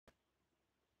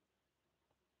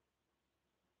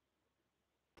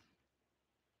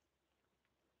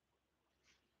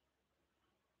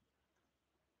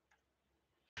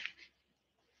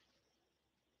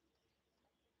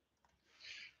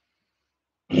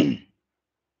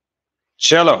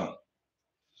चलो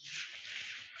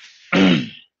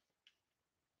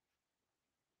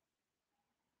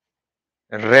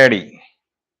ready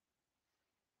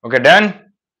okay done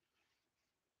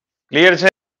clear है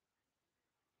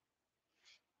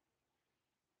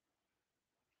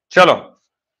चलो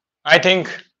आई थिंक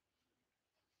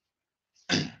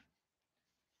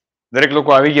दरेक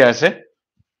लोग આવી ગયા હશે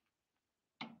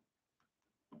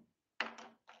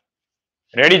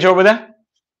રેડી છો બધા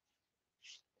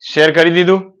શેર કરી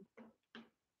દીધું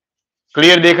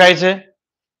ક્લિયર દેખાય છે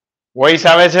વોઇસ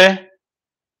આવે છે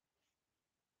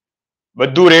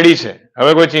બધું રેડી છે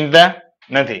હવે કોઈ ચિંતા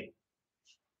નથી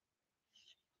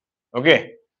ઓકે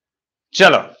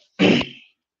ચલો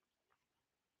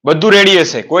બધું રેડી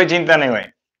હશે કોઈ ચિંતા નહીં હોય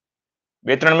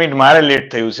 2-3 મિનિટ મારે લેટ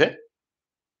થયું છે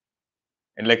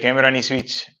એટલે કેમેરાની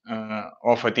સ્વિચ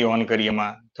ઓફ હતી ઓન કરી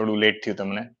એમાં થોડું લેટ થયું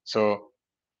તમને સો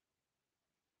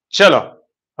ચલો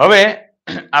હવે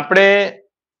આપણે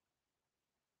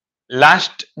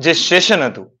લાસ્ટ જે સેશન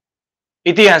હતું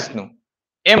ઇતિહાસનું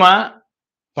એમાં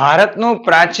ભારતનો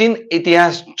પ્રાચીન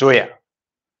ઇતિહાસ જોયા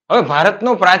હવે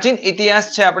ભારતનો પ્રાચીન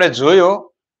ઇતિહાસ છે આપણે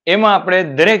જોયો એમાં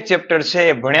આપણે દરેક ચેપ્ટર છે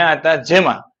એ ભણ્યા હતા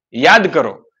જેમાં યાદ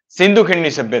કરો સિંધુ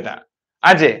ખીણની સભ્યતા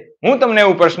આજે હું તમને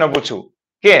એવો પ્રશ્ન પૂછું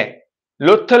કે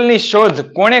લોથલની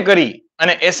શોધ કોણે કરી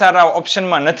અને એસઆર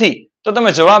ઓપ્શનમાં નથી તો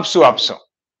તમે જવાબ શું આપશો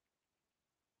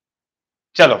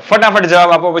ચલો ફટાફટ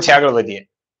જવાબ આપો પછી આગળ વધીએ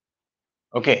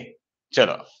ઓકે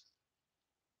ચલો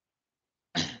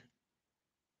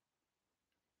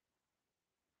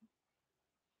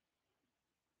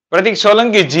પ્રતિક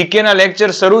સોલંકી જીકે ના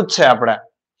લેક્ચર શરૂ જ છે આપણા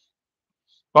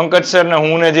પંકજ સર ને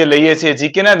હું ને જે લઈએ છીએ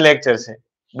જીકે ના જ લેક્ચર છે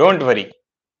ડોન્ટ વરી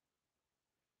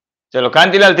ચલો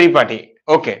Kantilal Tripathi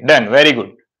okay done very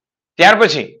good ત્યાર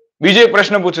પછી બીજો એક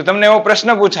પ્રશ્ન પૂછું તમને એવો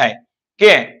પ્રશ્ન પૂછાય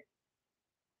કે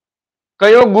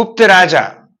કયો ગુપ્ત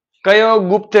રાજા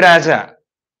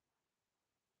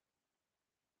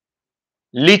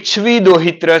લીછવી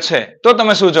દોહિત્ર છે તો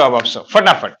તમે શું જવાબ આપશો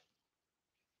ફટાફટ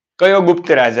કયો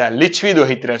ગુપ્ત રાજા લીછવી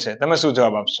દોહિત્ર છે તમે શું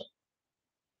જવાબ આપશો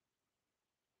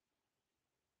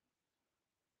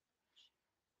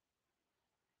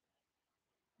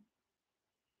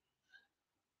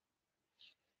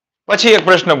પછી એક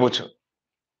પ્રશ્ન પૂછો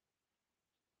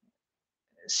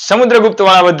સમુદ્રગુપ્ત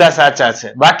વાળા બધા સાચા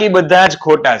છે બાકી બધા જ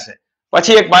ખોટા છે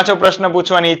પછી એક પાછો પ્રશ્ન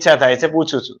પૂછવાની ઈચ્છા થાય છે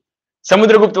પૂછું છું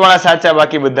સમુદ્રગુપ્ત વાળા સાચા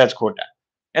બાકી બધા જ ખોટા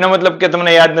એનો મતલબ કે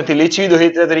તમને યાદ નથી લીછવી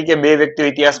દોહિત્ર તરીકે બે વ્યક્તિઓ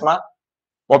ઇતિહાસમાં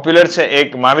પોપ્યુલર છે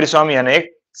એક મહાવીર સ્વામી અને એક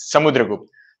સમુદ્રગુપ્ત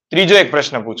ત્રીજો એક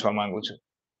પ્રશ્ન પૂછવા માંગુ છું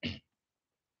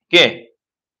કે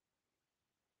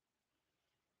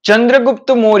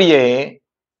ચંદ્રગુપ્ત મૌર્યએ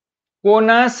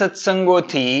કોના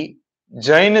સત્સંગોથી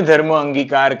જૈન ધર્મ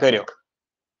અંગીકાર કર્યો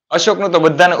અશોકનો તો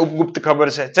બધાને ઉપગુપ્ત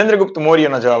ખબર છે ચંદ્રગુપ્ત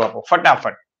મૌર્યનો જવાબ આપો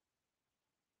ફટાફટ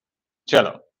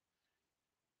ચલો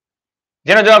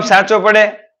જેનો જવાબ સાચો પડે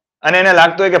અને એને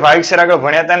લાગતું હોય કે ભાવિક સર આગળ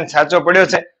ભણ્યા હતા ને સાચો પડ્યો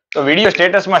છે તો વિડીયો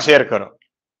સ્ટેટસમાં શેર કરો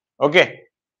ઓકે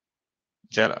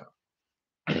ચલો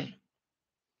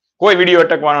કોઈ વિડીયો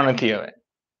અટકવાનો નથી હવે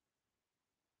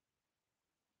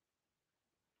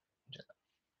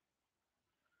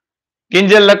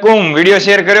કિંજલ લકુમ વિડીયો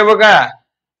શેર કર્યો બકા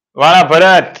વાળા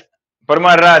ભરત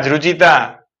પરમાર રાજ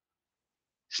રુચિતા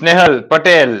સ્નેહલ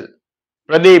પટેલ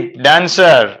પ્રદીપ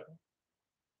ડાન્સર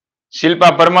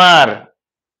શિલ્પા પરમાર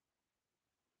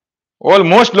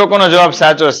ઓલમોસ્ટ લોકોનો જવાબ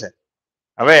સાચો છે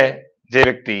હવે જે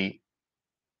વ્યક્તિ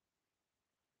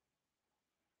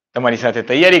તમારી સાથે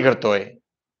તૈયારી કરતો હોય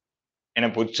એને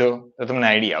પૂછજો તો તમને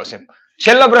આઈડિયા આવશે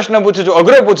છેલ્લો પ્રશ્ન પૂછું છું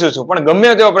અઘરો પૂછું છું પણ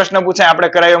ગમે તેવો પ્રશ્ન પૂછાય આપણે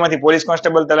કરાયોમાંથી પોલીસ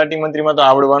કોન્સ્ટેબલ તલાટી મંત્રીમાં તો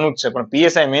આવડવાનું જ છે પણ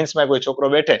પીએસઆઈ મેન્સમાં કોઈ છોકરો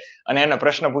બેઠે અને એને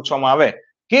પ્રશ્ન પૂછવામાં આવે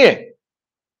કે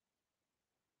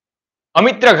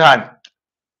અમિત્રઘાત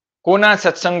કોના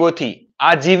સત્સંગોથી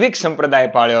આજીવિક સંપ્રદાય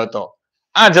પાળ્યો હતો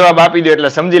આ જવાબ આપી દો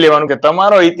એટલે સમજી લેવાનું કે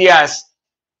તમારો ઇતિહાસ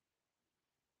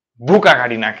ભૂકા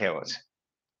કાઢી નાખે એવો છે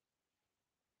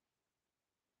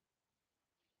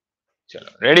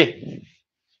ચલો રેડી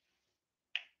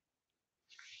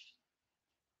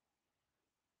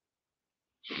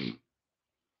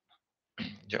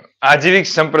જો આજીવિક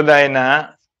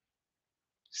સંપ્રદાયના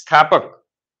સ્થાપક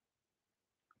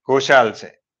ઘોષાલ છે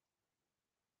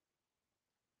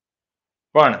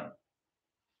પણ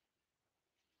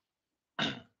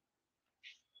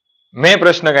મેં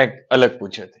પ્રશ્ન કઈક અલગ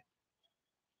પૂછ્યો છે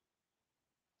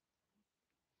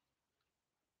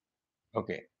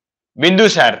ઓકે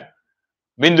બિંદુસાર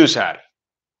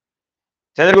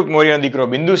ચંદ્રગુપ્ત મૌર્યનો દીકરો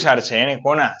બિંદુસાર છે એને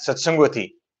કોના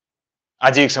સત્સંગોથી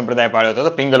આજીવિક સંપ્રદાય પાળ્યો હતો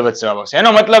તો પિંગલવત જવાબ આવશે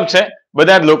એનો મતલબ છે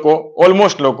બધા જ લોકો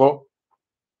ઓલમોસ્ટ લોકો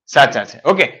સાચા છે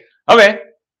ઓકે હવે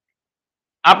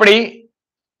આપણી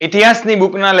ઇતિહાસની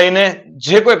બુકના લઈને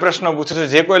જે કોઈ પ્રશ્નો પૂછે છે,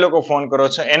 જે કોઈ લોકો ફોન કરો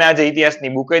છો એને આજે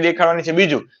ઇતિહાસની બુક દેખાડવાની છે.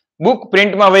 બીજું, બુક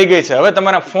પ્રિન્ટમાં વહી ગઈ છે. હવે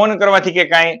તમારા ફોન કરવાથી કે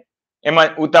કાંઈ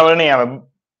એમાં ઉતાવળ નહીં આવે.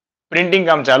 પ્રિન્ટિંગ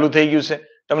કામ ચાલુ થઈ ગયું છે.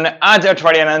 તમને આ જ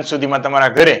અઠવાડિયાના અંત સુધીમાં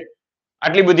તમારા ઘરે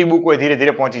આટલી બધી બુકો ધીરે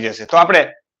ધીરે પહોંચી જશે. તો આપણે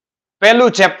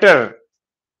પહેલું ચેપ્ટર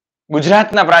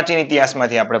ગુજરાતના પ્રાચીન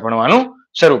ઇતિહાસમાંથી આપણે ભણવાનું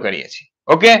શરૂ કરીએ છીએ.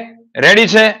 ઓકે, રેડી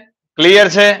છે? ક્લિયર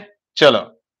છે? ચલો,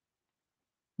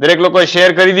 દરેક લોકોએ શેર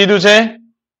કરી દીધું છે?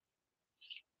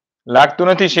 લાગતું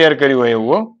નથી શેર કર્યું હોય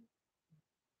એવું.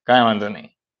 કાંઈ વાંધો નહીં,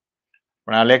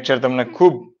 પણ આ લેક્ચર તમને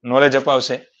ખૂબ નોલેજ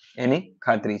અપાવશે એની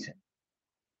ખાતરી છે.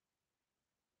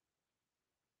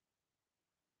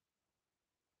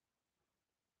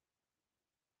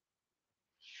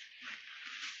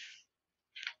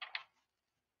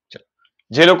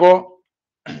 જે લોકો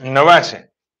નવા છે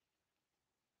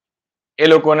એ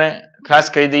લોકોને ખાસ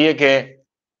કહી દઈએ કે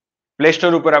પ્લે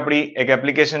સ્ટોર ઉપર આપણી એક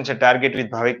એપ્લિકેશન છે ટાર્ગેટ વિથ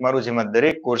ભાવિક મારું, જેમાં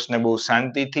દરેક કોર્સને બહુ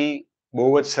શાંતિથી, બહુ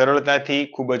જ સરળતાથી,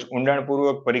 ખૂબ જ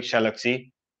ઊંડાણપૂર્વક પરીક્ષાલક્ષી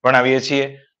ભણાવીએ છીએ.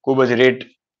 ખૂબ જ રેટ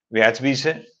વ્યાજબી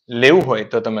છે. લેવું હોય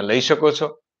તો તમે લઈ શકો છો,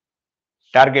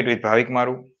 ટાર્ગેટ વિથ ભાવિક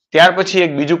મારું. ત્યાર પછી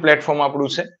એક બીજું પ્લેટફોર્મ આપણું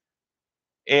છે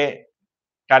એ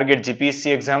ટાર્ગેટ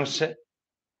જીપીએસસી એક્ઝામ્સ છે,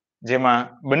 જેમાં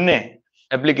બંને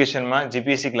એપ્લિકેશનમાં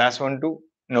જીપીએસસી ક્લાસ 1-2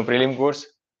 નો prelim course,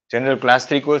 general class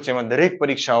 3 course, જેમાં દરેક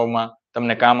પરીક્ષાઓમાં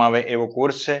તમને કામ આવે એવો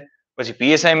કોર્સ છે. પછી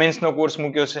પીએસઆઈ મેન્સનો કોર્સ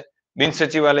મૂક્યો છે,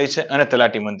 બિનસચિવાલય છે અને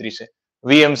તલાટી મંત્રી છે,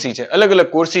 વીએમસી છે. અલગ અલગ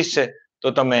કોર્સિસ છે.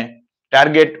 તો તમે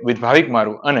ટાર્ગેટ વિથ ભાવિક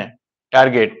મારું અને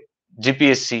ટાર્ગેટ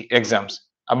જીપીએસસી એક્ઝામ્સ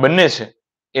આ બંને છે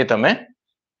એ તમે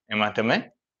એમાં તમે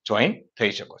જોઈન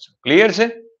થઈ શકો છો. ક્લિયર છે?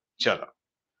 ચલો,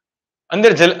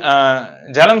 અંદર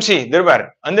જાલમસિંહ દરબાર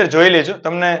અંદર જોઈ લેજો,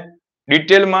 તમને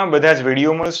ડિટેલમાં બધા જ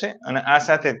વિડીયો મળશે અને આ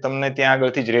સાથે તમને ત્યાં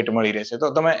આગળથી જ રેટ મળી રહેશે. તો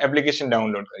તમે એપ્લિકેશન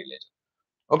ડાઉનલોડ કરી લેજો.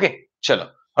 ઓકે, ચલો,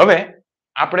 હવે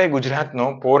આપણે ગુજરાતનો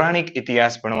પૌરાણિક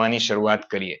ઇતિહાસ ભણવાની શરૂઆત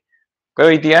કરીએ.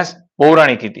 કયો ઇતિહાસ?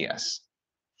 પૌરાણિક ઇતિહાસ.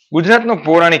 ગુજરાતનો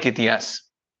પૌરાણિક ઇતિહાસ.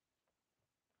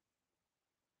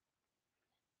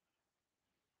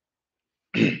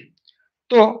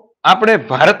 તો આપણે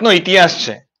ભારતનો ઇતિહાસ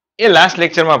છે એ લાસ્ટ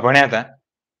લેક્ચરમાં ભણ્યા હતા.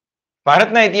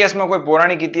 ભારતના ઇતિહાસમાં કોઈ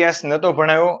પૌરાણિક ઇતિહાસ નતો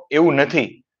ભણાયો એવું નથી.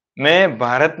 મેં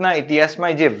ભારતના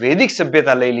ઇતિહાસમાં જે વૈદિક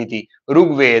સભ્યતા લઈ લીધી,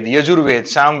 ઋગ્વેદ, યજુર્વેદ,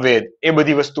 સામવેદ, એ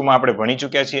બધી વસ્તુમાં આપણે ભણી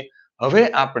ચૂક્યા છીએ. હવે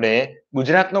આપણે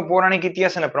ગુજરાતનો પૌરાણિક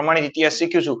ઇતિહાસ અને પ્રમાણિત ઇતિહાસ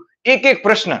શીખીશું. એક એક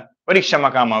પ્રશ્ન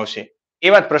પરીક્ષામાં કામ આવશે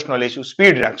એવા જ પ્રશ્નો લઈશું,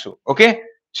 સ્પીડ રાખશું. ઓકે,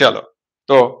 ચલો,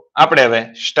 તો આપણે હવે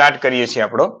સ્ટાર્ટ કરીએ છીએ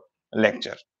આપણો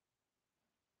લેક્ચર.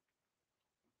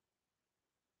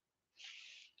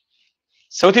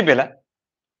 સૌથી પહેલા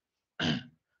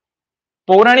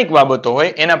પૌરાણિક બાબતો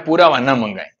હોય એના પુરાવા ન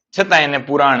મંગાય, છતાં એને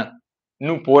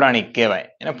પુરાણનું પૌરાણિક કહેવાય,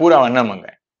 એના પુરાવા ન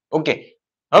મંગાય. ઓકે,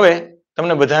 હવે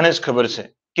તમને બધાને જ ખબર છે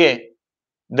કે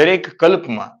દરેક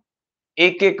કલ્પમાં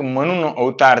એક એક મનુનો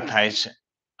અવતાર થાય છે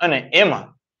અને એમાં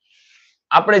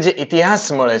આપણે જે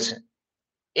ઇતિહાસ મળે છે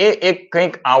એ એક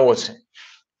કંઈક આવો છે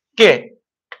કે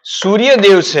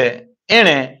સૂર્યદેવ છે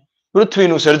એણે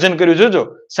પૃથ્વીનું સર્જન કર્યું. જોજો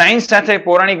સાયન્સ સાથે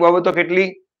પૌરાણિક બાબતો કેટલી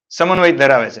સમન્વય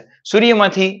ધરાવે છે.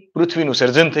 સૂર્યમાંથી પૃથ્વીનું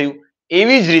સર્જન થયું.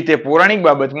 એવી જ રીતે પૌરાણિક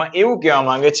બાબતમાં એવું કહેવા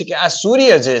માંગે છે કે આ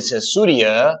સૂર્ય જે છે,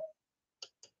 સૂર્ય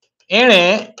એણે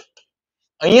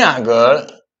અહીંયા આગળ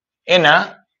એના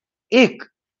એક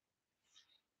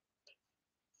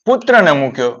પુત્રને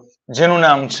મૂક્યો જેનું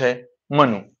નામ છે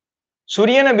મનુ.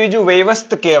 સૂર્યને બીજું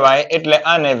વૈવસ્ત કહેવાય એટલે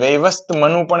આને વૈવસ્ત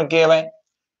મનુ પણ કહેવાય.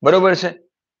 બરોબર છે?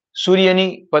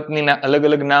 સૂર્યની પત્નીના અલગ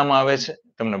અલગ નામ આવે છે,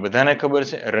 તમને બધાને ખબર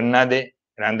છે. રન્નાદે,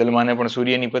 રાંદલમાને પણ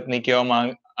સૂર્યની પત્ની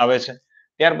કહેવામાં આવે છે.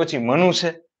 ત્યાર પછી મનુ છે,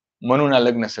 મનુના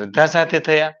લગ્ન શ્રદ્ધા સાથે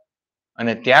થયા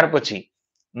અને ત્યાર પછી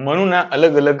મનુના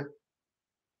અલગ અલગ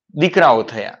દીકરાઓ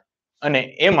થયા અને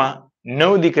એમાં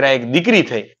 9 દીકરા એક દીકરી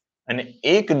થઈ અને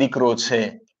એક દીકરો છે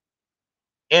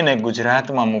એને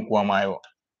ગુજરાતમાં મૂકવામાં આવ્યો.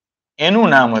 એનું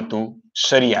નામ હતું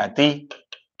શરિયાતી.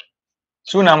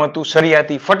 શું નામ હતું?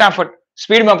 શરિયાતી. ફટાફટ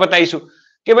સ્પીડમાં પતાઈશું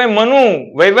કે ભાઈ મનુ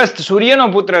વૈવસ્ત સૂર્યનો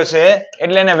પુત્ર છે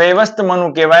એટલે એને વૈવસ્ત મનુ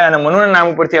કહેવાય અને મનુના નામ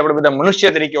ઉપરથી આપણે બધા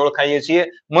મનુષ્ય તરીકે ઓળખાઈએ છીએ.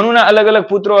 મનુના અલગ અલગ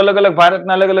પુત્રો અલગ અલગ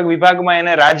ભારતના અલગ અલગ વિભાગમાં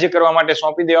એને રાજ્ય કરવા માટે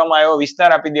સોંપી દેવામાં આવ્યો,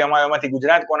 વિસ્તાર આપી દેવામાં આવ્યો. એમાંથી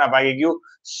ગુજરાત કોના ભાગે ગયું?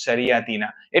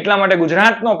 શરિયાતીના. એટલા માટે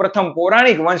ગુજરાતનો પ્રથમ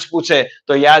પૌરાણિક વંશ પૂછે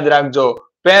તો યાદ રાખજો,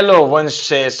 પહેલો વંશ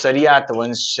છે શરિયાત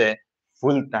વંશ છે,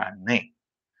 ભૂલતા નહીં.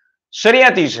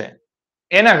 શરિયાતી છે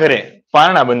એના ઘરે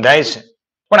પારણા બંધાય છે,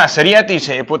 પણ આ શરિયાતી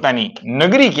છે એ પોતાની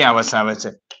નગરી ક્યાં વસાવે છે?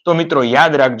 તો મિત્રો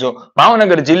યાદ રાખજો,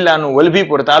 ભાવનગર જિલ્લાનું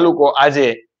વલભીપુર તાલુકો, આજે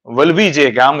વલભી જે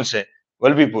ગામ છે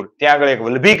વલભીપુર, ત્યાં આગળ એક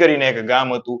વલભી કરીને એક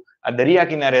ગામ હતું. આ દરિયા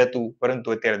કિનારે હતું,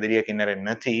 પરંતુ અત્યારે દરિયા કિનારે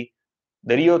નથી.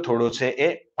 દરિયો થોડો છે એ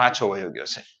પાછો વયો ગયો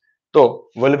છે. તો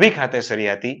વલભી ખાતે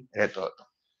શરિયાતી રહેતો હતો.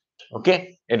 ઓકે,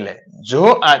 એટલે જો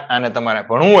આને તમારે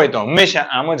ભણવું હોય તો હંમેશા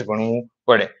આમ જ ભણવું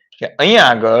પડે કે અહીંયા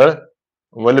આગળ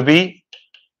વલભી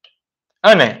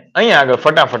અને અહીંયા આગળ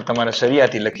ફટાફટ તમારે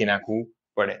સરિયાથી લખી નાખવું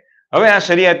પડે. હવે આ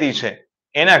સરિયાતી છે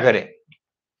એના ઘરે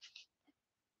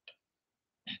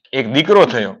એક દીકરો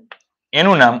થયો,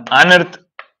 એનું નામ આનર્ત,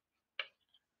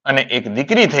 અને એક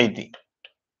દીકરી થઈ હતી.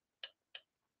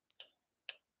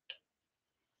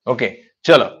 ઓકે,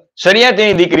 ચલો,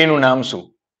 સરિયાતીની દીકરીનું નામ શું?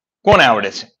 કોને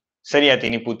આવડે છે?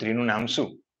 સરિયાતીની પુત્રીનું નામ શું?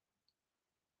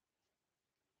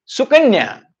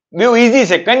 સુકન્યા. બહુ ઈઝી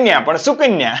છે, કન્યા પણ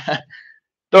સુકન્યા.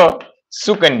 તો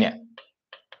સુકન્યા.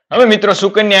 હવે મિત્રો,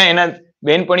 સુકન્યા એના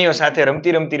બેનપણીઓ સાથે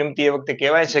રમતી રમતી રમતી એ વખતે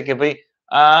કહેવાય છે કે ભાઈ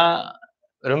આ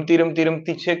રમતી રમતી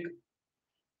રમતી છેક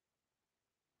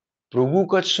ભૃગુ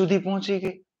કચ્છ સુધી પહોંચી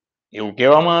ગઈ એવું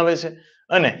કહેવામાં આવે છે.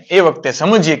 અને એ વખતે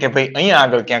સમજીએ કે ભાઈ અહીંયા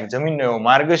આગળ ક્યાંક જમીનનો એવો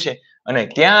માર્ગ છે અને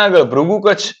ત્યાં આગળ ભૃગુ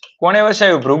કચ્છ કોણે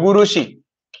વસાવ્યું? ભૃગુ ઋષિ.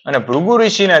 અને ભૃગુ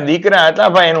ઋષિના દીકરા હતા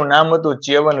ભાઈ, એનું નામ હતું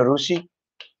ચ્યવન ઋષિ.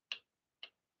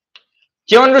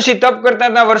 ચ્યવન ઋષિ તપ કરતા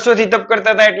હતા, વર્ષોથી તપ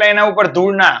કરતા હતા, એટલે એના ઉપર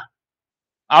ધૂળના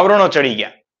આવરણો ચડી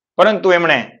ગયા. પરંતુ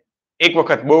એમણે એક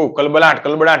વખત બહુ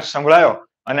કલબલાટ સંભળાયો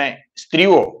અને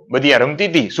સ્ત્રીઓ બધી આ રમતી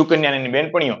હતી, સુકન્યાની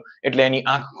બેનપણીઓ, એટલે એની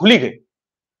આંખ ખુલી ગઈ.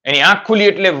 એની આંખ ખુલી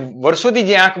એટલે વર્ષોથી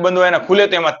જે આંખ બંધ હોય એના ખુલે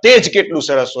તો એમાં તેજ કેટલું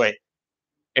સરસ હોય.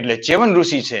 એટલે ચ્યવન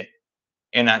ઋષિ છે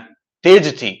એના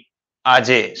તેજથી આ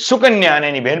જે સુકન્યા અને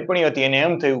એની બેનપણી હતી એને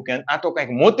એમ થયું કે આ તો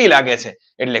કંઈક મોતી લાગે છે,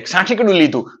 એટલે સાઠીકડું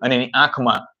લીધું અને એની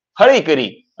આંખમાં હળી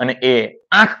કરી અને એ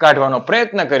આંખ કાઢવાનો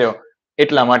પ્રયત્ન કર્યો.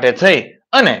 એટલા માટે થઈ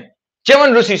અને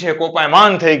ચ્યવન ઋષિ છે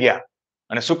કોપાયમાન થઈ ગયા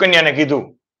અને સુકન્યાને કીધું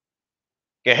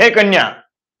કે હે કન્યા,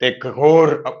 તે ઘોર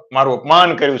મારું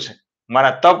અપમાન કર્યું છે,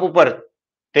 મારા તપ ઉપર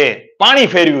તે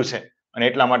પાણી ફેરવ્યું છે, અને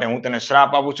એટલા માટે હું તને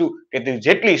શ્રાપ આપું છું કે તે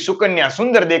જેટલી સુકન્યા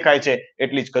સુંદર દેખાય છે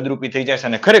એટલી જ કદરૂપી થઈ જાય છે.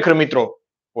 અને ખરેખર મિત્રો,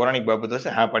 પૌરાણિક બાબતો છે,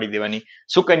 હા પાડી દેવાની.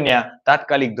 સુકન્યા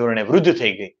તાત્કાલિક ધોરણે વૃદ્ધ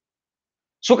થઈ ગઈ.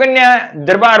 સુકન્યા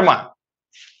દરબારમાં,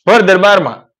 ભર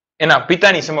દરબારમાં એના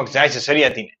પિતાની સમક્ષ જાય છે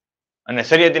સરિયાતીને, અને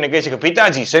સરિયાતીને કહે છે કે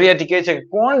પિતાજી. સરિયાતી કહે છે કે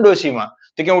કોણ ડોશીમાં?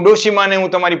 તો કે હું ડોશીમાં ને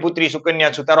હું તમારી પુત્રી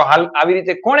સુકન્યા છું. તારો હાલ આવી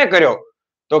રીતે કોણે કર્યો?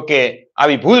 તો કે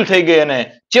આવી ભૂલ થઈ ગઈ અને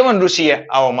ચ્યવન ઋષિએ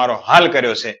આવો મારો હાલ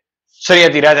કર્યો છે.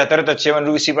 સરિયાતી રાજા તરત જ ચ્યવન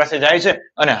ઋષિ પાસે જાય છે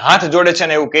અને હાથ જોડે છે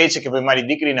અને એવું કહે છે કે ભાઈ મારી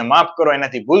દીકરીને માફ કરો,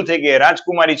 એનાથી ભૂલ થઈ ગઈ,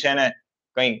 રાજકુમારી છે અને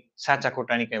કંઈ સાચા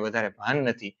ખોટાની કંઈ વધારે ભાન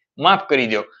નથી, માફ કરી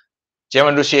દો.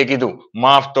 ચ્યવન ઋષિએ કીધું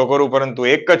માફ તો કરું, પરંતુ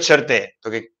એક જ શરતે.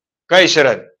 તો કે કઈ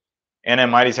શરત? એને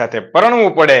મારી સાથે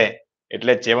પરણવું પડે.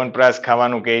 એટલે ચ્યવનપ્રાશ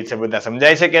ખાવાનું કહે છે, બધા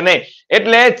સમજાય છે કે નહીં?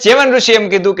 એટલે ચ્યવન ઋષિ એમ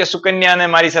કીધું કે સુકન્યાને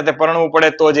મારી સાથે પરણવું પડે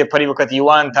તો જે ફરી વખત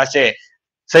યુવાન થશે.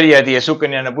 સરિયાતીએ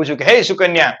સુકન્યાને પૂછ્યું કે હે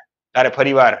સુકન્યા, તારે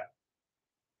ફરીવાર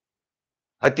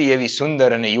હતી એવી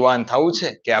સુંદર અને યુવાન થવું છે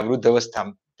કે આ વૃદ્ધ અવસ્થા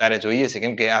તારે જોઈએ છે?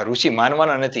 કેમ કે આ ઋષિ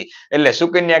માનવાના નથી. એટલે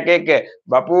સુકન્યા કહે કે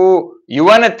બાપુ,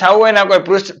 યુવાન જ થવું હોય ને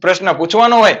કોઈ પ્રશ્ન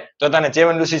પૂછવાનો હોય તો તને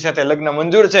ચ્યવન ઋષિ સાથે લગ્ન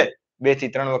મંજૂર છે. 2 થી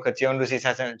 3 વખત ચ્યવન ઋષિ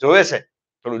સાથે જોવે છે,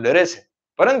 થોડું ડરે છે,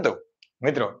 પરંતુ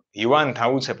મિત્રો યુવાન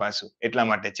થવું છે પાછું, એટલા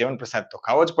માટે ચ્યવન પ્રસાદ તો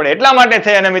ખાવો જ પડે. એટલા માટે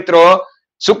થઈ અને મિત્રો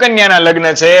સુકન્યાના લગ્ન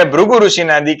છે ભૃગુ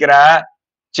ઋષિના દીકરા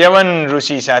ચ્યવન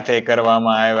ઋષિ સાથે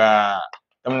કરવામાં આવ્યા.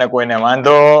 તમને કોઈને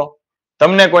વાંધો?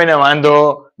 તમને કોઈને વાંધો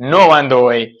ન વાંધો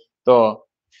હોય તો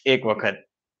એક વખત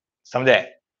સમજાય.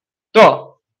 તો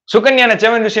સુકન્યા અને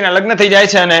ચ્યવન ઋષિના લગ્ન થઈ જાય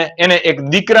છે અને એને એક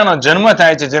દીકરાનો જન્મ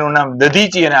થાય છે જેનું નામ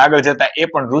દધીચી, અને આગળ જતા એ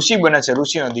પણ ઋષિ બને છે.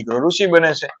 ઋષિનો દીકરો ઋષિ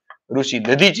બને છે, ઋષિ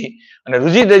દધીચી. અને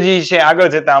ઋષિ દધીચી છે આગળ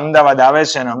જતા અમદાવાદ આવે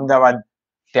છે, અને અમદાવાદ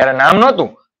ત્યારે નામ નહોતું,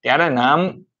 ત્યારે નામ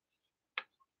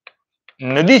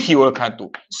નદીથી ઓળખાતું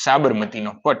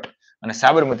સાબરમતીનો પટ, અને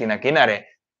સાબરમતીના કિનારે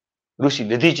ઋષિ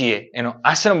દધીચીએ એનો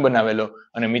આશ્રમ બનાવેલો.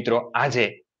 અને મિત્રો આજે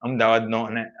અમદાવાદનો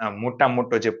અને મોટા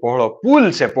મોટો જે પહોળો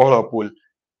પુલ છે, પહોળો પુલ,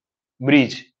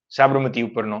 બ્રિજ સાબરમતી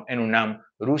ઉપરનો, એનું નામ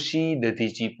ઋષિ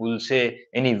દધીચી પુલ છે.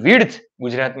 એની વિડ્થ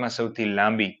ગુજરાતમાં સૌથી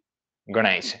લાંબી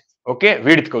ગણાય છે. ઓકે,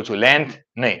 વિડ્થ કહું છું, લેન્થ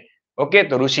નહીં. ઓકે,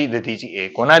 તો ઋષિ દધીચી એ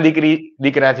કોના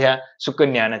દીકરા થયા?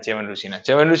 સુકન્યા અને ચ્યવન ઋષિના.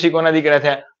 ચ્યવન ઋષિ કોના દીકરા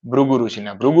થયા? ભૃગુ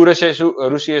ઋષિના. ભૃગુ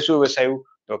ઋષિએ શું વસાવ્યું?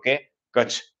 તો કે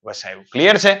કચ્છ વસાવ્યું.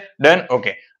 ક્લિયર છે? ડન.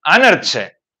 ઓકે, આનર્ત છે.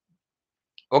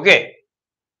 ઓકે,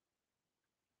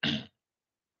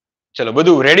 ચલો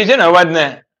બધું રેડી છે ને? અવાજ ને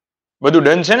બધું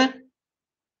ડન છે ને?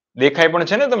 દેખાય પણ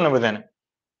છે ને તમને બધાને?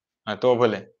 હા, તો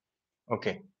ભલે.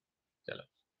 ઓકે, ચલો.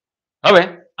 હવે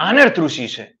આનર્ત ઋષિ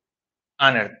છે,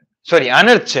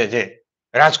 આનર્ત છે જે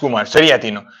રાજકુમાર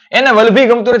સરિયાતીનો, એને વલભી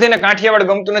ગમતું નથી, એને કાઠિયાવાડ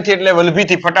ગમતું નથી, એટલે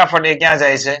વલભીથી ફટાફટ એ ક્યાં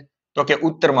જાય છે? તો કે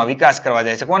ઉત્તરમાં વિકાસ કરવા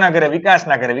જાય છે. કોના ઘરે?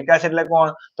 વિકાસના ઘરે. વિકાસ એટલે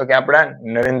કોણ? તો કે આપણા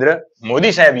નરેન્દ્ર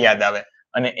મોદી સાહેબ યાદ આવે.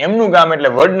 અને એમનું ગામ એટલે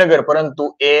વડનગર, પરંતુ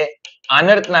એ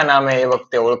આનર્તના નામે એ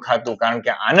વખતે ઓળખાતું, કારણ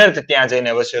કે આનર્ત ત્યાં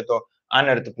જઈને વસ્યો હતો.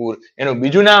 આનર્તપુર. એનું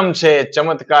બીજું નામ છે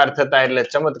ચમત્કાર થતા એટલે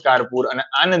ચમત્કારપુર. અને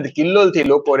આનંદ કિલ્લોલ થી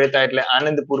લોકો રહેતા એટલે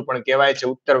આનંદપુર પણ કહેવાય છે.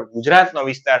 ઉત્તર ગુજરાતનો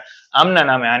વિસ્તાર આમના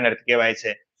નામે આનર્ત કહેવાય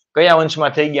છે. કયા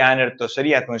વંશમાં થઈ ગયા આનર્ત? તો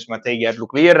શરિયાત વંશમાં થઈ ગયા.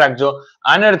 એટલું ક્લિયર રાખજો.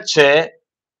 આનર્ત છે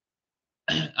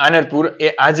આનંદપુર એ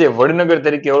આજે વડનગર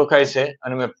તરીકે ઓળખાય છે.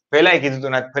 અને મેં પહેલા કીધું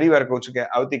હતું, ફરી વાર કહું છું કે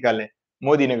આવતીકાલે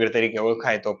મોદીનગર તરીકે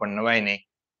ઓળખાય તો પણ નવાય નહીં.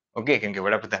 ઓકે, કેમ કે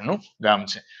વડાપ્રધાનનું ગામ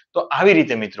છે. તો આવી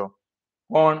રીતે મિત્રો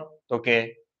કોણ? તો કે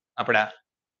આપણા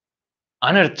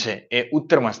આનર્ત છે એ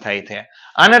ઉત્તરમાં સ્થાયી થયા.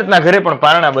 આનર્તના ઘરે પણ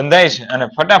પારણા બંધાય છે. અને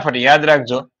ફટાફટ યાદ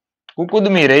રાખજો,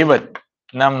 કુકુદમી રૈવત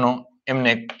નામનો એમને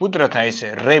એક પુત્ર થાય છે,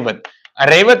 રૈવત. આ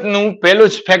રૈવતનું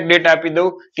પહેલું જ ફેક્ટ ડેટા આપી દઉં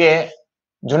કે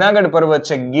જુનાગઢ પર્વત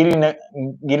છે,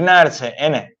 ગિરનાર છે,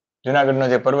 એને જુનાગઢનો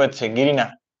જે પર્વત છે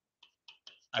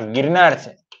ગિરનાર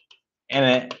છે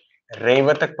એને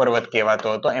રૈવતક પર્વત કહેવાતો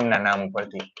હતો એમના નામ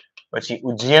ઉપરથી. પછી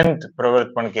ઉજ્જૈન પર્વત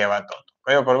પણ કહેવાતો હતો.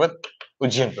 કયો પર્વત?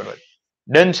 ઉજ્જૈન પર્વત.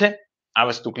 ડન છે? આ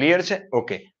વસ્તુ ક્લિયર છે?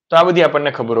 ઓકે, તો આ બધી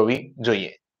આપણને ખબર હોવી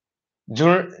જોઈએ.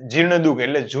 જીર્ણદુર્ગ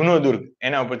એટલે જૂનો દુર્ગ,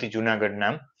 એના ઉપરથી જુનાગઢ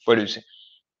નામ પડ્યું છે.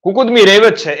 કુકુદમી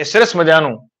રૈવત છે એ સરસ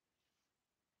મજાનું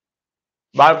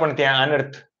બાળપણ ત્યાં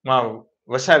આનર્થમાં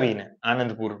વસાવીને,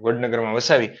 આનંદપુર વડનગરમાં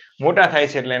વસાવી મોટા થાય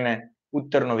છે. એટલે એને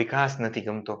ઉત્તરનો વિકાસ નથી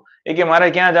ગમતો. એ કે મારે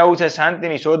ક્યાં જવું છે?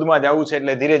 શાંતિની શોધમાં જવું છે.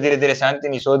 એટલે ધીરે ધીરે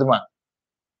શાંતિની શોધમાં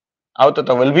આવતો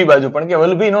તો વલભી બાજુ. પણ કે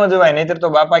વલભી ન જવાય, નહીતર તો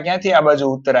બાપા ક્યાંથી આ બાજુ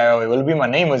ઉત્તર આવ્યા હોય?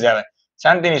 વલભીમાં નહીં મજા આવે.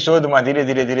 શાંતિની શોધમાં ધીરે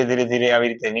ધીરે આવી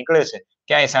રીતે નીકળે છે.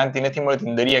 ક્યાંય શાંતિ નથી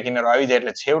મળતી. દરિયા કિનારો આવી જાય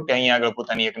એટલે છેવટે અહીંયા આગળ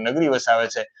પોતાની એક નગરી વસાવે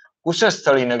છે.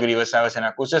 કુશસ્થળી નગરી વસાવે છે. અને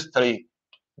આ કુશસ્થળી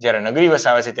જ્યારે નગરી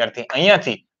વસાવે છે ત્યારથી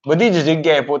અહીંયાથી બધી જ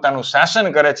જગ્યાએ પોતાનું શાસન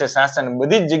કરે છે. શાસન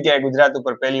બધી જ જગ્યાએ ગુજરાત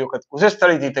ઉપર પહેલી વખત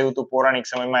કુશસ્થળીથી થયું હતું પૌરાણિક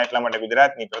સમયમાં. એટલા માટે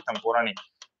ગુજરાતની પ્રથમ પૌરાણિક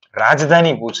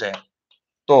રાજધાની પૂછે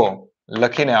તો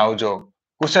લખીને આવજો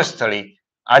કુશસ્થળી.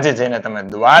 આજે જઈને તમે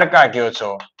દ્વારકા કહો છો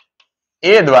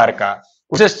એ દ્વારકા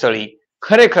કુશસ્થળી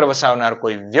ખરેખર વસાવનાર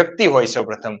કોઈ વ્યક્તિ હોય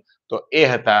સૌપ્રથમ તો એ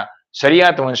હતા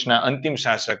શરિયાત વંશના અંતિમ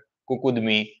શાસક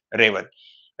કુકુદમી રૈવત.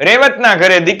 રૈવતના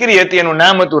ઘરે દીકરી હતી, એનું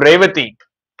નામ હતું રૈવતી.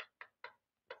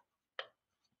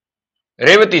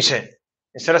 રેવતી છે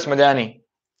એ સરસ મજાની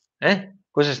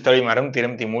કુશસ્થળીમાં રમતી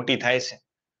રમતી મોટી થાય છે.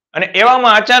 અને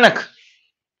એવામાં અચાનક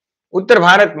ઉત્તર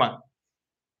ભારતમાં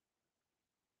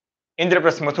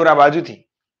ઇન્દ્રપ્રસ્થ મથુરા બાજુથી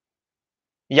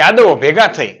યાદવો ભેગા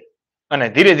થઈ અને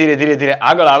ધીરે ધીરે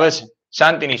આગળ આવે છે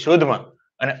શાંતિની શોધમાં.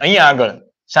 અને અહીંયા આગળ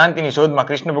શાંતિની શોધમાં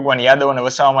કૃષ્ણ ભગવાન યાદવોને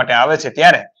વસાવવા માટે આવે છે.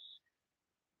 ત્યારે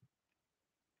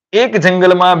એક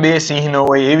જંગલમાં બે સિંહ ન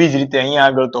હોય એવી જ રીતે અહીંયા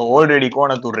આગળ તો ઓલરેડી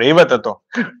કોણ હતું? રૈવત હતો.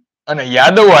 અને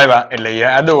યાદવો આવ્યા એટલે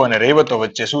યાદવો અને રૈવતો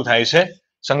વચ્ચે શું થાય છે?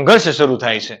 સંઘર્ષ શરૂ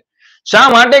થાય છે. શા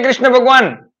માટે કૃષ્ણ ભગવાન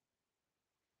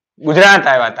ગુજરાત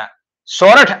આવ્યા હતા?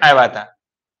 સોરઠ આવ્યા હતા?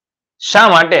 શા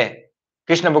માટે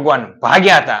કૃષ્ણ ભગવાન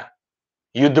ભાગ્યા હતા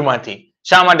યુદ્ધમાંથી?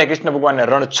 શા માટે કૃષ્ણ ભગવાનને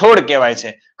રણછોડ કહેવાય છે?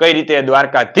 કઈ રીતે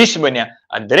દ્વારકાધીશ બન્યા?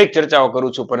 આ દરેક ચર્ચાઓ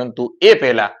કરું છું. પરંતુ એ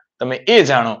પહેલા તમે એ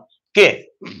જાણો કે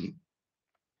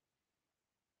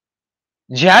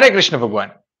જ્યારે કૃષ્ણ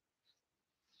ભગવાન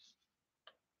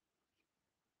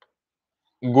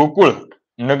ગોકુળ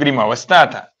નગરીમાં વસતા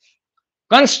હતા,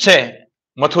 કંસ છે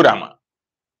મથુરામાં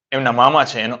એમના મામા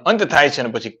છે, એનો અંત થાય છે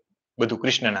અને પછી બધું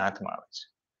કૃષ્ણના હાથમાં આવે છે.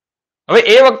 હવે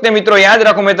એ વખતે મિત્રો યાદ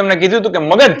રાખો, મેં તમને કીધું હતું કે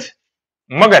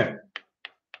મગધ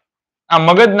આ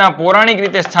મગધના પૌરાણિક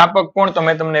રીતે સ્થાપક કોણ? તો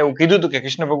મેં તમને એવું કીધું હતું કે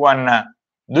કૃષ્ણ ભગવાનના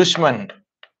દુશ્મન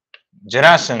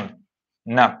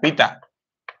જરાસંધના પિતા.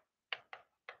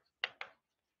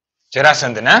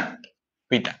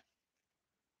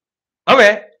 હવે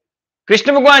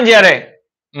કૃષ્ણ ભગવાન જ્યારે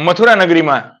મથુરા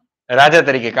નગરીમાં રાજા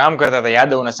તરીકે કામ કરતા હતા,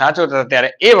 યાદવોને સાચવતા હતા, ત્યારે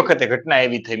એ વખતે ઘટના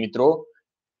એવી થઈ મિત્રો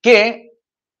કે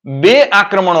બે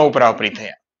આક્રમણો ઉપરાઉપરી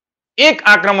થયા. એક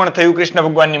આક્રમણ થયું કૃષ્ણ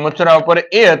ભગવાનની મથુરા ઉપર,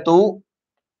 એ હતું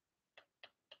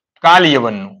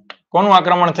કાલયવનનું. કોનું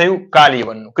આક્રમણ થયું?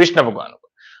 કાલયવનનું, કૃષ્ણ ભગવાન ઉપર.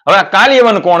 હવે આ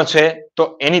કાલયવન કોણ છે તો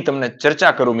એની તમને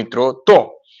ચર્ચા કરું મિત્રો. તો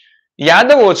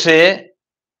યાદવો છે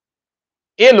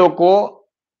એ લોકો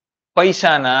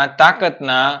પૈસાના,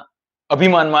 તાકાતના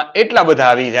અભિમાનમાં એટલા બધા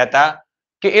આવી જતા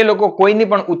કે એ લોકો કોઈની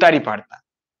પણ ઉતારી પાડતા.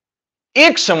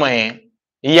 એક સમયે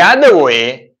યાદવોએ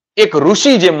એક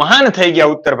ઋષિ જે મહાન થઈ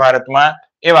ગયા ઉત્તર ભારતમાં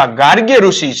એવા ગાર્ગ્ય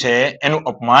ઋષિ છે એનું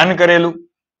અપમાન કરેલું.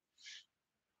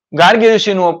 ગાર્ગ્ય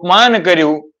ઋષિનું અપમાન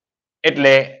કર્યું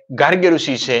એટલે ગાર્ગ્ય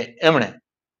ઋષિ છે એમણે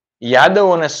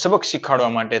યાદવોને સબક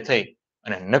શીખવાડવા માટે થઈ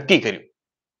અને નક્કી કર્યું.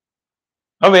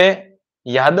 હવે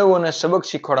યાદવોને સબક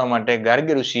શીખવાડવા માટે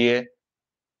ગાર્ગ્ય ઋષિએ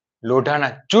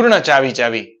લોઢાના ચૂર્ણ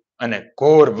ચાવી અને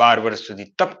ઘોર 12 વર્ષ સુધી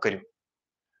તપ કર્યું.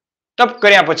 તપ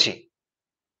કર્યા પછી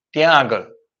ત્યાં આગળ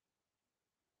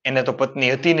એને તો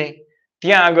પત્ની હતી નહીં.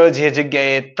 ત્યાં આગળ જે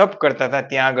જગ્યાએ તપ કરતા હતા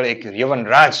ત્યાં આગળ એક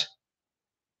યવનરાજ,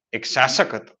 એક શાસક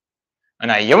હતો.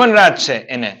 અને આ યવનરાજ છે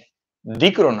એને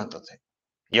દીકરો નતો થયો.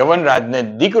 યવનરાજને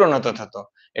દીકરો નતો થતો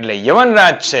એટલે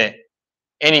યવનરાજ છે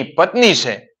એની પત્ની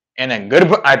છે એને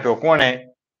ગર્ભ આપ્યો. કોણે?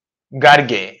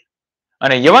 ગાર્ગે.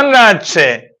 અને યવનરાજ છે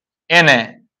એને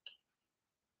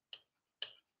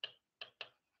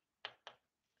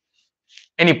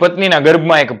એની પત્નીના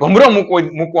ગર્ભમાં એક ભમરો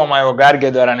મૂકવામાં આવ્યો ગાર્ગે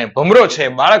દ્વારા, અને ભમરો છે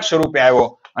બાળક સ્વરૂપે આવ્યો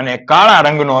અને કાળા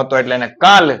રંગનો હતો એટલે એને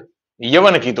કાલ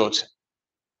યવન કીધો છે.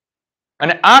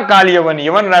 અને આ કાલ યવન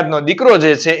યવનરાજનો દીકરો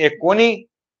જે છે એ કોની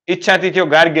ઈચ્છાથી થયો?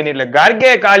 ગાર્ગેની. એટલે ગાર્ગે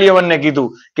કાલ યવનને કીધું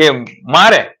કે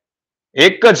મારે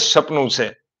એક જ સપનું છે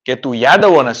કે તું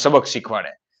યાદવોને સબક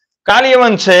શીખવાડે. કાલ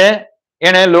યવન છે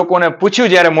એને લોકોને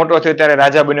પૂછ્યું જ્યારે મોટો થયો ત્યારે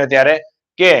રાજા બન્યો ત્યારે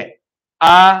કે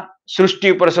આ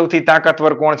સૃષ્ટિ ઉપર સૌથી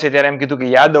તાકાતવર કોણ છે? ત્યારે એમ કીધું કે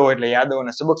યાદવો. એટલે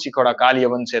યાદવોને સબક શીખવાડવા કાલ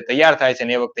યવન છે તૈયાર થાય છે.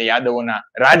 અને એ વખતે યાદવોના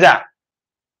રાજા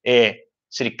એ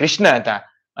શ્રી કૃષ્ણ હતા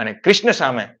અને કૃષ્ણ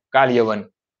સામે કાલ યવન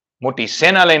મોટી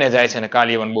સેના લઈને જાય છે અને કાલ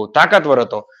યવન બહુ તાકાતવર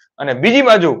હતો. અને બીજી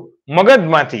બાજુ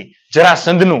મગધમાંથી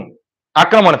જરાસંધનું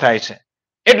આક્રમણ થાય છે.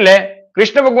 એટલે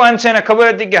કૃષ્ણ ભગવાન છે એને ખબર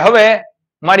હતી કે હવે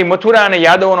મારી મથુરા અને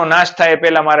યાદવોનો નાશ થાય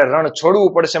પહેલા મારે રણ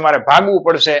છોડવું પડશે, મારે ભાગવું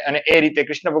પડશે. અને એ રીતે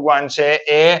કૃષ્ણ ભગવાન છે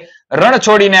એ રણ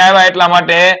છોડીને આવ્યા. એટલા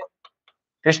માટે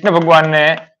કૃષ્ણ ભગવાનને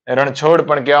રણછોડ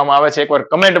પણ કહેવામાં આવે છે. એકવાર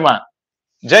કમેન્ટમાં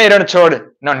જય રણછોડ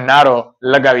નો નારો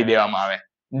લગાવી દેવામાં આવે.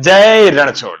 જય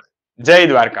રણછોડ, જય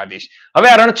દ્વારકાધીશ. હવે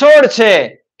આ રણછોડ છે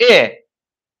એ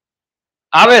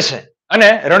આવે છે અને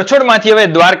રણછોડમાંથી હવે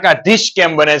દ્વારકાધીશ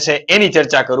કેમ બને છે એની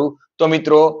ચર્ચા કરું તો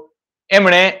મિત્રો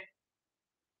એમણે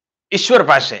ઈશ્વર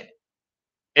પાસે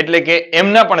એટલે કે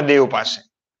એમના પણ દેવ પાસે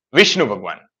વિષ્ણુ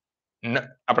ભગવાન,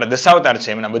 આપણા દશાવતાર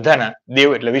છે એમના બધાના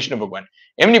દેવ એટલે વિષ્ણુ ભગવાન,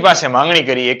 એમની પાસે માંગણી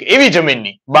કરી એક એવી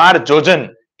જમીનની 12 જોજન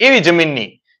એવી જમીનની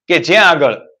કે જ્યાં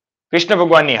આગળ કૃષ્ણ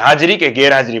ભગવાનની હાજરી કે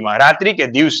ગેરહાજરીમાં, રાત્રિ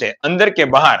કે દિવસે, અંદર કે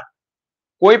બહાર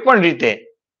કોઈ પણ રીતે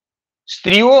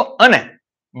સ્ત્રીઓ અને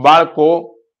બાળકો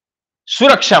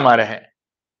સુરક્ષામાં રહે.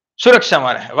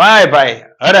 સુરક્ષામાં રહે. વાય ભાઈ,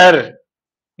 હર હર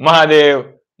મહાદેવ,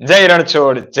 જય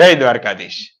રણછોડ, જય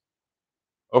દ્વારકાધીશ.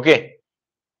 ઓકે,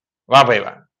 વાહ ભાઈ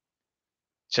વાહ.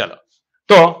 ચલો,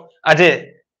 તો આજે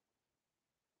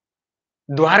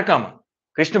દ્વારકામાં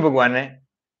કૃષ્ણ ભગવાને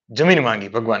જમીન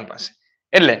માંગી ભગવાન પાસે.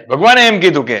 એટલે ભગવાને એમ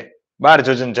કીધું કે 12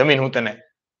 જોજન જમીન હું તને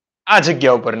આ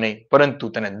જગ્યા ઉપર નહીં પરંતુ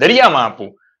તને દરિયામાં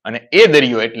આપું. અને એ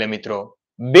દરિયો એટલે મિત્રો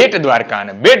બેટ દ્વારકા.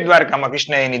 અને બેટ દ્વારકામાં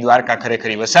કૃષ્ણએ એની દ્વારકા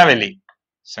ખરેખર વસાવેલી.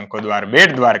 શંખોદ્વાર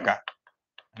બેટ દ્વારકા.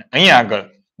 અહીંયા આગળ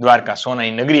દ્વારકા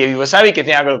સોનાની નગરી એવી વસાવી કે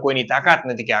ત્યાં આગળ કોઈની તાકાત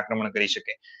નથી કે આક્રમણ કરી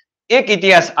શકે. એક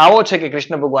ઇતિહાસ આવો છે કે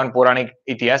કૃષ્ણ ભગવાન પૌરાણિક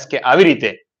ઇતિહાસ કે આવી રીતે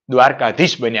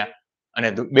દ્વારકાધીશ બન્યા અને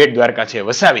બેટ દ્વારકા છે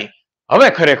વસાવી. હવે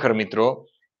ખરેખર મિત્રો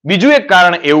બીજું એક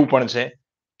કારણ એવું પણ છે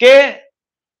કે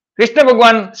કૃષ્ણ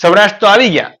ભગવાન સૌરાષ્ટ્ર તો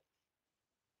આવી ગયા,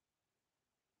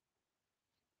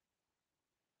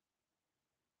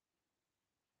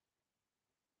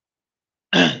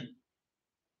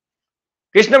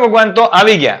 કૃષ્ણ ભગવાન તો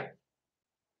આવી ગયા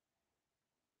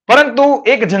પરંતુ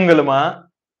એક જંગલમાં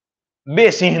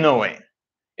 2 સિંહ ન હોય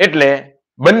એટલે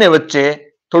બંને વચ્ચે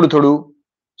થોડું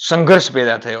સંઘર્ષ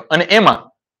પેદા થયો અને એમાં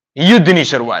યુદ્ધની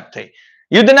શરૂઆત થઈ.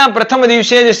 યુદ્ધના પ્રથમ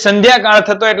દિવસે જ સંધ્યાકાળ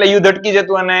થતો એટલે યુદ્ધ અટકી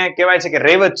જતું અને કહેવાય છે કે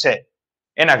રેવત છે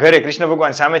એના ઘરે કૃષ્ણ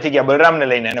ભગવાન સામેથી ગયા બલરામને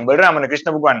લઈને. અને બલરામ અને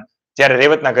કૃષ્ણ ભગવાન જ્યારે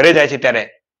રેવતના ઘરે જાય છે ત્યારે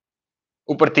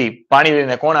ઉપરથી પાણી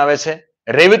લઈને કોણ આવે છે?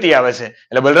 રેવતી આવે છે.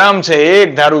 એટલે બલરામ છે એક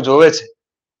ધારું જોવે છે.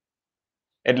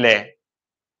 એટલે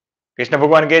કૃષ્ણ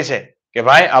ભગવાન કહે છે કે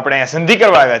ભાઈ આપણે અહીંયા સંધિ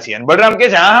કરવા આવ્યા છીએ. અને બલરામ કહે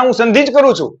છે હા હું સંધિ જ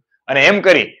કરું છું. અને એમ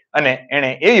કરી અને એને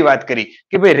એવી વાત કરી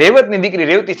કે ભાઈ રેવતની દીકરી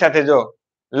રેવતી સાથે જો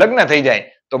લગ્ન થઈ જાય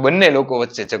તો બંને લોકો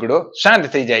વચ્ચે ઝઘડો શાંત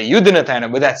થઈ જાય, યુદ્ધ ન થાય અને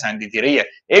બધા શાંતિથી રહીએ.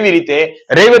 એવી રીતે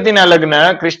રેવતીના લગ્ન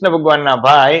કૃષ્ણ ભગવાનના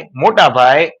ભાઈ મોટા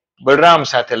ભાઈ બલરામ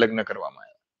સાથે લગ્ન કરવામાં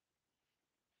આવ્યા.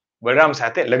 બલરામ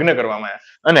સાથે લગ્ન કરવામાં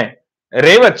આવ્યા અને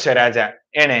રેવત છે રાજા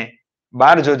એને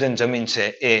 12 જોજન જમીન છે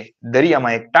એ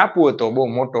દરિયામાં એક ટાપુ હતો બહુ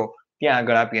મોટો, ત્યાં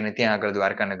આગળ આપી અને ત્યાં આગળ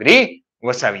દ્વારકા નગરી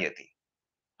વસાવી હતી.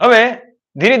 હવે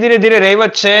ધીરે ધીરે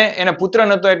રેવત છે એને પુત્ર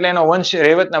નતો એટલે એનો વંશ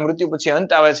રેવતના મૃત્યુ પછી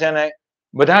અંત આવે છે અને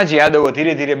બધા જ યાદવો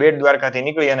ધીરે ધીરે બેટ દ્વારકાથી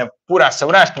નીકળી અને પૂરા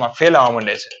સૌરાષ્ટ્રમાં ફેલાવા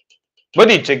માંડે છે.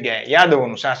 બધી જ જગ્યાએ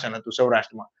યાદવોનું શાસન હતું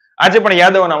સૌરાષ્ટ્રમાં. આજે પણ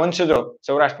યાદવોના વંશજો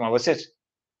સૌરાષ્ટ્રમાં વસે છે.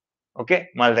 ઓકે,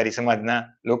 માલધારી સમાજના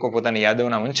લોકો પોતાને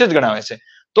યાદવોના વંશજ ગણાવે છે.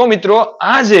 તો મિત્રો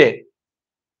આ જે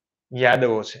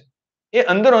યાદવો છે એ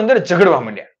અંદરો અંદર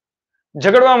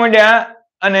ઝઘડવા માંડ્યા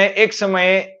અને એક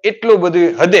સમયે એટલું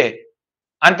બધું હદે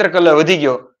આંતરકલહ વધી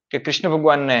ગયો કે કૃષ્ણ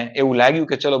ભગવાનને એવું લાગ્યું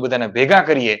કે ચલો બધાને ભેગા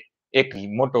કરીએ, એક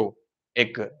મોટો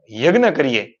એક યજ્ઞ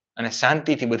કરીએ અને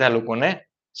શાંતિથી બધા લોકોને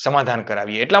સમાધાન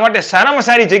કરાવીએ. એટલા માટે સારામાં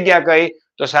સારી જગ્યા કઈ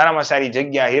તો સારામાં સારી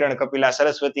જગ્યા હિરણ કપિલા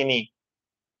સરસ્વતીની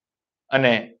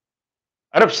અને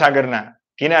અરબ સાગરના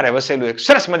કિનારે વસેલું એક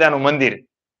સરસ મજાનું મંદિર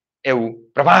એવું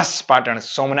પ્રભાસ પાટણ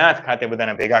સોમનાથ ખાતે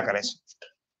બધાને ભેગા કરે છે.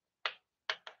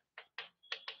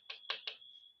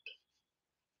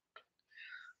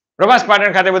 પ્રભાસ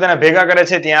પાટણ ખાતે બધાને ભેગા કરે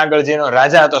છે. ત્યાં આગળ જેનો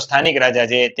રાજા હતો, સ્થાનિક રાજા,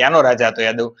 જે ત્યાંનો રાજા હતો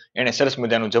યાદવ, એને સરસ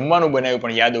મજાનું જમવાનું બનાવ્યું,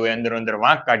 પણ યાદવે અંદર અંદર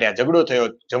વાંક કાઢ્યા, ઝઘડો થયો,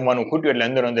 જમવાનું ખૂટ્યું એટલે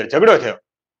અંદર અંદર ઝઘડો થયો,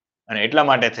 અને એટલા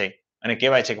માટે થઈ અને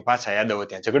કહેવાય છે કે પાછા યાદવો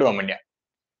ત્યાં ઝઘડવા માંડ્યા.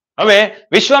 હવે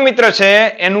વિશ્વામિત્ર છે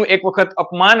એનું એક વખત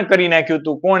અપમાન કરી નાખ્યું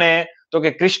હતું. કોણે? તો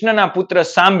કે કૃષ્ણના પુત્ર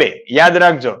સાંબે. યાદ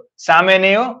રાખજો, સામે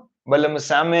નહીં હો, બલમ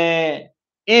સામે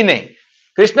ઈ નહીં.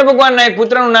 કૃષ્ણ ભગવાનના એક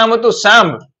પુત્રનું નામ હતું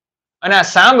સાંબ, અને આ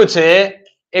સાંબ છે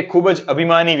એ ખૂબ જ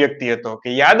અભિમાની વ્યક્તિ હતો કે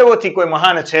યાદવોથી કોઈ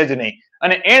મહાન છે જ નહીં,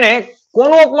 અને એને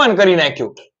કોનું અપમાન કરી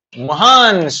નાખ્યું?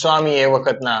 મહાન સ્વામી એ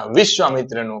વખતના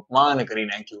વિશ્વામિત્રનું અપમાન કરી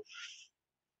નાખ્યું.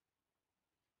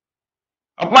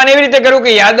 અપમાન એવી રીતે કર્યું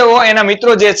કે યાદવો એના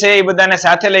મિત્રો જે છે એ બધાને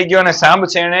સાથે લઈ ગયો, અને સાંબ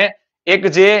છે એને એક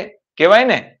જે કહેવાય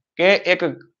ને કે એક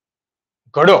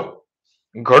ઘડો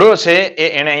છે એ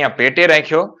એને અહીંયા પેટે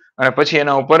રાખ્યો, અને પછી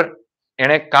એના ઉપર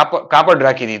એને કાપડ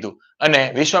રાખી દીધું, અને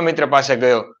વિશ્વામિત્ર પાસે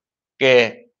ગયો કે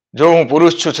જો હું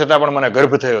પુરુષ છું છતાં પણ મને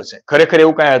ગર્ભ થયો છે. ખરેખર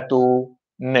એવું કાંઈ હતું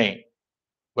નહીં.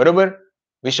 બરોબર?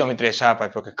 વિશ્વામિત્રએ શાપ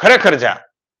આપ્યો કે ખરેખર જા,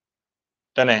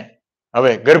 તને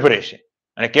હવે ગર્ભ રહેશે.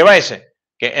 અને કહેવાય છે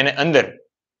કે એને અંદર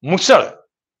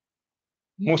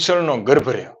મૂસળનો ગર્ભ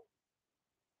રહ્યો,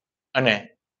 અને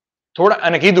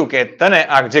કીધું કે તને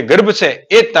આ જે ગર્ભ છે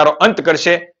એ જ તારો અંત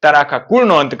કરશે, તારા આખા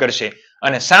કુળનો અંત કરશે.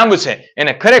 અને સાંબ છે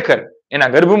એને ખરેખર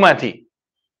એના ગર્ભમાંથી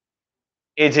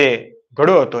એ જે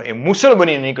ઘડો હતો એ મૂસળ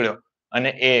બની નીકળ્યો, અને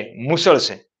એ મૂસળ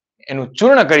છે એનું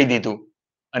ચૂર્ણ કરી દીધું,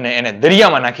 અને એને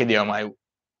દરિયામાં નાખી દેવામાં આવ્યું.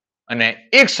 અને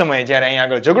એક સમયે જ્યારે અહીંયા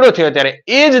આગળ ઝઘડો થયો ત્યારે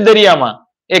એ જ દરિયામાં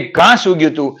એક ઘાસ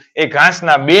ઉગ્યું હતું. એ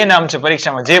ઘાસના બે નામ છે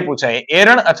પરીક્ષામાં જે પૂછાય,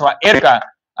 એરણ અથવા એરકા.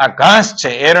 આ ઘાસ છે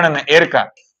એરણ અને એરકા,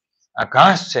 આ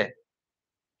ઘાસ છે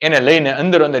એને લઈને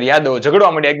અંદર અંદર યાદવો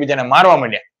ઝઘડવા માંડ્યા, એકબીજાને મારવા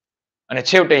માંડ્યા, અને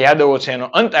છેવટે યાદવો છે એનો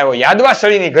અંત આવ્યો.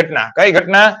 યાદવાસળીની ઘટના. કઈ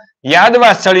ઘટના?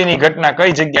 યાદવાસળીની ઘટના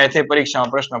કઈ જગ્યાએ થઈ?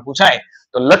 પરીક્ષામાં પ્રશ્ન પૂછાય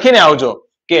તો લખીને આવજો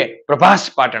કે પ્રભાસ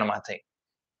પાટણમાં થઈ.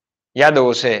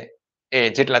 યાદવો છે એ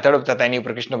જેટલા તડપતા હતા એની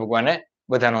ઉપર કૃષ્ણ ભગવાને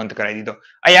બધાનો અંત કરાવી દીધો.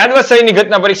 આ યાદવાસળીની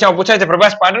ઘટના પરીક્ષામાં પૂછાય છે.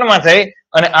 પ્રભાસ પાટણમાં થઈ,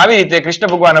 અને આવી રીતે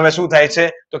કૃષ્ણ ભગવાન હવે શું થાય છે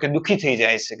તો કે દુઃખી થઈ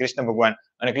જાય છે કૃષ્ણ ભગવાન.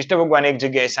 અને કૃષ્ણ ભગવાન એક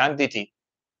જગ્યાએ શાંતિથી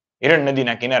હિરણ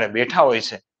નદીના કિનારે બેઠા હોય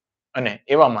છે, અને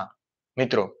એવામાં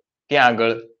મિત્રો ત્યાં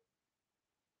આગળ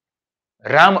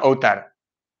રામ અવતાર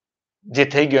જે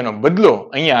થઈ ગયો એનો બદલો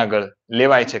અહીંયા આગળ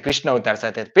લેવાય છે કૃષ્ણ અવતાર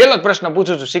સાથે. પહેલો પ્રશ્ન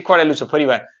પૂછું છું, શીખવાડેલું છે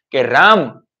ફરીવાર, કે રામ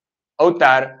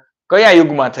અવતાર કયા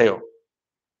યુગમાં થયો?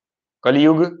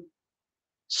 કલિયુગ,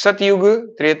 સતયુગ,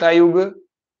 ત્રેતાયુગ,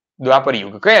 દ્વાપર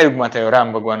યુગ? કયા યુગમાં થયો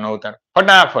રામ ભગવાનનો અવતાર?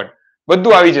 ફટાફટ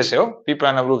બધું આવી જશે હો.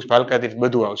 પીપળાના વૃક્ષ, ભાલકાથી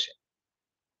બધું આવશે,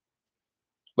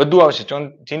 બધું આવશે,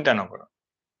 ચિંતા ન કરો.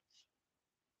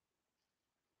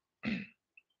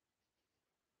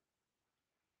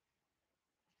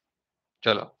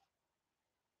 ચલો,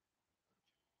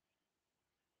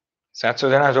 700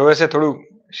 જણા જોવે છે, થોડું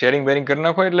શેરિંગ બેરિંગ કરી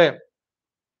નાખો એટલે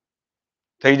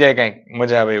થઈ જાય, કઈક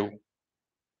મજા આવે એવું.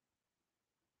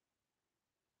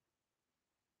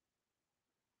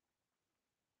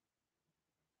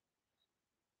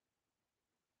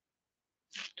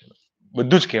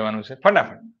 બધું જ કહેવાનું છે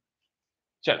ફટાફટ.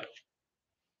 ચલો,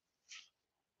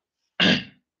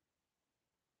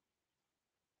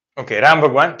 ઓકે, રામ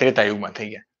ભગવાન ત્રેતા યુગમાં થઈ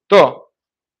ગયા. તો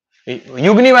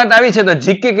યુગની વાત આવી છે તો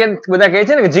જીકે બધા કહે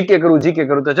છે ને કે જીકે કરું, જીકે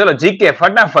કરું, તો ચલો જીકે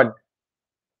ફટાફટ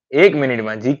 1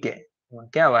 મિનિટમાં. જીકે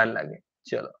ક્યાં વાર લાગે?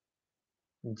 ચલો,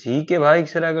 જીકે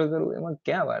ભાવિક સર આગળ કરવું એમાં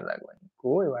ક્યાં વાર લાગવાની?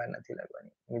 કોઈ વાર નથી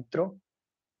લાગવાની મિત્રો,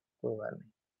 કોઈ વાર નહીં.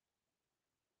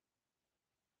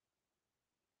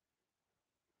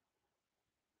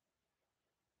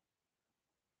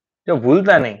 જો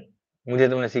ભૂલતા નહીં, હું જે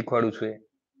તમને શીખવાડું છું એ.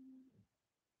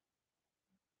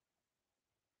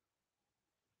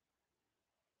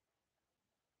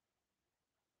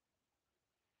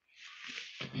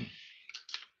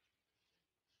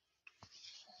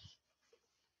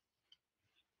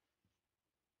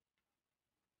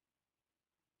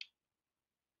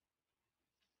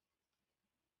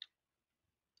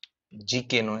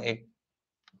 જીકે નો એક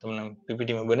તમને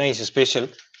પીપીટીમાં બનાવી છે સ્પેશિયલ,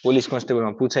 પોલીસ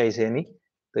કોન્સ્ટેબલમાં પૂછાય છે એની,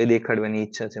 તો એ દેખાડવાની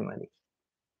ઈચ્છા છે મારી.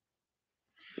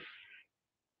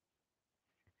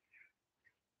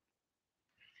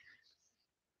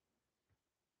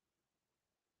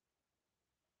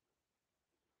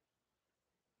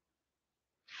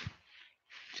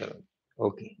 ચલો,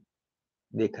 ઓકે,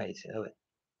 દેખાય છે હવે,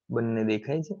 બંને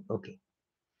દેખાય છે. ઓકે,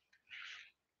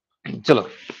 ચલો,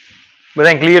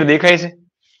 બધા ક્લિયર દેખાય છે?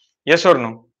 Yes or no?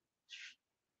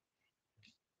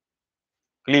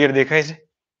 ક્લિયર દેખાય છે?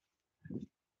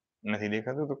 નથી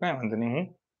દેખાતું તો કઈ વાંધો નહીં, હું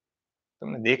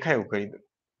તમને દેખાયું કરી દઉં.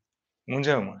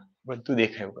 મૂંઝવણમાં બધું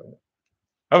દેખાયું કરી દઉં.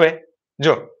 હવે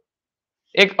જો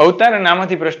એક અવતાર અને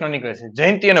આમાંથી પ્રશ્નો નીકળે છે,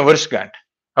 જયંતિ અને વર્ષગાંઠ.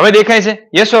 હવે દેખાય છે?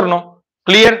 Yes or no?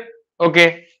 Clear? Okay.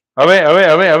 હવે હવે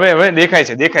હવે હવે હવે દેખાય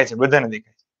છે બધાને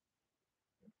દેખાય છે.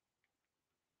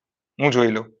 હું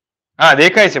જોઈ લઉં. હા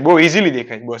દેખાય છે, બહુ ઇઝીલી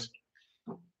દેખાય છે. બસ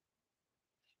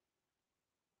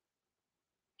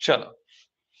ચલો,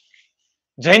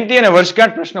 જયંતિ અને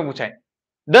વર્ષગાંઠ પ્રશ્ન પૂછાય.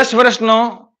 10 વર્ષનો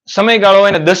સમયગાળો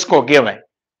એને દસકો કહેવાય.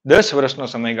 10 વર્ષનો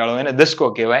સમયગાળો એને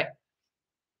દસકો કહેવાય.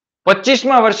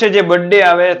 25મા વર્ષે જે બર્થડે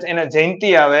આવે એને જયંતિ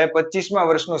આવે, 25મા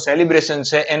વર્ષનું સેલિબ્રેશન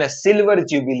છે એને સિલ્વર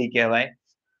જ્યુબિલી કહેવાય.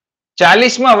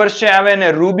 40મા વર્ષે આવે એને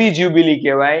રૂબી જ્યુબિલી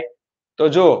કહેવાય. તો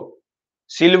જો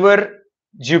સિલ્વર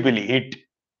જ્યુબિલી હિટ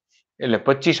એટલે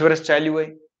 25 વર્ષ ચાલ્યું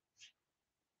હોય.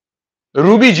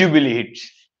 રૂબી જ્યુબિલી હિટ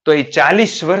તો એ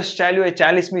 40 વર્ષ ચાલ્યું હોય,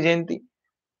 40મી જયંતિ.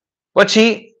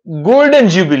 પછી ગોલ્ડન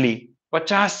જ્યુબિલી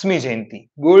 50મી જયંતિ.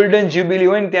 ગોલ્ડન જ્યુબિલી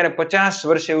હોય ને ત્યારે 50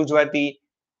 વર્ષે ઉજવાતી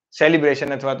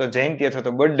સેલિબ્રેશન અથવા તો જયંતિ અથવા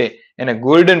તો બર્થડે એને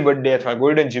ગોલ્ડન બર્થડે અથવા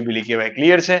ગોલ્ડન જ્યુબિલી કહેવાય.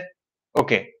 ક્લિયર છે?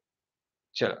 ઓકે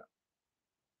ચલો.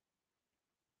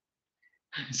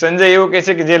 સંજય એવું કહે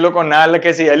છે કે જે લોકો ના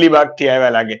લખે છે અલીબાગ થી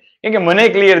આવ્યા લાગે, કેમ કે મને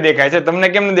ક્લિયર દેખાય છે, તમને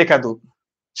કેમ નથી દેખાતું?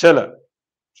 ચલો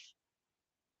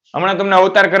હમણાં તમને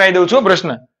અવતાર કરાવી દઉં છું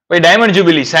પ્રશ્ન. પછી ડાયમંડ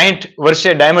જ્યુબિલી 60 વર્ષે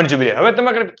ડાયમંડ જ્યુબિલી. હવે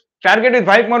તમે ટાર્ગેટ વિથ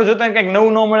ભાવિક મારું જોતા કંઈક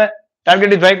નવું ન મળે?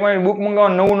 ટાર્ગેટ વિથ ભાવિક મારું બુક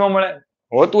મંગાવવા નવું ન મળે?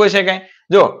 હોતું હશે કઈ?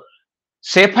 જો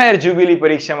સેફાયર જ્યુબિલી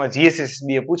પરીક્ષામાં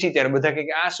જીએસએસબી એ પૂછી ત્યારે બધા કે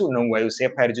આ શું નવું આવ્યું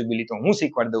સેફાયર જ્યુબિલી? તો હું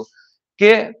શીખવાડી દઉં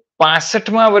કે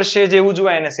 65મા વર્ષે જે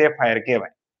ઉજવાય એને સેફાયર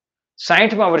કહેવાય,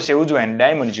 60મા વર્ષે ઉજવાય એને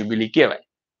ડાયમંડ જ્યુબિલી કહેવાય,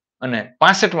 અને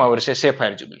 65મા વર્ષે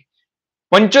સેફાયર જ્યુબિલી.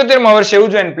 75મા વર્ષે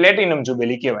ઉજવાય એને પ્લેટિનમ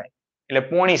જ્યુબિલી કહેવાય. એટલે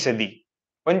પોણી સદી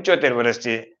 75 વર્ષ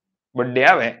જે બર્થડે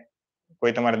આવે,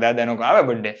 કોઈ તમારા દાદાનો આવે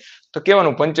બર્થડે તો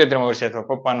કેવાનું 75મા વર્ષે અથવા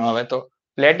પપ્પાનો આવે તો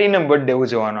પ્લેટિનમ બર્થડે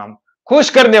ઉજવવાનો, આમ ખુશ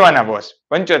કરી દેવાના બોસ.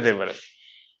 75 વર્ષ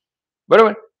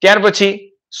બરોબર. ત્યાર પછી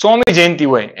 100મી જયંતિ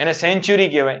હોય એને સેન્ચુરી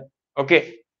કહેવાય. ઓકે.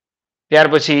 ત્યાર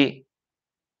પછી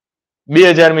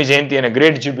 2000મી જયંતિ એને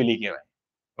ગ્રેટ જ્યુબિલી કહેવાય.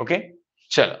 ઓકે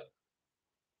ચલો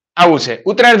આવું છે.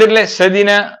 ઉત્તરાર્ધ એટલે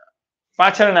સદીના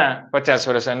પાછળના 50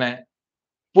 વર્ષ અને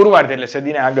પૂર્વાર્ધ એટલે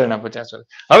સદીના આગળના 50 વર્ષ.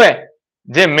 હવે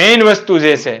જે મેઇન વસ્તુ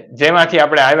જે છે જેમાંથી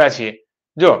આપણે આવ્યા છીએ,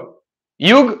 જો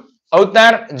યુગ,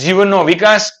 અવતાર, જીવનનો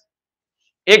વિકાસ,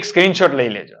 એક સ્ક્રીનશોટ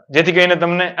લઈ લેજો જેથી કરીને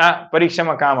તમને આ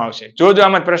પરીક્ષામાં કામ આવશે. જો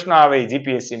આમાં પ્રશ્ન આવે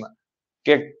જીપીએસસીમાં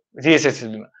કે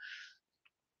જીએસએસસીમાં.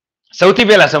 સૌથી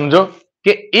પહેલા સમજો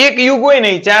કે એક યુગ હોય ને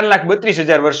એ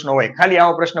 4,32,000 વર્ષનો હોય. ખાલી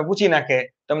આવો પ્રશ્ન પૂછી નાખે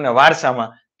તમને વારસામાં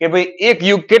કે ભાઈ એક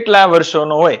યુગ કેટલા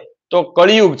વર્ષોનો હોય, તો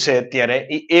કળિયુગ છે અત્યારે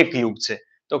એ એક યુગ છે.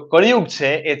 તો કળિયુગ છે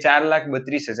એ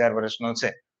 4,32,000 વર્ષનો છે.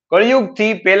 કળિયુગ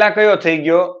થી પેલા કયો થઈ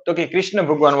ગયો તો કે કૃષ્ણ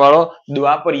ભગવાન વાળો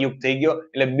દ્વાપર યુગ થઈ ગયો.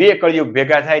 એટલે બે કળિયુગ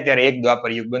ભેગા થાય ત્યારે એક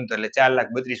દ્વાપર યુગ બનતો, એટલે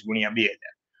 4,32 ગુણ્યા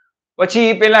 2000. પછી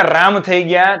પેલા રામ થઈ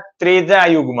ગયા ત્રીજા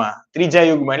યુગમાં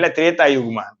એટલે ત્રેતા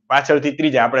યુગમાં, પાછળથી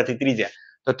ત્રીજા, આપણાથી ત્રીજા.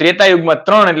 તો ત્રેતા યુગમાં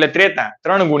 3 એટલે ત્રેતા,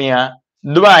 3 ગુણ્યા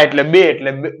દ્વા એટલે 2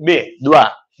 એટલે 2 દ્વા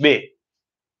 2.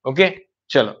 ઓકે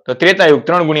ચલો તો ત્રેતા યુગ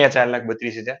 3 ગુણ્યા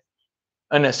 4,32,000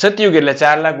 અને સતયુગ એટલે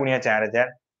 4,00,000 ગુણ્યા 4,000,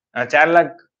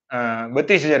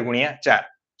 4,32,000 ગુણ્યા 4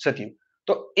 સતયુગ.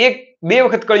 તો બે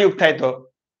વખત કળિયુગ થાય તો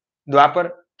દ્વાપર,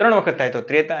 3 વખત થાય તો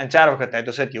ત્રેતા અને 4 વખત થાય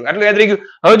તો સતયુગ. આટલું યાદ રહી ગયું.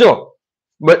 હવે જો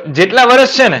જેટલા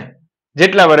વર્ષ છે ને,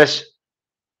 જેટલા વર્ષ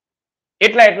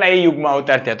એટલા એ યુગમાં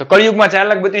અવતાર થયા. તો કળિયુગમાં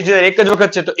 4,32,000 એક જ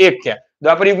વખત છે તો એક થયા.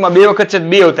 દ્વાપર યુગમાં 2 વખત છે તો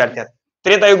 2 અવતાર થયા.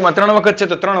 ત્રેતા યુગમાં 3 વખત છે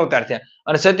તો 3 અવતાર થયા.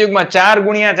 અને સતયુગમાં 4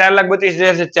 ગુણ્યા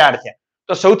 4,32,000 છે 4 થયા.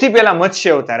 તો સૌથી પહેલા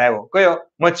મત્સ્ય અવતાર આવ્યો. કયો?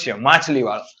 મત્સ્ય, માછલી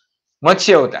વાળો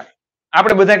મત્સ્ય અવતાર.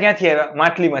 આપણે બધા ક્યાંથી આવ્યા?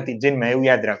 માછલીમાંથી જન્મ્યા, એવું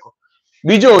યાદ રાખો.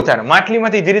 બીજો અવતાર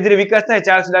માછલીમાંથી ધીરે ધીરે વિકાસ થાય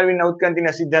ચાર્લ્સ ડાર્વિનના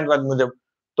ઉત્ક્રાંતિના સિદ્ધાંતવાદ મુજબ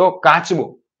તો કાચબો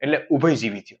એટલે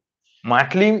ઉભયજીવી થયો.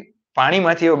 માછલી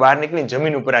પાણીમાંથી બહાર નીકળીને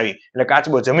જમીન ઉપર આવી એટલે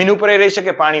કાચબો જમીન ઉપર રહી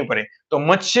શકે, પાણી ઉપર. તો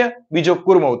મત્સ્ય, બીજો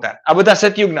કુર્મ અવતાર. આ બધા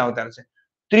સતયુગના અવતાર છે.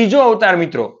 ત્રીજો અવતાર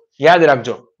મિત્રો યાદ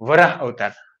રાખજો, વરાહ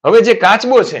અવતાર. હવે જે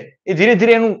કાચબો છે એ ધીરે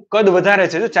ધીરે એનું કદ વધારે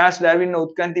છે. ચાર્લ્સ ડાર્વિનનો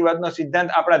ઉત્ક્રાંતિવાદનો સિદ્ધાંત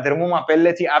આપણા ધર્મોમાં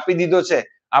પહેલેથી આપી દીધો છે.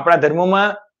 આપણા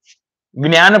ધર્મોમાં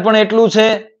જ્ઞાન પણ એટલું છે,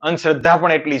 અંધશ્રદ્ધા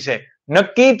પણ એટલી છે.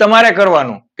 નક્કી તમારે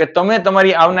કરવાનું કે તમે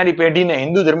તમારી આવનારી પેઢીને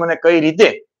હિન્દુ ધર્મને કઈ રીતે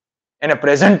એને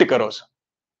પ્રેઝન્ટ કરો છો.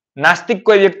 નાસ્તિક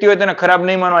કોઈ વ્યક્તિ હોય તેને ખરાબ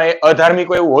નહીં માનવા, એ અધાર્મિક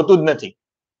હોય એવું હોતું જ નથી.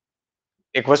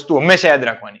 એક વસ્તુ હંમેશા યાદ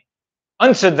રાખવાની,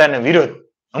 અંધશ્રદ્ધાને વિરોધ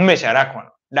હંમેશા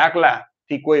રાખવાનો.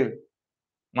 દાખલાથી કોઈ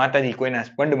માતાજી કોઈના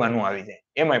પંડમાં ન આવી જાય,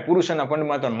 એમાંય પુરુષોના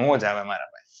પંડમાં તો નો જ આવે મારા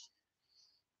ભાઈ.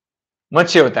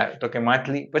 મત્સ્ય અવતાર તો કે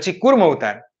માછલી, પછી કુર્મ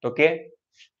અવતાર તો કે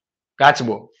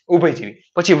કાચબો ઉભયજીવી,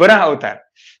 પછી વરાહ અવતાર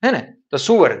હે ને તો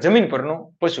સુવર, જમીન પરનો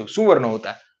પશુ, સુવરનો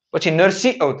અવતાર. પછી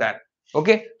નરસિંહ અવતાર.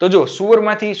 ઓકે, તો જો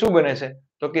સુવરમાંથી શું બને છે?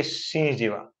 તો કે સિંહ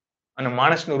જેવા. અને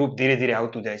માણસનું રૂપ ધીરે ધીરે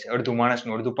આવતું જાય છે. અડધું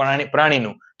માણસનું, અડધું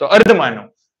પ્રાણીનું, તો અર્ધમાનવ.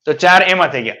 તો 4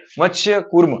 એમાં થઈ ગયા. મત્સ્ય,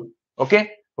 કુર્મ, ઓકે,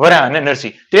 વરાહ અને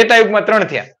નરસિંહ. ત્રેતાયુગમાં 3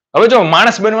 થયા. હવે જો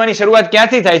માણસ બનવાની શરૂઆત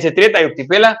ક્યાંથી થાય છે? ત્રેતાયુગથી.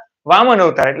 પહેલા વામન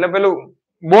અવતાર એટલે પેલું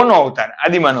બોનો અવતાર,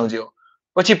 આદિમાનવ જેવો.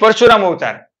 પછી પરશુરામ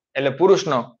અવતાર એટલે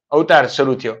પુરુષનો અવતાર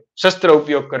શરૂ થયો, શસ્ત્ર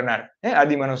ઉપયોગ કરનાર.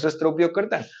 આદિમાનવ શસ્ત્ર ઉપયોગ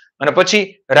કરતા. અને પછી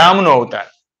રામનો અવતાર,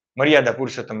 મર્યાદા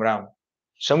પુરુષોત્તમ રામ,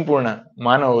 સંપૂર્ણ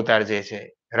માનવ અવતાર જે છે.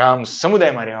 રામ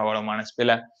સમુદાયમાં રહેવા વાળો માણસ,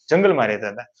 પેલા જંગલમાં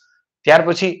રહેતા હતા. ત્યાર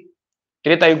પછી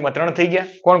ત્રેતાયુગમાં 3 થઈ ગયા.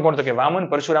 કોણ કોણ? તો કે વામન,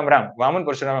 પરશુરામ, રામ. વામન,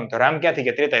 પરશુરામ, રામ. તો રામ ક્યાં થઈ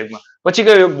ગયા? ત્રેતાયુગમાં. પછી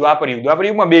કયો યુગ? દ્વાપર યુગ. દ્વાપર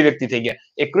યુગમાં 2 વ્યક્તિ થઈ ગયા.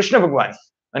 એક કૃષ્ણ ભગવાન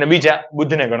અને બીજા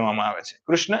બુદ્ધને ગણવામાં આવે છે.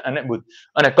 કૃષ્ણ અને બુદ્ધ.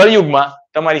 અને કળિયુગમાં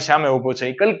તમારી સામે ઉભો છે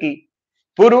એ કલ્કી.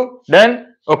 પૂરું? ડન?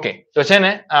 ઓકે, તો છે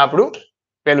ને આ આપણું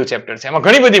પહેલું ચેપ્ટર છે. એમાં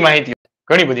ઘણી બધી માહિતી,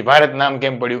 ઘણી બધી. ભારત નામ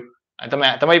કેમ પડ્યું?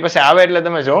 તમારી પાસે આવે એટલે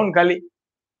તમે જોવો ને, ખાલી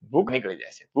ભૂખ નીકળી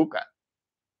જાય છે.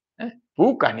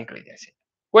 ભૂકા નીકળી જાય છે.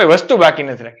 કોઈ વસ્તુ બાકી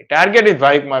નથી રાખી. ટાર્ગેટ ઇઝ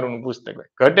ભાવિક મારું નું પુસ્તક.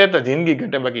 ઘટે તો જિંદગી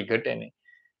ઘટે, બાકી ઘટે નહીં.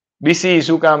 બીસી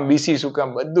શું કામ, બીસી શું કામ,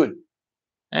 બધું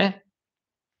જ.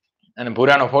 અને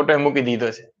ભૂરાનો ફોટો મૂકી દીધો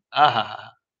છે.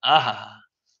 આહા.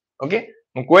 ઓકે,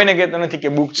 હું કોઈને કહેતો નથી કે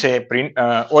બુક છે પ્રિન્ટ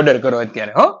ઓર્ડર કરો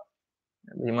અત્યારે. હો,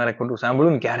 મારે ખોટું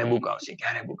સાંભળ્યું ને, ક્યારે બુક આવશે,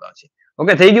 ક્યારે બુક આવશે.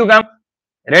 ઓકે, થઈ ગયું કામ?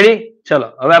 રેડી? ચલો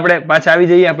હવે આપણે પાછા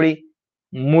આવી જઈએ આપણી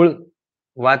મૂળ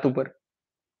વાત ઉપર.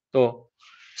 તો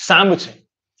સાંભ છે,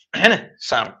 હે ને?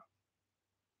 સાંભ.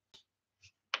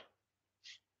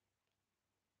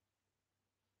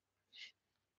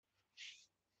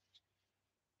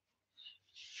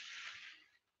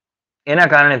 એના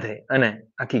કારણે થઈ અને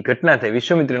આખી ઘટના થઈ.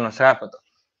 વિશ્વામિત્રનો શ્રાપ હતો.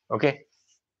 ઓકે,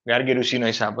 ગાર્ગી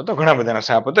ઋષિનો શાપ હતો, ઘણા બધાનો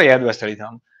શાપ હતો. યાદવાસ્થળી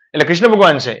થવામાં. એટલે કૃષ્ણ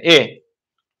ભગવાન છે એ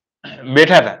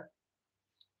બેઠા હતા.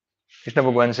 કૃષ્ણ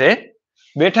ભગવાન છે એ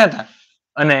બેઠા હતા.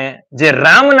 અને જે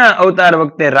રામના અવતાર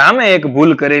વખતે રામે એક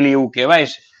ભૂલ કરેલી એવું કહેવાય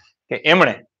છે કે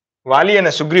એમણે વાલી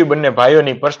અને સુગ્રીવ બંને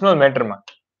ભાઈઓની પર્સનલ મેટરમાં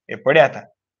એ પડ્યા હતા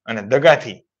અને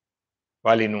દગાથી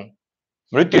વાલીનું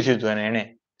મૃત્યુ થયું હતું. અને એને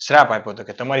શ્રાપ આપ્યો હતો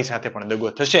કે તમારી સાથે પણ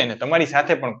દગો થશે અને તમારી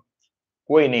સાથે પણ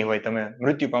કોઈ નહીં હોય, તમે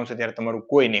મૃત્યુ પામશો ત્યારે તમારું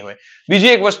કોઈ નહીં હોય.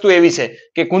 બીજી એક વસ્તુ એવી છે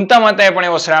કે કુંતા માતાએ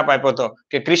પણ એવો શ્રાપ આપ્યો હતો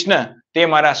કે કૃષ્ણ, તે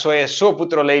મારા 100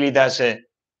 પુત્રો લઈ લીધા છે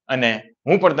અને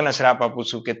હું પણ તને શ્રાપ આપું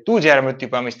છું કે તું જ્યારે મૃત્યુ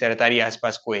પામીશ ત્યારે તારી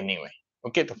આસપાસ કોઈ નહીં હોય.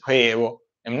 ઓકે, તો ફઈ એવો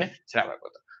એમને શ્રાપ આપ્યો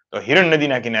હતો. તો હિરણ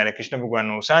નદીના કિનારે કૃષ્ણ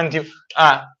ભગવાનનું અવસાન થયું.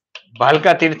 આ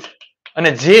ભાલકા તીર્થ. અને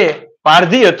જે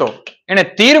પારધી હતો એને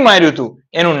તીર માર્યું હતું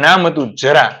એનું નામ હતું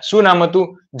જરા. શું નામ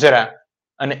હતું? જરા.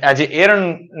 અને આ જે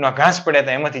એરણના ઘાસ પડ્યા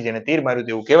હતા એમાંથી જેને તીર માર્યું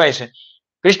હતું એવું કહેવાય છે.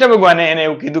 કૃષ્ણ ભગવાને એને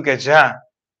એવું કીધું કે જા,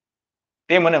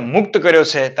 તે મને મુક્ત કર્યો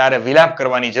છે, તારે વિલાપ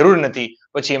કરવાની જરૂર નથી.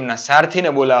 પછી એમના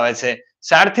સારથીને બોલાવે છે.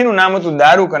 સારથીનું નામ હતું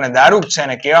દારૂક અને દારૂક છે.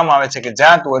 અને કહેવામાં આવે છે કે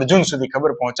જા, તું અર્જુન સુધી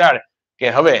ખબર પહોંચાડ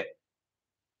કે હવે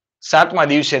 7મા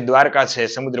દિવસે દ્વારકા છે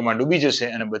સમુદ્રમાં ડૂબી જશે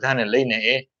અને બધાને લઈને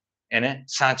એને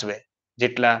સાચવે.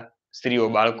 જેટલા સ્ત્રીઓ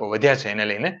બાળકો વધ્યા છે એને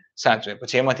લઈને સાચવે.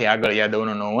 પછી એમાંથી આગળ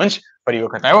યાદવનો નવો વંશ ફરી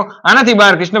વખત આવ્યો. આનાથી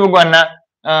બહાર કૃષ્ણ ભગવાનના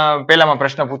પહેલામાં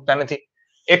પ્રશ્ન પૂછતા નથી.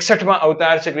 61માં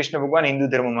અવતાર છે કૃષ્ણ ભગવાન હિન્દુ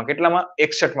ધર્મમાં. કેટલામાં?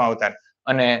 61માં અવતાર.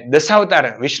 અને દશાવતાર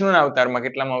વિષ્ણુના અવતારમાં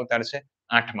કેટલામાં અવતાર છે?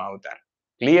 8મા અવતાર.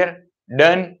 ક્લિયર?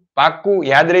 ડન? પાક્કું?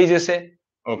 યાદ રહી જશે?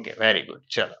 Okay, very good.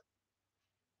 ચલો,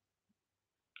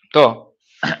 તો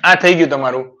આ થઈ ગયું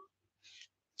તમારું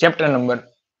ચેપ્ટર નંબર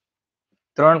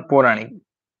 3 પૌરાણિક.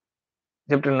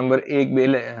 ચેપ્ટર નંબર 1,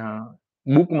 2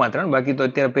 બુકમાં 3, બાકી તો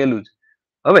અત્યારે પહેલું જ.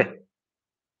 હવે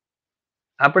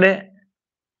આપણે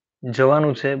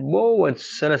જવાનું છે, બહુ જ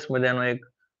સરસ મજાનો એક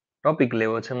ટોપિક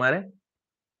લેવો છે મારે.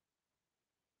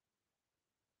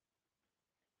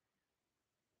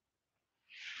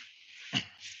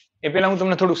 એ પહેલા હું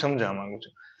તમને થોડું સમજાવવા માંગુ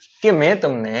છું કે મેં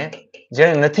તમને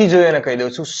જેને નથી જોયું એને કહી દઉં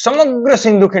છું, સમગ્ર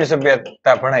સિંધુ ખીણ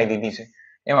સભ્યતા ભણાવી દીધી છે.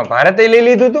 એમાં ભારતે લઈ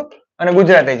લીધું હતું અને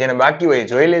ગુજરાતે, જેને બાકી હોય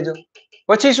જોઈ લેજો.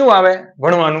 પછી શું આવે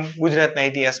ભણવાનું ગુજરાતના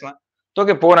ઇતિહાસમાં? તો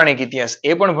કે પૌરાણિક ઇતિહાસ,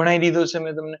 એ પણ ભણાવી દીધો છે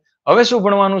મેં તમને. હવે શું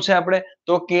ભણવાનું છે આપણે?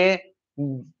 તો કે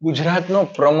ગુજરાતનો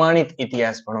પ્રમાણિત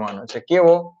ઇતિહાસ ભણવાનો છે.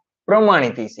 કેવો?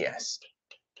 પ્રમાણિત ઇતિહાસ.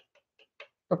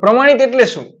 તો પ્રમાણિત એટલે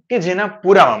શું? કે જેના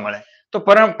પુરાવા મળે. તો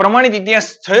પ્રમાણિત ઇતિહાસ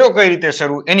થયો કઈ રીતે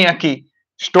શરૂ, એની આખી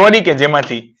સ્ટોરી કે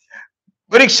જેમાંથી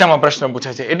પરીક્ષામાં પ્રશ્ન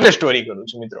પૂછાય છે, એટલે સ્ટોરી કરું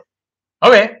છું મિત્રો.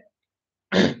 હવે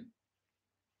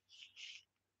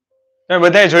તમે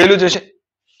બધાએ જોયેલું જ હશે,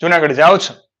 જુનાગઢ જાઓ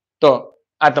છો તો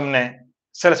આ તમને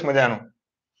સરસ મજાનું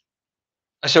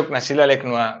અશોકના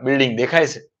શિલાલેખનું આ બિલ્ડિંગ દેખાય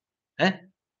છે.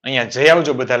 અહીંયા જઈ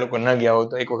આવજો, બધા લોકો ન ગયા હો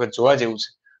તો એક વખત જોવા જેવું છે.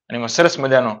 અને એમાં સરસ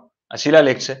મજાનો આ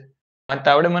શિલાલેખ છે.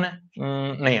 વાંચતા આવડે? મને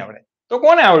નહીં આવડે. તો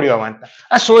કોને આવડ્યું આ વાંચતા?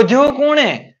 આ શોધ્યો કોણે?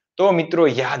 તો મિત્રો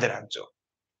યાદ રાખજો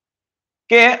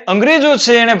કે અંગ્રેજો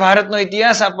છે એને ભારતનો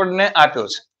ઇતિહાસ આપણને આપ્યો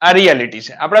છે. આ રિયાલિટી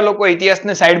છે. આપણા લોકો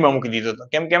ઇતિહાસને સાઈડમાં મૂકી દીધો હતો,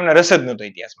 કેમ કે એમને રસ જ નહોતો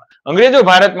ઇતિહાસમાં. અંગ્રેજો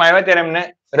ભારતમાં આવ્યા ત્યારે એમને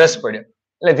રસ પડ્યો.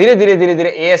 એટલે ધીરે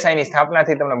ધીરે એએસઆઈ ની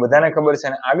સ્થાપનાથી તમને બધાને ખબર છે.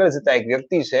 અને આગળ જતા એક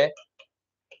વ્યક્તિ છે,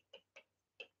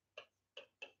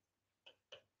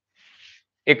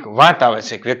 એક વાત આવે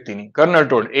છે એક વ્યક્તિની, કર્નલ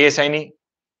ટોડ. એએસઆઈ ની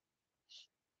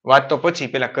વાત તો પછી,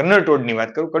 પેલા કર્નલ ટોડ ની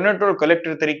વાત કરું. કર્નલ ટોડ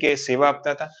કલેક્ટર તરીકે સેવા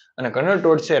આપતા હતા. અને કર્નલ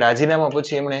ટોડ છે રાજીનામા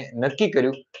પછી એમણે નક્કી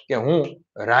કર્યું કે હું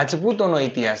રાજપૂતોનો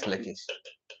ઇતિહાસ લખીશ.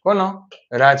 કોનો?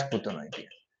 રાજપૂતોનો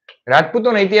ઇતિહાસ.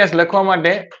 રાજપૂતોનો ઇતિહાસ લખવા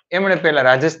માટે એમણે પહેલા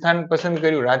રાજસ્થાન પસંદ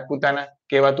કર્યું. રાજપૂતાના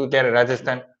કહેવાતું ત્યારે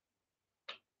રાજસ્થાન.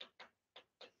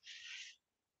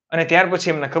 અને ત્યાર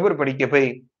પછી એમને ખબર પડી કે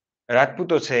ભાઈ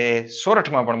રાજપૂતો છે એ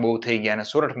સોરઠમાં પણ બહુ થઈ ગયા અને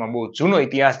સોરઠમાં બહુ જૂનો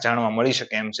ઇતિહાસ જાણવા મળી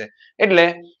શકે એમ છે. એટલે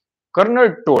કર્નલ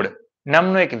ટોડ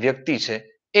નામનો એક વ્યક્તિ છે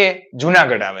એ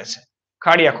જુનાગઢ આવે છે.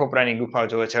 ખાડિયા ખોપરાની ગુફા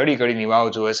જોવે છે, અડીકડીની વાવ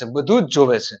જોવે છે, બધું જ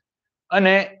જોવે છે.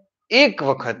 અને એક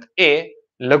વખત એ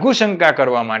લઘુશંકા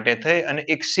કરવા માટે થઈ અને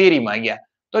એક શેરીમાં ગયા.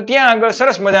 તો ત્યાં આગળ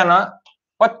સરસ મજાના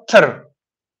પથ્થર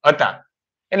હતા.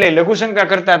 એટલે લઘુશંકા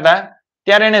કરતા હતા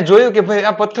ત્યારે એને જોયું કે ભાઈ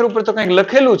આ પથ્થર ઉપર તો કંઈક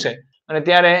લખેલું છે. અને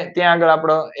ત્યારે ત્યાં આગળ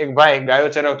આપણો એક ભાઈ ગાયો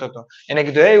ચરાવતો હતો. એને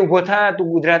કીધું, એ ઉભો થા, તું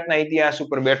ગુજરાતના ઇતિહાસ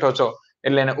ઉપર બેઠો છો.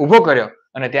 એટલે એને ઉભો કર્યો.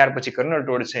 અને ત્યાર પછી કર્નલ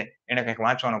ટોડ છે એને કંઈક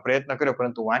વાંચવાનો પ્રયત્ન કર્યો,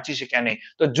 પરંતુ વાંચી શક્યા નહીં.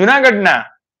 તો જુનાગઢના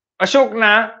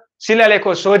અશોકના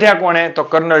શિલાલેખો શોધ્યા કોણે? તો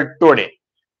કર્નલ ટોડે.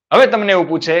 હવે તમને એવું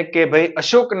પૂછે કે ભાઈ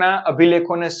અશોકના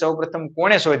અભિલેખોને સૌપ્રથમ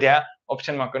કોણે શોધ્યા?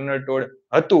 ઓપ્શનમાં કર્નલ ટોડ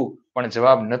હતું, પણ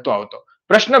જવાબ નતો આવતો.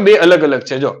 પ્રશ્ન બે અલગ અલગ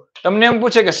છે. જો તમને એમ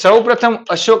પૂછે કે સૌપ્રથમ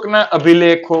અશોકના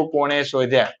અભિલેખો કોણે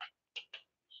શોધ્યા,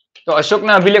 તો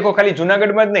અશોકના અભિલેખો ખાલી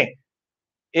જુનાગઢમાં જ નહીં,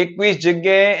 21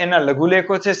 જગ્યાએ એના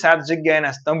લઘુલેખો છે, 7 જગ્યાએ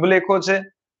એના સ્તંભલેખો છે,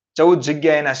 14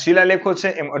 જગ્યાએ એના શિલાલેખો છે,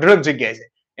 એમ 18 જગ્યાએ છે.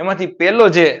 એમાંથી પહેલો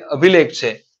જે અભિલેખ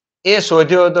છે એ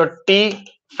શોધ્યો હતો ટી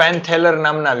ફેનથેલર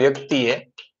નામના વ્યક્તિએ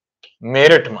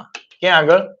મેરઠમાં. ક્યાં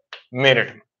આગળ?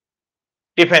 મેરઠમાં.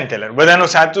 ટી ફેનથેલર. બધાનું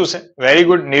સાચું છે. Very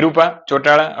good. નિરૂપા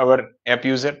ચોટાળા અવર એપ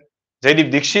યુઝર. જયદીપ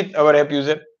દીક્ષિત અવર એપ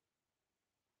યુઝર.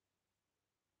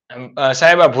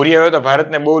 સાહેબ આ ભૂરી આવ્યો તો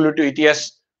ભારતને બહુ લૂંટ્યું, ઇતિહાસ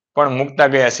પણ મૂકતા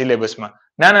ગયા સિલેબસમાં.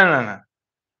 ના ના ના ના,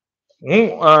 હું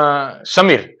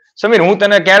સમીર હું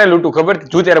તને ક્યારે લૂંટું ખબર?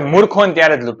 તું ત્યારે મૂર્ખ હોય ને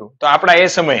ત્યારે જ લૂંટું. તો આપણા એ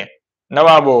સમયે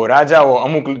નવાબો, રાજાઓ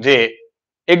અમુક જે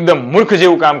એકદમ મૂર્ખ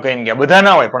જેવું કામ કરીને ગયા, બધા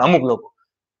ના હોય પણ અમુક લોકો,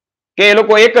 કે એ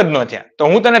લોકો એક જ ન થયા.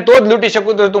 તો હું તને તો જ લૂંટી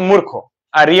શકું તો તું મૂર્ખો.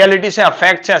 આ રિયાલિટી છે, આ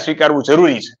ફેક્ટ છે, આ સ્વીકારવું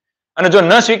જરૂરી છે. અને જો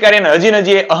ન સ્વીકારીને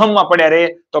હજી અહમમાં પડ્યા રહે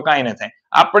તો કાંઈ ન થાય.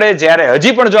 આપણે જ્યારે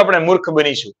હજી પણ જો આપણે મૂર્ખ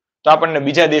બનીશું તો આપણને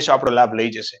બીજા દેશો આપણો લાભ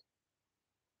લઈ જશે.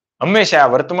 હંમેશા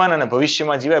વર્તમાન અને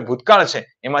ભવિષ્યમાં જીવાય. ભૂતકાળ છે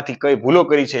એમાંથી કઈ ભૂલો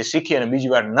કરી છે શીખી અને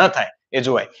બીજી વાર ન થાય એ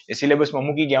જોવાય. એ સિલેબસમાં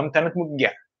મૂકી ગયા, અમથા નથી મૂકી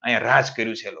ગયા. અહીંયા રાજ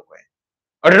કર્યું છે એ લોકોએ.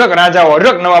 અઢળક રાજાઓ,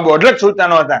 અઢળક નવાબો, અઢળક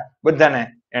સુલતાનો હતા. બધાને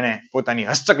એને પોતાની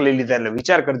હસ્તક લઈ લીધા. એટલે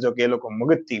વિચાર કરજો કે એ લોકો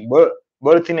મગજથી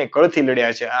બળથી ને કળથી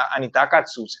લડ્યા છે. આની તાકાત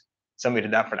શું છે? સમીર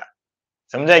દાફડા.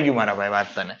 સમજાઈ ગયું મારા ભાઈ વાત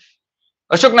તને?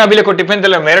 અશોકના અભિલેખો ટી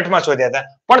ફેનથેલર મેરઠમાં શોધ્યા હતા.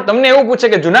 પણ તમને એવું પૂછે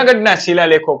કે જુનાગઢના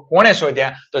શિલાલેખો કોણે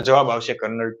શોધ્યા, તો જવાબ આવશે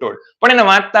કર્નલ ટોડ. પણ એને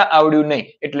વાંચતા આવડ્યું નહીં.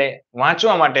 એટલે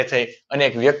વાંચવા માટે થઈ અને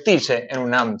એક વ્યક્તિ છે એનું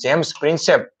નામ જેમ્સ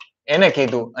પ્રિન્સેપ, એને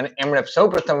કીધું અને એમણે સૌ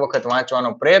પ્રથમ વખત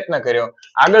વાંચવાનો પ્રયત્ન કર્યો.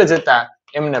 આગળ જતા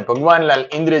એમને ભગવાનલાલ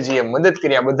ઇન્દ્રજીએ મદદ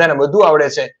કરી. આ બધાને બધું આવડે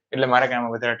છે એટલે મારે કઈ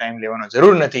આમાં વધારે ટાઈમ લેવાનો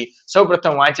જરૂર નથી. સૌ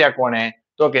પ્રથમ વાંચ્યા કોણે?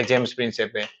 તો કે જેમ્સ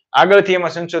પ્રિન્સેપે. આગળથી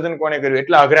એમાં સંશોધન કોણે કર્યું?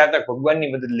 એટલા અઘરા હતા, ભગવાનની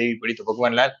મદદ લેવી પડી, તો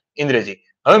ભગવાનલાલ ઇન્દ્રજી.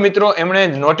 હવે મિત્રો એમણે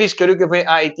નોટિસ કર્યું કે ભાઈ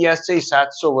આ ઇતિહાસ છે એ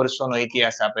 700 વર્ષોનો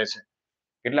ઇતિહાસ આપે છે.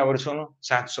 કેટલા વર્ષોનો?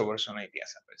 700 વર્ષોનો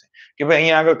ઇતિહાસ આપે છે. કે ભાઈ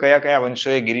અહીંયા આગળ કયા કયા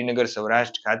વંશોએ ગિરિનગર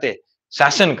સૌરાષ્ટ્ર ખાતે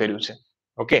શાસન કર્યું છે.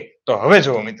 ઓકે, તો હવે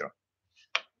જુઓ મિત્રો,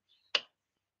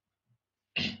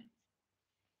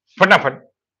 ફટાફટ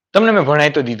તમને મેં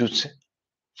ભણાઈ તો દીધું જ છે,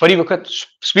 ફરી વખત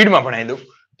સ્પીડમાં ભણાઈ દઉં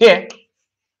કે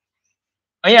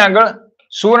અહીંયા આગળ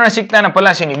સુવર્ણ સિક્તા અને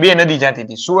પલાસીની બે નદી જાતી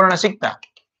હતી. સુવર્ણ સિક્તા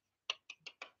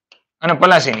અને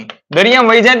પલાસીની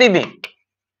દરિયામાં વહી જતી હતી.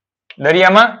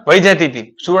 દરિયામાં વહી જતી હતી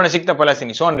સુવર્ણ સિક્તા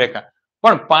પલાસીની સોનરેખા.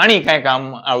 પણ પાણી કાંઈ કામ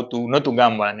આવતું નતું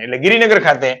ગામવાળાને. એટલે ગિરિનગર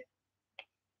ખાતે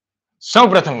સૌ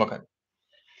પ્રથમ વખત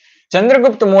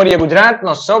ચંદ્રગુપ્ત મૌર્ય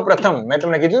ગુજરાતનો સૌ પ્રથમ, મેં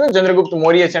તમને કીધું ને ચંદ્રગુપ્ત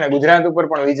મૌર્ય છે અને ગુજરાત ઉપર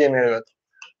પણ વિજય મેળવ્યો હતો.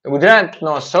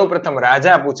 ગુજરાતનો સૌ પ્રથમ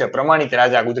રાજા પૂછે, પ્રમાણિત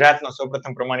રાજા, ગુજરાતનો સૌ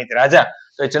પ્રથમ પ્રમાણિત રાજા,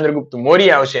 તો એ ચંદ્રગુપ્ત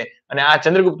મૌર્ય આવશે. અને આ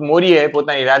ચંદ્રગુપ્ત મૌર્યએ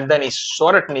પોતાની રાજધાની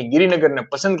સોરઠની ગિરિનગરને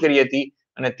પસંદ કરી હતી.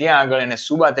 અને ત્યાં આગળ એને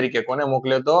સુબા તરીકે કોને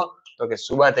મોકલ્યો હતો? તો કે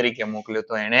સુબા તરીકે મોકલ્યો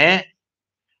હતો એને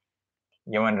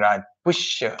યવનરાજ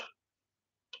પુષ્યગુપ્ત.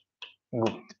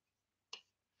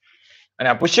 અને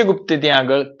આ પુષ્યગુપ્તે ત્યાં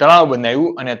આગળ તળાવ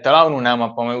બનાવ્યું અને તળાવનું નામ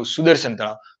આપવામાં આવ્યું સુદર્શન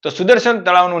તળાવ. તો સુદર્શન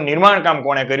તળાવનું નિર્માણ કામ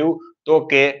કોણે કર્યું? તો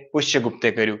કે પુષ્યગુપ્તે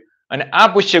કર્યું. અને આ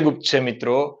પુષ્યગુપ્ત છે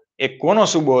મિત્રો એ કોનો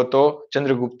સૂબો હતો?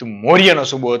 ચંદ્રગુપ્ત મૌર્યનો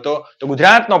સૂબો હતો. તો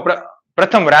ગુજરાતનો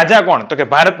પ્રથમ રાજા કોણ? તો કે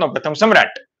ભારતનો પ્રથમ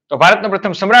સમ્રાટ. તો ભારતનો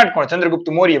પ્રથમ સમ્રાટ કોણ? ચંદ્રગુપ્ત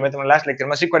મૌર્ય. મેં તમને લાસ્ટ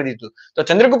લેક્ચરમાં શીખવાડી દીધું. તો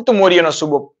ચંદ્રગુપ્ત મૌર્યનો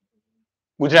સૂબો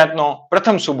ગુજરાતનો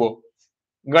પ્રથમ સૂબો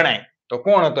ગણાય તો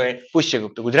કોણ હતો? એ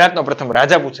પુષ્યગુપ્ત. ગુજરાતનો પ્રથમ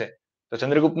રાજા પૂછે તો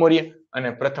ચંદ્રગુપ્ત મૌર્ય, અને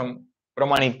પ્રથમ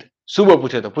પ્રમાણિત સૂબો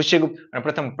પૂછે તો પુષ્યગુપ્ત, અને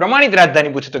પ્રથમ પ્રમાણિત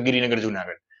રાજધાની પૂછે તો ગિરિનગર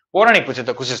જુનાગઢ. પૌરાણિક પૂછે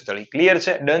તો કુશસ્થળી. ક્લિયર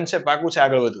છે? ડન છે? પાકું છે?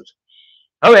 આગળ વધુ છે.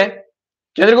 હવે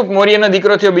ચંદ્રગુપ્ત મૌર્યનો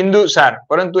દીકરો થયો બિંદુસાર,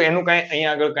 પરંતુ એનું કઈ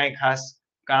અહીંયા આગળ કઈ ખાસ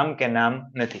કામ કે નામ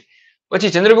નથી.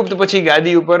 પછી ચંદ્રગુપ્ત પછી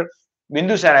ગાદી ઉપર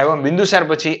બિંદુસાર આવ્યો. બિંદુસાર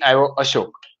પછી આવ્યો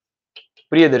અશોક,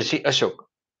 પ્રિયદર્શી અશોક,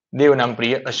 દેવ નામ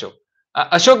પ્રિય અશોક. આ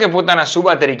અશોકે પોતાના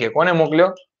સુબા તરીકે કોને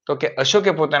મોકલ્યો? તો કે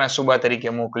અશોકે પોતાના સુબા તરીકે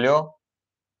મોકલ્યો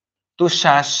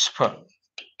તુષાસ્પ.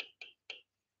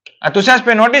 આ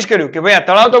તુષાસ્પે નોટિસ કર્યું કે ભાઈ આ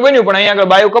તળાવ તો બન્યું, પણ અહીંયા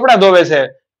આગળ બાયું કપડા ધોવે છે,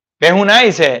 બેહું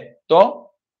નાય છે,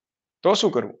 તો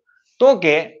શું કરવું? તો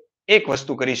કે એક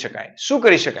વસ્તુ કરી શકાય. શું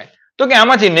કરી શકાય? તો કે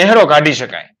આમાંથી નહેરો કાઢી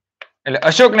શકાય. એટલે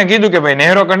અશોકને કીધું કે ભાઈ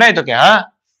નહેરો કઢાય? તો કે હા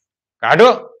કાઢો.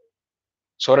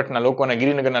 સોરઠના લોકોને,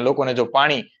 ગિરિનગરના લોકોને જો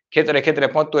પાણી ખેતરે ખેતરે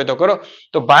પહોંચતું હોય તો કરો.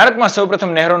 તો ભારતમાં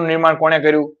સૌપ્રથમ નહેરોનું નિર્માણ કોણે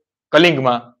કર્યું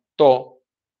કલિંગમાં? તો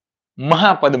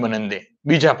મહાપદ્મનંદે,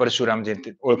 બીજા પરશુરામ જે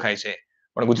ઓળખાય છે.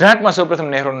 પણ ગુજરાતમાં સૌપ્રથમ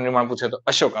નહેરોનું નિર્માણ પૂછે તો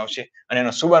અશોક આવશે, અને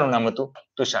એનો સુબાનું નામ હતું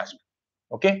તુષાસ્પ.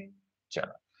 ઓકે,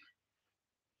 ચાલો.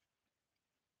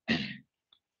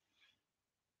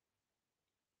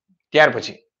 ત્યાર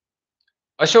પછી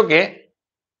અશોકે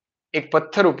એક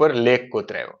પથ્થર ઉપર લેખ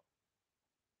કોતરાયો.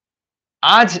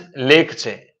 આ જ લેખ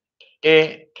છે એ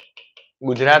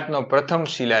ગુજરાતનો પ્રથમ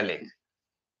શિલાલેખ.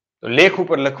 તો લેખ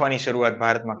ઉપર લખવાની શરૂઆત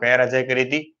ભારતમાં કયા રાજાએ કરી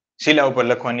હતી? શિલા ઉપર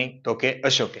લખવાની, તો કે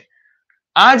અશોકે.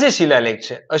 આ જે શિલાલેખ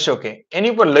છે અશોકે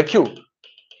એની પર લખ્યું,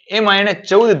 એમાં એને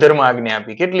 14 ધર્મ આજ્ઞા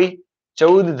આપી. કેટલી?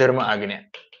 14 ધર્મ આજ્ઞા.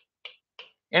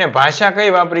 એને ભાષા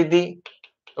કઈ વાપરી હતી?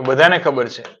 તો બધાને ખબર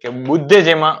છે કે બુદ્ધે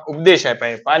જેમાં ઉપદેશ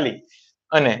આપ્યા એ પાલી,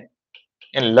 અને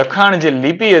એ લખાણ જે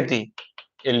લિપિ હતી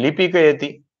એ લિપિ કઈ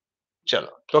હતી?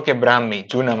 ચલો, તો કે બ્રાહ્મી,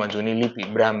 જૂનામાં જૂની લિપિ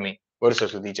બ્રાહ્મી, વર્ષો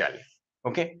સુધી ચાલી.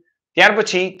 ઓકે, ત્યાર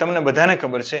પછી તમને બધાને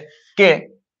ખબર છે કે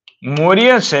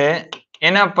મૌર્ય છે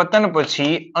એના પતન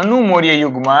પછી અનુ મૌર્ય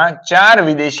યુગમાં 4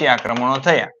 વિદેશી આક્રમણો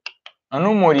થયા. અનુ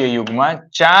મૌર્ય યુગમાં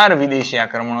 4 વિદેશી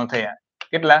આક્રમણો થયા.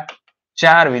 કેટલા?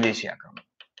 4 વિદેશી આક્રમણો.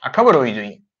 આ ખબર હોવી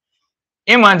જોઈએ.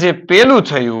 એમાં જે પેલું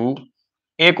થયું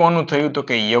એ કોનું થયું? તો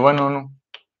કે યવનોનું.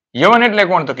 યવન એટલે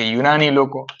કોણ? તો કે યુનાની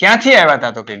લોકો. ક્યાંથી આવ્યા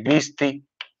હતા? તો કે ગ્રીસથી.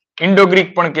 ઇન્ડો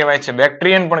ગ્રીક પણ કહેવાય છે,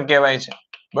 બેક્ટ્રિયન પણ કહેવાય છે,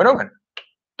 બરોબર?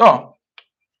 તો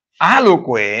આ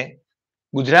લોકોએ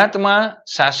ગુજરાતમાં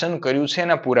શાસન કર્યું છે,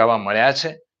 એના પુરાવા મળ્યા છે.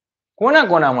 કોના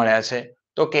કોના મળ્યા છે?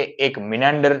 તો કે એક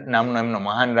મિનાન્ડર નામનો એમનો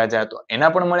મહાન રાજા હતો,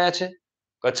 એના પણ મળ્યા છે.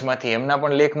 કચ્છમાંથી એમના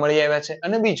પણ લેખ મળી આવ્યા છે.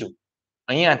 અને બીજું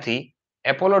અહીંયાથી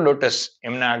એપોલોડોટસ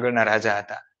એમના આગળના રાજા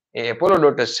હતા, એ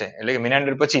એપોલોડોટસ છે, એટલે કે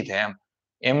મિનાન્ડર પછી થયા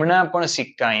એમના પણ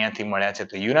સિક્કા અહીંયાથી મળ્યા છે.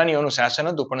 તો યુનાનીઓનું શાસન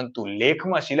હતું, પરંતુ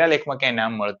લેખમાં, શિલાલેખમાં ક્યાંય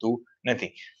નામ મળતું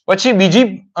નથી. પછી બીજી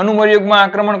અનુ મૌર્ય યુગમાં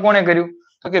આક્રમણ કોણે કર્યું?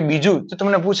 તો કે બીજું તો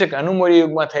તમને પૂછે કે અનુ મૌર્ય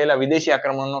યુગમાં થયેલા વિદેશી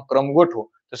આક્રમણનો ક્રમ ગોઠવો.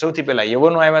 તો સૌથી પહેલા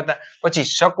યવનો આવ્યા હતા, પછી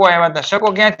શકો આવ્યા હતા.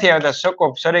 શકો ક્યાંથી આવ્યા હતા? શકો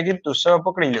સરે કીધું સ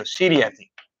પકડી લો, સિરિયાથી.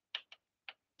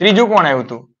 ત્રીજું કોણ આવ્યું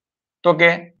હતું? તો કે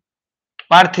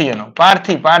પાર્થિયનો,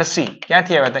 પારસી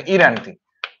ક્યાંથી આવ્યા હતા? ઈરાનથી.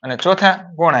 અને ચોથા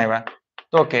કોણ આવ્યા?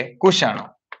 તો કે કુષાણો,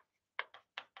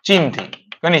 ચીનથી,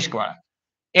 કનિષ્ક વાળા.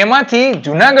 એમાંથી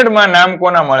જુનાગઢમાં નામ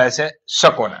કોના મળે છે?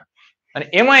 શકોના. અને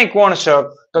એમાંય કોણ શક?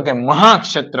 તો કે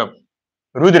મહાક્ષત્રપ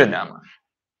રુદ્રદામા.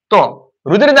 તો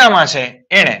રુદ્રદામા છે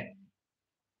એને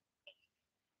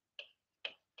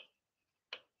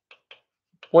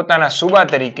પોતાના સુબા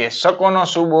તરીકે શકોનો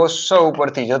સુબો સ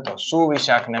ઉપરથી જતો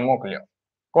સુવિશાખને મોકલ્યો.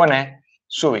 કોને?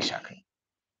 સુવિશાખને.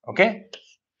 ઓકે,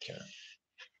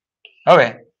 હવે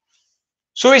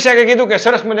સુવિશાખે કીધું કે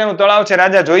સરસ મજાનું તળાવ છે,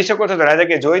 રાજા જોઈ શકો છો? તો રાજા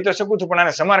કે જોઈ તો શકું છું, પણ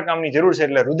આને સમારકામની જરૂર છે.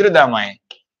 એટલે રુદ્રદામાએ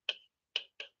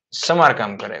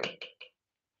સમારકામ કરાવ્યું.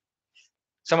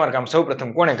 સમારકામ સૌ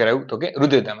પ્રથમ કોણે કરાવ્યું? તો કે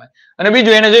રુદ્રદામાએ. અને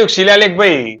બીજું એને જોયું શિલાલેખ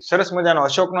ભાઈ સરસ મજાનો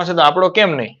અશોકનો છે, તો આપણો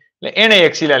કેમ નહીં? એટલે એને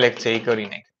એક શિલાલેખ છે એ કરી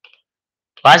નાખ્યો.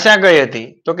 ભાષા કઈ હતી?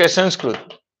 તો કે સંસ્કૃત.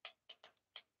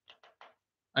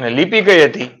 અને લિપિ કઈ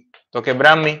હતી? તો કે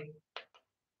બ્રાહ્મી.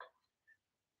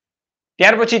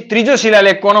 ત્યાર પછી ત્રીજો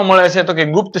શિલાલેખ કોનો મળે છે? તો કે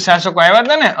ગુપ્ત શાસકો આવ્યા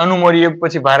હતા ને અનુ મૌર્ય યુગ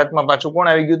પછી ભારતમાં, પાછું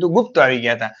કોણ આવી ગયું હતું? ગુપ્ત આવી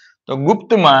ગયા હતા. તો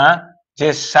ગુપ્તમાં જે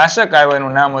શાસક આવ્યો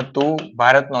એનું નામ હતું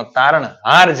ભારતનો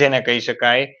તારણહાર જેને કહી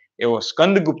શકાય એવો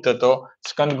સ્કંદગુપ્ત હતો.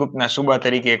 સ્કંદગુપ્તના સુબા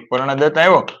તરીકે એક પર્ણદત્ત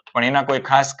આવ્યો, પણ એના કોઈ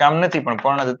ખાસ કામ નથી. પણ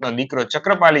પર્ણદત્તનો દીકરો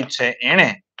ચક્રપાલી છે, એને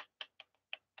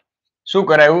શું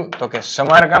કરાયું? તો કે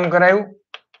સમારકામ કરાયું.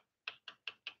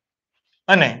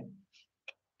 અને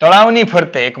તળાવની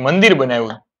ફરતે એક મંદિર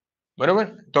બનાવ્યું. બરોબર,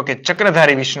 તો કે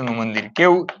ચક્રધારી વિષ્ણુનું મંદિર.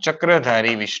 કેવું?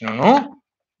 ચક્રધારી વિષ્ણુનું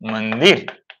મંદિર.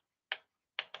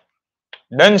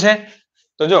 ડન છે.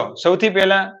 તો જો સૌથી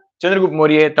પહેલા ચંદ્રગુપ્ત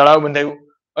મૌર્યએ તળાવ બંધાવ્યું.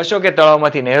 અશોકે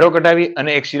તળાવમાંથી નહેરો કઢાવી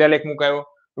અને એક શિલાલેખ મુકાયો.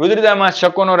 રુદ્રદામાં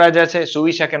શકોનો રાજા છે,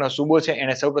 સુવિશાખાનો સુબો છે,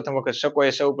 એને સૌપ્રથમ વખત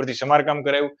શકોએ સૌ પરથી સમારકામ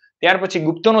કરાવ્યું. ત્યાર પછી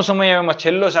ગુપ્તોનો સમય આવ્યો, એમાં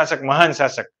છેલ્લો શાસક, મહાન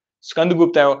શાસક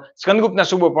સ્કંદગુપ્ત આવ્યો. સ્કંદગુપ્તના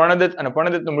સુબો પર્ણદત્ત, અને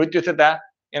પર્ણદત્તનું મૃત્યુ થતા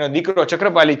એનો દીકરો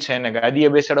ચક્રપાલિત છે એને ગાદીએ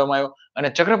બેસાડવામાં આવ્યો. અને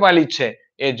ચક્રપાલિત છે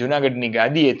એ જુનાગઢની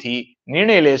ગાદીએથી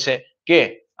નિર્ણય લે છે કે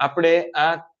આપણે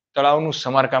આ તળાવનું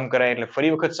સમારકામ કરાય, એટલે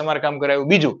ફરી વખત સમારકામ કરાયું.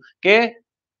 બીજું કે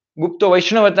ગુપ્તો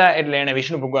વૈષ્ણવ હતા એટલે એને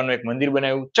વિષ્ણુ ભગવાનનું એક મંદિર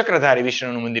બનાવ્યું. ચક્રધારી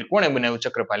વિષ્ણુનું મંદિર કોણે બનાવ્યું?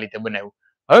 ચક્રપાલિતે બનાવ્યું.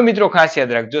 હવે મિત્રો ખાસ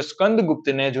યાદ રાખજો,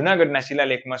 સ્કંદગુપ્તને જુનાગઢના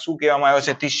શિલાલેખમાં શું કહેવામાં આવ્યો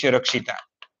છે? તિષ્ય રક્ષિતા.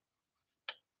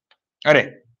 અરે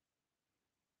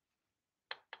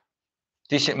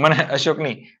મને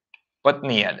અશોકની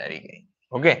પત્ની યાદ આવી ગઈ.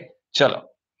 ઓકે, ચલો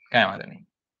કઈ વાંધો નહીં.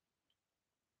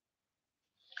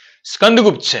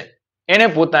 સ્કંદગુપ્ત છે એને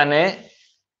પોતાને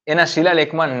એના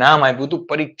શિલાલેખમાં નામ આપ્યું હતું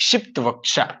પરિક્ષિપ્ત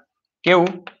વક્ષા.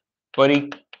 કેવું?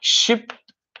 પરિક્ષિપ્ત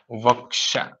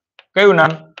વક્ષા. કયું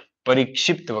નામ?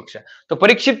 પરિક્ષિપ્ત વક્ષા. તો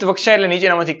પરિક્ષિપ્ત વક્ષા એટલે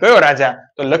નીચેનામાંથી કયો રાજા?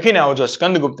 તો લખીને આવજો.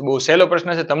 સ્કંદગુપ્ત. બહુ સહેલો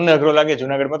પ્રશ્ન છે, તમને અઘરો લાગે.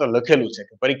 જુનાગઢમાં તો લખેલું છે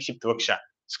કે પરિક્ષિપ્ત વક્ષા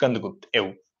સ્કંદગુપ્ત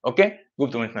એવું. ઓકે,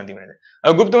 ગુપ્ત વંશના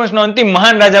હવે ગુપ્ત વંશનો અંતિમ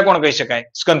મહાન રાજા કોણ કહી શકાય?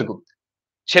 સ્કંદગુપ્ત.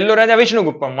 છેલ્લો રાજા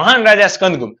વિષ્ણુગુપ્ત, પણ મહાન રાજા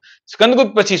સ્કંદગુપ્ત.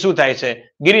 સ્કંદગુપ્ત પછી શું થાય છે?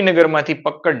 ગિરિનગરમાંથી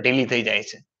પક્કડ ઢીલી થઈ જાય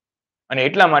છે, અને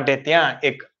એટલા માટે ત્યાં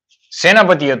એક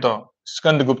સેનાપતિ હતો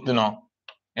સ્કંદગુપ્તનો,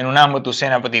 એનું નામ હતું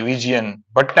સેનાપતિ વિજયન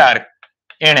ભટ્ટાર્ક.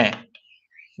 એણે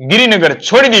ગિરિનગર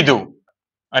છોડી દીધું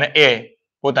અને એ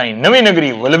પોતાની નવી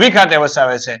નગરી વલ્લભી ખાતે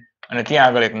વસાવે છે, અને ત્યાં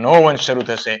આગળ એક નવો વંશ શરૂ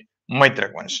થશે,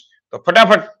 મૈત્રક વંશ. તો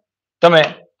ફટાફટ તમે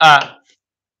આ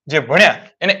જે ભણ્યા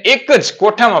એને એક જ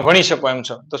કોઠામાં ભણી શકો એમ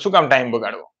છો, તો શું કામ ટાઈમ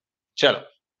બગાડવો? ચલો,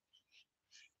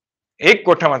 એક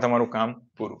કોઠામાં તમારું કામ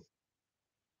પૂરું.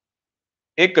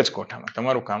 એક જ કોઠામાં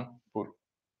તમારું કામ પૂરું.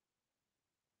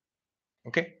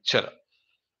 ઓકે, ચલો.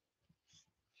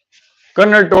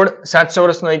 કર્નલ ટોડ 700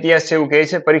 વર્ષનો ઇતિહાસ છે એવું કહે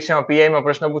છે. પરીક્ષામાં પીઆઈમાં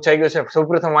પ્રશ્ન પૂછાઈ ગયો છે.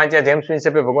 સૌપ્રથમ વાંચ્યા જેમ્સ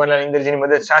પ્રિન્સેપે ભગવાનલાલ ઇન્દરજીની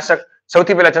મદદ. શાસક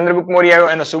સૌથી પહેલા ચંદ્રગુપ્ત મૌર્ય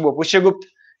આવ્યો, એનો સુબો પુષ્યગુપ્ત.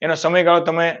 એનો સમયગાળો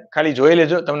તમે ખાલી જોઈ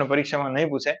લેજો, તમને પરીક્ષામાં નહીં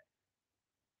પૂછે.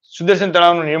 સુદર્શન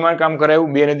તળાવનું નિર્માણ કામ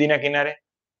કરાયું 2 નદીના કિનારે.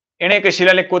 એને એક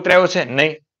શિલાલેખ કોતરાયો છે?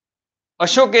 નહીં.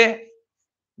 અશોકે,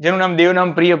 જેનું નામ દેવનામ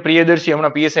પ્રિયદર્શી,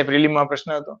 હમણાં પીએસઆઈ પ્રિલિમમાં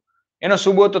પ્રશ્ન હતો, એનો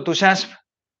સુબો તો તુષાસ્પ.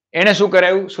 એને શું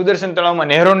કરાયું? સુદર્શન તળાવમાં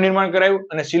નહેરોનું નિર્માણ કરાયું,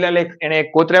 અને શિલાલેખ એને એક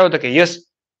કોતરાયો હતો કે યસ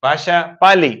ભાષા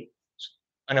પાલી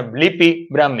અને લિપિ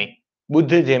બ્રાહ્મી,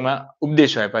 બુદ્ધ જેમાં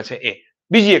ઉપદેશો આપ્યા છે એ.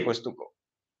 બીજી એક વસ્તુ કહું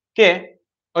કે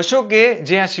અશોકે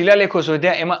જે આ શિલાલેખો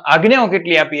શોધ્યા એમાં આજ્ઞાઓ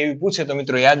કેટલી આપી એવી પૂછે તો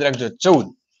મિત્રો યાદ રાખજો, 14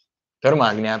 ધર્મ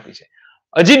આજ્ઞા આપી છે.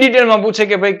 હજી ડિટેલમાં પૂછે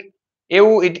કે ભાઈ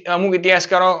એવું અમુક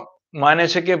ઇતિહાસકારો માને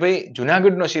છે કે ભાઈ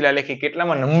જુનાગઢનો શિલાલેખ એ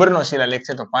કેટલામાં નંબરનો શિલાલેખ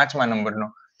છે? તો 5મા નંબરનો.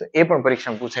 તો એ પણ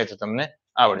પરીક્ષામાં પૂછાય તો તમને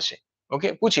આવડશે. ઓકે,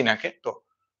 પૂછી નાખે તો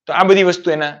આ બધી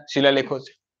વસ્તુ એના શિલાલેખો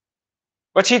છે.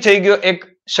 પછી થઈ ગયો એક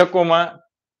શકોમાં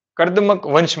કર્દમક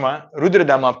વંશમાં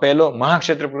રુદ્રદામાં પહેલો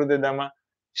મહાક્ષત્રપ રુદ્રદામાં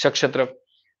સક્ષત્રપ.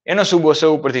 એનો સુબો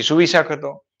સૌ ઉપરથી સુવિશાખ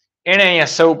હતો. એને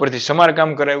અહીંયા સૌ ઉપરથી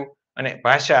સમારકામ કરાયું, અને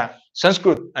ભાષા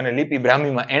સંસ્કૃત અને લિપિ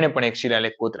બ્રાહ્મીમાં એને પણ એક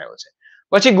શિલાલેખ કોતરાયો છે.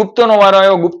 પછી ગુપ્તોનો વારો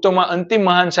આવ્યો. ગુપ્તોમાં અંતિમ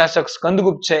મહાન શાસક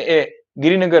સ્કંદગુપ્ત છે એ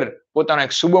ગિરિનગર પોતાનો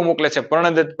એક સુબો મોકલે છે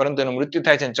પર્ણદત્ત, પરંતુ એનું મૃત્યુ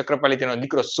થાય છે, અને ચક્રપાલી તેનો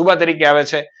દીકરો સુબા તરીકે આવે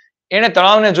છે. એને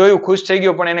તળાવને જોયું, ખુશ થઈ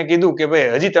ગયો, પણ એને કીધું કે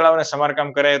ભાઈ હજી તળાવને સમારકામ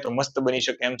કરાય તો મસ્ત બની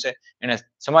શકે એમ છે. એને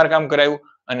સમારકામ કરાયું,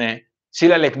 અને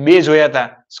શિલાલેખ 2 જોયા હતા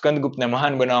સ્કંદગુપ્તને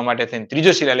મહાન બનાવવા માટે થઈને.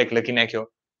 ત્રીજો શિલાલેખ લખી નાખ્યો.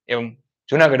 એમ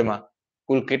જુનાગઢમાં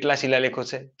કુલ કેટલા શિલાલેખો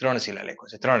છે? 3 શિલાલેખો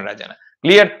છે, 3 રાજાના.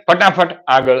 ક્લિયર? ફટાફટ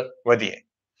આગળ વધીએ.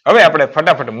 હવે આપણે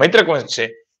ફટાફટ મૈત્રક વંશ છે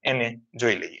એને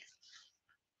જોઈ લઈએ.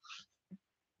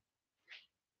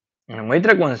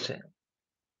 મૈત્રક વંશ છે,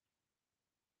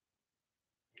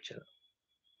 ચલો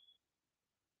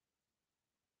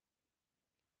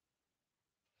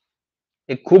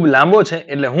એ ખૂબ લાંબો છે,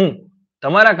 એટલે હું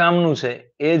તમારા કામનું છે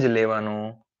એ જ લેવાનો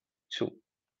છું.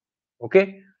 ઓકે,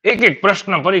 એક એક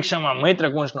પ્રશ્ન પરીક્ષામાં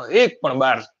મૈત્રક વંશનો એક પણ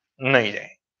બાર નહીં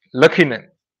જાય. લખીને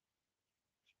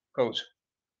કહું છું,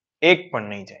 એક પણ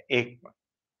નહીં જાય, એક પણ.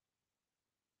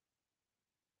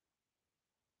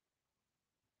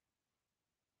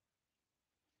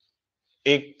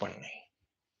 એક પણ નહીં.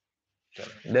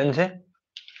 ચલો, ડન છે.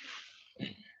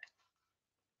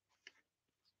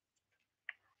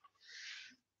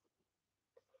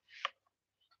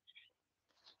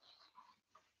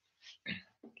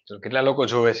 કેટલા લોકો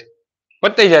જોવે છે?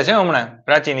 પતાઈ જશે હમણાં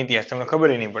પ્રાચીન ઇતિહાસ, તમને ખબર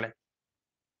નહીં પડે.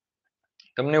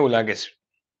 તમને એવું લાગે છે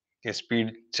કે સ્પીડ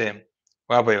છે?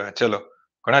 વાહ ભાઈ વાહ. ચલો,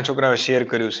 ઘણા છોકરાઓ શેર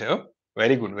કર્યું છે.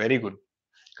 Very good, very good.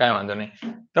 કાંઈ વાંધો નહીં.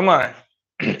 તમારે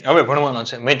હવે ભણવાનો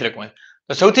છે મૈત્રક વંશ.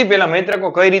 તો સૌથી પહેલા મૈત્રકો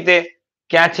કઈ રીતે,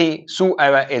 ક્યાંથી, શું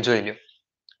આવ્યા એ જોઈ લ્યો.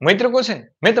 મૈત્રકો છે ને,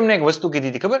 મેં તમને એક વસ્તુ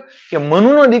કીધી હતી ખબર, કે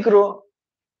મનુનો દીકરો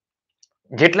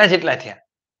જેટલા જેટલા થયા,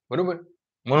 બરોબર,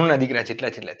 મનુના દીકરા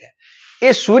જેટલા જેટલા થયા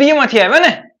એ સૂર્યમાંથી આવ્યા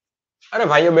ને. અરે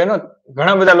ભાઈઓ બહેનો,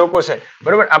 ઘણા બધા લોકો છે,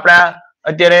 બરોબર, આપણા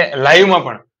અત્યારે લાઈવમાં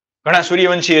પણ ઘણા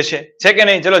સૂર્યવંશી છે કે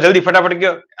નહીં? ચલો જલ્દી ફટાફટ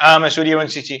કયો, હા અમે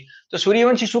સૂર્યવંશી છીએ. તો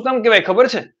સૂર્યવંશી શું કામ કહેવાય ખબર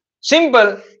છે? સિમ્પલ,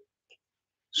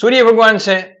 સૂર્ય ભગવાન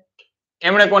છે,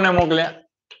 એમણે કોને મોકલ્યા?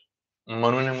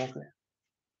 મનુને મોકલ્યા.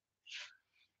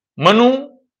 મનુ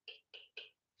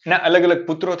ના અલગ અલગ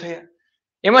પુત્રો થયા,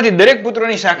 એમાંથી દરેક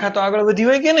પુત્રોની શાખા તો આગળ વધી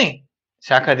હોય કે નહીં?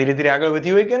 શાખા ધીરે ધીરે આગળ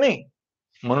વધી હોય કે નહીં?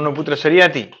 મનુનો પુત્ર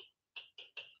સરિયાતી,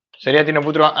 સરિયાતીનો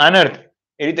પુત્ર આનર્થ,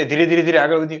 એ રીતે ધીરે ધીરે ધીરે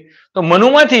આગળ વધી. તો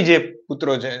મનુમાંથી જે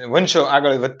પુત્રો છે, વંશો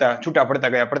આગળ વધતા છૂટા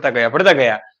પડતા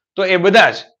ગયા તો એ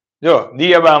બધા જ, જો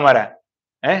દિયાબા અમારા,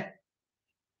 હે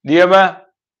દિયાબા,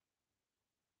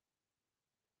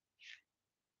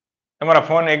 તમારા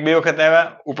ફોન એક બે વખત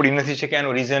આવ્યા, ઉપડી નથી શક્યા,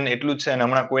 એનું રીઝન એટલું જ છે, અને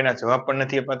હમણાં કોઈના જવાબ પણ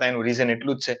નથી અપાતા, એનું રીઝન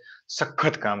એટલું જ છે,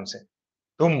 સખત કામ છે,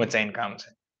 ધૂમ મચાઈને કામ છે.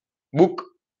 બુક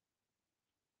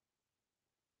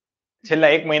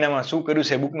છેલ્લા 1 મહિનામાં શું કર્યું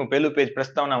છે, બુકનું પહેલું પેજ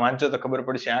પ્રસ્તાવના વાંચો તો ખબર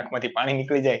પડશે, આંખમાંથી પાણી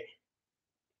નીકળી જાય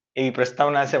એવી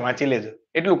પ્રસ્તાવના છે, વાંચી લેજો.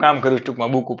 એટલું કામ કર્યું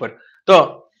ટૂંકમાં બુક ઉપર. તો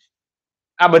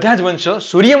આ બધા જ વંશો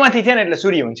સૂર્યમાંથી છે ને, એટલે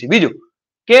સૂર્યવંશી. બીજું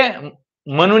કે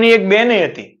મનુની એક બેન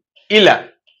હતી ઈલા.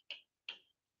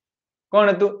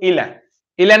 કોણ હતું? ઈલા.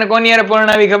 ઈલાને કોની યાર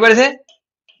પરણાવી ખબર છે?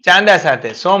 ચાંદા સાથે,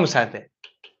 સોમ સાથે.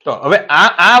 તો હવે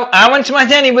આ વંશમાં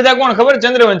છે ને એ બધા કોણ ખબર?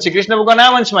 ચંદ્રવંશી. કૃષ્ણ ભગવાન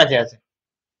આ વંશમાં થયા છે.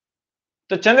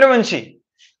 તો ચંદ્રવંશી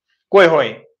કોઈ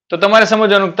હોય તો તમારે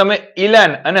સમજવાનું, તમે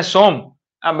ઈલાન અને સોમ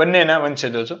આ બંનેના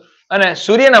વંશજો છો, અને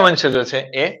સૂર્યના વંશજો છે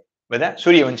એ બધા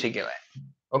સૂર્યવંશી કહેવાય.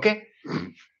 ઓકે,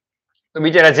 તો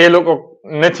બિચારા જે લોકો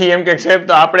નથી એમ કે સાહેબ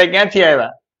તો આપણે ક્યાંથી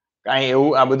આવ્યા, કાંઈ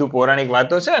એવું, આ બધું પૌરાણિક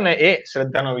વાતો છે અને એ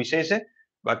શ્રદ્ધાનો વિષય છે.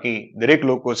 બાકી દરેક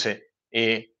લોકો છે એ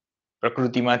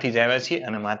પ્રકૃતિમાંથી જ આવ્યા છીએ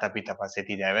અને માતા પિતા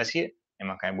પાસેથી જ આવ્યા છીએ,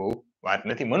 એમાં કાંઈ બહુ વાત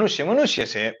નથી. મનુષ્ય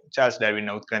છે, ચાર્લ્સ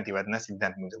ડાર્વિનના ઉત્ક્રાંતિવાદના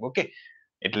સિદ્ધાંત મુજબ. ઓકે,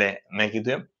 એટલે મેં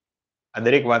કીધું એમ આ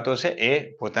દરેક વાતો છે એ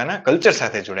પોતાના કલ્ચર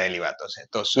સાથે જોડાયેલી વાતો છે.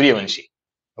 તો સૂર્યવંશી.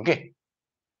 ઓકે,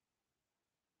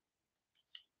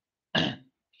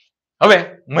 હવે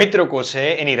મૈત્રકો છે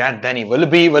એની રાજધાની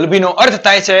વલભી. વલભીનો અર્થ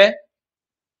થાય છે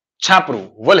છાપરું.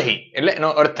 વલહી એટલે એનો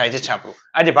અર્થ થાય છે છાપરું.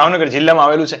 આજે ભાવનગર જિલ્લામાં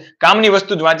આવેલું છે. કામની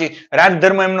વસ્તુ જ વાંચી.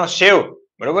 રાજધર્મ એમનો શૈવ,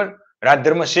 બરોબર,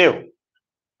 રાજધર્મ શૈવ.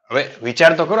 હવે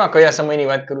વિચાર તો કરો, આ કયા સમયની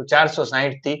વાત કરું?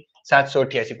 460 થી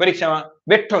 788. પરીક્ષામાં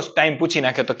બેઠો ટાઈમ પૂછી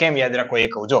નાખે તો કેમ યાદ રાખો એ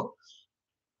કહું. જો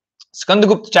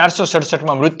સ્કંદગુપ્ત 467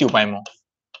 માં મૃત્યુ પામ્યો.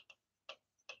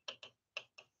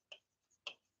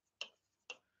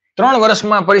 3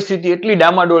 વર્ષમાં પરિસ્થિતિ એટલી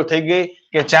ડામાડોળ થઈ ગઈ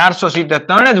કે 470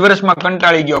 3 જ વર્ષમાં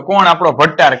કંટાળી ગયો. કોણ? આપણો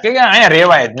ભટ્ટાર, કે અહીંયા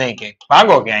રહેવાય જ નહીં, કે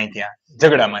ભાગો કે અહીંથી આ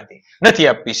ઝઘડામાંથી, નથી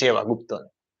આપવી સેવા ગુપ્તોને.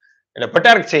 એટલે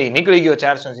ભટ્ટાર્ક છે એ નીકળી ગયો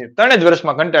 470, 3 જ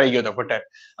વર્ષમાં કંટાળી ગયો તો ભટ્ટાર્ક.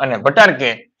 અને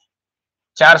ભટ્ટાર્કે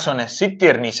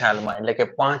 470 ની સાલમાં, એટલે કે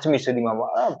 5મી સદીમાં,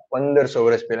 1500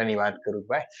 વર્ષ પહેલાની વાત કરું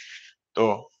ભાઈ, તો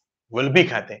વલભી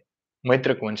ખાતે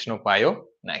મૈત્રક વંશનો પાયો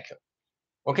નાખ્યો.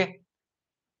 ઓકે,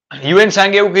 યુએન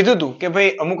સાંગે એવું કીધું હતું કે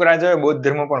ભાઈ અમુક રાજાએ બૌદ્ધ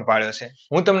ધર્મ પણ પાળ્યો છે.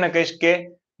 હું તમને કહીશ કે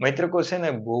મૈત્રકો છે ને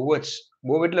બહુ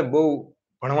એટલે બહુ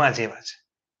ભણવા જેવા છે.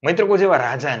 મૈત્રકો જેવા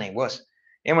રાજા નહીં, બસ.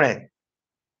 એમણે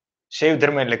શૈવ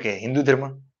ધર્મ એટલે કે હિન્દુ ધર્મ,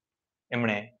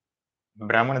 એમણે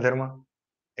બ્રાહ્મણ ધર્મ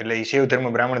એટલે એ શૈવ ધર્મ,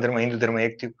 બ્રાહ્મણ ધર્મ, હિન્દુ ધર્મ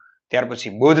એક થયું. ત્યાર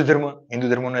પછી બૌદ્ધ ધર્મ, હિન્દુ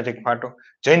ધર્મનો એક ફાટો.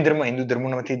 જૈન ધર્મ, હિન્દુ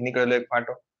ધર્મમાંથી જ નીકળેલો એક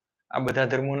ફાટો. આ બધા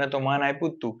ધર્મોને તો માન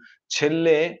આપ્યું જ તું.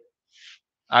 છેલ્લે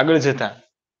આગળ જતા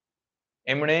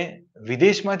એમણે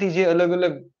વિદેશમાંથી જે અલગ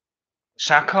અલગ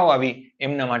શાખાઓ આવી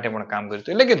એમના માટે પણ કામ કર્યું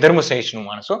હતું. એટલે કે ધર્મ સહિષ્ણુ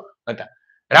માણસો હતા.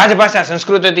 રાજભાષા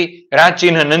સંસ્કૃત હતી.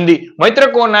 રાજચિહ્ન નંદી.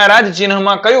 મૈત્રકોના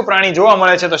રાજચિહ્નમાં કયું પ્રાણી જોવા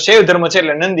મળે છે? તો શૈવ ધર્મ છે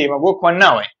એટલે નંદી, એમાં ગોખવાનું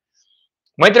ના હોય.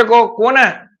 મૈત્રકો કોના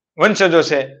વંશજો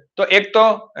છે? તો એક તો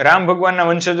રામ ભગવાનના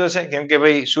વંશજો છે, કેમ કે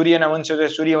ભાઈ સૂર્યના વંશજો,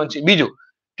 સૂર્યવંશી. બીજું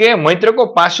કે મૈત્રકો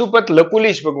પાશુપત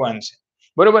લકુલીશ ભગવાન છે,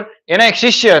 બરોબર, એના એક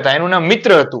શિષ્ય હતા, એનું નામ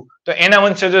મિત્ર હતું, તો એના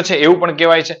વંશજો છે એવું પણ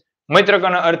કહેવાય છે.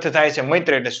 મૈત્રકોનો અર્થ થાય છે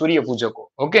મૈત્ર એટલે સૂર્ય પૂજકો.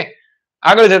 ઓકે,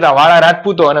 આગળ જતા વાળા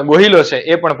રાજપૂતો અને ગોહિલો છે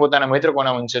એ પણ પોતાના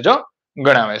મૈત્રકોના વંશજો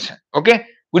ગણાવે છે. ઓકે,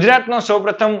 ગુજરાતનો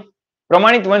સૌપ્રથમ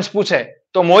પ્રમાણિત વંશ પૂછે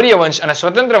તો મૌર્ય વંશ, અને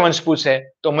સ્વતંત્ર વંશ પૂછે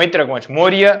તો મૈત્રક વંશ.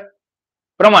 મૌર્ય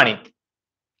પ્રમાણિત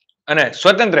અને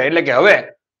સ્વતંત્ર એટલે કે હવે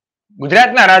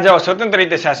ગુજરાતના રાજાઓ સ્વતંત્ર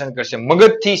રીતે શાસન કરશે,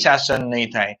 મગજથી શાસન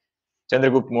નહીં થાય.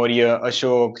 ચંદ્રગુપ્ત મૌર્ય,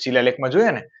 અશોક, શિલાલેખમાં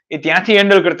જોઈએ ને, એ ત્યાંથી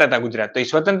હેન્ડલ કરતા હતા ગુજરાત, તો એ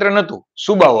સ્વતંત્ર નહોતું,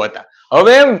 સુબાઓ હતા.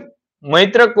 હવે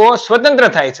મૈત્રકો સ્વતંત્ર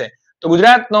થાય છે તો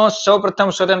ગુજરાતનો સૌપ્રથમ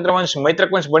સ્વતંત્ર વંશ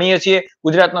મૈત્રક વંશ ભણીએ છીએ.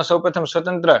 ગુજરાતનો સૌપ્રથમ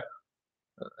સ્વતંત્ર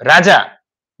રાજા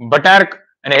ભટારક,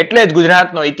 અને એટલે જ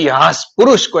ગુજરાતનો ઇતિહાસ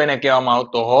પુરુષ કોઈને કહેવામાં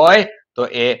આવતો હોય તો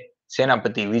એ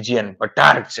સેનાપતિ વિજયન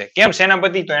ભટારક છે. કેમ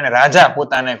સેનાપતિ? તો એને રાજા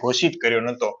પોતાને ઘોષિત કર્યો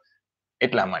નતો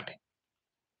એટલા માટે.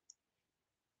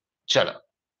 ચલો,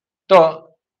 તો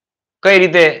કઈ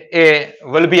રીતે એ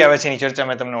વલભી આવે છે એની ચર્ચા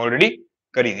મેં તમને ઓલરેડી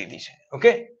કરી દીધી છે.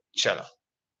 ઓકે, ચલો.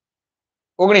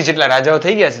 19 જેટલા રાજાઓ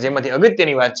થઈ ગયા છે, જેમાંથી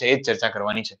અગત્યની વાત છે એ જ ચર્ચા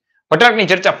કરવાની છે. ભટારકની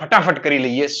ચર્ચા ફટાફટ કરી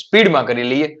લઈએ, સ્પીડમાં કરી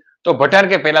લઈએ. તો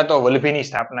ભટારકે પહેલા તો વલભીની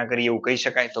સ્થાપના કરી એવું કહી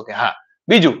શકાય? તો કે હા.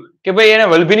 બીજું કે ભાઈ એને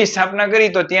વલભીની સ્થાપના કરી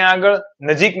તો ત્યાં આગળ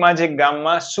નજીકમાં જ એક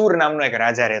ગામમાં સુર નામનો એક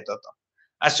રાજા રહેતો હતો.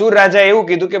 આ સુર રાજાએ એવું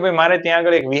કીધું કે ભાઈ મારે ત્યાં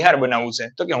આગળ એક વિહાર બનાવવું છે.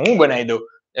 તો કે હું બનાવી દઉં.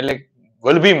 એટલે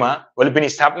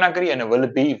વલભીની સ્થાપના કરી અને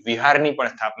વલભી વિહારની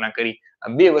પણ સ્થાપના કરી.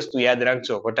 આ બે વસ્તુ યાદ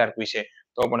રાખજો ભટારક વિશે,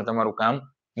 તો પણ તમારું કામ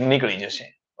નીકળી જશે.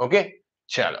 ઓકે,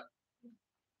 ચાલો.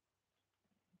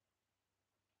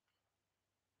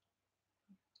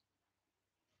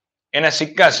 એના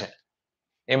સિક્કા છે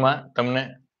એમાં તમને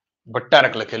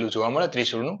ભટ્ટારક લખેલું જોવા મળે,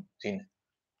 ત્રિશુળનું ચિહ્ન.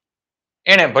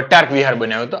 એને ભટ્ટારક વિહાર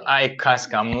બનાવ્યો હતો. આ એક ખાસ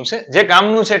કામનું છે. જે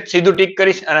કામનું છે સીધું ટીક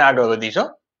કરીશ અને આગળ વધીશો.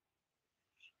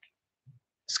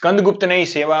 સ્કંદગુપ્તને એ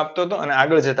સેવા આપતો હતો અને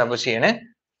આગળ જતા પછી એને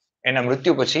એના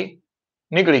મૃત્યુ પછી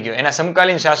નીકળી ગયો. એના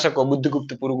સમકાલીન શાસકો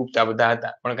બુદ્ધગુપ્ત, પુરુગુપ્ત આ બધા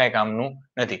હતા, પણ કઈ કામનું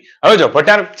નથી. હવે જો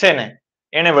ભટ્ટારક છે ને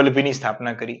એને વલભીની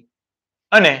સ્થાપના કરી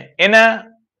અને એના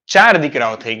 4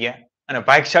 દીકરાઓ થઈ ગયા. અને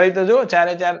ભાગશાળી તો જો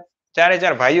ચારે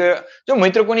ચાર ભાઈઓ. જો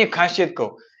મિત્ર કોની ખાસિયત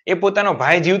કહું, એ પોતાનો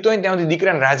ભાઈ જીવતો હોય ત્યાં સુધી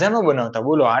દીકરાને રાજા ન બનાવતા.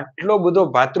 બોલો, આટલો બધો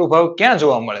ભાતૃભાવ ક્યાં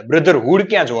જોવા મળે? બ્રધરહુડ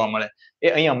ક્યાં જોવા મળે? એ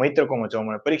અહીંયા મૈત્રકોમાં જોવા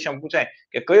મળે. પરીક્ષામાં પૂછાય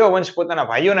કે કયો વંશ પોતાના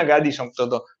ભાઈઓને ગાદી સોંપતો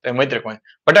હતો, તો એ મૈત્રક વંશ.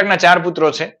 ભટારકના 4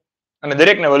 પુત્રો છે અને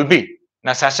દરેકને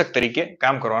વલભીના શાસક તરીકે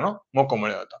કામ કરવાનો મોકો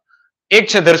મળ્યો હતો. એક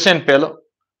છે ધરસેન પહેલો,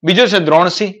 બીજો છે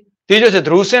દ્રોણસિંહ, ત્રીજો છે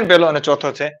ધ્રુવસેન પહેલો અને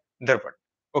ચોથો છે ધરપડ.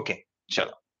 ઓકે,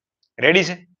 ચલો, રેડી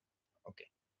છે? ઓકે,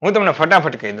 હું તમને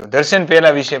ફટાફટ કહી દઉં ધરસેન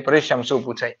પહેલા વિશે પરીક્ષામાં શું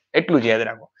પૂછાય એટલું જ યાદ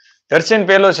રાખો. ધરસેન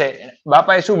પહેલો છે,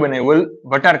 બાપાએ શું બનાવ્યું?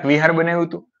 ભટારક વિહાર બનાવ્યું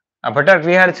હતું. આ ભટારક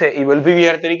વિહાર છે એ વલભી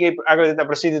વિહાર તરીકે આગળ જતા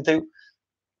પ્રસિદ્ધ થયું.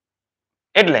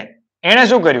 એટલે એને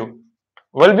શું કર્યું?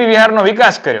 વલભી વિહારનો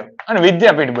વિકાસ કર્યો અને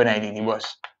વિદ્યાપીઠ બનાવી દીધી. બસ.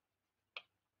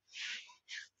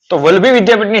 તો વલભી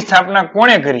વિદ્યાપીઠની સ્થાપના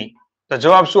કોણે કરી? તો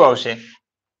જવાબ શું આવશે?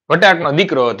 ભટારકનો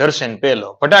દીકરો ધરસેન પહેલો,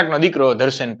 ભટારકનો દીકરો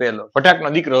ધરસેન પહેલો, ભટારકનો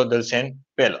દીકરો ધરસેન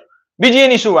પહેલો. બીજી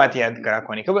એની શું વાત યાદ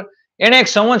રાખવાની ખબર? એને એક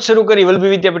સંવત શરૂ કરી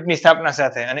વલભી વિદ્યાપીઠની સ્થાપના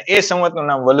સાથે, અને એ સંવતનું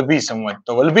નામ વલભી સંવત.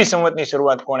 તો વલભી સંવતની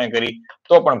શરૂઆત કોણે કરી?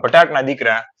 તો પણ ભટારકના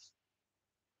દીકરા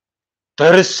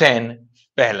ધરસેન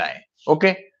પહેલાએ.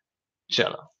 ઓકે,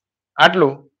 ચલો,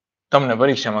 આટલું તમને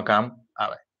પરીક્ષામાં કામ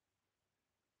આવે.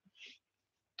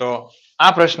 તો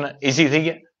આ પ્રશ્ન ઈઝી થઈ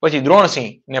ગયા. પછી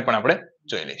દ્રોણસિંહ ને પણ આપણે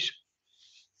જોઈ લઈશું.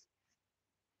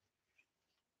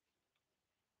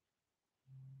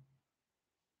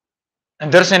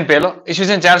 ધરસેન પહેલો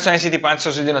ઈસવીસન 480 થી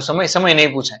 500 સુધીનો સમય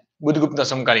નહીં પૂછાય. બુદ્ધગુપ્તનો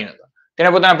સમકાલીન હતો. તેને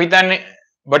પોતાના પિતાને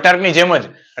ભટારકની જેમ જ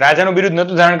રાજાનું બિરુદ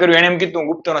નતું ધારણ કર્યું. એને એમ કીધું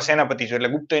ગુપ્તનો સેનાપતિ છું, એટલે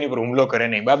ગુપ્ત એની પર હુમલો કરે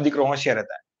નહીં. બાપ દીકરો હોશિયાર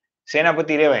હતા.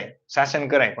 સેનાપતિ રહેવાય, શાસન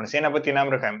કરાય, પણ સેનાપતિ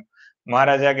નામ રખાય.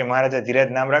 મહારાજા કે મહારાજા ધીરજ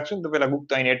નામ રાખશું તો પેલા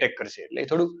ગુપ્ત એને એટેક કરશે, એટલે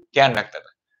થોડું ધ્યાન રાખતા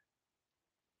હતા.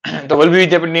 તો વલભી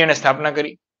વિદ્યાપીઠની એને સ્થાપના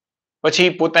કરી.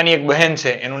 પછી પોતાની એક બહેન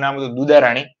છે, એનું નામ હતું દુદા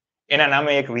રાણી. એના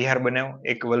નામે એક વિહાર બનાવ્યો,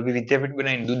 એક વલભી વિદ્યાપીઠ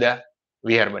બનાવીને દુદા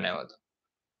વિહાર બનાવ્યો હતો.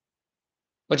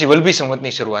 પછી વલભી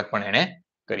સંવતની શરૂઆત પણ એને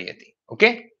કરી હતી. ઓકે,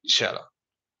 ચાલો.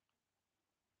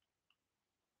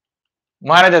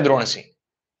 મહારાજા દ્રોણસિંહ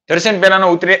ધરસેન પહેલાનો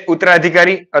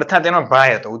ઉત્તરાધિકારી, અર્થાત એનો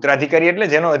ભાઈ હતો. ઉત્તરાધિકારી એટલે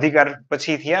જેનો અધિકાર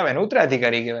પછીથી આવે ને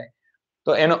ઉત્તરાધિકારી કહેવાય.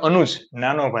 તો એનો અનુજ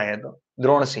નાનો ભાઈ હતો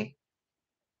દ્રોણસિંહ.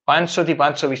 500 થી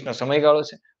 520 નો સમયગાળો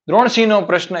છે. દ્રોણસિંહનો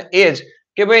પ્રશ્ન એ જ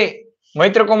કે ભાઈ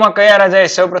મૈત્રકોમાં કયા રાજાએ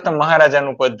સૌપ્રથમ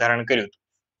મહારાજાનું પદ ધારણ કર્યું?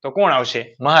 તો કોણ આવશે?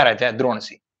 મહારાજા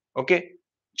દ્રોણસિંહ. ઓકે,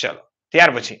 ચલો.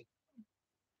 ત્યાર પછી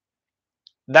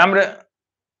દામ્ર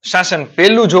શાસન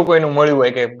પહેલું જો કોઈનું મળ્યું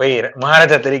હોય કે ભાઈ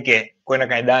મહારાજા તરીકે કોઈને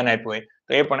કાંઈ દાન આપ્યું હોય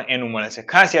તો એ પણ એનું મળે છે.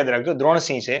 ખાસ યાદ રાખજો,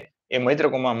 દ્રોણસિંહ છે એ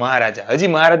મૈત્રકોમાં મહારાજા.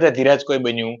 હજી મહારાજા ધીરાજ કોઈ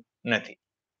બન્યું નથી.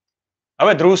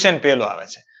 હવે ધ્રુવસેન પહેલો આવે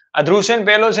છે. આ ધ્રુવસેન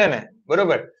પહેલો છે ને,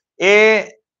 બરોબર, એ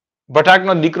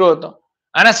ભટારકનો દીકરો હતો.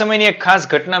 આના સમયની એક ખાસ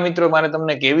ઘટના મિત્રો મારે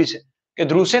તમને કહેવી છે કે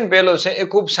ધ્રુવસેન પહેલો છે એ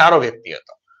ખૂબ સારો વ્યક્તિ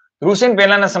હતો. ધ્રુવસેન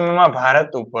પહેલાના સમયમાં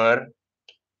ભારત ઉપર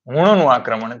હુણોનું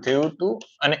આક્રમણ થયું હતું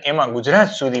અને એમાં ગુજરાત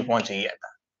સુધી પહોંચી ગયા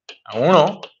હતા. હુણો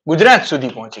ગુજરાત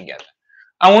સુધી પહોંચી ગયા હતા.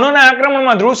 આ હુણોના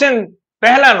આક્રમણમાં ધ્રુવસેન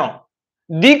પહેલાનો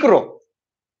દીકરો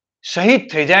શહીદ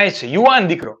થઈ જાય છે, યુવાન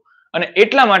દીકરો. અને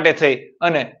એટલા માટે થઈ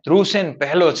અને ધ્રુવસેન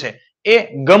પહેલો છે એ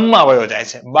ગમમાં વયો જાય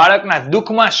છે, બાળકના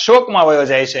દુઃખમાં, શોકમાં વયો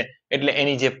જાય છે. એટલે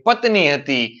એની જે પત્ની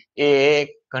હતી એ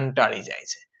કંટાળી જાય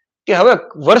છે કે હવે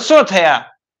વર્ષો થયા,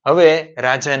 હવે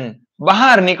રાજન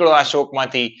બહાર નીકળો આ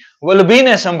શોકમાંથી,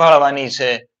 વલ્લભીને સંભાળવાની છે,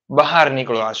 બહાર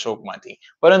નીકળો આ શોકમાંથી.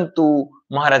 પરંતુ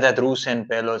મહારાજા ધ્રુવસેન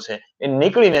પહેલો છે એ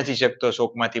નીકળી નથી શકતો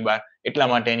શોકમાંથી બહાર, એટલા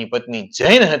માટે એની પત્ની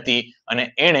જૈન હતી અને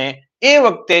એણે એ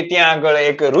વખતે ત્યાં આગળ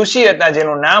એક ઋષિ હતા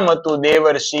જેનું નામ હતું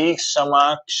દેવર્ષિ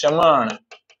ક્ષમાશ્રમણ.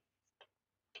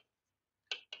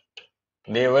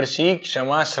 દેવર્ષિ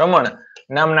ક્ષમાશ્રમણ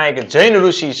નામના એક જૈન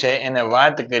ઋષિ છે એને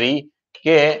વાત કરી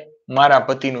કે મારા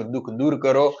પતિનું દુઃખ દૂર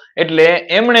કરો. એટલે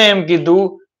એમણે એમ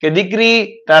કીધું કે દીકરી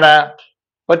તારા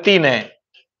પતિને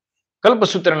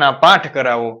કલ્પસૂત્રના પાઠ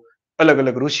કરાવો. અલગ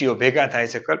અલગ ઋષિઓ ભેગા થાય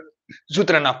છે,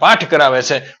 કલ્પસૂત્રના પાઠ કરાવે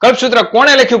છે. કલ્પસૂત્ર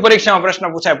કોણે લખ્યું પરીક્ષામાં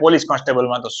પ્રશ્ન પૂછાય પોલીસ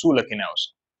કોન્સ્ટેબલમાં તો શું લખીને આવશો?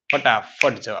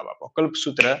 ફટાફટ જવાબ આપો.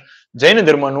 કલ્પસૂત્ર જૈન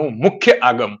ધર્મનું મુખ્ય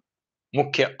આગમ,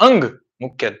 મુખ્ય અંગ,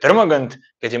 મુખ્ય ધર્મગ્રંથ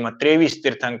કે જેમાં 23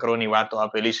 તીર્થંકરોની વાતો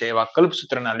આપેલી છે. એવા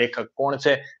કલ્પસૂત્રના લેખક કોણ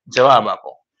છે? જવાબ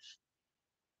આપો.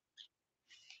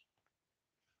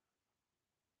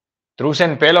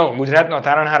 ધ્રુવસેન પહેલો ગુજરાતનો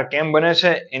તારણહાર કેમ બને છે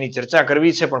એની ચર્ચા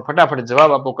કરવી છે, પણ ફટાફટ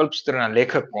જવાબ આપો. કલ્પસૂત્રના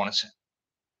લેખક કોણ છે?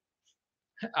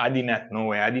 આદિનાથ ન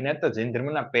હોય. આદિનાથ તો જૈન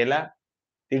ધર્મના પહેલા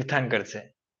તીર્થંકર છે.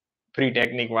 ફ્રી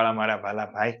ટેકનિક વાળા મારા ભાલા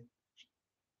ભાઈ,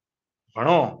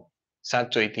 ભણો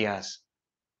સાચો ઇતિહાસ.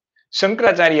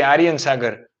 શંકરાચાર્ય, આર્યન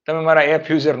સાગર, તમે મારા એપ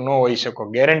યુઝર ન હોઈ શકો,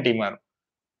 ગેરંટી મારો.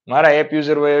 મારા એપ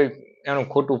યુઝર હોય એનું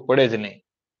ખોટું પડે જ નહીં.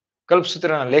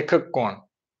 કલ્પસૂત્રના લેખક કોણ?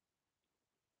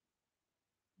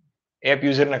 એપ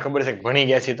યુઝરને ખબર છે કે ભણી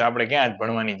ગયા છે તો આપણે ક્યાં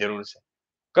ભણવાની જરૂર છે.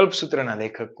 કલ્પસૂત્રના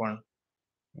લેખક કોણ?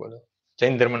 બોલો.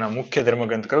 જૈન ધર્મના મુખ્ય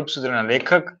ધર્મગ્રંથ કલ્પસૂત્રના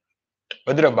લેખક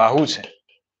ભદ્રબાહુ છે,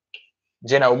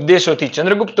 જેના ઉપદેશોથી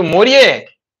ચંદ્રગુપ્ત મૌર્યએ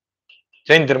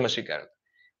જૈન ધર્મ સ્વીકાર્યો.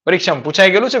 પરીક્ષામાં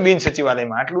પૂછાઈ ગયેલું છે બિન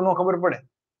સચિવાલયમાં, આટલું ન ખબર પડે.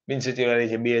 બિન સચિવાલય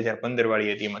જે 2015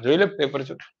 વાળી હતી એમાં જોઈ લે પેપર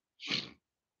ચૂંટ.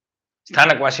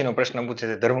 સ્થાનકવાસીનો પ્રશ્ન પૂછે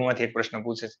છે, ધર્મમાંથી એક પ્રશ્ન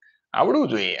પૂછે છે, આવડવું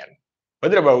જોઈએ યાર.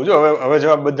 ભદ્રબાહુ જો હવે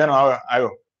જવાબ બધાનો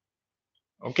આવ્યો.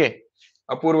 ઓકે,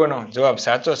 અપૂર્વનો જવાબ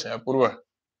સાચો છે. અપૂર્વ,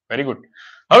 વેરી ગુડ.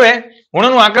 હવે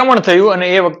હુણનું આક્રમણ થયું અને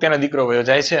એ વખતે એનો દીકરો વયો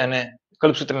જાય છે અને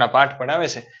કલ્પસૂત્રના પાઠ પઢાવે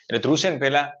છે. એટલે ધ્રુવસેન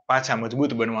પહેલા પાછા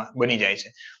મજબૂત બની જાય છે.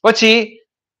 પછી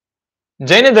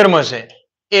જૈન ધર્મ છે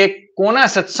એ કોના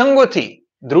સત્સંગોથી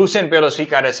ધ્રુવસેન પહેલો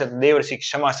સ્વીકારે છે? દેવર્ષિ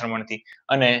ક્ષમાશ્રમણથી.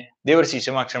 અને દેવર્ષિ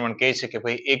ક્ષમાશ્રમણ કહે છે કે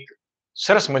ભાઈ એક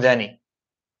સરસ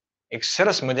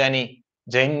મજાની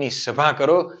જૈનની સભા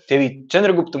કરો, તેવી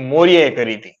ચંદ્રગુપ્ત મૌર્યએ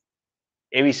કરી હતી.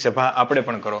 એવી સભા આપણે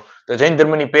પણ કરો. તો જૈન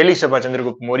ધર્મની પહેલી સભા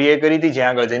ચંદ્રગુપ્ત મૌર્યએ કરી હતી,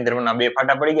 જ્યાં આગળ જૈન ધર્મના બે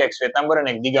ફાટા પડી ગયા, એક શ્વેતાંબર અને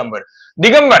એક દિગંબર.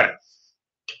 દિગંબર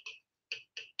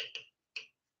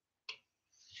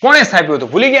કોણે સ્થાપ્યું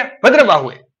હતું? ભૂલી ગયા?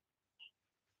 ભદ્રબાહુએ.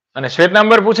 અને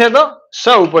શ્વેતાંબર પૂછે તો સ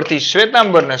ઉપરથી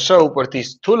શ્વેતાંબર ને સ ઉપરથી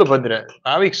સ્થૂલભદ્ર.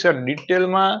 ભાવિક સર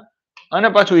ડિટેલમાં અને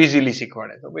પાછું ઇઝીલી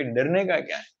શીખવાડે. તો ભાઈ ડરને કા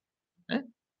ક્યાં?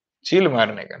 ચીલ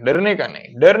મારને કા,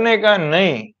 ડરને કા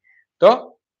નહીં. તો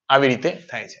આવી રીતે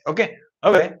થાય છે. ઓકે,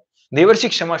 હવે દેવર્ષિ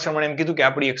ક્ષમાશ્રમણે એમ કીધું કે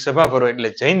આપણી એક સભા ભરો. એટલે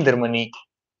જૈન ધર્મની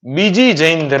બીજી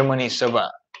જૈન ધર્મની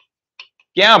સભા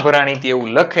ક્યાં ભરાણી હતી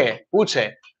એવું લખે, પૂછે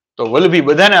તો વલ્લભી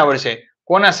બધાને આવડશે.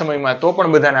 કોના સમયમાં? તો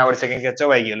પણ બધાને આવડશે, કેમ કે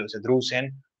ચવાઈ ગયેલું છે ધ્રુવસેન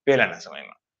પહેલાના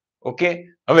સમયમાં. ઓકે,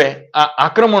 હવે આ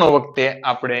આક્રમણો વખતે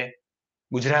આપણે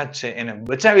ગુજરાત છે એને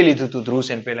બચાવી લીધું હતું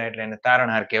ધ્રુવસેન પહેલા, એટલે એને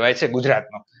તારણહાર કહેવાય છે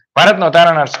ગુજરાતનો. ભારતનો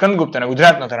તારણહાર સ્કંદગુપ્ત અને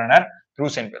ગુજરાતનો તારણહાર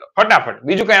ધ્રુવસેન પહેલો. ફટાફટ,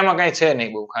 બીજું કઈ આમાં કઈ છે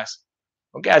નહીં બહુ ખાસ.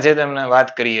 ઓકે, આજે તમને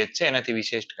વાત કરીએ જ છે, એનાથી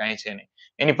વિશેષ કઈ છે નહીં.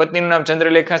 એની પત્નીનું નામ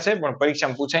ચંદ્રલેખા છે, પણ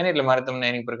પરીક્ષામાં પૂછાય નહીં એટલે મારે તમને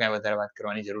એની પર કઈ વધારે વાત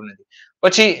કરવાની જરૂર નથી.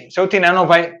 પછી સૌથી નાનો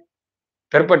ભાઈ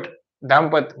ધરપટ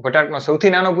દાંપત ભટાકનો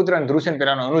સૌથી નાનો પુત્ર અને ધ્રુવસેન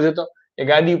પહેલાનો અનુજ હતો, એ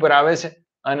ગાદી ઉપર આવે છે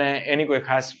અને એની કોઈ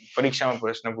ખાસ પરીક્ષામાં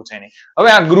પ્રશ્ન પૂછાય નહીં. હવે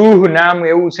આ ગૃહ નામ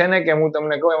એવું છે ને કે હું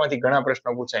તમને કહું એમાંથી ઘણા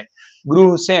પ્રશ્નો પૂછાય.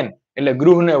 ગૃહસેન એટલે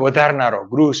ગૃહને વધારનારો,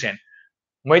 ગૃહસેન.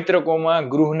 મૈત્રકોમાં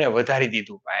ગૃહને વધારી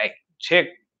દીધું, ભાઈ છેક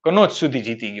કનોજ સુધી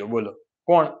જીતી ગયો. બોલો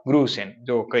કોણ? ગૃહસેન.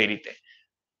 જો કઈ રીતે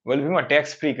વલ્લભીમાં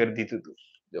ટેક્સ ફ્રી કરી દીધું હતું.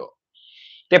 જો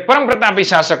તે પરમ પ્રતાપી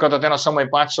શાસક હતો. તેનો સમય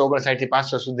 559 થી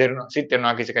 570 નો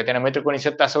આખી શકાય. તેના મૈત્રકોની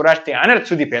સત્તા સૌરાષ્ટ્રથી આનર્ત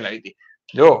સુધી ફેલાવી હતી.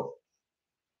 જો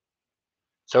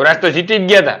સૌરાષ્ટ્ર તો જીતી જ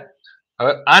ગયા હતા,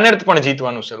 હવે આનર્ત પણ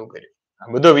જીતવાનું શરૂ કર્યું.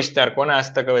 આ બધો વિસ્તાર કોના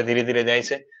હસ્તક હવે ધીરે ધીરે જાય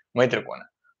છે? મૈત્રકોના.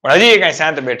 પણ હજી એ કઈ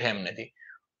શાંત બેઠે એમ નથી.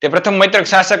 તે પ્રથમ મૈત્રક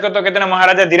શાસક હતો કે તેના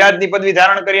મહારાજા ધીરાજની પદવી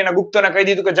ધારણ કરી અને ગુપ્તોને કહી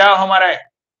દીધું કે જાઓ હમારે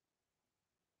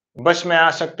बस में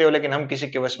आ सकते हो लेकिन हम किसी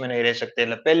के वश में नहीं रह सकते.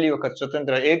 એટલે પહેલી વખત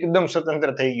સ્વતંત્ર, એકદમ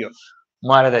સ્વતંત્ર થઈ ગયો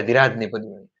મહારાજા ધીરાજની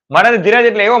પદવી. મહારાજા ધીરાજ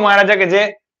એટલે એવો મહારાજા કે જે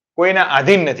કોઈના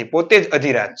આધીન નથી, પોતે જ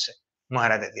અધિરાજ છે.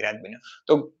 મહારાજા ધીરાજ બન્યો.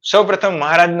 તો સૌપ્રથમ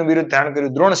મહારાજનું બિરુદ ધારણ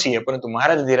કર્યું દ્રોણસિંહે, પરંતુ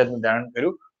મહારાજા ધીરાજનું ધારણ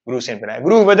કર્યું ગૃહસેન પહેલા.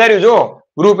 ગૃહ વધાર્યું. જો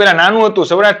ગૃહ પેલા નાનું હતું,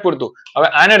 સૌરાષ્ટ્ર પૂરતું, હવે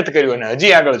આનર્ત કર્યું અને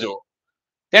હજી આગળ જો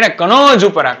તેણે કનોજ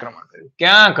ઉપર આક્રમણ કર્યું.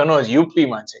 ક્યાં? કનોજ,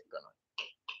 યુપીમાં છે કનોજ.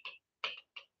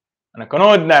 અને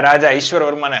કનોજના રાજા ઈશ્વર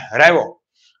વર્માને હરાવ્યો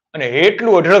અને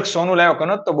એટલું અઢળક સોનું લાવ્યો.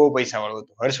 કનોજ તો બહુ પૈસા વાળો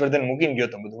હતો, હર્ષવર્ધન મૂકીને ગયો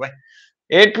હતો બધું ભાઈ.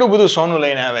 એટલું બધું સોનું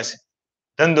લઈને આવે છે,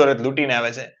 ધન દોલત લૂંટીને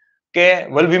આવે છે કે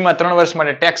વલભીમાં 3 વર્ષ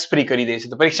માટે ટેક્સ ફ્રી કરી દે છે.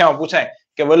 તો પરીક્ષામાં પૂછાય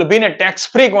કે વલભીને ટેક્સ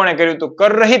ફ્રી કોણે કર્યું હતું,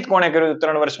 કર રહિત કોણે કર્યું હતું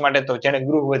 3 વર્ષ માટે? તો જેને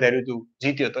ગૃહ વધાર્યું હતું,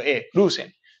 જીત્યો તો એ ગૃહસેન.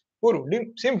 પૂરું,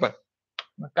 સિમ્પલ,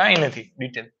 કાંઈ નથી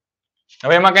ડિટેલ.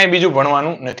 હવે એમાં કાંઈ બીજું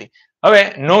ભણવાનું નથી. હવે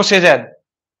નૌશેજાદ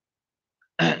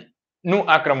નું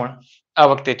આક્રમણ આ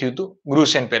વખતે થયું હતું,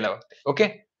 ગૃહસેન પહેલા વખતે. ઓકે,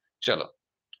 ચલો.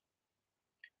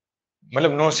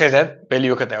 મતલબ નૌશેજાદ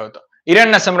પહેલી વખત આવ્યો હતો.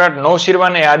 ઈરાનના સમ્રાટ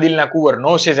નૌશિરવાન એ આદિલના કુંવર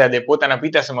નૌશેજાદે પોતાના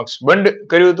પિતા સમક્ષ બંધ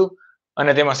કર્યું હતું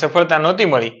અને તેમાં સફળતા નહોતી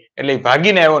મળી એટલે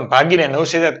ભાગીને આવ્યો. ભાગીને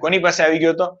નૌશેજાદ કોની પાસે આવી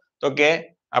ગયો હતો? તો કે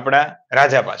આપણા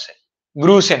રાજા પાસે,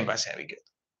 ગૃહસેન પાસે આવી ગયો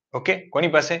હતો. ઓકે,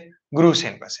 કોની પાસે?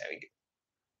 ગૃહસેન પાસે આવી ગયો.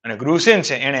 અને ગૃહસેન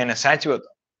છે એને સાચવ્યો હતો.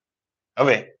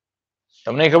 હવે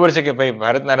તમને ખબર છે કે ભાઈ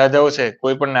ભારતના રાજાઓ છે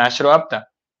કોઈ પણ આશરો આપતા,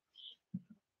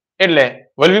 એટલે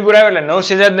વલભીપુર આવ્યો એટલે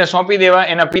નૌશેજાદને સોંપી દેવા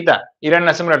એના પિતા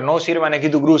ઈરાનના સમ્રાટ નૌશિરવાને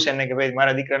કીધું ગૃહસેનને કે ભાઈ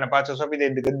મારા દીકરાને પાછો સોંપી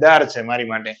દે, ગદ્દાર છે મારી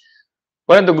માટે.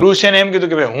 પરંતુ ગૃહસેને એમ કીધું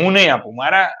કે ભાઈ હું નહીં આપું,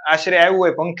 મારા આશરે આવ્યું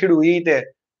હોય પંખીડું એ રીતે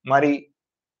મારી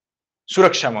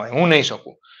સુરક્ષામાં હોય, હું નહીં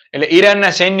સોંપું. એટલે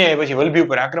ઈરાનના સૈન્યએ પછી વલભી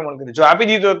ઉપર આક્રમણ કર્યું. જો આપી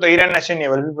દીધું તો ઈરાનના સૈન્યએ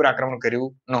વલભી ઉપર આક્રમણ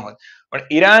કર્યું ન હોત. પણ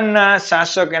ઈરાનના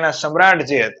શાસક એના સમ્રાટ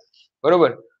જે હતા,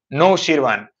 બરોબર,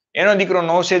 નૌશિરવાન, એનો દીકરો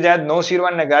નૌશેજાદ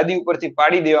નૌશિરવાનને ગાદી ઉપરથી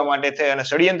પાડી દેવા માટે થઈ અને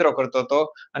ષડયંત્રો કરતો હતો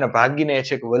અને ભાગીને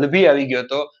છેક વલભી આવી ગયો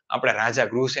હતો. આપણા રાજા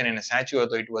ગૃહસેન એને સાચ્યો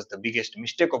હતો. It was the biggest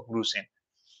mistake of ગૃહસેન.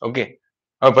 Okay,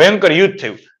 હવે ભયંકર યુદ્ધ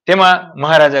થયું. તેમાં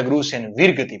મહારાજા ગૃહસેન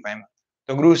વીરગતિ પામ્યા.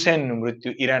 તો ગૃહસેનનું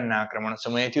મૃત્યુ ઈરાનના આક્રમણ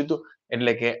સમયે થયું હતું.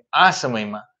 એટલે કે આ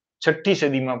સમયમાં 6ઠ્ઠી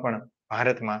સદીમાં પણ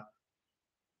ભારતમાં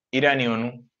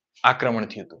ઈરાનીઓનું આક્રમણ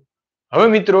થયું હતું. હવે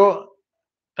મિત્રો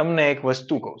તમને એક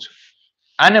વસ્તુ કહું છું,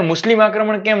 આને મુસ્લિમ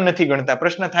આક્રમણ કેમ નથી ગણતા?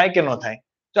 પ્રશ્ન થાય કે ન થાય?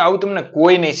 તો આવું તમને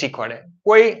કોઈ નહીં શીખવાડે,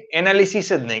 કોઈ એનાલિસિસ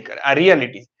જ નહીં કરે. આ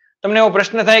રિયાલિટી. તમને એવો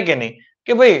પ્રશ્ન થાય કે નહીં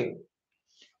કે ભાઈ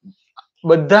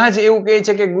બધા જ એવું કહે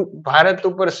છે કે ભારત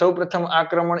ઉપર સૌપ્રથમ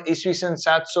આક્રમણ ઈસવીસન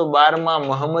 712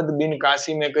 મોહમ્મદ બિન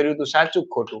કાસિમે કર્યું હતું, સાચું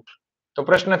ખોટું? તો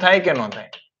પ્રશ્ન થાય કે ન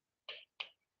થાય?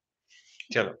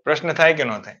 ચલો, પ્રશ્ન થાય કે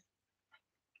ન થાય?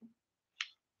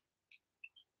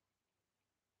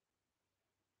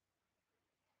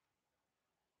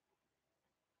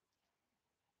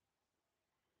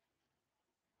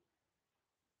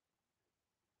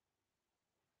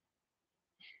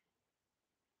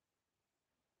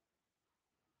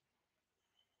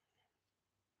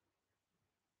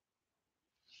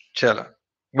 ચલો,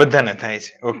 બધાને થાય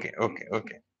છે. Okay okay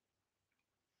okay,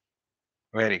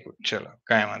 very good. ચલો,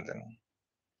 કાંઈ વાંધો નહીં.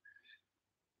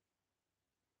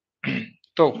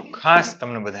 તો ખાસ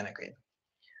તમને બધાને કહી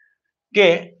કે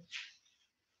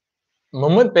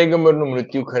મોહમ્મદ પૈગંબરનું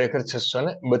મૃત્યુ ખરેખર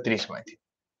 632 માં થયું.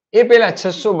 એ પહેલા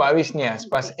 622 ની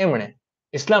આસપાસ એમણે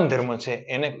ઇસ્લામ ધર્મ છે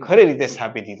એને ખરી રીતે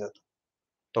સ્થાપી દીધો હતો.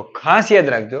 તો ખાસ યાદ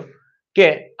રાખજો કે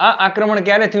આ આક્રમણ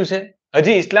ક્યારે થયું છે?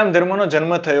 હજી ઇસ્લામ ધર્મનો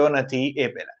જન્મ થયો નથી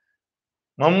એ પહેલા.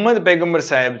 મોહમ્મદ પૈગંબર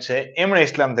સાહેબ છે એમણે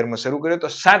ઇસ્લામ ધર્મ શરૂ કર્યો તો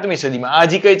 7મી સદીમાં. આ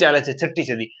હજી કઈ ચાલે છે? 6ઠ્ઠી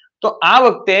સદી. તો આ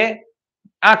વખતે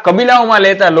આ કબીલાઓમાં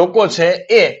લેતા લોકો છે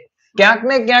એ ક્યાંક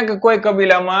ને ક્યાંક કોઈ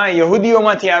કબીલામાં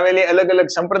યહૂદીઓમાંથી આવેલી અલગ અલગ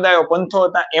સંપ્રદાયો, પંથો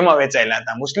હતા એમાં વેચાયેલા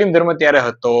હતા. મુસ્લિમ ધર્મ ત્યારે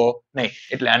હતો નહીં.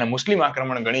 એટલે આને મુસ્લિમ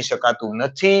આક્રમણ ગણી શકાતું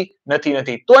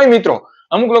નથી. તોય મિત્રો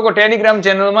અમુક લોકો ટેલિગ્રામ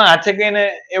ચેનલમાં હાથે કહીને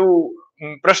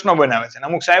એવું પ્રશ્નો બનાવે છે.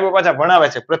 અમુક સાહેબો પાછા ભણાવે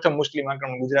છે પ્રથમ મુસ્લિમ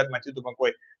આક્રમણ ગુજરાતમાં થયું હતું, પણ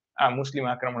કોઈ આ મુસ્લિમ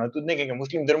આક્રમણ હતું જ નહીં. કે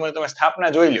મુસ્લિમ ધર્મની તમે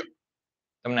સ્થાપના જોઈ લો,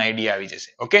 તમને આઈડિયા આવી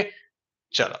જશે. ઓકે,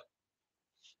 ચલો.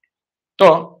 તો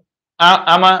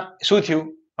આમાં શું થયું?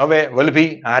 હવે વલભી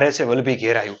હારે છે, વલભી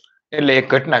ઘેરાયું એટલે એક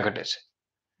ઘટના ઘટે છે.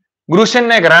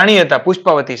 ગૃહસેનના એક રાણી હતા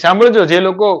પુષ્પાવતી. સાંભળજો, જે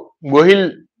લોકો ગોહિલ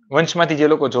વંશમાંથી જે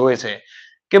લોકો જોવે છે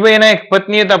કે ભાઈ એના એક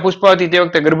પત્ની હતા પુષ્પાવતી, તે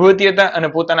વખતે ગર્ભવતી હતા અને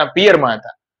પોતાના પિયરમાં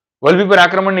હતા. વલભી પર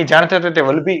આક્રમણની જાણ થતા તે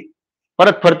વલભી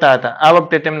પરત ફરતા હતા. આ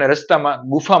વખતે તેમને રસ્તામાં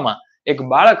ગુફામાં એક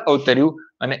બાળક અવતર્યું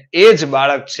અને એ જ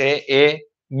બાળક છે એ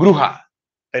ગૃહા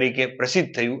તરીકે પ્રસિદ્ધ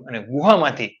થયું અને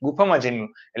ગુફામાં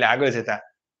જન્મ્યું એટલે આગળ જતા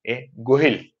એ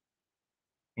ગોહિલ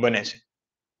બને છે.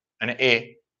 અને એ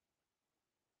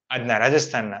આજના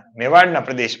રાજસ્થાનના મેવાડના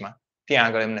પ્રદેશમાં ત્યાં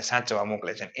આગળ એમને સાચવવા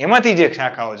મોકલે છે. એમાંથી જે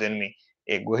શાખાઓ જન્મી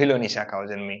એ ગોહિલોની શાખાઓ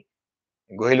જન્મી,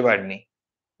 ગોહિલવાડની.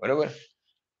 બરોબર,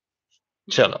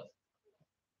 ચલો.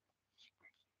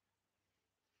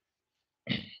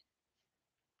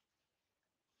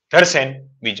 ધરસેન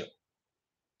બીજો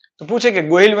તો પૂછે કે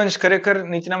ગોહિલ વંશ ખરેખર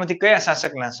નીચેનામાંથી કયા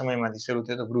શાસકના સમયમાંથી શરૂ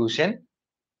થયો? તો ગૃહસેન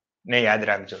ને યાદ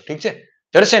રાખજો. ઠીક છે.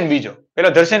 ધરસેન બીજો. પેલો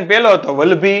ધરસેન પહેલો હતો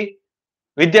વલભી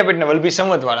વિદ્યાપીઠના વલભી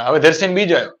સંવત વાળા. હવે ધરસેન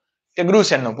બીજો આવ્યો તે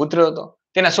ગૃહસેનનો પુત્ર હતો.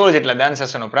 તેના 16 જેટલા દાન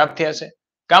શાસનો પ્રાપ્ત થયા છે.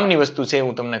 કામની વસ્તુ છે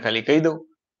હું તમને ખાલી કહી દઉં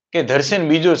કે ધરસેન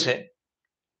બીજો છે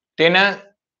તેના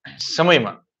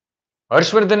સમયમાં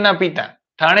હર્ષવર્ધનના પિતા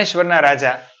થાણેશ્વરના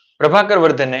રાજા પ્રભાકર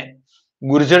વર્ધને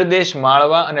ગુર્જર દેશ,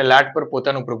 માળવા અને લાટ પર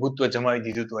પોતાનું પ્રભુત્વ જમાવી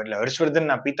દીધું હતું. એટલે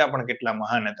હર્ષવર્ધનના પિતા પણ કેટલા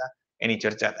મહાન હતા એની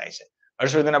ચર્ચા થાય છે.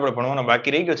 હર્ષવર્ધન આપણે ભણવાનો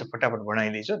બાકી રહી ગયો છે, ફટાફટ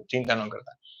ભણાવી દઈશું, ચિંતા ન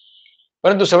કરતા.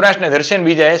 પરંતુ સૌરાષ્ટ્રને ધર્ષેન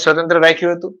બીજાએ સ્વતંત્ર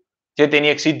રાખ્યું હતું, જે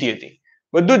તેની એક સિદ્ધિ હતી.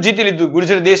 બધું જ જીતી લીધું,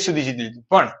 ગુર્જર દેશ સુધી જીતી લીધું,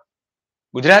 પણ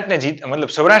ગુજરાતને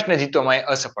મતલબ સૌરાષ્ટ્રને જીતવામાં એ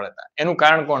અસફળ હતા. એનું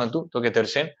કારણ કોણ હતું? તો કે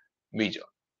ધર્ષેન બીજો.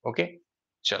 ઓકે,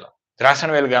 ચલો.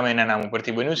 ત્રાસણવેલ ગામ એના નામ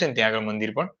ઉપરથી બન્યું છે ને ત્યાં આગળ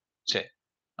મંદિર પણ છે.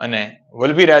 અને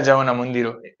વલભી રાજાઓના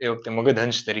મંદિરો એ વખતે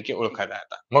મગધંશ તરીકે ઓળખાતા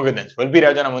હતા. મગધંશ, વલભી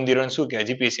રાજાના મંદિરોને શું કહેવાય?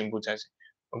 જીપીએસસી પૂછાશે.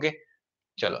 ઓકે,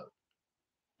 ચલો.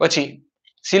 પછી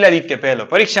શિલાદિત્ય પહેલો.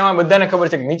 પરીક્ષામાં બધાને ખબર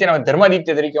છે કે નીચેના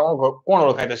ધર્માદિત્ય તરીકે કોણ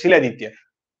ઓળખાય? તો શિલાદિત્ય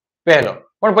પહેલો.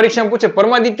 પણ પરીક્ષામાં પૂછે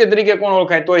પરમાદિત્ય તરીકે કોણ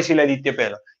ઓળખાય? તોય શિલાદિત્ય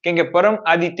પહેલો. કેમ કે પરમ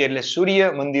આદિત્ય એટલે સૂર્ય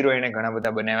મંદિરો એને ઘણા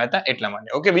બધા બનાવ્યા હતા એટલા માટે.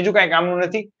 ઓકે, બીજું કાંઈ કામનું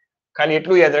નથી, ખાલી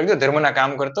એટલું યાદ રાખજો, ધર્મના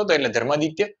કામ કરતો હતો એટલે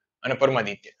ધર્માદિત્ય અને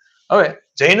પરમાદિત્ય. હવે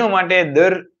જૈનો માટે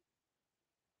દર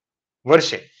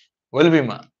વર્ષે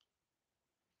વલભીમાં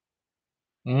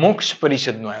મોક્ષ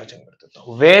પરિષદનું આયોજન કરતો હતો.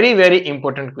 Very very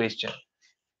important question.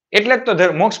 એટલે જ તો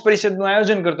મોક્ષ પરિષદનું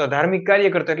આયોજન કરતો, ધાર્મિક કાર્ય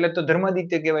કરતો, એટલે તો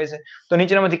ધર્માદિત્ય કહેવાય છે. તો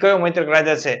નીચેનામાંથી કયો મૈત્રક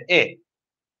રાજા છે એ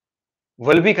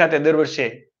વલભી ખાતે દર વર્ષે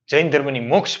જૈન ધર્મની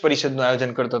મોક્ષ પરિષદનું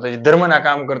આયોજન કરતો હતો, ધર્મના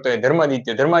કામ કરતો હોય?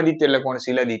 ધર્માદિત્ય. ધર્માદિત્ય એટલે કોણ?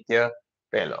 શિલાદિત્ય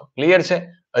પહેલો. ક્લિયર છે?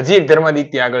 હજી એક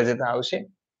ધર્માદિત્ય આગળ જતા આવશે,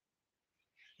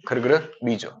 ખરગ્રહ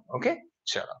બીજો. ઓકે,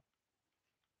 ચલો.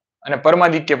 અને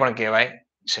પરમાદિત્ય પણ કહેવાય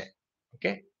છે.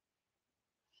 ઓકે,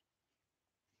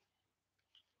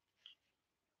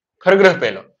 ખરગ્રહ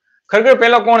પહેલો. ખરગ્રહ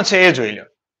પહેલો કોણ છે એ જોઈ લો.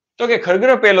 તો કે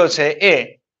ખરગ્રહ પહેલો છે એ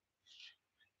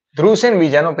ધ્રુવસેન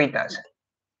બીજાનો પિતા છે.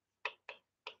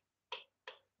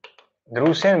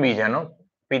 ધ્રુવસેન બીજાનો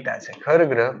પિતા છે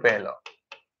ખરગ્રહ પહેલો.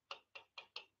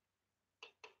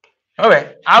 હવે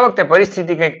આ વખતે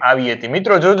પરિસ્થિતિ કંઈક આવી હતી.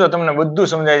 મિત્રો જોજો, તમને બધું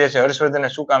સમજાઈ જશે. હર્ષવર્ધને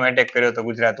શું કામ એટેક કર્યો હતો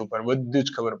ગુજરાત ઉપર, બધું જ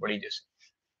ખબર પડી જશે.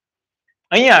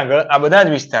 અહીંયા આગળ આ બધા જ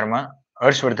વિસ્તારમાં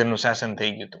હર્ષવર્ધનનું શાસન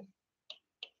થઈ ગયું હતું.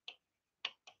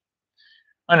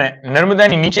 અને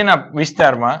નર્મદાની નીચેના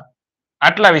વિસ્તારમાં,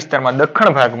 આટલા વિસ્તારમાં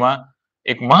દક્ષિણ ભાગમાં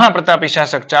એક મહાપ્રતાપી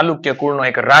શાસક ચાલુક્ય કુળનો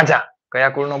એક રાજા,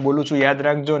 કયા કુળનો બોલું છું યાદ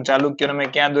રાખજો, ચાલુક્યનો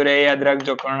મેં ક્યાં દોર્યા યાદ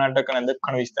રાખજો, કર્ણાટક અને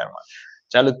દક્ષિણ વિસ્તારમાં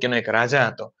ચાલુક્યનો એક રાજા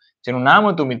હતો, જેનું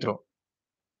નામ હતું મિત્રો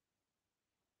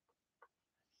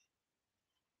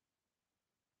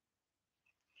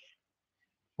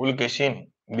પુલકેશીન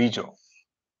બીજો.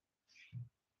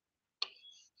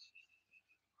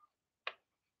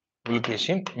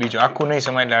 પુલકેશીન બીજો, આખું નહીં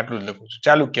સમય એટલે આટલું જ લખું છું.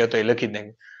 ચાલુક્ય હતો એ લખી જ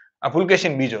નાખ્યું. આ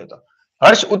પુલકેશીન બીજો હતો.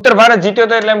 હર્ષ ઉત્તર ભારત જીત્યો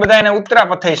હતો એટલે બધા એને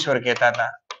ઉત્તરાપથેશ્વર કહેતા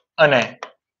હતા. અને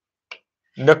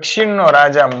દક્ષિણનો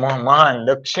રાજા મહાન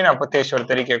દક્ષિણાપથેશ્વર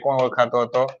તરીકે કોણ ઓળખાતો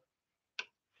હતો?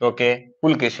 તો કે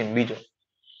પુલકેશીન બીજો.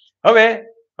 હવે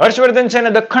હર્ષવર્ધન છે ને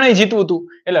દક્ષિણે જીતવું હતું,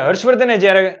 એટલે હર્ષવર્ધને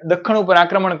જ્યારે દક્ષિણ ઉપર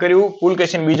આક્રમણ કર્યું,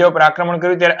 પુલકેશીન બીજા ઉપર આક્રમણ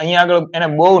કર્યું, ત્યારે અહીંયા આગળ એને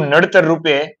બહુ નડતર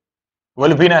રૂપે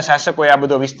વલભીના શાસકોએ આ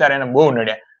બધો વિસ્તાર એને બહુ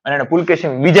નડ્યા અને એને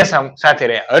પુલકેશીન બીજા સાથે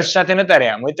રહ્યા, હર્ષ સાથે નતા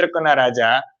રહ્યા. મૈત્રકના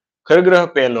રાજા ખરગ્રહ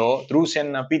પહેલો,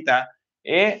 ધ્રુવસેનના પિતા,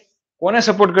 એ કોને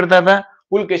સપોર્ટ કરતા હતા?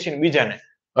 પુલકેશીન બીજાને.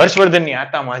 હર્ષવર્ધનની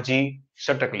આતામાજી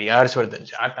સટકલી. હર્ષવર્ધન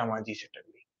છે આતામાજી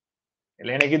સટકલી.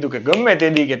 એટલે એને કીધું કે ગમે તે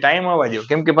દી કે ટાઈમ આવવા દો,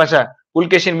 કેમ કે પાછા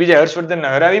પુલકેશીન બીજા હર્ષવર્ધનને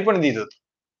હરાવી પણ દીધો હતો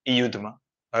એ યુદ્ધમાં,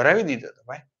 હરાવી દીધો હતો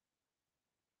ભાઈ.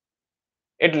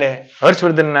 એટલે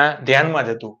હર્ષવર્ધનના ધ્યાનમાં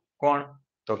જ હતું કોણ?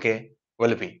 તો કે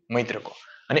વલભી, મૈત્રકો.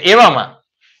 અને એવામાં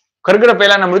ખરગ્રહ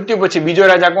પહેલાના મૃત્યુ પછી બીજો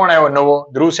રાજા કોણ આવ્યો નવો?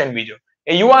 ધ્રુવસેન બીજો.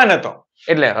 એ યુવાન હતો,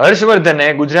 એટલે હર્ષવર્ધને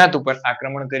ગુજરાત ઉપર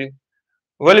આક્રમણ કર્યું.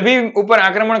 વલભી ઉપર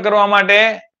આક્રમણ કરવા માટે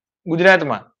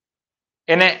ગુજરાતમાં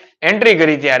એને એન્ટ્રી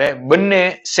કરી ત્યારે બંને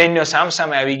સૈન્યો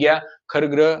સામસામે આવી ગયા.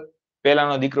 ખરગ્રહ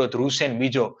પહેલાનો દીકરો ધ્રુવસેન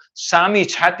બીજો સામી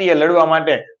છાતીએ લડવા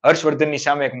માટે હર્ષવર્ધનની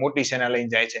સામે એક મોટી સેના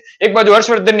લઈને જાય છે. એક બાજુ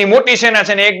હર્ષવર્ધનની મોટી સેના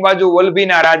છે ને એક બાજુ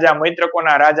વલભીના રાજા,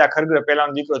 મૈત્રકોના રાજા ખરગ્રહ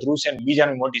પહેલાનો દીકરો ધ્રુવસેન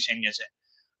બીજાની મોટી સૈન્ય છે.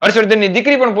 હર્ષવર્ધનની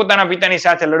દીકરી પણ પોતાના પિતાની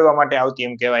સાથે લડવા માટે આવતી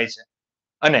એમ કહેવાય છે.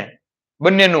 અને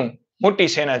બંનેનું મોટી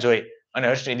સેના જોઈ અને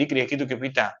હર્ષની દીકરીએ કીધું કે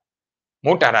પિતા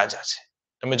મોટા રાજા છે,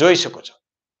 તમે જોઈ શકો છો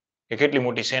કે કેટલી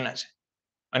મોટી સેના છે,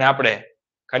 અને આપણે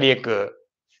ખાલી એક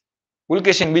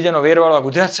પુલકેશીન બીજાનો વેરવાળવા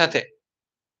ગુજરાત સાથે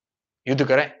યુદ્ધ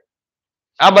કરાય.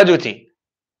 આ બાજુથી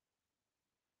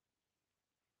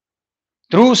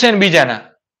ધ્રુવસેન બીજાના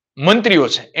મંત્રીઓ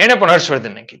છે, એને પણ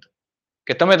હર્ષવર્ધનને કીધું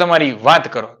કે તમે તમારી વાત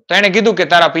કરો. તો એને કીધું કે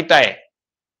તારા પિતાએ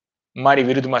મારી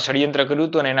વિરુદ્ધમાં ષડયંત્ર કર્યું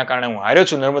હતું અને એના કારણે હું હાર્યો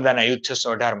છું નર્મદાના યુદ્ધ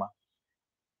 618માં.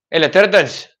 એટલે તરત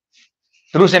જ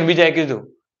ધ્રુવસેન બીજાએ કીધું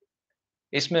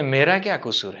इसमें मेरा क्या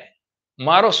कसूर है,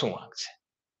 મારો શું વાંક છે?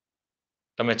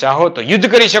 તમે ચાહો તો યુદ્ધ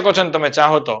કરી શકો છો, ને તમે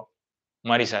ચાહો તો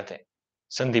મારી સાથે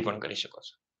સંધિ પણ કરી શકો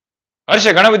છો.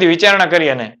 હર્ષે ઘણા બધી વિચારણા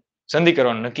કરી અને સંધિ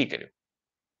કરવાનું નક્કી કર્યું.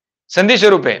 સંધિ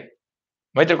સ્વરૂપે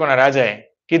મૈત્રકોના રાજાએ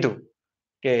કીધું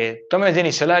કે તમે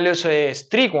જેની સલાહ લ્યો છો એ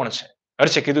સ્ત્રી કોણ છે?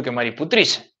 હર્ષે કીધું કે મારી પુત્રી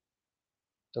છે.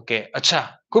 તો કે અચ્છા,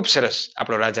 ખૂબ સરસ,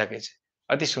 આપણો રાજા કહે છે,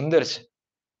 અતિ સુંદર છે.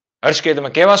 હર્ષ કે તમે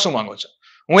કહેવા શું માંગો છો?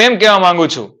 હું એમ કહેવા માંગુ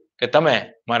છું કે તમે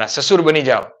મારા સસુર બની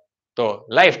જાઓ તો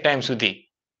લાઈફ ટાઈમ સુધી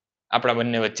આપણા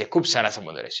બંને વચ્ચે ખૂબ સારા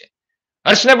સંબંધો રહેશે.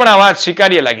 હર્ષને પણ આ વાત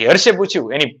સ્વીકાર્ય લાગી. હર્ષે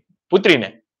પૂછ્યું એની પુત્રીને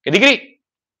કે દીકરી,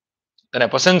 તને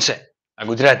પસંદ છે આ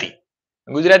ગુજરાતી?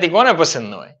 ગુજરાતી કોને પસંદ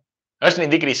ન હોય?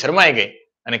 હર્ષની દીકરી શરમાઈ ગઈ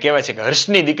અને કહેવાય છે કે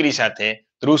હર્ષની દીકરી સાથે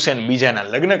ધ્રુવસેન બીજાના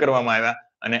લગ્ન કરવામાં આવ્યા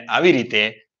અને આવી રીતે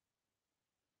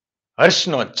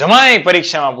હર્ષનો જમાઈ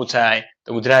પરીક્ષામાં પૂછાય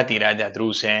તો ગુજરાતી રાજા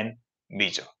ધ્રુવસેન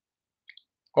બીજો.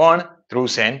 કોણ?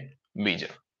 ધ્રુવસેન બીજો.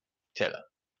 ચલો,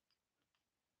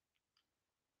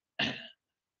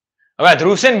 હવે આ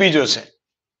ધ્રુવસેન બીજો છે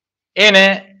એને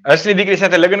હર્ષની દીકરી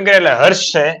સાથે લગ્ન કર્યા એટલે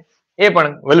હર્ષ છે એ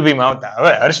પણ વલભીમાં આવતા.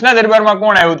 હવે હર્ષના દરબારમાં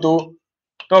કોણ આવ્યું હતું?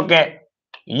 તો કે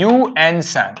યુએન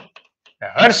સાંગ.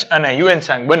 હર્ષ અને યુએન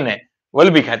સાંગ બંને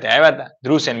વલભી ખાતે આવ્યા હતા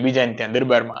ધ્રુવસેન બીજાને ત્યાં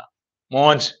દરબારમાં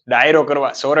મોજ ડાયરો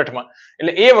કરવા સોરઠમાં.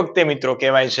 એટલે એ વખતે મિત્રો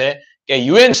કહેવાય છે કે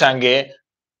યુએન સાંગે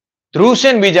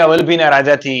ધ્રુવસેન બીજા વલભીના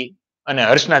રાજાથી અને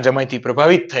હર્ષના જમાઈથી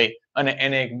પ્રભાવિત થઈ અને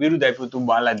એને એક બિરુદ આપ્યું હતું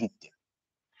બાલાદિત્ય.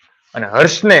 અને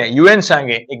હર્ષને યુએન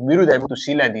સાંગે એક બિરુદ આપ્યું હતું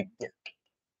શીલાદિત્ય.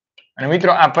 અને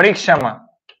મિત્રો આ પરીક્ષામાં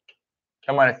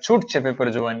તમારે છૂટ છે પેપર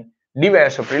જોવાની.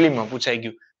 ડીવાયએસઓ પ્રિલિમમાં પૂછાઈ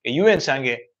ગયું કે યુએન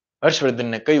સાંગે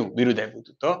હર્ષવર્ધનને કયું બિરુદ આપ્યું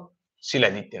હતું? તો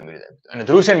શીલાદિત્યનું બિરુદ આપ્યું હતું અને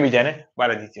ધ્રુવસેન બીજાને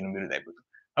બાલાદિત્યનું બિરુદ આપ્યું હતું.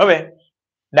 હવે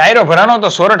ડાયરો ભરાણો તો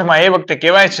સોરઠમાં. એ વખતે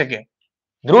કહેવાય છે કે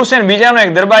ધ્રુવસેન બીજાનો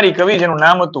એક દરબારી કવિ જેનું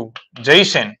નામ હતું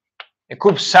જયસેન, એ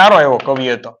ખૂબ સારો એવો કવિ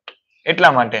હતો.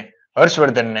 એટલા માટે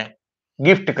હર્ષવર્ધનને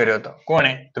ગિફ્ટ કર્યો હતો.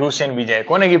 કોને? ધ્રુવસેન બીજાએ.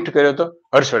 કોને ગિફ્ટ કર્યો હતો?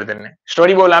 હર્ષવર્ધનને.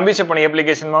 સ્ટોરી બહુ લાંબી છે પણ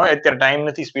એપ્લિકેશનમાં હોય, અત્યારે ટાઈમ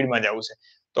નથી, સ્પીડમાં જવું છે.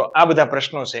 તો આ બધા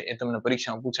પ્રશ્નો છે એ તમને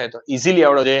પરીક્ષામાં પૂછાય તો ઇઝીલી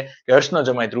આવડો જોઈએ કે હર્ષનો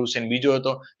જમાઈ ધ્રુવસેન બીજો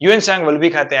હતો. યુએન સાંગ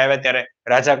વલભી ખાતે આવ્યા ત્યારે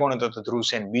રાજા કોણ હતો? તો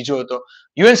ધ્રુવસેન બીજો હતો.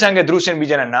 યુએન સાંગે ધ્રુવસેન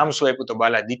બીજાના નામ શું આપ્યું? તો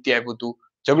બાલાદિત્ય આપ્યું હતું.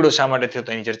 ઝઘડો શા માટે થયો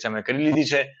તો એની ચર્ચા મેં કરી લીધી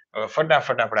છે. હવે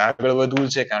ફટાફટ આપણે આગળ વધવું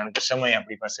છે કારણ કે સમય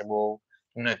આપણી પાસે બહુ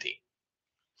નથી.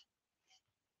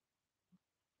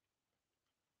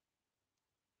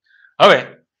 હવે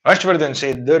હર્ષવર્ધન છે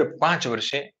દર 5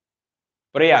 વર્ષે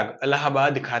પ્રયાગ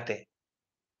અલ્હાબાદ ખાતે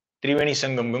ત્રિવેણી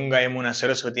સંગમ, ગંગા યમુના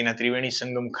સરસ્વતીના ત્રિવેણી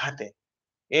સંગમ ખાતે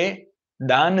એ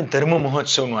દાન ધર્મ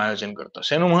મહોત્સવનું આયોજન કરતો.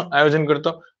 શેનું આયોજન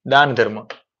કરતો? દાન ધર્મ.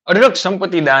 અઢળક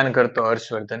સંપત્તિ દાન કરતો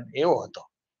હર્ષવર્ધન એવો હતો,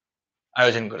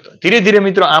 આયોજન કરતો. ધીરે ધીરે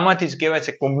મિત્રો આમાંથી જ કહેવાય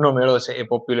છે કુંભનો મેળો છે એ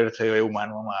પોપ્યુલર થયો એવું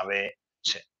માનવામાં આવે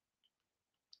છે.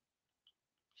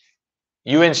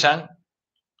 યુએન સાંગ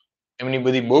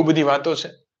એમની બહુ બધી વાતો છે.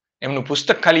 એમનું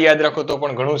પુસ્તક ખાલી યાદ રાખો તો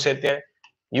પણ ઘણું છે. અત્યારે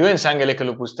યુએન સાંગે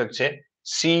લખેલું પુસ્તક છે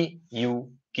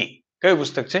CUK. કયું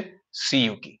પુસ્તક છે?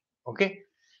 CUK. ઓકે,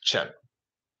 ચાલો.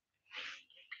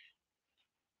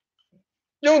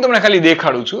 જો હું તમને ખાલી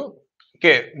દેખાડું છું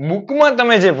કે બુકમાં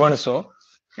તમે જે ભણશો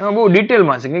એમાં બહુ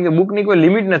ડિટેલમાં છે, કેમ કે બુકની કોઈ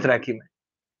લિમિટ નથી રાખી મેં.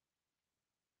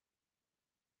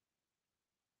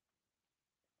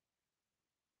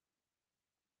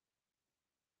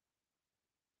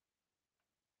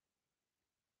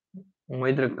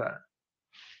 મૈત્રકાર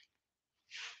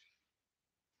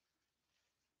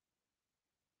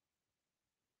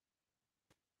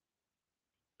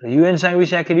યુએન સાંગ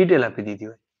વિશે આખી ડિટેલ આપી દીધી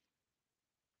હોય.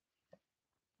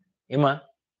 એમાં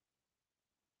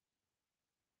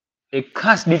એક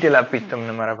ખાસ ડિટેલ આપી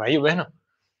તમને મારા ભાઈઓ બહેનો,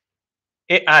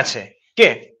 એ આ છે કે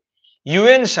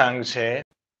યુએન સાંગ છે,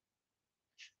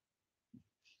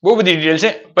 બહુ બધી ડિટેલ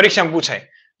છે, પરીક્ષામાં પૂછાય.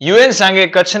 યુએન સાંગે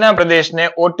કચ્છના પ્રદેશને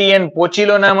OTN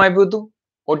પોચીલો નામ આપ્યું હતું.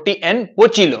 OTN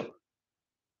પોચીલો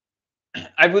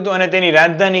આપ્યું હતું અને તેની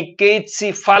રાજધાની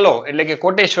કેચસી ફાલો એટલે કે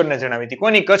કોટેશ્વરને જણાવી હતી.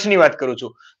 કોની? કચ્છની વાત કરું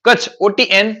છું. કચ્છ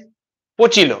OTN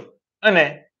પોચીલો અને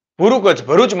ભૂરું કચ્છ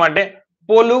ભરૂચ માટે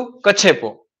પોલું કચ્છેપો.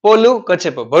 પોલું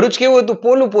કચ્છેપો. ભરૂચ કેવું હતું?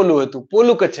 પોલું પોલું હતું.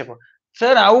 પોલું કચ્છેપો.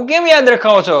 સર આવું કેમ યાદ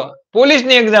રખાવો છો?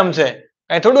 પોલીસની એક્ઝામ છે,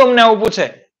 કઈ થોડું અમને આવું પૂછે.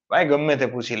 ભાઈ ગમે તે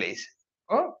પૂછી લઈશ.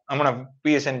 હમણાં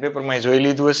PSN પેપરમાં જોઈ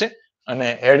લીધું હશે અને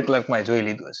હેડ ક્લર્કમાં જોઈ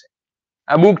લીધું હશે.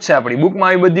 આ બુક છે આપણી. બુકમાં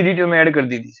આવી બધી ડિટેલ મેં એડ કરી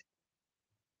દીધી છે.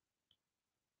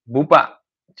 ભૂપા,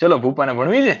 ચલો ભૂપાને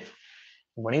ભણવી છે,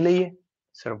 ભણી લઈએ.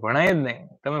 સર ભણાય જ નહીં.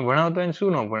 તમે ભણાવતા હોય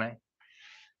શું ન ભણાય?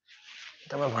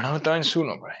 તમે ભણાવતા હોય શું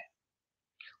ન ભણાય?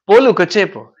 પોલું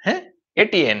કચ્છેપો, હે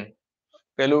ATN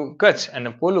પેલું કચ્છ અને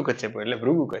પોલું કચ્છેપો એટલે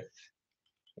ભૃગુ કચ્છ.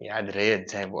 યાદ રહે જ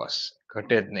જાય બોસ,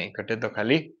 ઘટે જ નહીં. ઘટે તો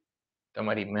ખાલી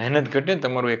તમારી મહેનત ઘટે,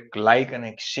 તમારું એક લાઈક અને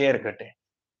એક શેર ઘટે.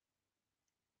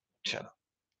 ચલો.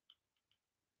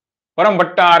 પરમ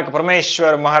ભટ્ટાર્ક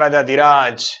પરમેશ્વર મહારાજા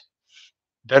ધીરાજ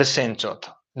ધરસેન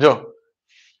ચોથો. જો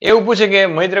એવું પૂછે કે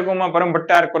મૈત્રકોમાં પરમ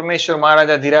ભટ્ટાર પરમેશ્વર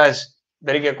મહારાજા ધીરાજ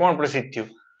તરીકે કોણ પ્રસિદ્ધ થયું?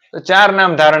 તો 4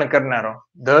 નામ ધારણ કરનારો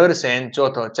ધરસેન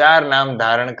ચોથો 4 નામ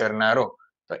ધારણ કરનારો.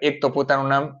 તો એક તો પોતાનું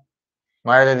નામ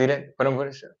મહારાજા ધીરાજ પરમ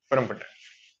ભટ્ટાર.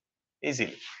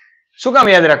 ઇઝીલી. શું કામ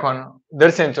યાદ રાખવાનું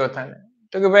ધરસેન ચોથાને?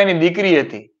 તો કે ભાઈ એની દીકરી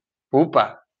હતી ભૂપા,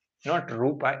 નોટ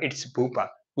રૂપા, ઇટ્સ ભૂપા.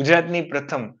 ગુજરાતની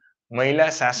પ્રથમ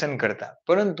મહિલા શાસન કરતા,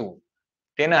 પરંતુ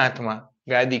તેના હાથમાં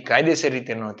ગાદી કાયદેસર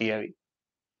રીતે નહોતી આવી.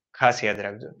 ખાસ યાદ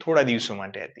રાખજો, થોડા દિવસો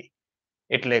માટે હતી.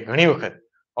 એટલે ઘણી વખત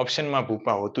ઓપ્શનમાં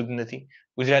ભૂપા હોતું જ નથી.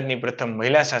 ગુજરાતની પ્રથમ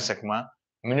મહિલા શાસકમાં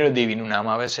મિનળદેવીનું નામ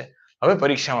આવે છે. હવે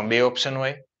પરીક્ષામાં 2 ઓપ્શન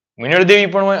હોય, મિનળદેવી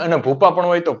પણ હોય અને ભૂપા પણ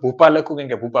હોય, તો ભૂપા લખું કેમ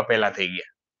કે ભૂપા પહેલા થઈ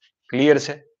ગયા. ક્લિયર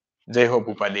છે? જય હો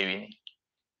ભૂપા દેવીની.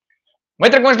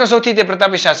 મૈત્રક વંશનો સૌથી તે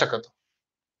પ્રતાપી શાસક હતો.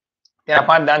 તેના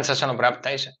 5 દાન શાસનો પ્રાપ્ત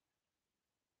થાય છે.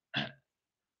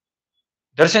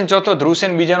 ધરસેન ચોથો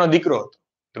ધ્રુવસેન બીજાનો દીકરો હતો.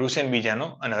 ધ્રુવસેન બીજાનો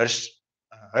અને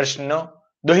હર્ષનો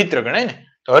દોહિત્ર ગણાય ને.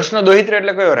 તો હર્ષનો દોહિત્ર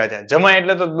એટલે કયો રાજા? જમાય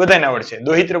એટલે તો બધાને આવડશે.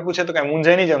 દોહિત્ર પૂછે તો કઈ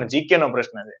મૂંઝાય નહીં જવાનું, જીકે નો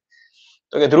પ્રશ્ન છે.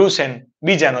 તો કે ધ્રુવસેન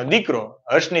બીજાનો દીકરો,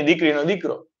 હર્ષની દીકરીનો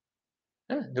દીકરો.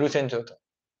 ધ્રુવસેન ચોથો.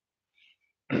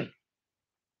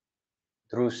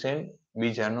 ધ્રુવસેન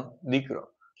બીજાનો દીકરો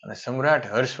અને સમ્રાટ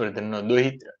હર્ષવર્ધનનો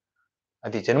દોહિત્ર.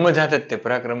 આથી જન્મજાત જ તે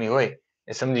પરાક્રમી હોય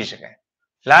એ સમજી શકાય.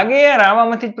 લાગે યાર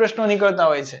આવામાંથી જ પ્રશ્નો નીકળતા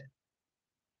હોય છે.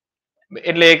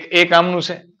 એટલે એક કામનું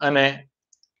છે અને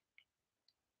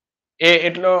એ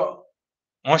એટલો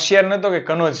હોશિયાર નતો કે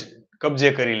કનોજ કબજે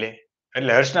કરી લે.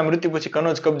 એટલે હર્ષના મૃત્યુ પછી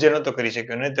કનોજ કબજે નતો કરી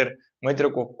શક્યો, નહીતર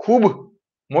મૈત્રકો ખૂબ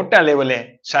મોટા લેવલે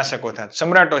શાસકો થાત,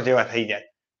 સમ્રાટો જેવા થઈ જાય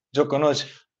જો કનોજ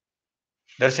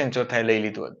ધરસેન ચોથાએ લઈ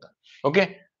લીધું હતું. ઓકે,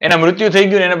 એના મૃત્યુ થઈ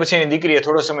ગયું, એના પછી એની દીકરીએ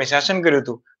થોડો સમય શાસન કર્યું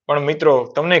હતું. પણ મિત્રો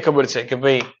તમને ખબર છે કે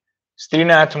ભાઈ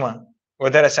સ્ત્રીના હાથમાં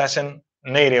વધારે શાસન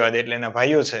નહીં રહેવા દે, એટલે એના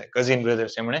ભાઈઓ છે, કઝિન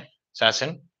બ્રધર્સ, એમણે શાસન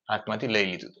હાથમાંથી લઈ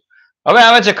લીધું હતું. હવે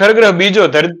આવે છે ખરગ્રહ બીજો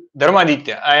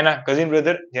ધર્માદિત્ય. આ એના કઝિન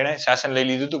બ્રધર જેણે શાસન લઈ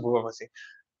લીધું હતું ભૂપા પછી.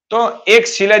 તો એક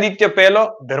શિલાદિત્ય પહેલો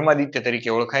ધર્માદિત્ય તરીકે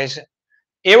ઓળખાય છે.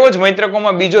 એવો જ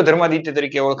મૈત્રકોમાં બીજો ધર્માદિત્ય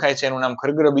તરીકે ઓળખાય છે. એનું નામ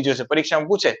ખરગ્રહ બીજો છે. પરીક્ષામાં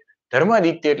પૂછે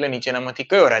ધર્માદિત્ય એટલે નીચેનામાંથી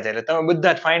કયો રાજા? એટલે તમે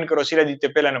બધા જ ફાઇન્ડ કરો શિલાદિત્ય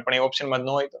પહેલા, પણ એ ઓપ્શનમાં ન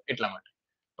હોય તો એટલા માટે.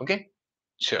 ઓકે,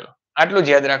 ચલો આટલું જ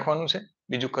યાદ રાખવાનું છે,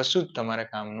 બીજું કશું જ તમારા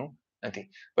કામનું નથી.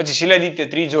 પછી શિલાદિત્ય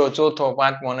ત્રીજો, ચોથો,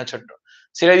 પાંચમો અને છઠ્ઠો.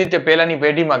 શિલાદિત્ય પહેલાની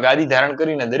પેઢીમાં ગાદી ધારણ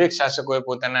કરીને દરેક શાસકોએ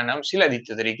પોતાના નામ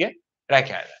શિલાદિત્ય તરીકે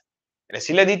રાખ્યા હતા. એટલે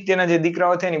શિલાદિત્યના જે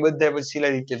દીકરાઓ થયા ને બધા પછી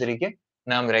શિલાદિત્ય તરીકે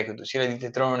નામ રાખ્યું હતું. શિલાદિત્ય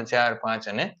 3, 4, 5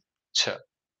 અને 6.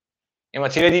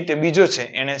 એમાં શિલાદિત્ય બીજો છે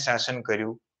એને શાસન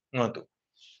કર્યું નહોતું.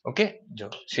 ઓકે, જો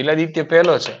શિલાદિત્ય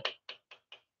પહેલો છે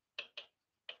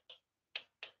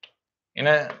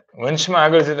એના વંશમાં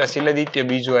આગળ જતા શિલાદિત્ય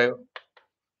બીજો આવ્યો,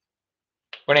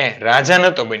 પણ એ રાજા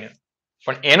નતો બન્યો.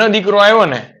 પણ એનો દીકરો આવ્યો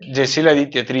ને જે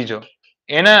શિલાદિત્ય ત્રીજો,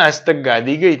 એના હસ્તક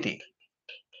ગાદી ગઈ હતી.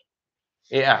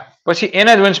 એ આ પછી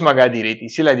એના જ વંશમાં ગાદી રહી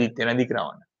હતી શિલાદિત્યના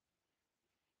દીકરાઓને.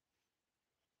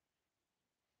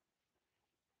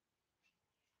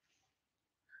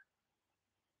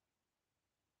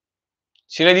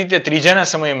 શિલાદિત્ય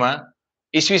ત્રીજાના સમયમાં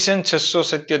ઈસવીસન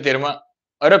 677માં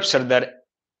અરબ સરદાર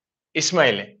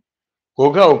ઇસ્માઇલે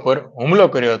ઘોઘા ઉપર હુમલો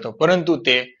કર્યો હતો, પરંતુ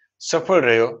તે સફળ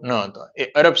રહ્યો ન હતો. એ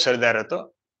અરબ સરદાર હતો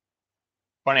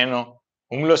પણ એનો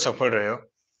હુમલો સફળ રહ્યો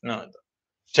ન હતો.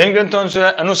 જૈન ગ્રંથો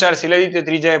અનુસાર શિલાદિત્ય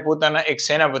ત્રીજાએ પોતાના એક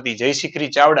સેનાપતિ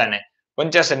જયશિખરી ચાવડાને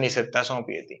પંચાસરની સત્તા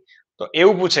સોંપી હતી. તો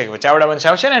એવું પૂછે કે ચાવડા વંશ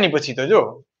આવશે ને એની પછી? તો જો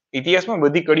ઇતિહાસમાં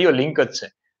બધી કડીઓ લિંક જ છે.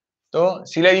 તો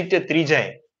શિલાદિત્ય ત્રીજાએ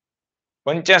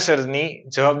પંચાસરની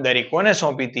જવાબદારી કોને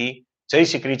સોંપી હતી?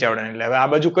 જયશિખરી ચાવડાને. એટલે હવે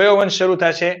આ બાજુ કયો વંશ શરૂ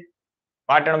થશે?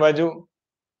 પાટણ બાજુ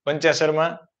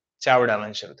પંચાસરમાં ચાવડા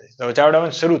વંશ શરૂ થશે. તો ચાવડા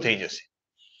વંશ શરૂ થઈ જશે.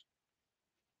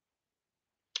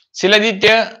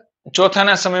 શિલાદિત્ય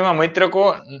ચોથાના સમયમાં મૈત્રકો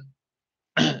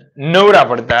નવરા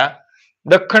પડતા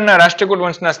દખ્ખણના રાષ્ટ્રકૂટ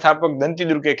વંશના સ્થાપક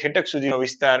દંતીદુર્ગે ખેટક સુધીનો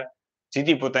વિસ્તાર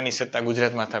જીતી પોતાની સત્તા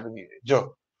ગુજરાતમાં સ્થાપી દીધી. જો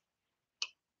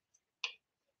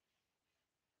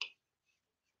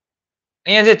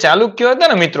અહીંયા જે ચાલુક્ય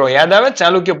હતા ને મિત્રો, યાદ આવે?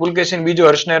 ચાલુક્ય પુલકેશિન બીજો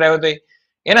હર્ષને આવ્યો હતો,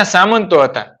 એના સામંતો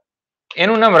હતા.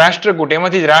 એનું નામ રાષ્ટ્રકૂટ,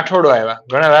 એમાંથી જ રાઠોડો આવ્યા.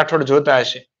 ઘણા રાઠોડ જોતા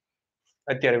હશે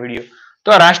અત્યારે વિડીયો. તો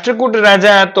આ રાષ્ટ્રકૂટ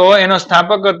રાજા હતો, એનો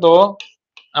સ્થાપક હતો,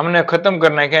 અમને ખતમ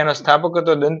કરી નાખ્યા, એનો સ્થાપક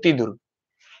હતો દંતીદુર્ગ.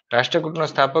 રાષ્ટ્રકૂટનો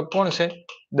સ્થાપક કોણ છે?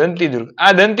 દંતીદુર્ગ.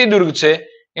 આ દંતીદુર્ગ છે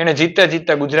એને જીતતા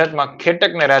જીતતા ગુજરાતમાં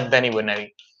ખેટકને રાજધાની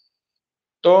બનાવી.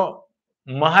 તો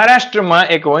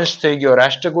મહારાષ્ટ્રમાં એક વંશ થઈ ગયો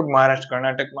રાષ્ટ્રકૂટ, મહારાષ્ટ્ર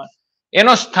કર્ણાટકમાં.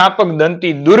 એનો સ્થાપક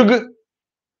દંતીદુર્ગ,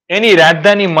 એની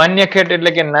રાજધાની માન્યખેટ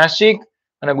એટલે કે નાસિક,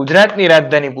 અને ગુજરાતની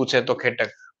રાજધાની પૂછે તો ખેટક.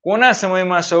 કોના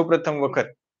સમયમાં સૌપ્રથમ વખત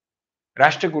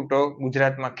રાષ્ટ્રકૂટો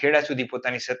ગુજરાતમાં ખેડા સુધી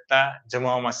પોતાની સત્તા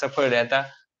જમાવવામાં સફળ રહ્યા હતા?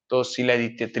 તો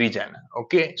શિલાદિત્ય ત્રીજાના.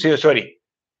 ઓકે, સોરી,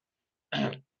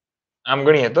 આમ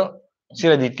ગણીએ તો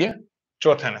શિલાદિત્ય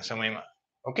ચોથાના સમયમાં.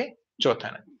 ઓકે,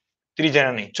 ચોથાના,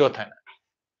 ત્રીજાના નહીં, ચોથાના.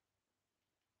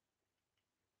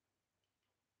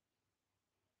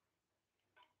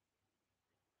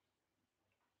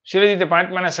 શિલાદિત્ય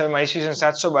પાંચમાના સમયમાં ઈસવીસન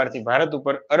 712 થી ભારત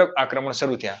ઉપર અરબ આક્રમણ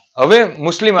શરૂ થયા. હવે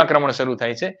મુસ્લિમ આક્રમણ શરૂ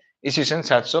થાય છે ઈસવીસન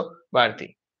 712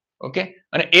 થી. ઓકે,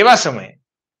 અને એવા સમયે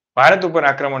ભારત ઉપર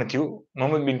આક્રમણ થયું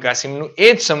મોહમ્મદ બિન કાસિમનું. એ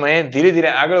જ સમયે ધીરે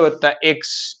ધીરે આગળ વધતા એક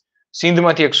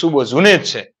સિંધમાંથી એક સૂબો જુનેદ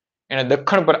છે, એને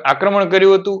દક્ષિણ પર આક્રમણ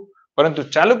કર્યું હતું, પરંતુ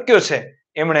ચાલુક્યો છે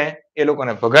એમણે એ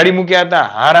લોકોને ભગાડી મૂક્યા હતા,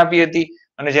 હાર આપી હતી.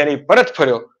 અને જ્યારે પરત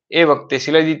ફર્યો એ વખતે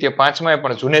શિલાદિત્ય પાંચમાએ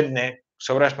પણ જુનેદને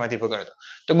સૌરાષ્ટ્રમાંથી ભગાડ્યો.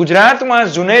 તો ગુજરાતમાં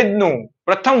જુનેદનું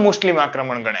પ્રથમ મુસ્લિમ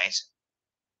આક્રમણ ગણાય છે.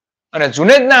 અને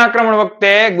જુનેદના આક્રમણ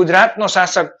વખતે ગુજરાતનો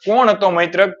શાસક કોણ હતો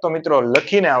મૈત્રક? તો મિત્રો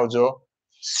લખીને આવજો,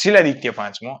 શિલાદિત્ય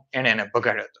પાંચમો, એને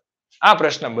ભગાડ્યો હતો. આ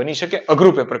પ્રશ્ન બની શકે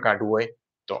અઘરું પેપર કાઢવું હોય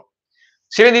તો.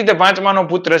 શિલાદિત્ય પાંચમાનો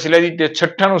પુત્ર શિલાદિત્ય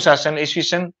છઠ્ઠાનું શાસન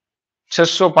ઈસવીસન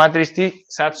 635 થી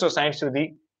 760 સુધી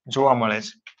જોવા મળે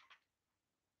છે.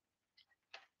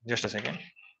 Just a second.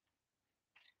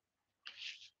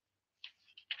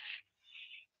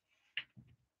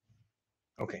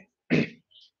 ઓકે,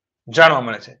 જાણવા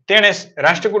મળે છે તેણે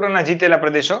રાષ્ટ્રકૂટોના જીતેલા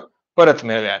પ્રદેશો પરત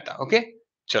મેળવ્યા હતા. ઓકે,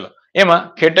 ચલો. એમાં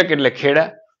ખેટક એટલે ખેડા,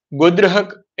 ગોદ્રહક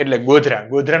એટલે ગોધરા,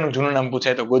 ગોધરાનું જૂનું નામ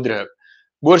પૂછાય તો ગોદ્રહક,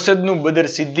 બોરસદનું બદર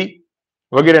સિદ્ધિ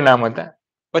વગેરે નામ હતા.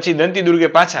 પછી દંતી દુર્ગે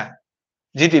પાછા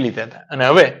જીતી લીધા હતા. અને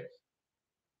હવે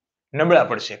નબળા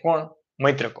પડશે કોણ?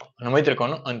 મૈત્રકો. અને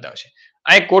મૈત્રકોનો અંત આવશે.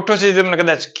 આ એક કોઠો છે જે તમને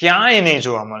કદાચ ક્યાંય નહીં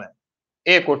જોવા મળે.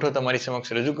 એ કોઠો તમારી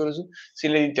સમક્ષ રજૂ કરું છું.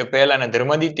 શિલાદિત્ય પહેલાને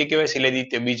ધર્માદિત્ય કહેવાય,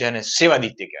 શિલાદિત્ય બીજાને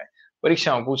સેવાદિત્ય કહેવાય.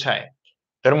 પરીક્ષામાં પૂછાય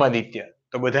ધર્માદિત્ય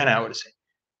તો બધાને આવડશે.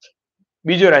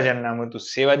 બીજો રાજાનું નામ હતું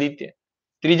સેવાદિત્ય,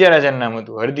 ત્રીજા રાજાનું નામ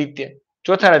હતું હરદિત્ય,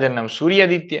 ચોથા રાજાનું નામ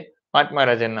સૂર્યાદિત્ય, પાંચમા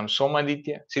રાજાનું નામ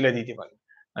સોમાદિત્ય, શિલાદિત્ય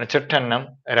અને છઠ્ઠાનું નામ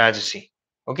રાજસિંહ.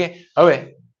 ઓકે, હવે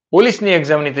પોલીસની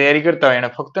એક્ઝામની તૈયારી કરતા હોય એને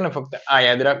ફક્ત ને ફક્ત આ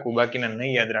યાદ રાખવું, બાકીના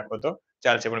નહીં યાદ રાખો તો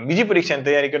ચાલશે. પણ બીજી પરીક્ષાની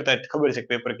તૈયારી કરતા ખબર છે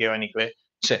પેપર કેવા નીકળે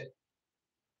છે.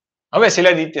 હવે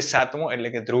શિલાદિત્ય સાતમો એટલે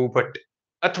કે ધ્રુવભટ્ટ,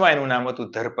 અથવા એનું નામ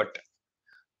હતું ધરપટ.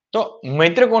 તો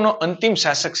મૈત્રકોનો અંતિમ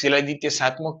શાસક શિલાદિત્ય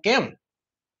સાતમો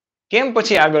કેમ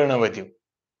પછી આગળ ન વધ્યું?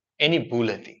 એની ભૂલ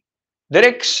હતી.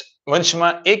 દરેક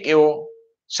વંશમાં એક એવો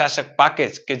શાસક પાકે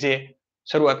છે કે જે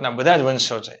શરૂઆતના બધા જ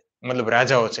વંશો છે, મતલબ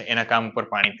રાજાઓ છે, એના કામ પર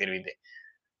પાણી ફેરવી દે.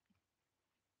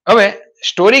 હવે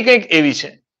સ્ટોરી કંઈક એવી છે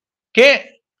કે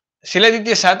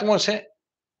શિલાદિત્ય સાતમો છે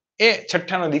એ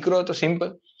છઠ્ઠાનો દીકરો હતો, સિમ્પલ.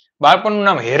 બાળપણનું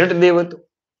નામ હેરટ દેવ હતું.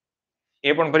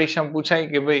 એ પણ પરીક્ષામાં પૂછાય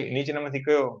કે ભાઈ નીચેનામાંથી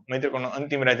કયો મૈત્રકોનો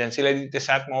અંતિમ રાજા? શિલાદિત્ય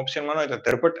સાતમો ઓપ્શનમાં ન હોય તો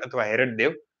ધરપટ અથવા હેરટ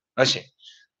દેવ હશે.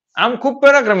 આમ ખૂબ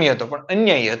પરાક્રમી હતો પણ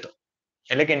અન્યાયી હતો,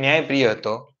 એટલે કે ન્યાયપ્રિય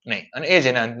હતો નહીં, અને એ જ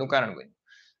એના અંતનું કારણ બન્યું.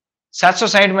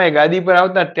 760માં એ ગાદી પર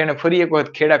આવતા તેને ફરી એક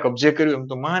વખત ખેડા કબજે કર્યું. એમ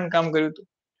તો મહાન કામ કર્યું હતું.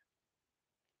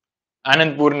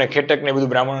 આનંદપુર ને ખેટક ને બધું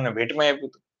બ્રાહ્મણોને ભેટમાં આપ્યું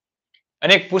હતું.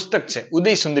 અને એક પુસ્તક છે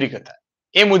ઉદય સુંદરી કથા,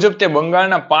 એ મુજબ તે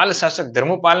બંગાળના પાલ શાસક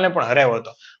ધર્મપાલને પણ હરાવ્યો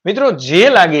હતો. મિત્રો જે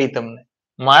લાગે એ તમને,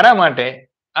 મારા માટે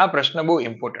આ પ્રશ્ન બહુ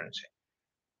ઇમ્પોર્ટન્ટ છે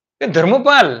કે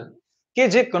ધર્મપાલ કે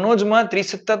જે કનોજમાં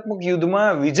ત્રિસત્તાત્મક યુદ્ધમાં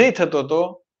વિજય થતો હતો,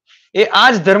 એ આ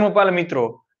જ ધર્મપાલ મિત્રો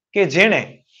કે જેણે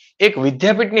એક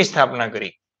વિદ્યાપીઠની સ્થાપના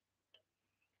કરી.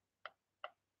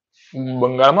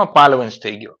 બંગાળમાં પાલ વંશ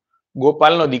થઈ ગયો.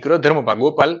 ગોપાલનો દીકરો ધર્મપાલ,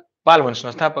 ગોપાલ પાલ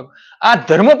વંશનો સ્થાપક. આ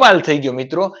ધર્મપાલ થઈ ગયો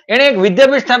મિત્રો, એને એક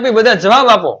વિદ્યાપીઠ સ્થાપી. બધા જવાબ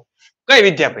આપો, કઈ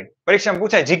વિદ્યાપીઠ? પરીક્ષામાં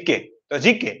પૂછાય જીકે તો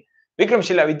જીકે.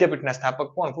 વિક્રમશિલા વિદ્યાપીઠના સ્થાપક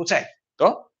કોણ પૂછાય તો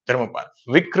ધર્મપાલ.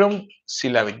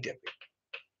 વિક્રમશિલા વિદ્યાપીઠ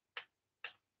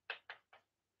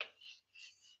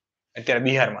અત્યારે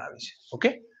બિહારમાં આવી છે. ઓકે,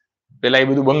 પેલા એ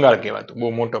બધું બંગાળ કહેવાતું,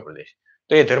 બહુ મોટો પ્રદેશ.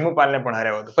 તો એ ધર્મપાલને પણ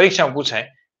હરાવ્યો હતો. પરીક્ષામાં પૂછાય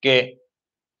કે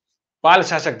પાલ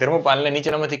શાસક ધર્મપાલને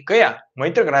નીચેનામાંથી કયા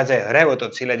મૈત્રક રાજાએ હરાવ્યો હતો?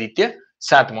 શિલાદિત્ય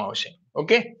સાતમો આવશે.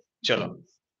 ઓકે, ચલો.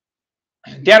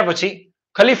 ત્યાર પછી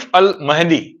ખલીફ અલ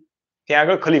મહેદી, ત્યાં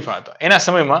આગળ ખલીફા હતો. એના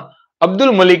સમયમાં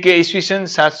અબ્દુલ મલિકે ઈસવીસન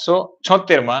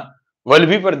 776માં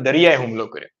વલભી પર દરિયાઈ હુમલો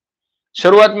કર્યો.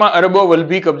 શરૂઆતમાં અરબો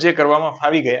વલભી કબજે કરવામાં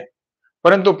ફાવી ગયા,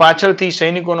 પરંતુ પાછળથી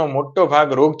સૈનિકોનો મોટો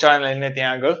ભાગ રોગચાળા લઈને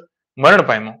ત્યાં આગળ મરણ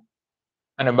પામ્યો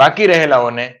અને બાકી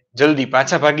રહેલાઓને જલ્દી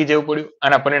પાછા ભાગી જવું પડ્યું.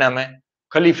 આના પરિણામે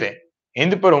ખલીફે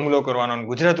હિન્દ પર હુમલો કરવાનો અને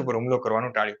ગુજરાત ઉપર હુમલો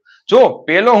કરવાનું ટાળ્યું. જો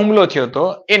પહેલો હુમલો થયો હતો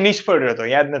એ નિષ્ફળ રહ્યો હતો,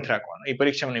 યાદ નથી રાખવાનો, એ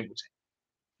પરીક્ષામાં નહીં પૂછે.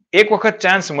 એક વખત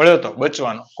ચાન્સ મળ્યો હતો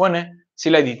બચવાનો, કોને?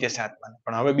 શિલાદિત્ય સાતમાને.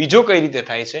 પણ હવે બીજો કઈ રીતે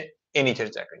થાય છે એની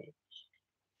ચર્ચા કરીએ.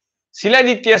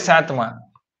 શિલાદિત્ય સાતમા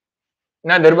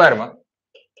ના દરબારમાં,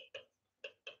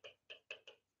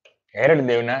 હેરડ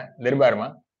દેવના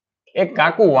દરબારમાં એક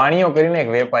કાકુ વાણિયો કરીને એક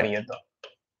વેપારી હતો.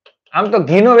 આમ તો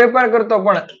ઘીનો વેપાર કરતો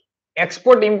પણ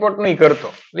એક્સપોર્ટ ઇમ્પોર્ટ નહીં કરતો,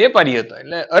 વેપારી હતો.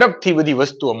 એટલે અરબથી બધી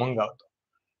વસ્તુઓ મંગાવતો.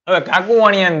 હવે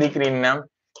કાકુવાણિયાની દીકરીનું નામ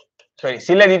સોરી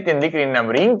શિલાદિત્યની દીકરીનું નામ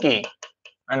રિંકી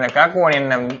અને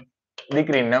કાકુવાણિયાનું નામ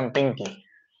દીકરીનું નામ પિંકી.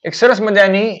 એક સરસ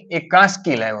મજાની એક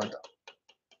કાસ્કી લાવ્યો હતો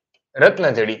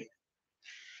રત્નજડી.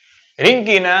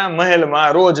 રિંકીના મહેલમાં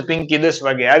રોજ પિંકી 10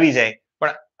 વાગે આવી જાય,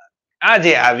 પણ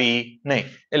આજે આવી નહીં.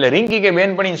 એટલે રિંકી કે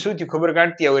બેનપણી શું થયું ખબર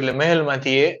કાઢતી આવું એટલે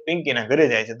મહેલમાંથી એ પિંકીના ઘરે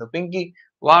જાય છે. તો પિંકી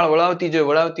વાળ વળાવતી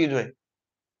જોઈ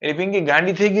એટલે પિંકી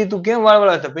ગાંડી થઈ ગઈ, તું કેમ વાળ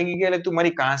વળાવતો? પિંકી કહે તું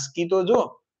મારી કાસ્કી તો જો.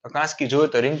 કાસ્કી જોયો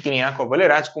તો રિંકીની આંખો ભલે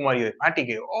રાજકુમારી હોય ફાટી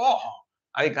ગઈ. ઓહો,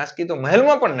 આવી કાસ્કી તો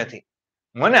મહેલમાં પણ નથી.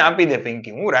 મને આપી દે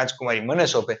પિંકી, હું રાજકુમારી, મને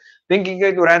સોંપે. પિંકી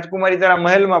કહે તું રાજકુમારી તારા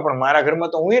મહેલમાં, પણ મારા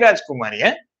ઘરમાં તો હું રાજકુમારી.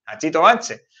 હે, સાચી તો વાત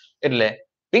છે. એટલે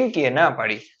પિંકીએ ના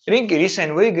પાડી. રિંકી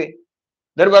રિસાઈને વહી ગઈ.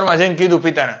 દરબારમાં જઈને કીધું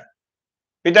પિતાને,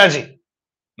 પિતાજી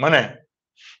મને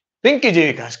પિંકી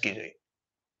જેવી કાસ્કી જોઈ.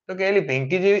 તો કે એલી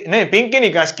પિંકી જેવી નહીં,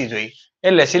 પિંકીની કાસ્કી જોઈ.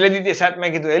 એટલે શિલાદિત્ય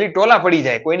સાતમાં કીધું એલી ટોલા પડી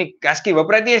જાય, કોઈની કાસ્કી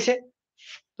વપરાતી હશે?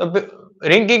 તો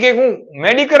રિંકી કે હું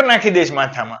મેડિકલ નાખી દઈશ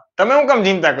માથામાં, તમે હું કામ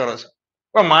ચિંતા કરો છો?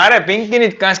 પણ મારે પિંકીની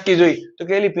જ કાસ્કી જોઈ. તો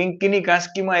કે એલી પિંકીની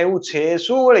કાસ્કીમાં એવું છે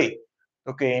શું વળી?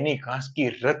 તો કે એની કાસ્કી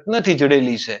રત્નથી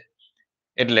જડેલી છે.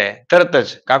 એટલે તરત જ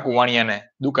કાકુ વાણિયાને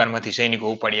દુકાનમાંથી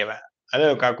સૈનિકો ઉપાડી આવ્યા.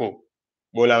 અરે કાકુ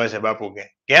બોલાવે છે બાપુ. કે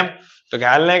કેમ? તો કે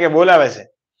હાલ નહીં કે બોલાવે છે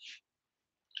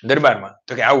દરબારમાં.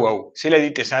 તો કે આવું આવું.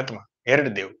 શિલાદિત્ય સાતમાં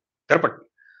હેરડદેવ ધરપટ.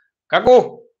 કાકુ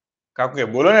કાકુ કે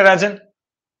બોલો ને રાજન.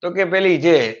 તો કે પેલી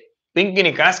જે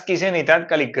પિંકીની કાસ્કી છે ને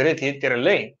તાત્કાલિક ઘરેથી અત્યારે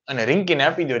લઈ અને રિંકીને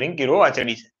આપી દો, રિંકી રોવા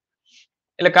ચડી છે.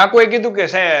 એટલે કાકુએ કીધું કે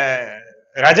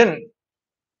રાજન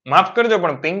માફ કરજો,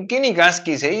 પણ પિંકીની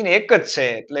કાસ્કી છે એને એક જ છે,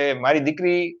 એટલે મારી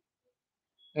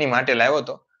દીકરીની માટે લાવ્યો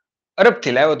હતો,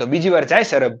 અરબથી લાવ્યો હતો, બીજી વાર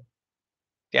જાય અરબ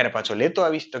ત્યારે પાછો લેતો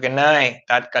આવીશ. તો કે નાય,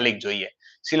 તાત્કાલિક જોઈએ.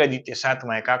 શિલાદિત્ય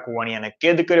સાતમાં કાકુ વાણિયાને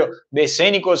કેદ કર્યો. 2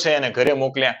 સૈનિકો છે અને ઘરે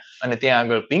મોકલ્યા. અને ત્યાં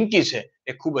આગળ પિંકી છે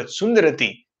એ ખૂબ જ સુંદર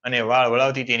હતી અને વાળ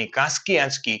વળાવતી તેની કાસ્કી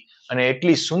આંચકી અને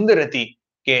એટલી સુંદર હતી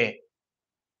કે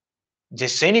જે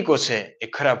સૈનિકો છે એ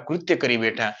ખરાબ કૃત્ય કરી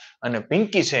બેઠા અને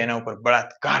પિંકી છે એના ઉપર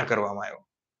બળાત્કાર કરવામાં આવ્યો.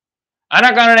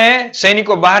 આના કારણે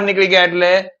સૈનિકો બહાર નીકળી ગયા.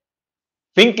 એટલે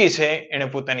પિંકી છે એને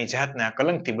પોતાની જાતને આ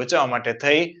કલંકથી બચાવવા માટે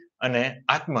થઈ અને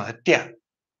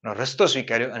આત્મહત્યાનો રસ્તો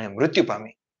સ્વીકાર્યો અને મૃત્યુ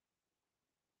પામી.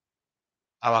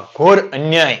 આવા ઘોર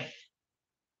અન્યાય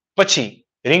પછી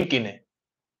રિંકીને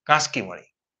કાસ્કી મળી.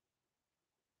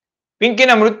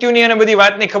 પિંકીના મૃત્યુની અને બધી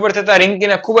વાતની ખબર થતા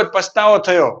રિંકીને ખૂબ જ પસ્તાવો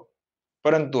થયો,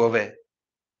 પરંતુ હવે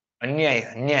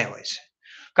અન્યાય હોય છે.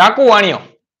 કાકુ વાણિયો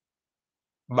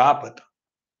બાપ હતો,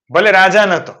 ભલે રાજા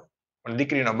નતો પણ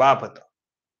દીકરીનો બાપ હતો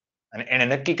અને એને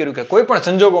નક્કી કર્યું કે કોઈ પણ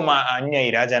સંજોગોમાં આ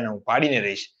અન્યાયી રાજાને હું પાડીને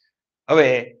રહીશ. હવે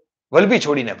વલભી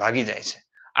છોડીને ભાગી જાય છે,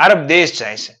 આરબ દેશ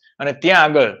જાય છે અને ત્યાં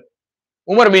આગળ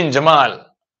ઉમર બિન જમાલ,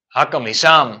 હાકમ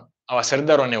હિસામ આવા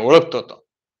સરદારોને ઓળખતો હતો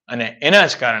અને એના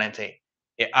જ કારણે થઈ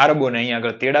એ આરબોને અહીંયા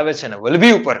આગળ તેડાવે છે અને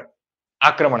વલભી ઉપર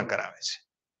આક્રમણ કરાવે છે.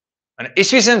 અને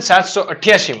ઈસવીસન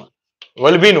 788માં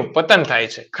વલભીનું પતન થાય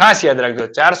છે. ખાસ યાદ રાખજો,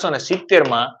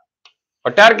 470માં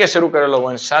પટારકે શરૂ કરેલો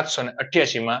વંશ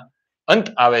 788માં અંત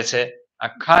આવે છે. આ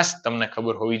ખાસ તમને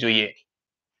ખબર હોવી જોઈએ.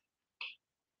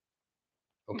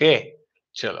 ઓકે,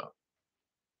 ચલો.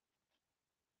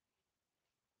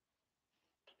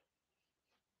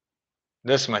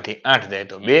 દસમાંથી 8 જાય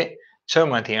તો 2,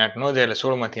 6માંથી 8 ન જાય એટલે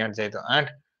 16માંથી 8 જાય તો 8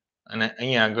 અને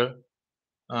અહીંયા આગળ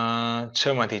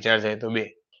 6માંથી 4 જાય તો 2.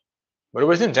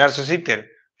 બરોબર છે ને? 470,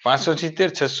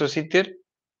 570, 670,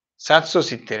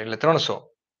 770 એટલે 300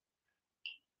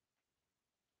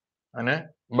 અને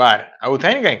 12. આવું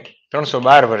થાય ને કંઈક.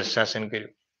 312 વર્ષ શાસન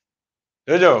કર્યું.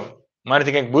 જોજો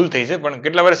મારાથી કંઈક ભૂલ થઈ છે, પણ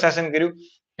કેટલા વર્ષ શાસન કર્યું?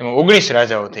 એમાં 19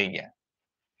 રાજાઓ થઈ ગયા.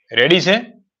 રેડી છે?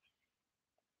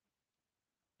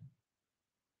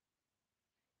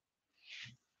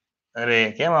 અરે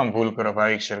કેમ આમ ભૂલ કરો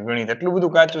ભાવિક સર? ગણિત એટલું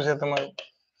બધું કાચું છે તમારું?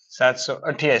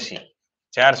 788,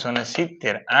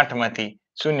 470, 8માંથી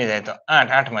 0 જાય તો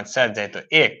 8, 8માંથી 7 જાય તો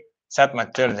 1,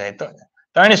 7માંથી 4 જાય તો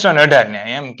 318 ને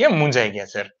એમ કેમ મૂંઝાઈ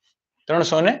ગયા સર?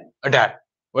 318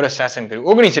 વર્ષ શાસન કર્યું.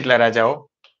 19 જેટલા રાજાઓ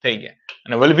થઈ ગયા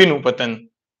અને વલભીનું પતન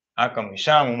હાકમ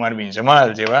હિસામ, ઉમર બિન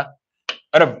જમાલ જેવા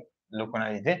અરબ લોકોના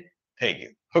લીધે થઈ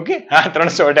ગયું. ઓકે, હા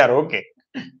 318. ઓકે,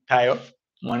 થાય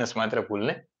માણસ માત્ર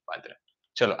ભૂલને પાત્ર.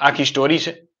 ચલો, આખી સ્ટોરી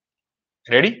છે.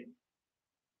 રેડી?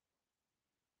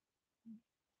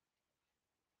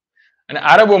 અને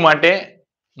આરબો માટે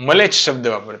મલેચ શબ્દ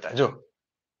વાપરતા. જો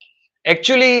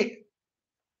એકચ્યુઅલી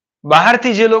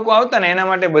બહારથી જે લોકો આવતા ને એના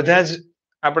માટે બધા જ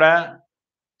આપણા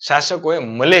શાસકોએ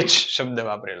મલેચ શબ્દ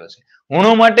વાપરેલો છે.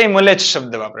 હુણો માટે મલેચ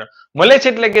શબ્દ વાપરેલો. મલેચ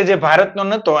એટલે કે જે ભારતનો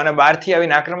નતો અને બહારથી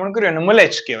આવીને આક્રમણ કર્યું અને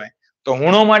મલેચ કહેવાય. તો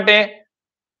હુણો માટે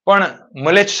પણ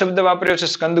મલેચ શબ્દ વાપર્યો છે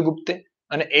સ્કંદગુપ્તે.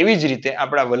 અને એવી જ રીતે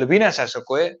આપણા વલભીના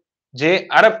શાસકોએ જે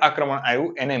આરબ આક્રમણ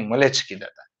આવ્યું એને મલેચ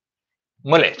કીધા હતા.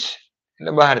 મલેચ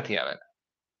એટલે બહારથી આવેલા.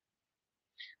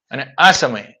 અને આ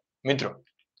સમયે મિત્રો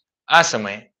આ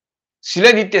સમયે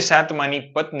શિલાદિત્ય સાતમાની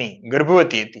પત્ની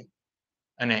ગર્ભવતી હતી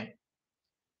અને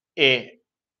એ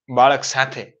બાળક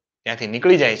સાથે ત્યાંથી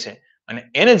નીકળી જાય છે અને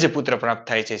એને જે પુત્ર પ્રાપ્ત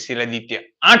થાય છે શિલાદિત્ય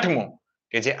આઠમો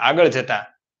કે જે આગળ જતા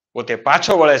પોતે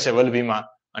પાછો વળે છે વલભીમાં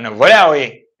અને વળ્યા હોય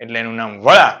એટલે એનું નામ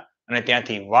વળા અને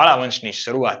ત્યાંથી વાળા વંશની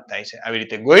શરૂઆત થાય છે. આવી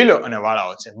રીતે ગોહિલો અને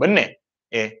વાળાઓ છે બંને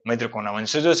એ મૈત્રકોના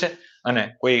વંશજો છે. અને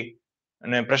કોઈ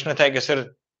અને પ્રશ્ન થાય કે સર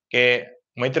કે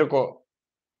મૈત્રકો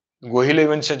ગોહિલો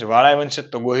વંશજ વાળા વંશજ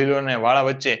તો ગોહિલો અને વાળા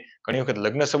વચ્ચે ઘણી વખત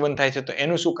લગ્ન સંબંધ થાય છે તો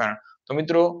એનું શું કારણ? તો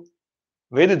મિત્રો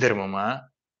વેદ ધર્મમાં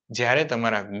જ્યારે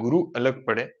તમારા ગુરુ અલગ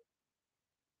પડે,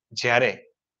 જ્યારે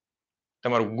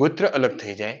તમારું ગોત્ર અલગ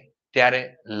થઈ જાય ત્યારે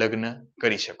લગ્ન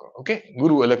કરી શકો. ઓકે,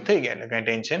 ગુરુ અલગ થઈ ગયા એટલે કઈ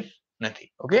ટેન્શન નથી.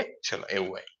 ઓકે, ચલો એવું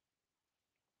હોય.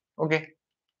 ઓકે,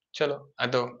 ચલો આ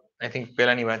તો આઈ થિંક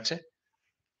પહેલાની વાત છે.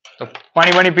 તો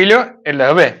પાણી પી લ્યો એટલે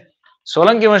હવે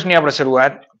સોલંકી વંશની આપણે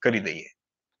શરૂઆત કરી દઈએ.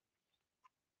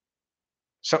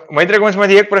 મૈત્રક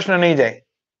વંશમાંથી એક પ્રશ્ન નહીં જાય.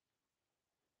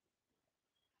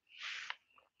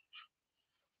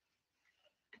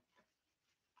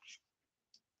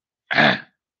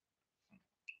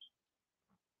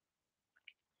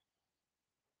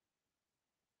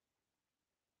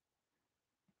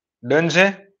 ડન છે.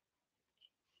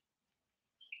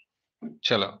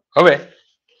 ચલો હવે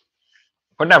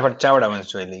ફટાફટ ચાવડા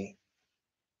વંશ જોઈ લઈએ.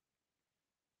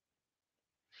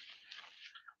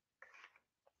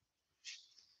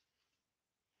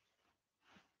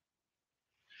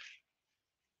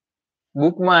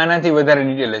 બુકમાં આનાથી વધારે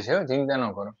ડિટેલ છે, ચિંતા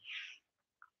ન કરો.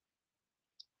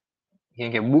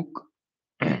 કે બુક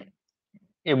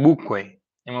એ બુક હોય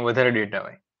એમાં વધારે ડેટા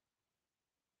હોય.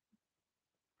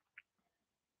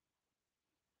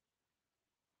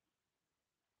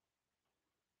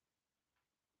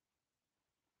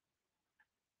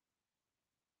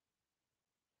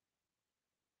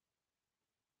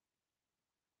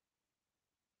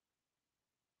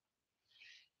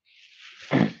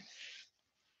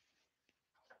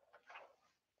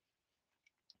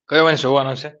 કયો વંશ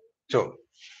હોવાનો છે? જો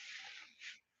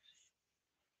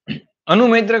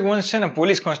અનુમૈત્રક વંશ છે ને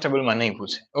પોલીસ કોન્સ્ટેબલમાં નહીં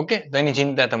પૂછે. ઓકે, તો એની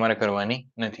ચિંતા તમારે કરવાની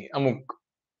નથી. અમુક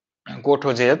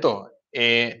કોઠો જે હતો એ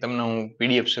તમને હું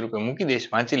પીડીએફ સ્વરૂપે મૂકી દઈશ,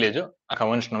 વાંચી લેજો. આખા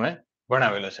વંશનો મેં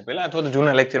ભણાવેલો છે પહેલા, અથવા તો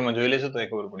જૂના લેક્ચરમાં જોઈ લેશો તો એ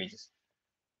ખબર પડી જશે.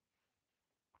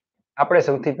 આપણે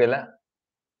સૌથી પહેલા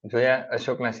જોયા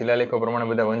અશોકના શિલાલેખો પ્રમાણે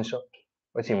બધા વંશો,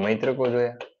 પછી મૈત્રકો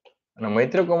જોયા અને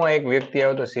મૈત્રકોમાં એક વ્યક્તિ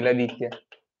આવ્યો તો શિલાદિત્ય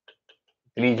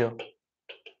ત્રીજો.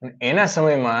 એના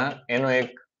સમયમાં એનો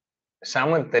એક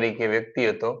સામંત તરીકે વ્યક્તિ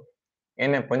હતો,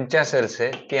 એને પંચાસર છે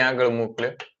ત્યાં આગળ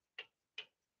મોકલ્યો.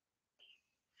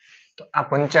 તો આ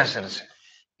પંચાસર છે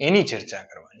એની ચર્ચા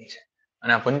કરવાની છે.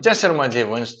 અને આ પંચાસરમાં જે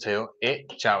વંશ થયો એ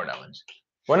ચાવડા વંશ.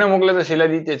 કોને મોકલ્યો તો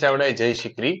શિલાદિત્ય ચાવડા, જય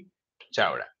શિખરી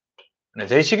ચાવડા. અને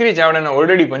જય શિખરી ચાવડાના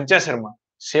ઓલરેડી પંચાસરમાં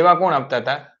સેવા કોણ આપતા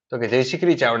હતા? તો કે જય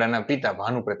શિખરી ચાવડાના પિતા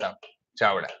ભાનુ પ્રતાપ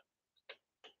ચાવડા.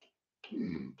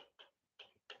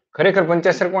 ખરેખર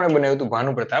પંચાસર કોણે બનાવ્યું હતું?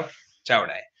 ભાનુ પ્રતાપ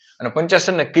ચાવડાએ. અને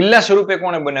પંચાસરને કિલ્લા સ્વરૂપે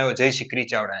કોણે બનાવ્યો? જય શિખરી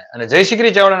ચાવડાએ. અને જય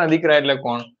શિખરી ચાવડાના દીકરા એટલે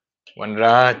કોણ?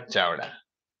 વનરાજ ચાવડા.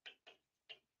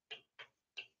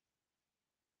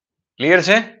 ક્લિયર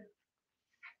છે?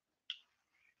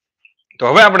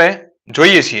 તો હવે આપણે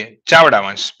જોઈએ છીએ ચાવડા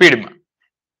વંશ સ્પીડમાં.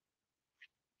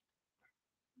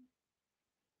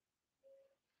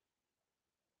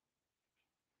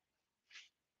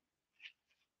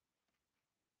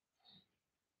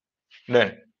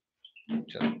 ડન.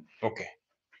 ચલો ઓકે.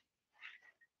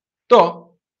 તો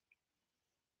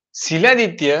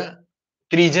શિલાદિત્ય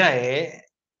ત્રીજાએ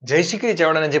જય શિખરી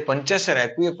ચાવડાને જે પંચાસર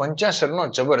આપ્યું એ પંચાસરનો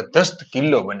જબરદસ્ત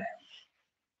કિલ્લો બનાવ્યો.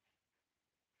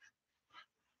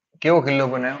 કેવો કિલ્લો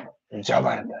બનાવ્યો?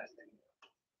 જબરદસ્ત.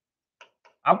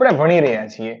 આપણે ભણી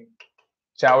રહ્યા છીએ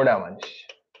ચાવડા વંશ.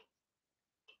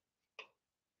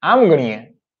 આમ ગણીએ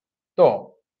તો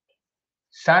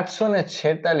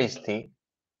 746 થી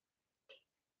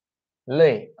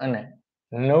લઈ અને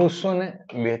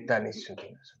 942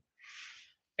 સુધી,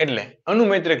 એટલે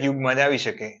અનુમૈત્રક યુગમાં જ આવી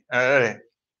શકે. અરે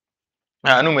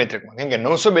અનુમૈત્રકમાં, કેમ કે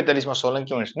 942માં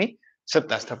સોલંકી વંશની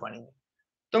સત્તા સ્થપાણી.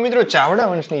 તો મિત્રો ચાવડા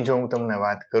વંશની જો હું તમને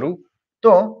વાત કરું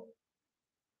તો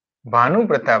ભાનુ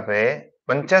પ્રતાપે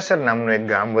પંચાસર નામનું એક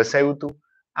ગામ વસાવ્યું હતું.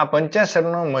 આ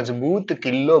પંચાસરનો મજબૂત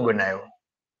કિલ્લો બનાવ્યો,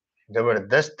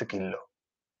 જબરદસ્ત કિલ્લો,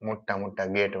 મોટા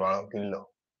મોટા ગેટ વાળો કિલ્લો,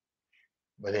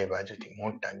 બધે બાજુથી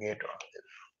મોટા ગેટ વાળો.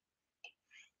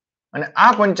 અને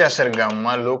આ પંચાસર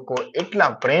ગામમાં લોકો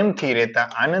એટલા પ્રેમથી રહેતા,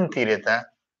 આનંદથી રહેતા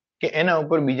કે એના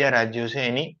ઉપર બીજા રાજ્યો છે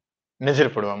એની નજર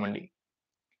પડવા માંડી.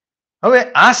 હવે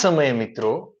આ સમયે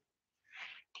મિત્રો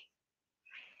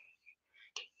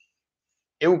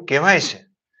એવું કહેવાય છે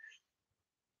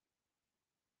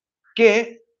કે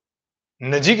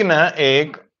નજીકના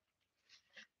એક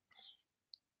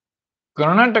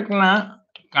કર્ણાટકના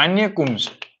કાન્યકુંજ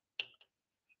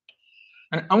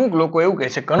અને અમુક લોકો એવું કહે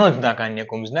છે કનોજના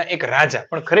કાન્યકુંજના એક રાજા,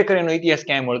 પણ ખરેખર એનો ઇતિહાસ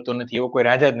ક્યાંય મળતો નથી, એવો કોઈ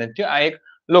રાજા જ નથી. આ એક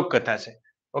લોકકથા છે.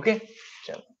 ઓકે,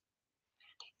 ચાલો.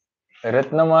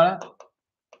 રત્નમાળા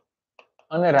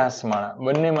અને રાસમાળા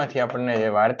બંનેમાંથી આપણને જે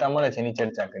વાર્તા મળે છે એની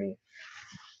ચર્ચા કરીએ.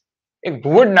 એક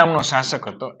ભુવડ નામનો શાસક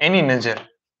હતો, એની નજર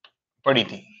પડી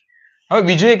હતી. હવે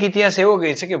બીજો એક ઇતિહાસ એવો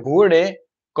કહે છે કે ભુવડે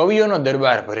કવિઓનો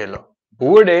દરબાર ભરેલો.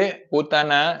 ભુવડે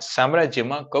પોતાના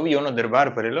સામ્રાજ્યમાં કવિઓનો દરબાર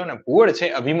ભરેલો, અને ભુવડ છે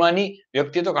અભિમાની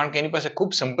વ્યક્તિ હતો, કારણ કે એની પાસે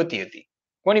ખૂબ સંપત્તિ હતી.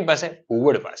 કોની પાસે?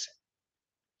 ભુવડ પાસે.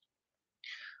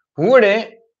 ભુવડે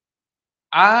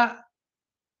આ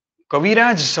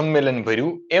કવિરાજ સંમેલન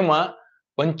ભર્યું, એમાં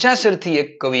 85 થી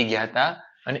એક કવિ ગયા હતા,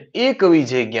 અને એ કવિ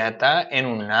જે ગયા હતા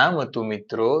એનું નામ હતું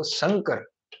મિત્રો શંકર.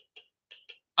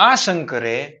 આ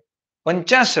શંકરે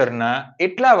 85 ના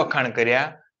એટલા વખાણ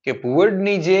કર્યા કે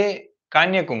ભુવડની જે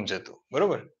કાન્યકુંજ હતું,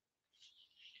 બરોબર,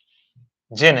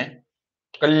 જેને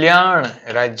કલ્યાણ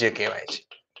રાજ્ય કહેવાય છે,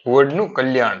 ભુવડનું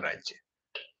કલ્યાણ રાજ્ય,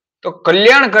 તો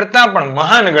કલ્યાણ કરતા પણ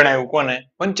મહાન ગણાયું કોને?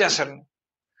 85 ને.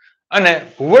 અને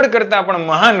ભુવડ કરતા પણ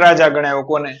મહાન રાજા ગણાયો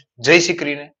કોને?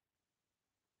 જયશિખરીને.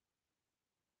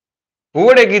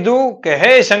 ભુવડે કીધું કે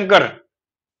હે શંકર,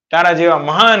 તારા જેવા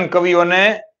મહાન કવિઓને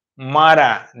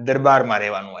મારા દરબારમાં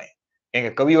રહેવાનું હોય. કેમ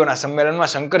કે કવિઓના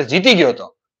સંમેલનમાં શંકર જીતી ગયો હતો.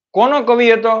 કોનો કવિ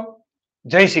હતો?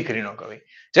 જયશિખરીનો કવિ.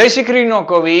 જયશિખરીનો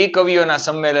કવિ કવિઓના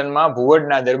સંમેલનમાં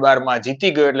ભુવડના દરબારમાં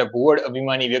જીતી ગયો, એટલે ભુવડ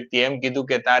અભિમાની વ્યક્તિ એમ કીધું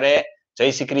કે તારે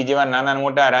જયશિખરી જેવા નાના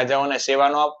મોટા રાજાઓને સેવા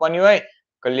ન આપવાની હોય,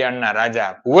 કલ્યાણના રાજા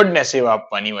ભુવડને સેવા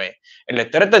આપવાની હોય. એટલે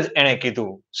તરત જ એને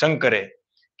કીધું શંકરે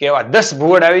કે એવા 10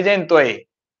 ભુવડ આવી જાય ને તોય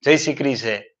જયશિખરી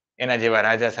છે એના જેવા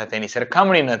રાજા સાથે એની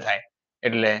સરખામણી ન થાય.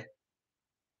 એટલે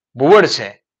ભુવડ છે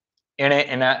એણે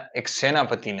એના એક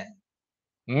સેનાપતિને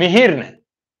મિહિરને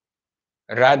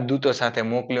રાજદૂતો સાથે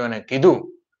મોકલ્યો અને કીધું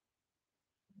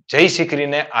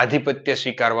જયશિખરીને આધિપત્ય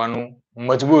સ્વીકારવાનું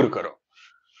મજબૂર કરો.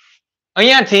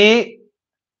 અહીંયાથી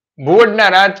ભુવડના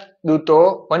રાજદૂતો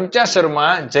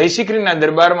 85માં જયશિખરીના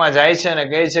દરબારમાં જાય છે અને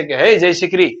કહે છે કે હે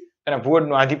જયશિખરી, તને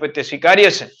ભુવડનું આધિપત્ય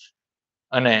સ્વીકાર્ય છે?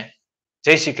 અને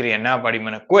જયશિખરીએ ના પાડી,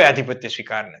 મને કોઈ આધિપત્ય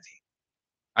સ્વીકાર નથી.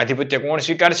 આધિપત્ય કોણ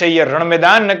સ્વીકારશે? એ રણ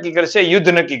મેદાન નક્કી કરશે, યુદ્ધ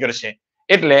નક્કી કરશે.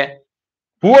 એટલે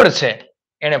ભુવડ છે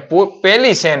એને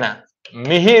પહેલી સેના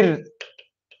મિહિર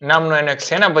નામનો એનો એક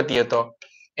સેનાપતિ હતો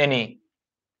એની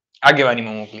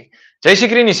આગેવાનીમાં મોકલી.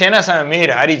 જયશિખરીની સેના સામે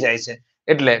મિહિર હારી જાય છે,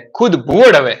 એટલે ખુદ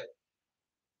ભુવડ હવે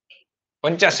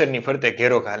 85 ની ફરતે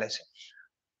ઘેરો ઘાલે છે.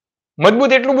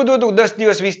 મજબૂત એટલું બધું હતું, 10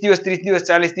 દિવસ 20 દિવસ 30 દિવસ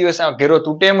 40 દિવસ આ ઘેરો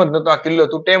તૂટે એમ જ નતો, આ કિલ્લો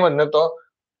તૂટે એમ જ નતો,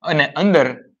 અને અંદર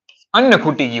અન્ન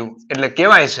ખૂટી ગયું. એટલે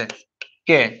કહેવાય છે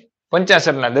કે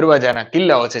 85 ના દરવાજાના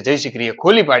કિલ્લાઓ છે જયશિખરીએ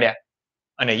ખોલી પાડ્યા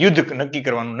અને યુદ્ધ નક્કી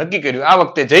કરવાનું નક્કી કર્યું. આ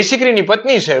વખતે જયશિખરીની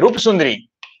પત્ની છે રૂપસુંદરી,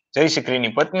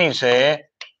 જયશિખરીની પત્ની છે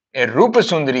એ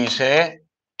રૂપસુંદરી છે,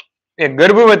 એ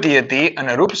ગર્ભવતી હતી,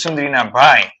 અને રૂપસુંદરીના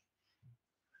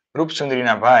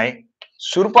ભાઈ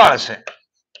સુરપાળ છે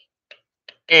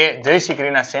એ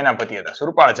જયશિખરીના સેનાપતિ હતા.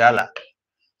 સુરપાળ ઝાલા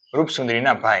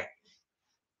રૂપસુંદરીના ભાઈ.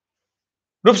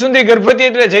 રૂપસુંદરી ગર્ભવતી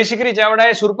એટલે જયશિખરી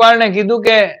ચાવડાએ સુરપાળને કીધું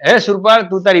કે હે સુરપાળ,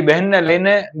 તું તારી બહેનને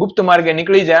લઈને ગુપ્ત માર્ગે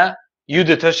નીકળી જા,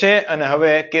 યુદ્ધ થશે અને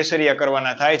હવે કેસરિયા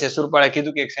કરવાના થાય છે. સુરપાળે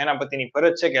કીધું કે એક સેનાપતિની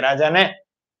ફરજ છે કે રાજાને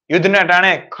યુદ્ધના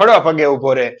ટાણે ખડો પગે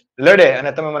ઉભો રહે, લડે,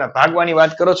 અને તમે મને ભાગવાની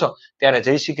વાત કરો છો. ત્યારે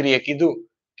જયશિખરીએ કીધું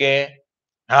કે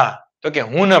હા, તો કે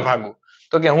હું ન ભાગું,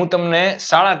 તો કે હું તમને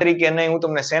શાળા તરીકે નહીં, હું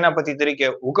તમને સેનાપતિ તરીકે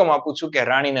હુકમ આપું છું કે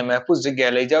રાણીને મહેફૂઝ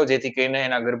જગ્યાએ લઈ જાઓ, જેથી કરીને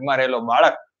એના ગર્ભમાં રહેલો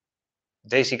બાળક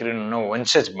જયશિખરીનો નવો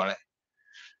વંશજ મળે.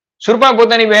 સુરપાળ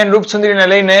પોતાની બહેન રૂપસુંદરીને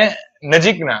લઈને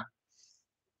નજીકના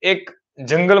એક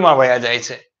જંગલમાં વયા જાય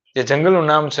છે, જે જંગલનું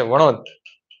નામ છે વણોદ,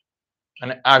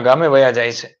 અને આ ગામે વયા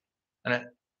જાય છે, અને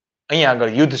અહીંયા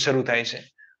આગળ યુદ્ધ શરૂ થાય છે.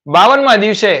 52મા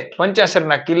દિવસે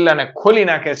 85ના કિલ્લાને ખોલી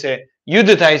નાખે છે,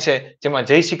 યુદ્ધ થાય છે, જેમાં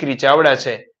જયશિખરી ચાવડા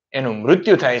છે એનું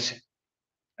મૃત્યુ થાય છે,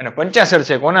 અને 85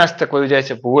 છે કોના હસ્તક વયું જાય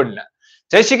છે? ભુવડના.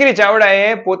 જયશિખરી ચાવડાએ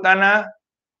પોતાના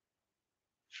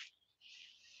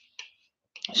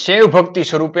શૈવ ભક્તિ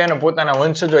સ્વરૂપે અને પોતાના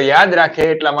વંશજો યાદ રાખે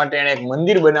એટલા માટે એને એક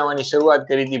મંદિર બનાવવાની શરૂઆત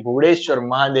કરી હતી, ભુવડેશ્વર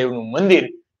મહાદેવનું મંદિર.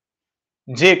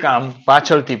 જે કામ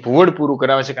પાછળથી ભુવડ પૂરું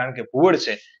કરાવે છે, કારણ કે ભુવડ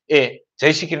છે એ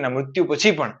જયશિખરીના મૃત્યુ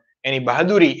પછી પણ એની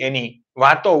બહાદુરી, એની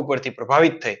વાતો ઉપરથી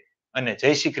પ્રભાવિત થઈ અને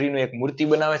જયશિખરીનું એક મૂર્તિ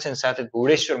બનાવે છે, અને સાથે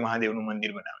ભુવડેશ્વર મહાદેવનું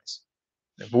મંદિર બનાવે છે.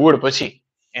 ભુવડ પછી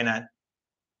એના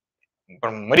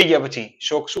પણ મરી ગયા પછી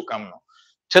શોક શું કામનો,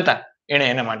 છતાં એને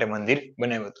એના માટે મંદિર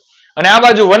બનાવ્યું હતું. અને આ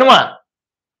બાજુ વનમાં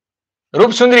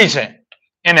રૂપસુંદરી છે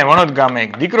એને વણોદ ગામે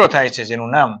એક દીકરો થાય છે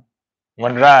જેનું નામ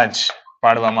વનરાજ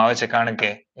પાડવામાં આવે છે, કારણ કે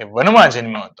એ વનમાં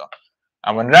જન્મ્યો હતો.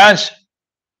 આ વનરાજ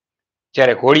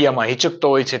જ્યારે ઘોડિયામાં હિચકતો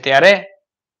હોય છે ત્યારે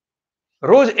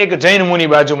રોજ એક જૈન મુનિ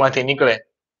બાજુમાંથી નીકળે,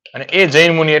 અને એ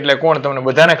જૈન મુનિ એટલે કોણ? તમને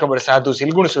બધાને ખબર, સાધુ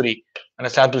શીલગુણસુરી. અને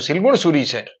સાધુ શીલગુણસુરી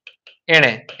છે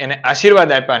એને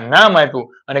આશીર્વાદ આપ્યા, નામ આપ્યું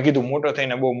અને કીધું મોટો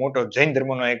થઈને બહુ મોટો જૈન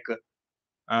ધર્મનો એક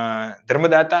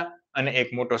ધર્મદાતા અને એક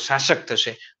મોટો શાસક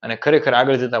થશે. અને ખરેખર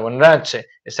આગળ જતા વનરાજ છે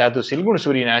એ સાધુ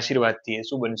શીલગુણસુરીના આશીર્વાદથી એ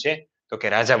શું બનશે? તો કે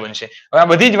રાજા બનશે. હવે આ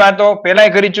બધી જ વાતો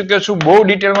પહેલાય કરી ચૂક્યો છું, બહુ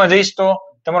ડિટેલમાં જઈશ તો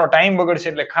તમારો ટાઈમ બગડશે,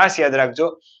 એટલે ખાસ યાદ રાખજો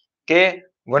કે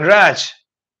વનરાજ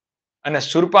અને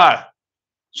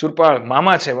સુરપાળ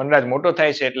મામા છે. વનરાજ મોટો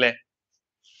થાય છે એટલે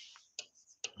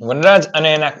વનરાજ અને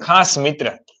એના ખાસ મિત્ર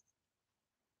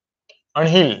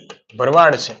અણહિલ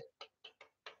ભરવાડ છે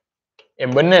એ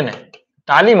બંનેને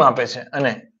તાલીમ આપે છે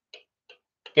અને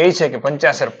કહે છે કે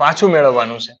પંચાસર પાછું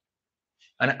મેળવવાનું છે.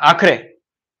 અને આખરે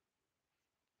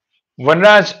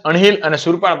વનરાજ, અણહિલ અને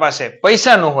સુરપાળ પાસે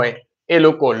પૈસા ન હોય, એ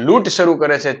લોકો લૂંટ શરૂ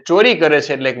કરે છે, ચોરી કરે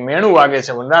છે. એટલે એક મેણું વાગે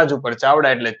છે વનરાજ ઉપર.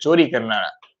 ચાવડા એટલે ચોરી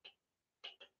કરનારા.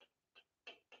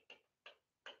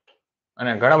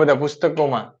 અને ઘણા બધા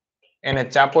પુસ્તકોમાં એને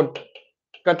ચાપોટ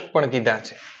પણ કીધા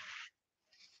છે.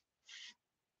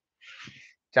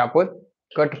 ચાપોટ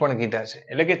પણ કીધા છે,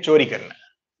 એટલે કે ચોરી કરનાર,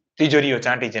 તિજોરીઓ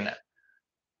ચાંટી જનાર.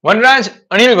 વનરાજ,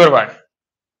 અણિલ ભરવાડ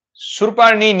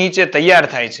સુરપાળની નીચે તૈયાર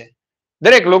થાય છે.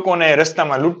 દરેક લોકોને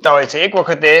રસ્તામાં લૂંટતા હોય છે. એક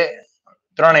વખતે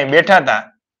ત્રણેય બેઠા હતા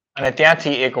અને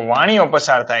ત્યાંથી એક વાણિયો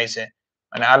પસાર થાય છે,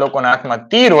 અને આ લોકોના હાથમાં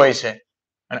તીર હોય છે.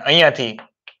 અને અહીંયાથી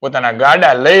પોતાના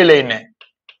ગાડા લઈને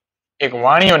એક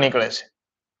વાણિયો નીકળે છે.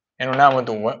 એનું નામ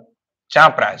હતું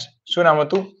ચાપરાજ. શું નામ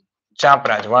હતું?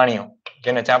 ચાપરાજ, વાણિયો,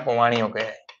 જેને ચાપો વાણિયો કહે.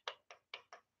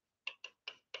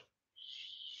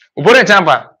 ઉભો રે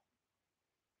ચાંપા.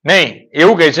 નહીં,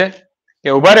 એવું કહે છે કે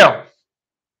ઉભા રહ્યો.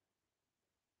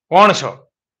 કોણ છો?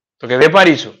 તો કે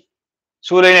વેપારી છું.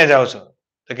 શું લઈને જાઓ છો?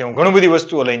 તો કે હું ઘણી બધી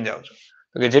વસ્તુઓ લઈને જાઉં છું.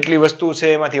 તો કે જેટલી વસ્તુ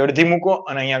છે એમાંથી અડધી મૂકો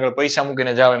અને અહીંયા આગળ પૈસા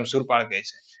મૂકીને જાઓ, એમ સુરપાળ કહે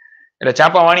છે. એટલે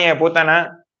ચાપા વાણિયાએ પોતાના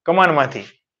કમાનમાંથી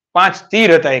 5 તીર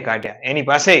હતા એ કાઢ્યા. એની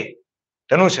પાસે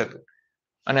ધનુષ હતું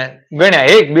અને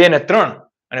ગણ્યા 1, 2 ને 3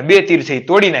 અને 2 તીર છે એ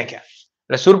તોડી નાખ્યા.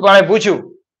 એટલે સુરપાળે પૂછ્યું,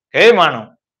 હે માનો,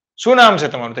 શું નામ છે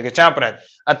તમારું? તો કે ચાપરાજ.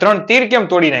 આ 3 તીર કેમ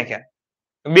તોડી નાખ્યા?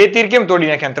 2 તીર કેમ તોડી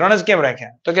નાખ્યા? 3 જ કેમ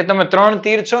રાખ્યા? તો કે તમે 3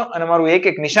 તીર છો અને મારું એક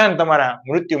એક નિશાન તમારા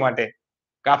મૃત્યુ માટે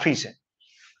કાફી છે.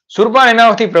 સુરપાળ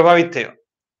એનાથી પ્રભાવિત થયો.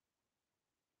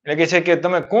 એટલે કે છે કે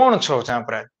તમે કોણ છો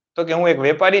ચાપરાજ? તો કે હું એક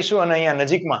વેપારી છું અને અહીંયા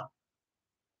નજીકમાં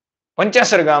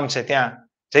પંચાસર ગામ છે, ત્યાં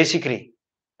જયશિખરી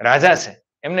રાજા છે,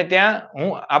 એમને ત્યાં હું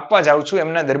આપવા જાઉં છું.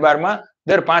 એમના દરબારમાં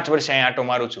દર 5 વર્ષે અહીંયા આટો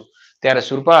મારું છું. ત્યારે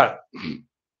સુરપાળ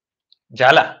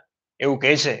ઝાલા એવું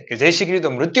કહે છે કે જયશિખરી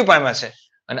તો મૃત્યુ પામ્યા છે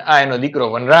અને આ એનો દીકરો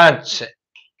વનરાજ છે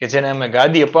કે જેને અમે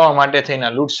ગાદી અપાવવા માટે થઈને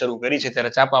લૂંટ શરૂ કરી છે.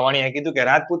 ત્યારે ચાપા વાણિયાએ કીધું કે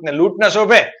રાજપૂતને લૂંટ ન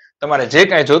શોભે, તમારે જે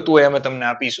કાંઈ જોતું હોય અમે તમને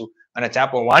આપીશું. અને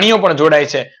ચાપો વાણિયો પણ જોડાય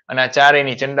છે અને આ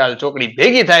ચારેયની ચંડાલ ચોકડી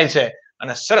ભેગી થાય છે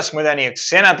અને સરસ મજાની એક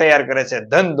સેના તૈયાર કરે છે,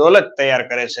 ધન દોલત તૈયાર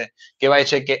કરે છે. કહેવાય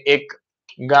છે કે એક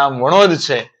ગામ વણોદ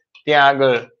છે, ત્યાં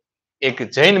આગળ એક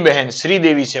જૈન બહેન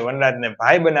શ્રીદેવી છે, વનરાજને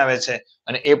ભાઈ બનાવે છે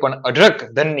અને એ પણ અઢળક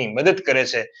ધનની મદદ કરે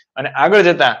છે. અને આગળ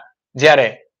જતા જ્યારે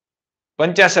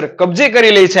પંચાસર કબજે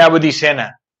કરી લે છે આ બધી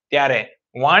સેના, ત્યારે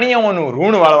વાણિયાઓનું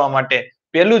ઋણ વાળવા માટે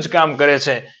પહેલું જ કામ કરે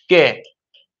છે કે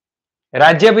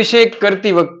રાજ્યાભિષેક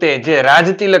કરતી વખતે જે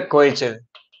રાજતિલક હોય છે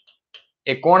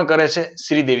એ કોણ કરે છે?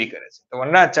 શ્રીદેવી કરે છે. તો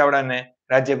વનરાજ ચાવડાને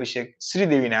રાજ્યાભિષેક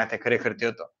શ્રીદેવીના હાથે ખરેખર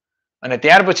થયો હતો. અને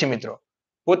ત્યાર પછી મિત્રો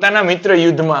પોતાના મિત્ર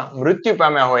યુદ્ધમાં મૃત્યુ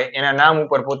પામ્યા હોય એના નામ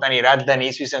ઉપર પોતાની રાજધાની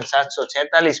ઈસવીસન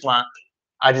 746માં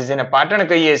આજે જેને પાટણ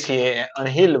કહીએ છીએ,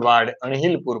 અણહિલવાડ,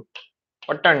 અણહિલપુર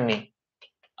પટણની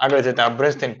આગળ જતા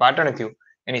અભ્રંશ થઈને પાટણ થયું,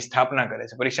 એની સ્થાપના કરે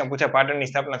છે. પરીક્ષામાં પૂછ્યા પાટણની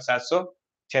સ્થાપના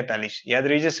 746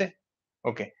 યાદ રહી જશે.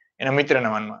 ઓકે, એના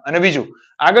મિત્રના માનમાં. અને બીજું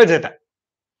આગળ જતા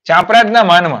ચાપરાજના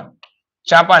માનમાં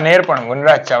ચાંપાનેર પણ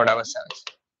વનરાજ ચાવડા વસાવે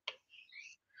છે.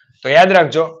 તો યાદ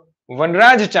રાખજો,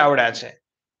 વનરાજ ચાવડા છે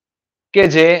કે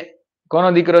જે કોનો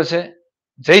દીકરો છે?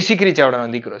 જયશિખરી ચાવડાનો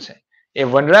દીકરો છે. એ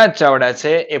વનરાજ ચાવડા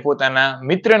છે એ પોતાના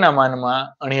મિત્રના માનમાં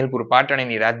અણહિલપુર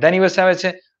પાટણની રાજધાની વસાવે છે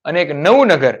અને એક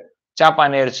નવું નગર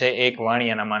ચાંપાનેર છે એક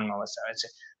વાણિયાના માનમાં વસાવે છે.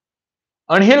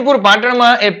 અણહિલપુર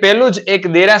પાટણમાં એ પહેલું જ એક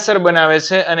દેરાસર બનાવે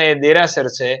છે અને એ દેરાસર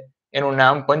છે એનું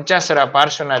નામ પંચાસરા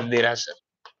પાર્શ્વનાથ દેરાસર.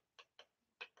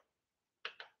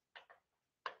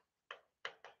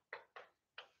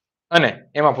 અને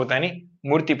એમાં પોતાની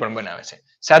મૂર્તિ પણ બનાવે છે.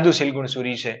 સાધુ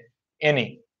શીલગુણસુરી છે એની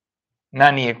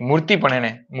નાની એક મૂર્તિ પણ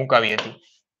એને મુકાવી હતી.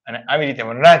 અને આવી રીતે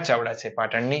વનરાજ ચાવડા છે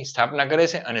પાટણની સ્થાપના કરે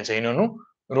છે અને જૈનોનું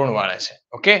ઋણ વાળે છે.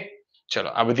 ઓકે, ચલો,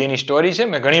 આ બધી એની સ્ટોરી છે,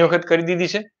 મેં ઘણી વખત કરી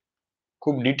દીધી છે,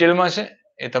 ખૂબ ડિટેલમાં છે,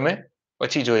 એ તમે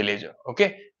પછી જોઈ લેજો. ઓકે,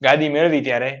 ગાદી મેળવી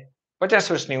ત્યારે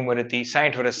 50 વર્ષની ઉંમર હતી,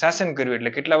 60 વર્ષ શાસન કર્યું.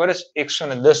 એટલે કેટલા વર્ષ?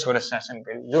 110 વર્ષ શાસન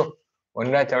કર્યું. જો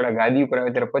વનરાજ ચાવડા ગાદી ઉપર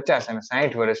આવે ત્યારે 50 અને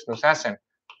 60 વર્ષનું શાસન,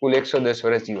 કુલ 110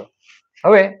 વર્ષ જીવો.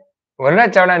 હવે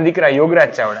વનરાજ ચાવડાના દીકરા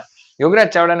યોગરાજ ચાવડા, યોગરાજ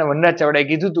ચાવડાને વનરાજ ચાવડાએ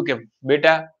કીધું હતું કે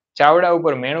બેટા, ચાવડા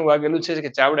ઉપર મેણું વાગેલું છે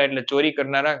કે ચાવડા એટલે ચોરી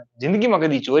કરનારા, જિંદગીમાં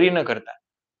કદી ચોરી ન કરતા.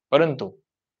 પરંતુ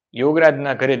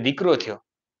યોગરાજના ઘરે દીકરો થયો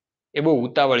એ બહુ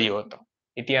ઉતાવળિયો હતો.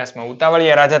 ઇતિહાસમાં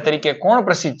ઉતાવળિયા રાજા તરીકે કોણ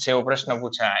પ્રસિદ્ધ છે એવો પ્રશ્ન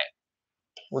પૂછાય.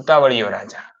 ઉતાવળિયો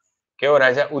રાજા. કેવો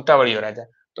રાજા? ઉતાવળિયો રાજા.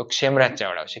 તો ક્ષેમરાજ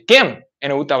ચાવડા છે. કેમ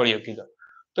એને ઉતાવળિયો કીધો?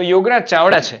 તો યોગરાજ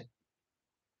ચાવડા છે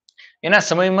એના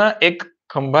સમયમાં એક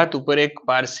ખંભાત ઉપર એક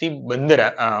પારસી બંદર,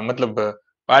 મતલબ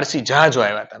પારસી જહાજો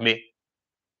આવ્યા હતા બે.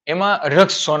 એમાં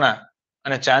રક્ષ સોના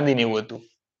અને ચાંદી એવું હતું.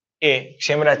 એ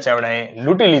ક્ષેમરાજ ચાવડાએ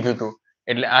લૂંટી લીધું હતું.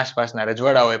 એટલે આસપાસના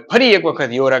રજવાડાઓએ ફરી એક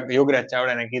વખત યોગરાજ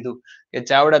ચાવડાને કીધું કે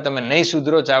ચાવડા તમે નહીં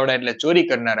સુધરો, ચાવડા એટલે ચોરી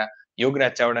કરનારા.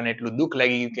 યોગરાજ ચાવડાને એટલું દુઃખ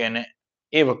લાગી ગયું કે એને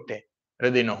એ વખતે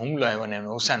હૃદયનો હુમલો આવ્યો અને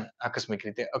એનું અવસાન આકસ્મિક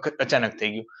રીતે અચાનક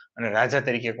થઈ ગયું. અને રાજા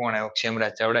તરીકે કોણ આવ્યો?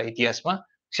 ક્ષેમરાજ ચાવડા. ઇતિહાસમાં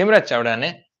ક્ષેમરાજ ચાવડાને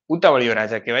ઉતાવળિયો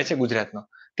રાજા કહેવાય છે ગુજરાતનો.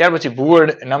 ત્યાર પછી ભુવડ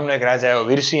નામનો એક રાજા આવ્યો,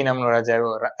 વીરસિંહ નામનો રાજા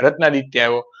આવ્યો, રત્નાદિત્ય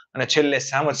આવ્યો અને છેલ્લે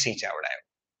સામતસિંહ ચાવડા આવ્યો.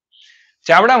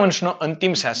 ચાવડા વંશનો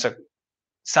અંતિમ શાસક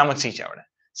સામતસિંહ ચાવડા.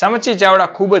 સામતસિંહ ચાવડા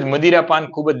ખૂબ જ મદિરાપાન,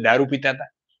 ખૂબ જ દારૂ પીતા હતા.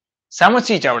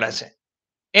 સામતસિંહ ચાવડા છે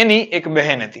એની એક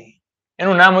બહેન હતી,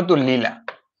 એનું નામ હતું લીલા.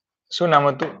 શું નામ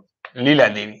હતું? લીલા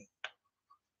દેવી.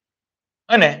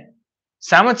 અને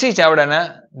સામતસિંહ ચાવડાના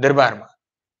દરબારમાં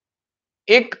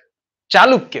એક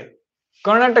ચાલુક્ય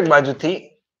કર્ણાટક બાજુથી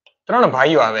 3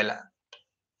 ભાઈઓ આવેલા.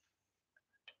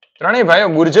 ત્રણેય ભાઈઓ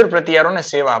ગુર્જર પ્રતિહારોને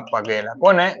સેવા આપવા ગયેલા.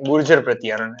 કોને? ગુર્જર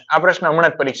પ્રતિહારોને. આ પ્રશ્ન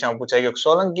હમણાં જ પરીક્ષામાં પૂછાઈ ગયો.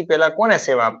 સોલંકી પહેલા કોને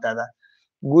સેવા આપતા હતા?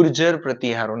 ગુર્જર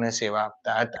પ્રતિહારોને સેવા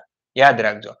આપતા હતા. યાદ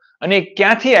રાખજો. અને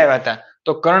ક્યાંથી આવ્યા હતા?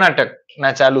 તો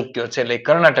કર્ણાટકના ચાલુક્યો છે, એટલે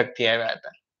કર્ણાટકથી આવ્યા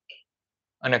હતા.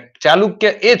 અને ચાલુક્ય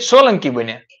એ જ સોલંકી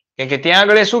બન્યા, કેમ કે ત્યાં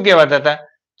આગળ શું કહેવાતા હતા?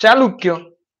 ચાલુક્યો.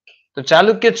 તો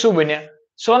ચાલુક્ય શું બન્યા?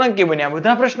 સોલંકી બન્યા.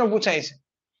 બધા પ્રશ્નો પૂછાય છે.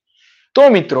 તો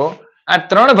મિત્રો, આ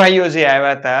 3 ભાઈઓ જે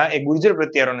આવ્યા હતા એ ગુર્જર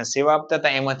પ્રતિહારોને સેવા આપતા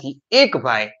હતા. એમાંથી એક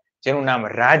ભાઈ જેનું નામ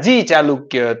રાજી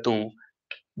ચાલુક્ય હતું,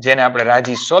 જેને આપણે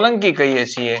રાજી સોલંકી કહીએ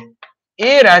છીએ,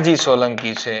 એ રાજી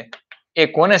સોલંકી છે એ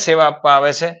કોને સેવા આપવા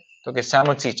આવે છે? તો કે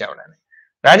સામતસિંહ ચાવડાને.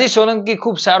 રાજી સોલંકી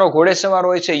ખૂબ સારો ઘોડેસવાર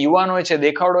હોય છે, યુવાન હોય છે,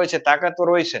 દેખાવડો હોય છે, તાકાતવર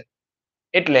હોય છે.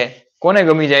 એટલે કોને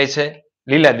ગમી જાય છે?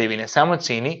 લીલાદેવીને,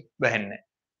 સામતસિંહની બહેનને.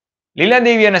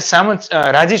 લીલાદેવી અને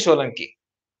રાજી સોલંકી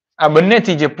આ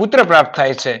બંનેથી જે પુત્ર પ્રાપ્ત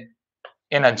થાય છે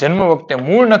એના જન્મ વખતે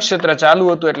મૂળ નક્ષત્ર ચાલુ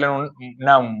હતું એટલે એનું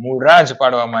નામ મૂળરાજ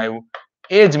પાડવામાં આવ્યું.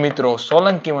 એ જ મિત્રો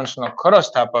સોલંકી વંશનો ખરો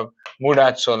સ્થાપક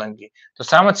મૂળરાજ સોલંકી. તો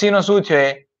સામતસિંહનો શું થયો?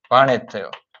 એ ભાણેજ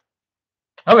થયો.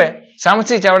 હવે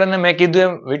સામતસિંહ ચાવડાને મેં કીધું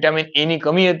એમ વિટામિન એ ની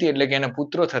કમી હતી, એટલે કે એને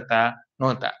પુત્રો થતા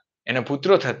નહોતા. એને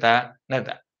પુત્રો થતા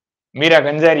નહોતા. મીરા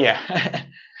ગંજારિયા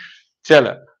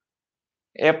ચલો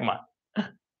એપમાં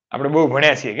આપણે બહુ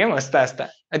ભણ્યા છીએ, કેમ હસતા હસતા.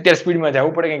 અત્યારે સ્પીડમાં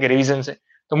જવું પડે કે રિવિઝન છે.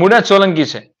 તો મૂળરાજ સોલંકી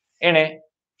છે એને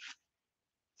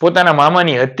પોતાના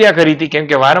મામાની હત્યા કરી હતી, કેમ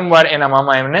કે વારંવાર એના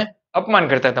મામા એમને અપમાન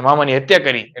કરતા હતા. મામાની હત્યા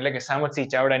કરી એટલે કે સામતસિંહ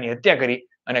ચાવડાની હત્યા કરી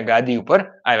અને ગાદી ઉપર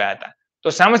આવ્યા હતા. તો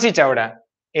સામતસિંહ ચાવડા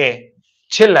એ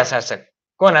છેલ્લા શાસક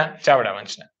કોના? ચાવડા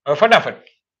વંશના. હવે ફટાફટ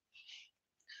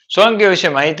સોલંકીઓ વિશે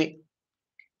માહિતી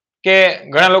કે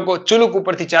ઘણા લોકો ચુલુક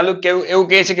ઉપરથી ચાલુક્ય એવું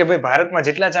કહે છે કે ભાઈ ભારતમાં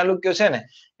જેટલા ચાલુક્યો છે ને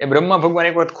એ બ્રહ્મા ભગવાન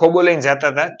એક વખત ખોબો લઈને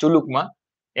જતા હતા ચુલુકમાં,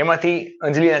 એમાંથી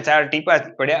અંજલીના 4 ટીપા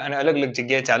પડ્યા અને અલગ અલગ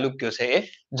જગ્યાએ ચાલુક્યો છે એ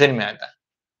જન્મ્યા હતા.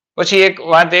 પછી એક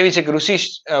વાત એવી છે કે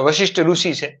વશિષ્ઠ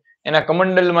ઋષિ છે એના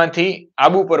કમંડલમાંથી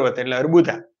આબુ પર્વત એટલે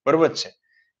અર્બુદા પર્વત છે,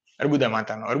 અર્બુદા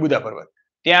માતાનો અર્બુદા પર્વત,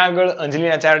 ત્યાં આગળ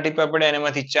અંજલીના 4 ટીપા પડ્યા અને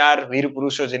એમાંથી 4 વીર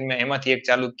પુરુષો જન્મ્યા. એમાંથી એક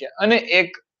ચાલુક્ય અને એક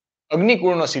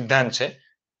અગ્નિકુળનો સિદ્ધાંત છે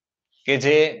કે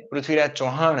જે પૃથ્વીરાજ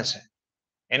ચૌહાણ છે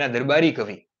એના દરબારી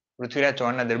કવિ, પૃથ્વીરાજ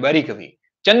ચૌહાણના દરબારી કવિ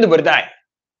ચંદ બરદાય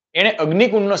એને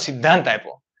અગ્નિકુંડનો સિદ્ધાંત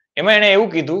આપ્યો. એમાં એને એવું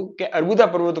કીધું કે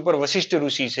અર્બુદા પર્વત ઉપર વશિષ્ઠ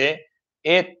ઋષિ છે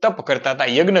એ તપ કરતા હતા,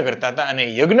 યજ્ઞ કરતા હતા અને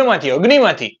યજ્ઞમાંથી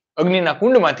અગ્નિમાંથી અગ્નિના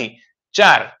કુંડમાંથી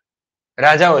 4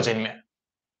 રાજાઓ જન્મ્યા.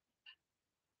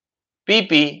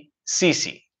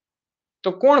 પીપીસીસી. તો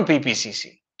કોણ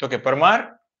પીપીસીસી? તો કે પરમાર,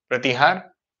 પ્રતિહાર,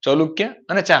 ચાલુક્ય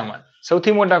અને ચાહમાન.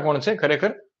 સૌથી મોટા કોણ છે?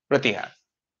 ખરેખર પ્રતિહાર.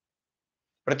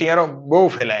 પ્રતિહારો બહુ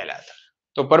ફેલાયેલા હતા.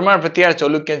 તો પરમાર, પ્રતિહાર,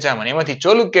 ચાલુક્ય, ચાહમાન. એમાંથી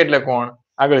ચાલુક્ય એટલે કોણ?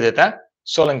 આગળ જતા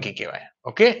સોલંકી કહેવાય.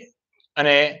 ઓકે.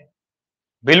 અને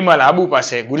ભીલમાલ આબુ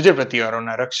પાસે ગુર્જર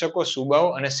પ્રતિહારોના રક્ષકો, સુબાઓ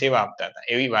અને સેવા આપતા હતા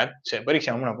એવી વાત છે.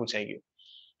 પરીક્ષા હમણાં પૂછાઈ ગયું.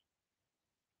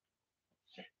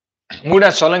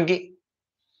 મૂળરાજ સોલંકી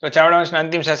તો ચાવડા વંશના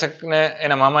અંતિમ શાસકને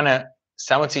એના મામાને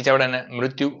સામતસિંહ ચાવડાને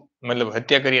મૃત્યુ મતલબ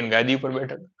હત્યા કરી અને ગાદી ઉપર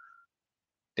બેઠા.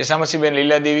 તે સામતસિંહબેન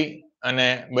લીલાદેવી અને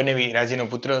બનેવી રાજીનો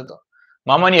પુત્ર હતો.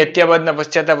 મામાની હત્યા બાદના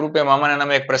પશ્ચાતાપ રૂપે મામાના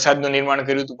નામે એક પ્રસાદનું નિર્માણ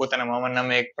કર્યું હતું. પોતાના મામાના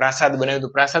નામે એક પ્રાસાદ બનાવ્યું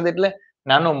હતું. પ્રાસાદ એટલે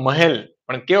નાનો મહેલ,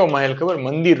 પણ કેવો મહેલ ખબર?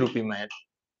 મંદિર રૂપી મહેલ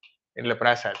એટલે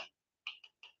પ્રાસાદ.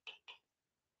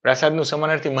 પ્રાસાદનું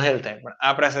સમાનાર્થી મહેલ થાય, પણ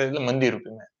આ પ્રાસાદ એટલે મંદિર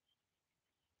રૂપી મહેલ.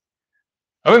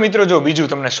 હવે મિત્રો જો બીજું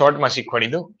તમને શોર્ટમાં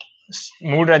શીખવાડી દઉં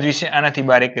મૂળરાજ વિશે, આનાથી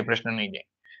બહાર એક પ્રશ્ન નહીં જાય.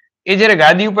 એ જ્યારે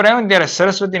ગાદી ઉપર આવ્યો ને ત્યારે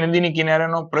સરસ્વતી નદીની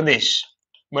કિનારાનો પ્રદેશ,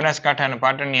 બનાસકાંઠા અને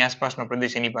પાટણની આસપાસનો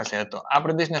પ્રદેશ એની પાસે હતો. આ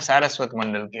પ્રદેશને સારસ્વત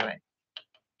મંડળ કહેવાય.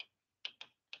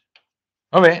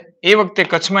 હવે એ વખતે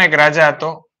કચ્છમાં એક રાજા હતો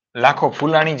લાખો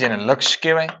ફૂલાણી, જેને લક્ષ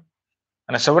કહેવાય.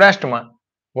 અને સૌરાષ્ટ્રમાં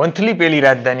વંથલી પેલી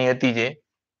રાજધાની હતી, જે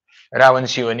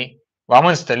રાવંશીઓની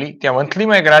વામનસ્થલી. ત્યાં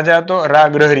વંથલીમાં એક રાજા હતો રા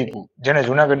ગ્રહરીપુ, જેને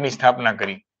જુનાગઢની સ્થાપના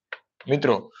કરી.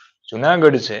 મિત્રો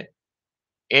જુનાગઢ છે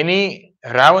એની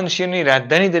રાવંશીઓની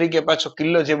રાજધાની તરીકે પાછો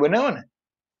કિલ્લો જે બનાવ્યો ને,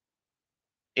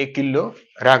 એ કિલ્લો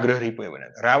રા ગ્રહરીપુએ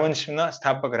બનાવ્યો. રાવંશના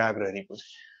સ્થાપક રા ગ્રહરીપુ.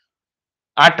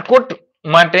 આટકોટ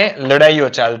માટે લડાઈઓ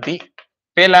ચાલતી.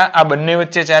 પેલા આ બંને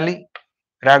વચ્ચે ચાલી,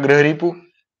 રા ગ્રહરીપુ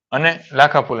અને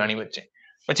લાખા ફૂલાણી વચ્ચે.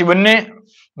 પછી બંને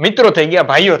મિત્રો થઈ ગયા,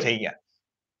 ભાઈઓ થઈ ગયા.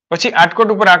 પછી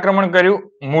આટકોટ ઉપર આક્રમણ કર્યું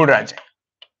મૂળરાજે.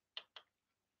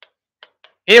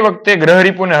 એ વખતે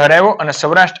ગ્રહરીપુને હરાવ્યો અને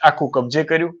સૌરાષ્ટ્ર આખું કબજે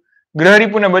કર્યું.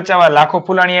 ગ્રહરીપુને બચાવવા લાખો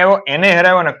ફૂલાણી આવ્યો, એને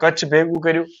હરાવ્યો અને કચ્છ ભેગું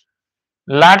કર્યું.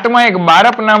 લાટમાં એક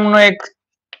બારપ નામનો એક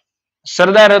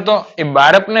સરદાર હતો, એ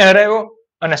બારપને હરાવ્યો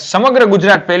અને સમગ્ર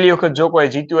ગુજરાત પહેલી વખત જો કોઈ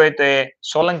જીત્યું હોય તો એ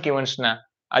સોલંકી વંશના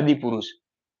આદિપુરુષ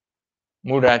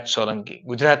મૂળરાજ સોલંકી,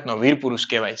 ગુજરાતનો વીર પુરુષ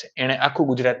કહેવાય છે. એને આખું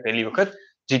ગુજરાત પહેલી વખત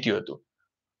જીત્યું હતું.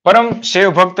 પરમ શિવ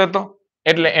ભક્ત હતો,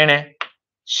 એટલે એને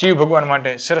શિવ ભગવાન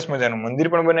માટે સરસ મજાનું મંદિર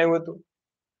પણ બનાવ્યું હતું.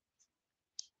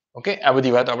 ઓકે, આ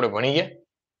બધી વાતો આપણે ભણી ગયા.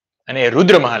 અને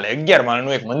રુદ્ર મહાલે 11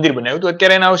 માળનું એક મંદિર બનાવ્યું હતું.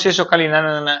 અત્યારે એના અવશેષો ખાલી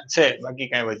નાના નાના છે, બાકી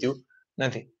કાંઈ વધ્યું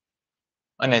નથી.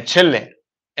 અને છેલ્લે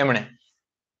એમણે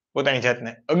પોતાની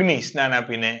જાતને અગ્નિ સ્નાન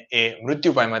આપીને એ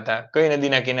મૃત્યુ પામ્યા હતા. કઈ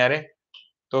નદીના કિનારે?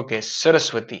 તો કે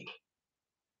સરસ્વતી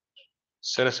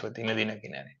નદીના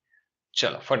કિનારે.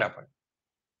 ચલો ફટાફટ.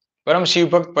 પરમ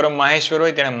શિવભક્ત, પરમ માહેશ્વર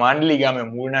હોય તેણે માંડલી ગામે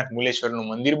મૂળનાથ મૂલેશ્વરનું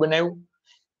મંદિર બનાવ્યું.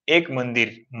 એક મંદિર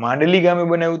માંડલી ગામે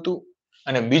બનાવ્યું હતું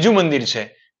અને બીજું મંદિર છે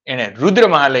એને રુદ્ર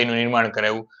મહાલયનું નિર્માણ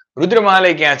કરાવ્યું. રુદ્ર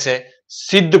મહાલય ક્યાં છે?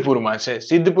 સિદ્ધપુરમાં છે.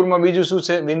 સિદ્ધપુરમાં બીજું શું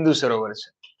છે? બિંદુ સરોવર છે.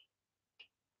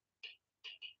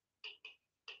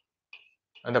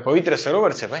 અને પવિત્ર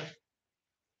સરોવર છે ભાઈ,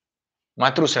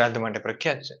 માતૃ શ્રાદ્ધ માટે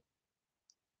પ્રખ્યાત છે.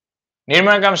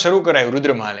 નિર્માણ કામ શરૂ કરાયું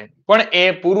રુદ્ર મહાલય, પણ એ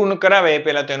પૂરું ન કરાવે એ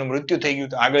પહેલા તો એનું મૃત્યુ થઈ ગયું.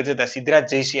 તો આગળ જતા સિદ્ધરાજ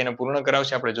જયસિંહ એને પૂર્ણ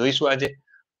કરાવશે, આપણે જોઈશું આજે.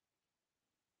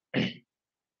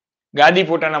 ગાદી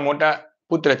પોતાના મોટા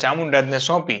પુત્ર ચામુંડરાજને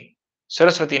સોંપી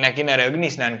સરસ્વતીના કિનારે અગ્નિ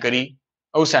સ્નાન કરી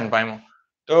અવસાન પામ્યો.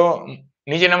 તો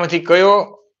નીચેનામાંથી કયો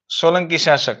સોલંકી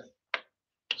શાસક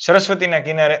સરસ્વતીના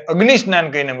કિનારે અગ્નિ સ્નાન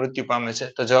કરીને મૃત્યુ પામે છે?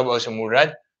 તો જવાબ આવશે મૂળરાજ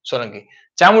સોલંકી.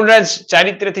 ચામુંડરાજ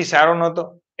ચારિત્ર્યથી સારો નહોતો,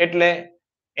 એટલે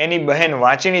એની બહેન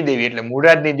વાંચીણી દેવી, એટલે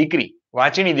મૂળરાજની દીકરી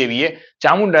વાંચીણી દેવીએ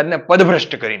ચામુંડરાજને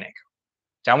પદભ્રષ્ટ કરી નાખ્યો.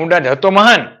 ચામુંડરાજ હતો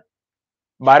મહાન,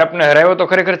 બાળપને હરાવ્યો તો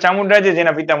ખરેખર ચામુંડરાજે,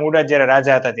 જેના પિતા મૂળરાજ જ્યારે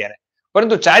રાજા હતા ત્યારે,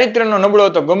 પરંતુ ચારિત્ર્યનો નબળો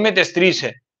હતો. ગમે તે સ્ત્રી છે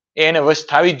એ એને વશ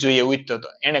થવી જ જોઈએ એવું ઈચ્છતો હતો.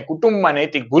 એને કુટુંબમાં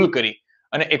નૈતિક ભૂલ કરી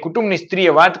અને એ કુટુંબની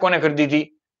સ્ત્રીએ વાત કોને કરી દીધી?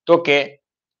 તો કે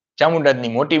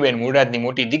ચામુંડરાજની મોટી બહેન, મૂળરાજની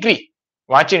મોટી દીકરી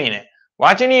વાંચીણીને.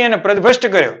 વાંચીણીએ એને પદભ્રષ્ટ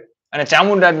કર્યો અને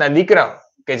ચામુંડરાજના દીકરાઓ,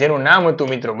 કે જેનું નામ હતું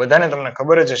મિત્રો બધાને તમને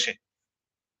ખબર જ હશે,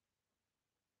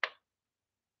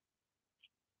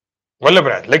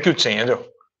 વલ્લભરાજ. લખ્યું જ છે અહીંયા જો,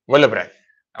 વલ્લભરાજ.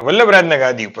 આ વલ્લભરાજને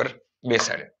ગાદી ઉપર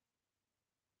બેસાડ્યો.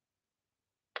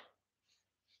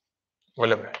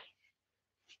 વલ્લભરાજ.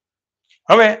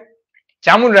 હવે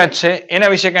ચામુંડરાજ છે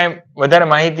એના વિશે કાંઈ વધારે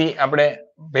માહિતી આપણે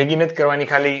ભેગી નથી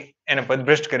કરવાની, ખાલી એને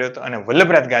પદભ્રષ્ટ કર્યો હતો અને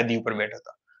વલ્લભરાજ ગાદી ઉપર બેઠો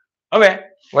હતો. હવે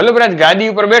વલ્લભરાજ ગાદી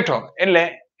ઉપર બેઠો એટલે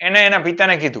એને એના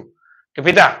પિતાને કીધું કે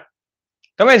પિતા,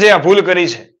 તમે જે આ ભૂલ કરી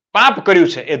છે, પાપ કર્યું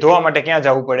છે, એ ધોવા માટે ક્યાં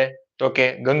જવું પડે? તો કે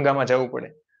ગંગામાં જવું પડે.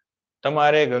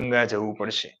 તમારે ગંગા જવું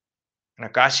પડશે અને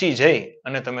કાશી જઈ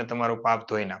અને તમે તમારું પાપ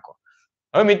ધોઈ નાખો.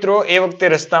 હવે મિત્રો એ વખતે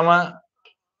રસ્તામાં,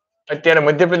 અત્યારે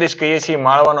મધ્યપ્રદેશ કહીએ છીએ,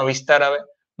 માળવાનો વિસ્તાર આવે.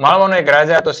 માળવાનો એક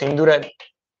રાજા હતો સિંધુરાજ.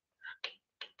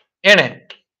 એને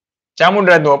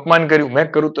ચામુંડરાજનું અપમાન કર્યું. મેં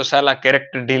કરું તો સાલા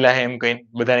કેરેક્ટર ઢીલા હે એમ કહીને,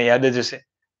 બધાને યાદ જ હશે.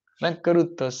 મેં કરું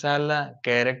તો સાલા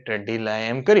કેરેક્ટર ઢીલા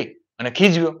એમ કરી અને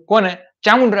ખીજવ્યો કોને?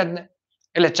 ચામુંડરાજને.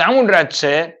 એટલે ચામુંડરાજ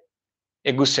છે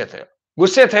એ ગુસ્સે થયો.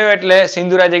 ગુસ્સે થયો એટલે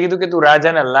સિંધુરાજે કીધું કે તું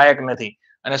રાજાને લાયક નથી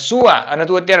અને શું આ, અને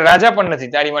તું અત્યારે રાજા પણ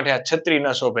નથી, તારી માટે આ છત્રી ન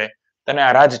શોભે, તને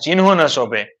આ રાજ ચિહ્નો ન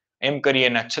શોભે. એમ કરી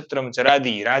એના છત્રમ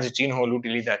ચરાદી, રાજ ચિહ્નો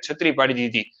લૂંટી લીધા, છત્રી પાડી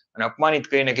દીધી અને અપમાનિત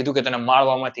કરીને કીધું કે તને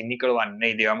માળવામાંથી નીકળવા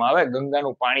નહીં દેવામાં આવે,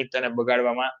 ગંગાનું પાણી તને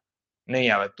બગાડવામાં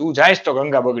નહીં આવે, તું જાઈશ તો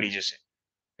ગંગા બગડી જશે.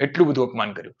 એટલું બધું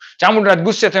અપમાન કર્યું. ચામુંડરાજ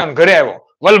ગુસ્સે થયો અને ઘરે આવ્યો.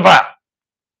 વલ્ભા,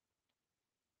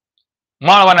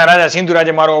 માળવાના રાજા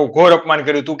સિંધુરાજે મારો આવું ઘોર અપમાન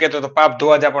કર્યું. તું કહેતો તો પાપ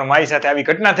ધોવા જા, પણ મારી સાથે આવી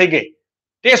ઘટના થઈ ગઈ.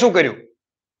 તે શું કર્યું?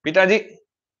 પિતાજી,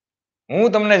 હું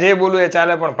તમને જે બોલું એ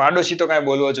ચાલે, પણ પાડોશી તો કાંઈ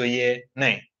બોલવો જોઈએ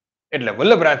નહીં. એટલે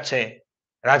વલ્લભરાજ છે,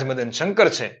 રાજમદન શંકર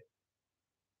છે,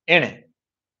 એને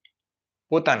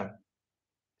પોતાનું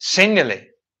સૈન્ય લઈ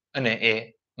અને એ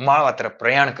માળવા તરફ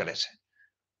પ્રયાણ કરે છે.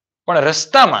 પણ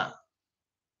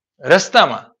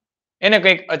રસ્તામાં એને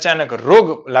કંઈક અચાનક રોગ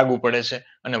લાગુ પડે છે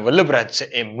અને વલ્લભરાજ છે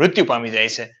એ મૃત્યુ પામી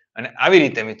જાય છે. અને આવી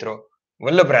રીતે મિત્રો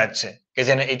વલ્લભરાજ છે કે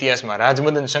જેને ઇતિહાસમાં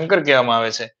રાજમદન શંકર કહેવામાં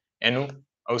આવે છે, એનું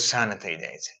અવસાન થઈ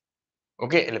જાય છે.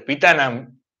 ઓકે, એટલે પિતાના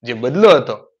જે બદલો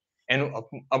હતો, એનું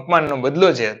અપમાનનો બદલો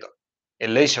જે હતો એ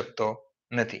લઈ શકતો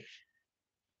નથી.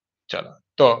 ચલો,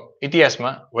 તો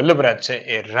ઇતિહાસમાં વલ્લભરાજ છે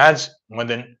એ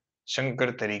રાજમદન શંકર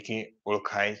તરીકે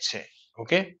ઓળખાય છે.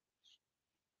 ઓકે,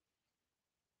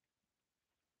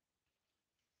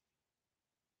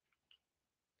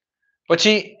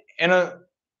 પછી એનો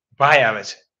ભાઈ આવે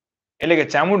છે, એટલે કે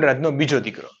ચામુંડરાજનો બીજો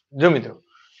દીકરો. જો મિત્રો,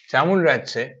 ચામુંડરાજ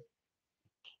છે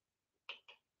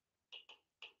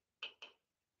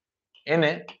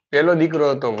એને પહેલો દીકરો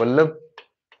હતો વલ્લભ,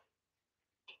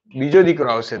 બીજો દીકરો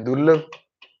આવશે દુર્લભ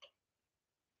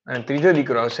અને ત્રીજો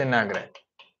દીકરો આવશે નાગરાજ.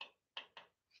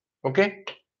 ઓકે,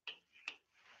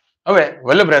 હવે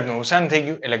વલ્લભરાજનું અવસાન થઈ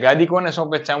ગયું એટલે ગાદી કોને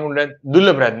સોંપે? ચામુંડરાજ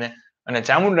દુર્લભરાજને. અને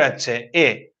ચામુંડરાજ છે એ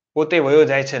પોતે વયો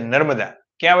જાય છે નર્મદા.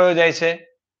 ક્યાં વયો જાય છે?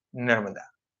 નર્મદા.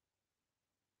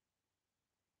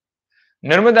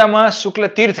 નર્મદામાં શુક્લ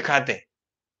તીર્થ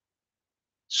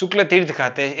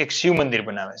ખાતે એક શિવ મંદિર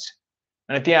બનાવે છે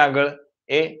અને ત્યાં આગળ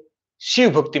એ શિવ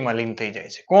ભક્તિમાં લીન થઈ જાય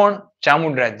છે. કોણ?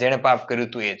 ચામુંડરાજ, જેણે પાપ કર્યું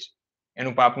હતું એ જ.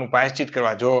 એનું પાપનું પ્રાયશ્ચિત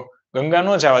કરવા જો ગંગા ન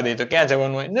જવા દે તો ક્યાં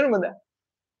જવાનું હોય? નર્મદા.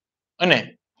 અને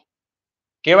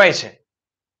કહેવાય છે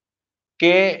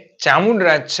કે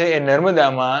ચામુંડરાજ છે એ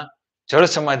નર્મદામાં જળ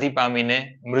સમાધિ પામીને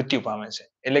મૃત્યુ પામે છે.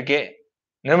 એટલે કે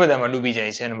નર્મદામાં ડૂબી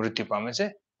જાય છે અને મૃત્યુ પામે છે,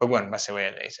 ભગવાન પાસે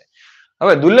વયા જાય છે.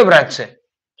 હવે દુર્લભરાજ છે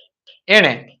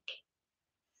એને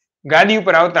ગાદી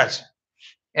ઉપર આવતા જ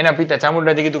એના પિતા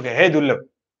ચામુંડરાજે કીધું કે હે દુર્લભ,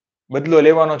 બદલો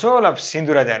લેવાનો છો ઓલા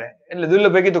સિંધુરાજાને? એટલે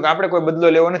દુર્લભે કીધું કે આપણે કોઈ બદલો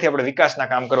લેવો નથી, આપણે વિકાસના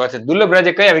કામ કરવા છે.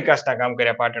 દુર્લભરાજે કયા વિકાસના કામ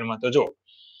કર્યા પાટણમાં? તો જો,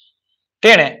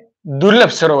 તેણે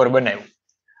દુર્લભ સરોવર બનાવ્યું.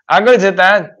 આગળ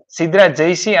જતા સિદ્ધરાજ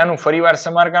જયસિંહ આનું ફરીવાર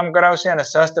સમારકામ કરાવશે અને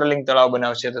સહસ્ત્રલિંગ તળાવ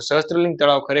બનાવશે. તો સહસ્ત્રલિંગ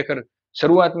તળાવ ખરેખર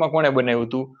શરૂઆતમાં કોણે બનાવ્યું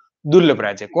હતું?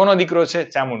 દુર્લભરાજે. કોનો દીકરો છે?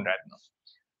 ચામુંડરાજનો.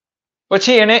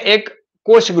 પછી એને એક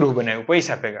કોષગૃહ બનાવ્યું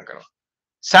પૈસા ભેગા કરવા.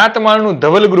 7 માળનું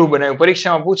ધવલ ગૃહ બનાવ્યું.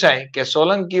 પરીક્ષામાં પૂછાય કે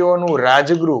સોલંકીઓનું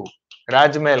રાજગૃહ,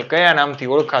 રાજમહેલ કયા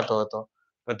નામથી ઓળખાતો હતો?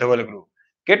 તો ધવલ ગૃહ.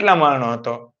 કેટલા માળનો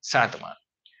હતો? 7 માળ.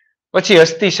 પછી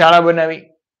હસ્તી શાળા બનાવી,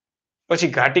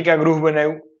 પછી ઘાટિકા ગૃહ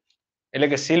બનાવ્યું એટલે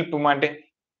કે શિલ્પ માટે.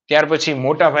 ત્યાર પછી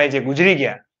મોટા ભાઈ જે ગુજરી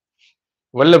ગયા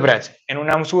વલ્લભરાજ, એનું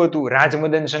નામ શું હતું?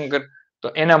 રાજમદન શંકર. તો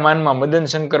એના માનમાં મદન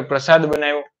શંકર પ્રસાદ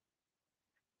બનાવ્યો.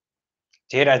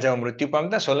 જે રાજાઓ મૃત્યુ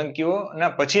પામતા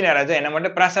સોલંકીઓના પછીના રાજા એના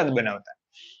માટે પ્રાસાદ બનાવતા.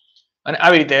 અને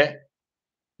આવી રીતે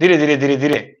ધીરે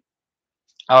ધીરે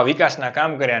આવા વિકાસના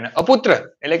કામ કર્યા. અને અપુત્ર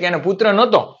એટલે કે એને પુત્ર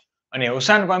નહોતો અને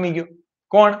અવસાન પામી ગયો.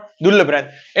 કોણ? દુર્લભરાજ.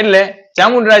 એટલે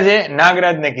ચામુંડરાજે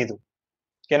નાગરાજને કીધું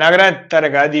કે નાગરાજ, તારે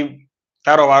ગાદી,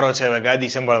 તારો વારો છે હવે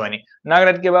ગાદી સંભાળવાની.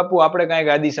 નાગરાજ કે બાપુ, આપણે કાંઈ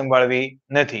ગાદી સંભાળવી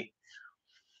નથી.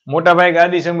 મોટા ભાઈ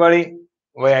ગાદી સંભાળી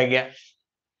વયા ગયા,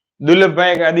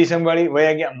 દુર્લભભાઈ ગાદી સંભાળી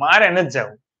વયા ગયા, મારે નથી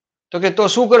જવું. તો કે તો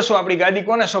શું કરશું? આપણી ગાદી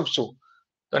કોને સોંપશું?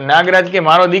 તો નાગરાજ કે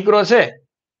મારો દીકરો છે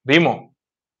ભીમો,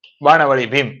 બાણાવળી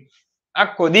ભીમ,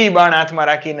 આખો દી બાણ હાથમાં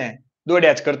રાખીને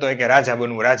દોડ્યા જ કરતો હોય કે રાજા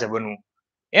બનવું,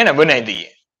 એને બનાવી દઈએ.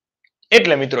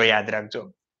 એટલે મિત્રો યાદ રાખજો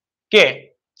કે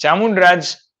ચામુંડરાજ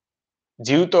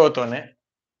જીવતો હતો ને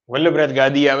વલ્લભરાજ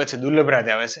ગાદી આવે છે, દુર્લભરાજ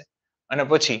આવે છે અને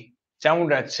પછી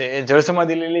ચામુંડરાજ છે એ જળ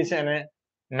સમાધિ લેલી છે અને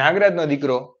નાગરાજનો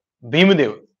દીકરો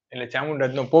ભીમદેવ એટલે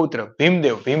ચામુંડરાજનો પૌત્ર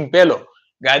ભીમદેવ, ભીમ પહેલો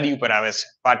ગાદી ઉપર આવે છે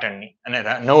પાટણની અને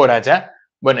નવો રાજા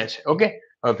બને છે. ઓકે,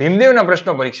 હવે ભીમદેવના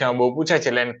પ્રશ્નો પરીક્ષામાં બહુ પૂછાય છે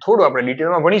એટલે એને થોડું આપણે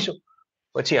ડિટેલમાં ભણીશું,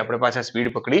 પછી આપણે પાછા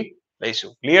સ્પીડ પકડી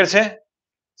લઈશું. ક્લિયર છે?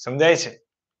 સમજાય છે?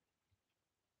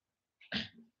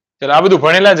 ચલો, આ બધું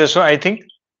ભણેલા જ હશો આઈ થિંક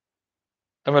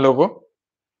તમે લોકો,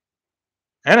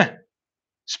 હે ને?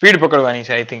 સ્પીડ પકડવાની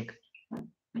છે આઈ થિંક.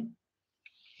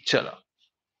 ચલો,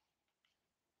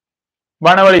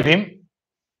 બાણાવળી ભીમ,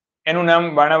 એનું નામ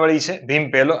બાણાવળી છે,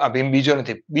 ભીમ પહેલો. આ ભીમ બીજો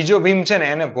નથી. બીજો ભીમ છે ને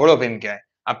એને ભોળો ભીમ કહેવાય.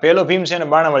 આ પહેલો ભીમ છે ને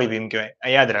બાણાવળી ભીમ કહેવાય. આ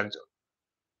યાદ રાખજો.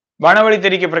 બાણાવળી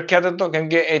તરીકે પ્રખ્યાત હતો કેમ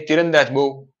કે એ તીરંદાજ બહુ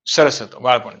સરસ હતો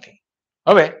બાળપણથી.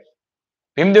 હવે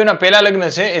ભીમદેવના પહેલા લગ્ન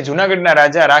છે એ જુનાગઢના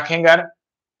રાજા રાખેંગાર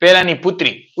પહેલાની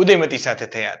પુત્રી ઉદયમતી સાથે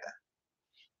થયા હતા.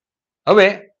 હવે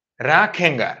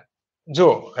રાખેંગાર જો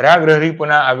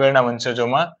રાગ્રહરીપુના આગળના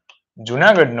વંશજોમાં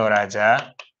જુનાગઢનો રાજા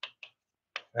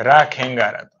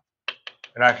રાખેંગાર હતો.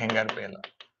 રાખેંગાર પહેલા.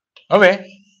 હવે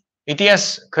ઇતિહાસ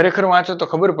ખરેખર વાંચો તો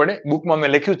ખબર પડે. બુકમાં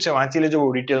મેં લખ્યું જ છે, વાંચી લેજો બહુ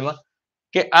ડિટેલમાં,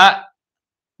 કે આ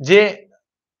જે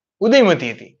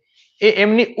ઉદયમતી હતી એ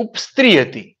એમની ઉપસ્ત્રી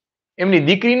હતી. એમની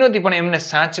દીકરી નહોતી, પણ એમને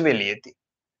સાચવેલી હતી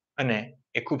અને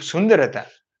એ ખૂબ સુંદર હતા.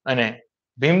 અને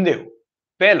ભીમદેવ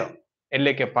પહેલો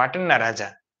એટલે કે પાટણના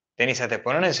રાજા તેની સાથે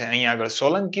પરણે છે. અહીંયા આગળ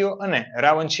સોલંકીઓ અને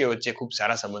રાવંશીઓ વચ્ચે ખૂબ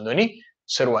સારા સંબંધોની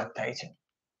શરૂઆત થાય છે.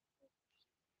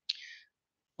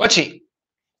 પછી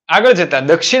આગળ જતા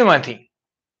દક્ષિણ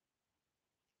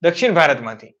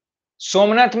ભારતમાંથી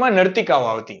સોમનાથમાં નર્તિકાઓ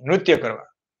આવતી નૃત્ય કરવા.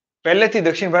 પહેલેથી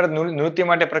દક્ષિણ ભારત નૃત્ય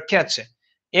માટે પ્રખ્યાત છે.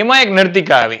 એમાં એક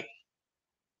નર્તિકા આવી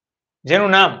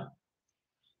જેનું નામ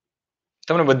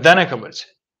તમને બધાને ખબર છે,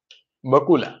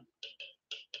 બકુલા.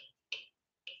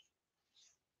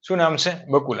 શું નામ છે?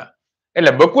 બકુલા.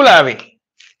 એટલે બકુલા આવી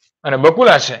અને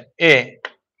બકુલા છે એ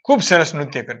ખૂબ સરસ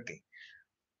નૃત્ય કરતી.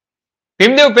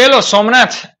 ભીમદેવ પહેલો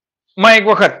સોમનાથમાં એક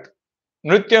વખત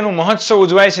નૃત્યનું મહોત્સવ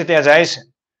ઉજવાય છે, ત્યાં જાય છે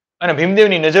અને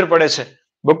ભીમદેવની નજર પડે છે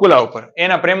બકુલા ઉપર.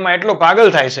 એના પ્રેમમાં એટલો પાગલ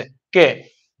થાય છે કે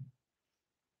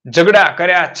ઝઘડા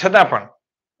કર્યા છતાં પણ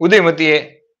ઉદયમતીએ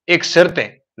એક શરતે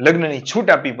લગ્નની છૂટ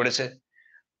આપવી પડે છે.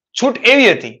 છૂટ એવી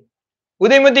હતી,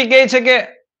 ઉદયમતી કહે છે કે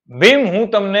ભીમ, હું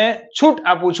તમને છૂટ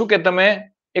આપું છું કે તમે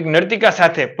એક નર્તિકા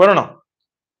સાથે પરણો,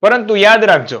 પરંતુ યાદ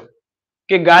રાખજો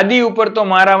કે ગાદી ઉપર તો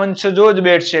મારા વંશજો જ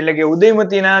બેઠશે, એટલે કે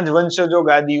ઉદયમતીના જ વંશજો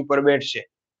ગાદી ઉપર બેઠશે.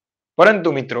 પરંતુ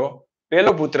મિત્રો,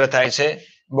 પહેલો પુત્ર થાય છે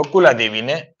બકુલા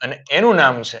દેવીને અને એનું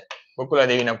નામ છે, બકુલા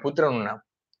દેવીના પુત્રનું નામ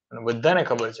અને બધાને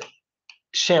ખબર છે,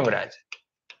 ક્ષેમરાજ.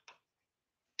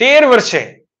 13 વર્ષે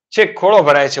છેક ખોળો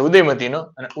ભરાય છે ઉદયમતીનો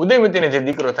અને ઉદયમતીને જે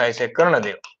દીકરો થાય છે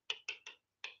કર્ણદેવ.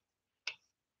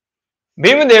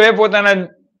 ભીમદેવે પોતાના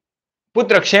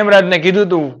પુત્ર ક્ષેમરાજને કીધું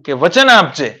હતું કે વચન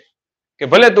આપજે કે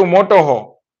ભલે તું મોટો હો,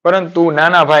 પરંતુ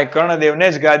નાના ભાઈ કર્ણદેવને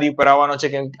જ ગાદી પર આવવાનો છે,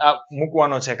 કે આ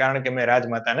મૂકવાનો છે, કારણ કે મેં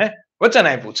રાજમાતાને વચન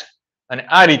આપ્યું છે. અને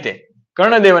આ રીતે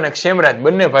કર્ણદેવ અને ક્ષેમરાજ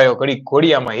બંને ભાઈઓ ઘડી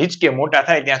ઘોડિયામાં હિંચકે મોટા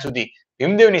થાય ત્યાં સુધી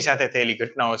ભીમદેવની સાથે થયેલી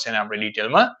ઘટનાઓ છે ને આપણે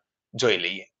ડિટેલમાં જોઈ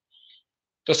લઈએ.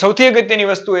 તો સૌથી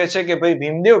અગત્યની વસ્તુ એ છે કે ભાઈ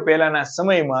ભીમદેવ પહેલાના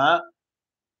સમયમાં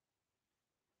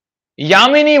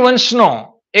યામિની વંશનો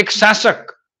એક શાસક,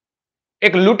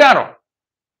 એક લૂંટારો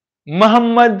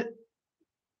મોહમ્મદ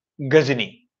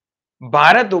ગજની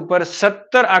ભારત ઉપર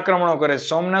 17 આક્રમણો કરે.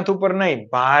 સોમનાથ ઉપર નહીં,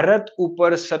 ભારત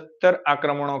ઉપર 17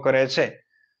 આક્રમણો કરે છે.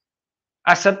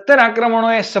 આ 17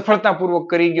 આક્રમણો એ સફળતાપૂર્વક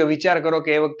કરી ગયો. વિચાર કરો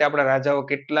કે એ વખતે આપણા રાજાઓ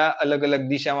કેટલા અલગ અલગ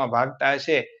દિશામાં ભાગતા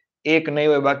હશે. એક નહીં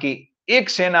હોય, બાકી એક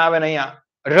સેના આવે ને અહીંયા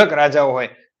રક રાજાઓ હોય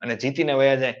અને જીતીને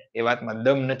વયા જાય, એ વાતમાં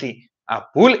દમ નથી. આ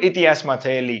ભૂલ ઇતિહાસમાં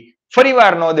થયેલી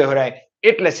ફરીવાર ન દોહરાય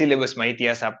એટલે સિલેબસમાં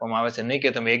ઇતિહાસ આપવામાં આવે છે, નહીં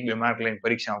કે તમે 1-2 માર્ક લઈને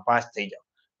પરીક્ષામાં પાસ થઈ જાઓ.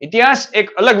 ઇતિહાસ એક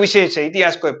અલગ વિષય છે.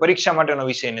 ઇતિહાસ કોઈ પરીક્ષા માટેનો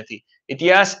વિષય નથી.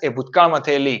 ઇતિહાસ એ ભૂતકાળમાં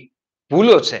થયેલી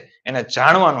ભૂલો છે, એને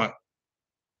જાણવાનો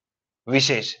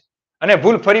વિષય છે અને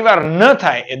ભૂલ ફરીવાર ન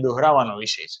થાય એ દોહરાવવાનો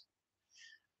વિષય છે.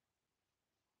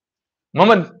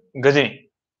 મોહમ્મદ ગજની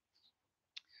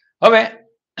હવે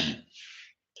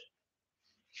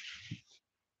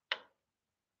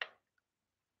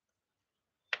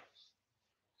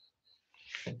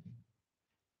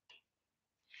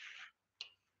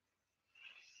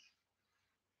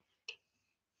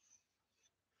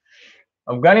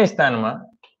અફઘાનિસ્તાનમાં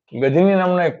ગજની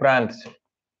નામનો એક પ્રાંત છે.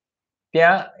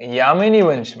 ત્યાં યામિની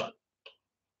વંશમાં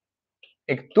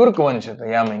એક તુર્ક વંશ હતો.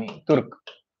 યામિની તુર્ક.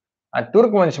 આ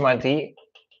તુર્ક વંશમાંથી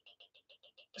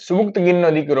સુબુક્તગીનનો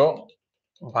દીકરો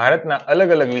ભારતના અલગ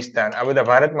અલગ વિસ્તાર, આ બધા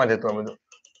ભારતમાં જ હતું, આ બધું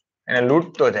એને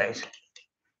લૂંટતો જાય છે.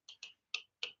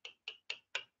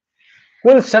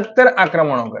 કુલ 17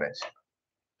 આક્રમણો કરે છે.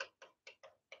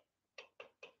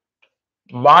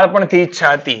 બાળપણથી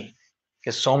ઈચ્છા હતી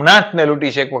કે સોમનાથને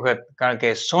લૂંટીશ એક વખત, કારણ કે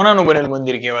સોનાનું બનેલું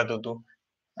મંદિર કહેવાતું હતું.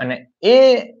 અને એ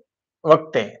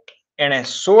વખતે એને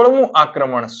 16મું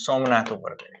આક્રમણ સોમનાથ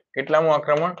ઉપર કર્યું. કેટલામું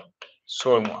આક્રમણ?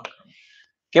 16મું આક્રમણ.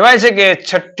 કહેવાય છે કે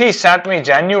 6 થી 7મી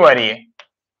જાન્યુઆરીએ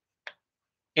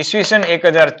ઈસવીસન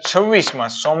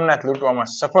 1026માં સોમનાથ લૂંટવામાં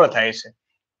સફળ થાય છે.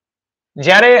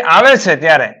 જ્યારે આવે છે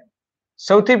ત્યારે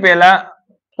સૌથી પહેલા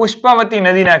પુષ્પાવતી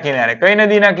નદીના કિનારે, કઈ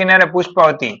નદીના કિનારે?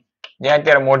 પુષ્પાવતી, જ્યાં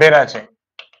અત્યારે મોઢેરા છે,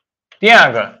 ત્યાં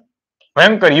આગળ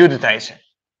ભયંકર યુદ્ધ થાય છે.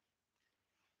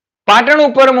 પાટણ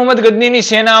ઉપર મોહમ્મદ ગજનીની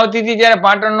સેના આવતી હતી, ત્યારે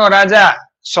પાટણનો રાજા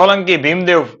સોલંકી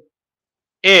ભીમદેવ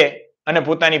એ અને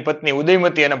પોતાની પત્ની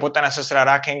ઉદયમતી અને પોતાના સસરા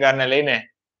રાખેંગારને લઈને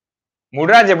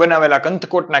મૂળરાજે બનાવેલા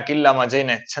કંથકોટના કિલ્લામાં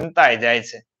જઈને છંતાઈ જાય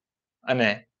છે. અને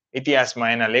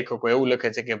ઇતિહાસમાં એના લેખકો એવું લખે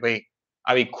છે કે ભાઈ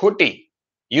આવી ખોટી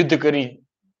યુદ્ધ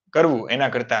કરવું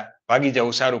એના કરતા ભાગી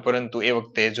જવું સારું, પરંતુ એ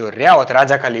વખતે જો રહ્યા હોત,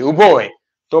 રાજા ખાલી ઊભો હોય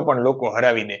તો પણ લોકો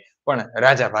હરાવી દે, પણ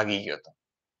રાજા ભાગી ગયો હતો.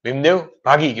 ભીમદેવ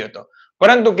ભાગી ગયો હતો.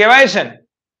 પરંતુ કહેવાય છે ને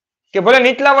કે ભલે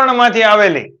નીચલા વર્ણમાંથી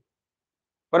આવેલી,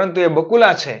 પરંતુ એ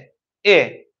બકુલા છે એ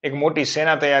એક મોટી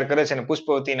સેના તૈયાર કરે છે અને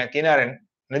પુષ્પવતીના કિનારે,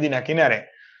 નદીના કિનારે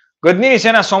ગજનીની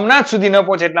સેના સોમનાથ સુધી ન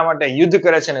પહોંચે એટલા માટે યુદ્ધ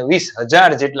કરે છે અને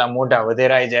 20,000 જેટલા મોઢા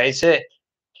વધેરાઈ જાય છે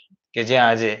કે જ્યાં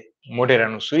આજે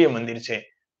મોઢેરાનું સૂર્ય મંદિર છે.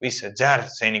 20,000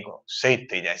 સૈનિકો શહીદ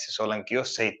થઈ જાય છે, સોલંકીઓ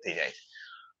શહીદ થઈ જાય છે.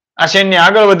 આ સૈન્ય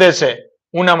આગળ વધે છે.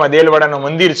 ઉનામાં દેલવાડાનું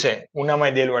મંદિર છે,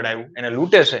 ઉનામાં દેલવાડા આવ્યું, એને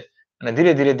લૂંટે છે અને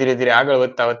ધીરે ધીરે આગળ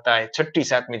વધતા 6મી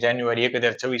 7મી જાન્યુઆરી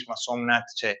 1026માં સોમનાથ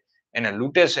છે એને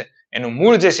લૂંટે છે. એનું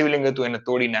મૂળ જે શિવલિંગ હતું એને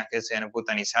તોડી નાખે છે અને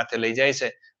પોતાની સાથે લઈ જાય છે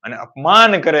અને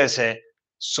અપમાન કરે છે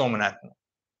સોમનાથનું.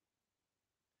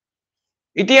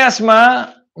 ઇતિહાસમાં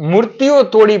મૂર્તિઓ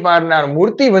તોડી પાડનાર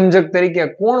મૂર્તિ ભંજક તરીકે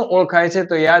કોણ ઓળખાય છે?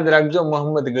 તો યાદ રાખજો,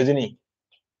 મોહમ્મદ ગજની.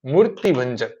 મૂર્તિ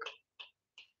ભંજક,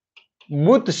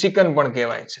 બુત સિકન પણ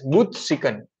કહેવાય છે. બુત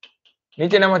સિકન,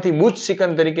 નીચેનામાંથી બુત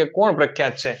સિકન તરીકે કોણ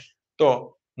પ્રખ્યાત છે? તો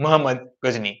મોહમ્મદ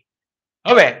ગજની.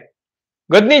 હવે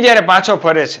ગજની જ્યારે પાછો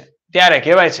ફરે છે ત્યારે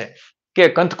કહેવાય છે કે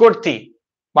કંથકોટથી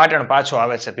પાટણ પાછો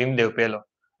આવે છે ભીમદેવ પહેલો,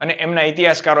 અને એમના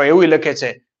ઇતિહાસકારો એવું લખે છે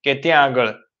કે ત્યાં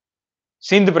આગળ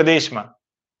સિંધ પ્રદેશમાં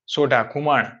સોઢા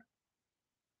ખુમાણ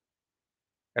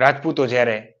રાજપૂતો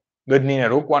જ્યારે ગજનીને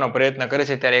રોકવાનો પ્રયત્ન કરે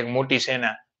છે ત્યારે એક મોટી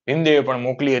સેના ભીમદેવે પણ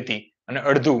મોકલી હતી અને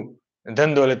અડધું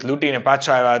ધન દોલત લૂંટીને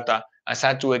પાછા આવ્યા હતા. આ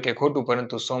સાચું હોય કે ખોટું,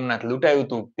 પરંતુ સોમનાથ લૂંટાયું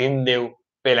હતું ભીમદેવ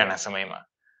પહેલાના સમયમાં.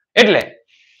 એટલે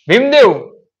ભીમદેવ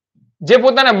જે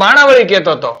પોતાને બાણાવળી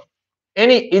કહેતો હતો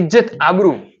એની ઇજ્જત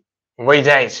આબરૂ વહી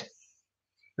જાય છે.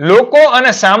 લોકો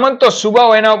અને સામંતો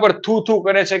સુબાઓ એના ઉપર થૂ થૂ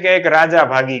કરે છે કે એક રાજા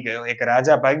ભાગી ગયો, એક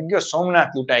રાજા ભાગી ગયો,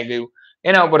 સોમનાથ લૂંટાઈ ગયું,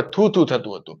 એના ઉપર થૂ થૂ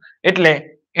થતું હતું. એટલે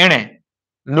એણે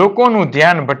લોકોનું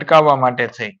ધ્યાન ભટકાવવા માટે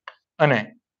થઈ અને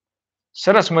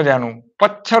સરસ મજાનું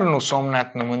પથ્થરનું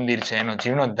સોમનાથનું મંદિર છે એનો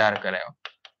જીર્ણોદ્ધાર કરાયો.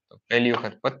 પહેલી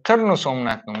વખત પથ્થરનું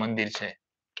સોમનાથનું મંદિર છે,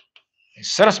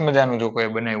 સરસ મજાનું જો કોઈ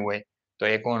બનાવ્યું હોય તો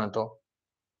એ કોણ હતો?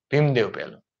 ભીમદેવ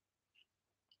પહેલો.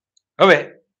 હવે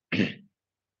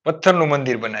પથ્થરનું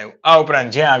મંદિર બનાવ્યું. આ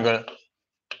ઉપરાંત જ્યાં આગળ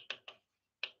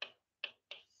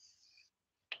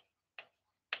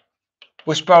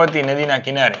પુષ્પાવતી નદીના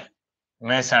કિનારે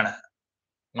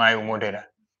મહેસાણામાં આવ્યું મોઢેરા,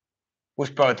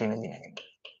 પુષ્પાવતી નદીના કિનારે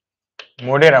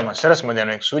મોઢેરામાં સરસ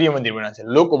મજાનું એક સૂર્ય મંદિર બનાવે છે.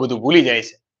 લોકો બધું ભૂલી જાય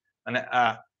છે અને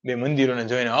આ બે મંદિરોને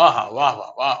જોઈને આહા વાહ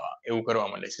વાહ વાહ વાહ એવું કરવા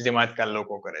માંડે છે, જેમ આજકાલ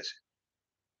લોકો કરે છે.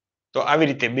 તો આવી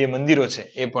રીતે બે મંદિરો છે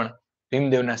એ પણ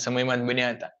ભીમદેવના સમયમાં જ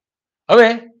બન્યા હતા. હવે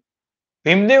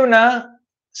ભીમદેવના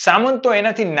સામંતો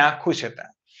એનાથી નાખુશ હતા.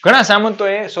 ઘણા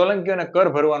સામંતોએ સોલંકીઓને કર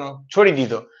ભરવાનો છોડી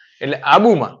દીધો. એટલે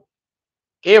આબુમાં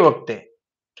એ વખતે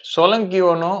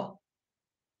સોલંકીઓનો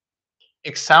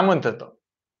એક સામંત હતો,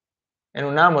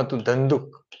 એનું નામ હતું ધંધુક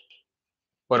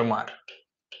પરમાર.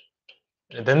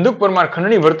 ધંધુક પરમાર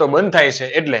ખંડણી ભરતો બંધ થાય છે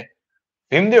એટલે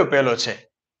ભીમદેવ પહેલો છે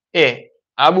એ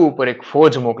આબુ ઉપર એક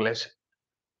ફોજ મોકલે છે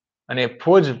અને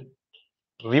ફોજ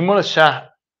વિમળ શાહ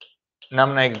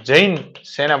નામના એક જૈન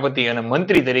સેનાપતિ અને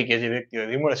મંત્રી તરીકે જે વ્યક્તિ હોય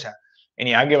વિમળ શાહ,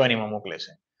 એની આગેવાનીમાં મોકલે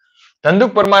છે.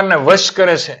 ધંધુક પરમારને વશ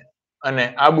કરે છે અને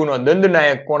આબુનો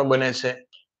દંડનાયક કોણ બને છે?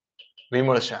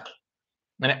 વિમળ શાહ.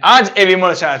 અને આ જ એ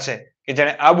વિમળ શાહ છે કે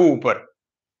જેણે આબુ ઉપર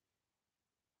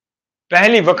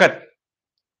પહેલી વખત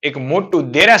એક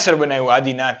મોટું દેરાસર બનાવ્યું,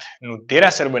 આદિનાથનું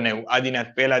દેરાસર બનાવ્યું.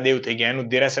 આદિનાથ પહેલા દેવ થઈ ગયા, એનું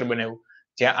દેરાસર બનાવ્યું,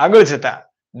 જ્યાં આગળ જતા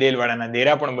દેલવાડાના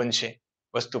દેરા પણ બનશે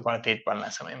વસ્તુપાલ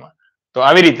તેજપાલના સમયમાં. તો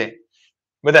આવી રીતે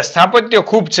બધા સ્થાપત્યો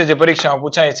ખૂબ છે જે પરીક્ષામાં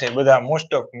પૂછાય છે, બધા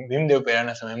મોસ્ટ ઓફ ભીમદેવ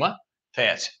પહેલાના સમયમાં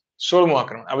થયા છે. 16મું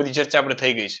આક્રમણ, આ બધી ચર્ચા આપણે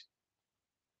થઈ ગઈ છે.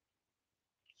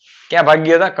 ક્યાં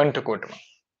ભાગ્ય હતા? કંઠકોટમાં.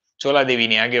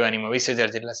 ચોલાદેવીની આગેવાનીમાં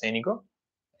 20,000 જેટલા સૈનિકો,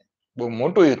 બહુ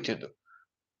મોટું યુદ્ધ થયું હતું.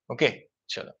 ઓકે,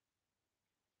 ચલો.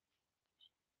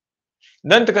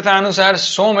 દંતકથા અનુસાર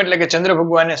સોમ એટલે કે ચંદ્ર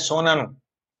ભગવાને સોનાનું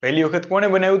પહેલી વખત કોણે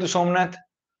બનાવ્યું હતું? સોમનાથ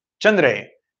ચંદ્રએ.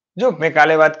 જો મેં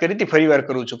કાલે વાત કરી હતી, ફરી વાર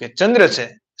કરું છું કે ચંદ્ર છે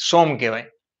સોમ કહેવાય.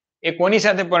 એ કોની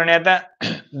સાથે પરણ્યા હતા?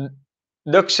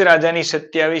 દક્ષ રાજાની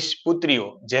 27 પુત્રીઓ,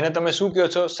 જેને તમે શું કહો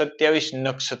છો? 27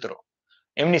 નક્ષત્રો,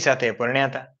 એમની સાથે પરણ્યા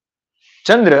હતા.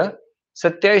 ચંદ્ર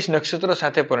 27 નક્ષત્રો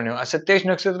સાથે પરણ્યો. આ 27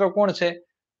 નક્ષત્રો કોણ છે?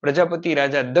 પ્રજાપતિ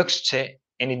રાજા દક્ષ છે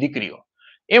એની દીકરીઓ.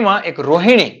 એમાં એક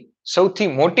રોહિણી સૌથી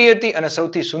મોટી હતી અને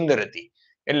સૌથી સુંદર હતી.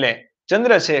 એટલે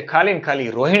ચંદ્ર છે ખાલી ને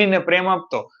ખાલી રોહિણીને પ્રેમ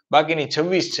આપતો, બાકીની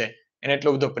 26 છે એને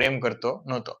એટલો બધો પ્રેમ કરતો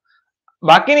નહોતો.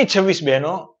 બાકીની 26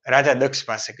 બહેનો રાજા દક્ષ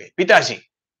પાસે ગઈ, પિતાજી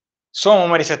સોમ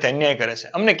અમારી સાથે અન્યાય કરે છે,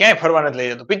 અમને ક્યાંય ફરવા નથી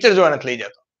લઈ જતો, પિક્ચર જોવા નથી લઈ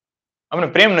જતો, અમને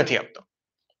પ્રેમ નથી આપતો.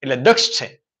 એટલે દક્ષ છે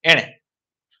એને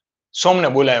સોમને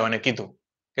બોલાવ્યો અને કીધું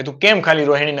કે તું કેમ ખાલી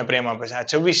રોહિણીને પ્રેમ આપે છે? આ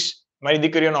 26 મારી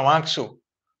દીકરીઓનો વાંક શું?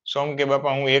 સોમ કે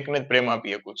બાપા હું એકને જ પ્રેમ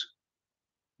આપી શકું છું.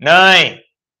 નહીં,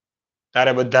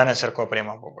 તારે બધાને સરખો પ્રેમ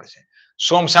આપવો પડશે.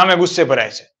 સોમ સામે ગુસ્સે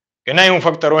ભરાય છે કે નહીં, હું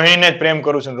ફક્ત રોહિણીને જ પ્રેમ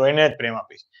કરું છું, રોહિણીને જ પ્રેમ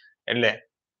આપીશ. એટલે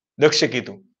દક્ષે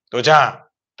કીધું તો જા,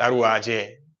 તારું આ જે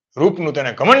રૂપનું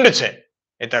તને ઘમંડ છે,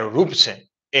 એ તારું રૂપ છે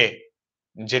એ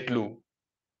જેટલું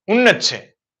ઉન્નત છે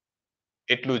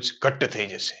એટલું જ ઘટ્ટ થઈ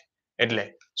જશે. એટલે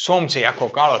સોમ છે આખો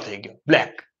કાળો થઈ ગયો,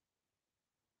 બ્લેક.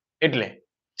 એટલે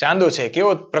ચાંદો છે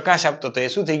કેવો પ્રકાશ આપતો હતો, એ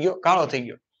શું થઈ ગયો? કાળો થઈ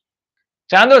ગયો.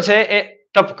 ચાંદો છે એ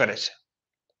તપ કરે છે.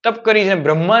 તપ કરીને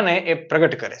બ્રહ્માને એ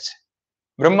પ્રગટ કરે છે.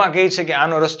 બ્રહ્મા કહે છે કે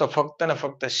આનો રસ્તો ફક્ત ને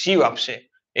ફક્ત શિવ આપશે.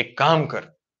 એક કામ કર,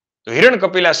 તો હિરણ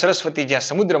કપિલા સરસ્વતી જ્યાં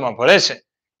સમુદ્રમાં ભળે છે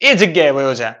એ જગ્યાએ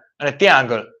વયો જા અને ત્યાં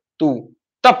આગળ તું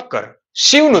તપ કર,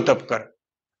 શિવનું તપ કર.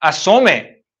 આ સોમે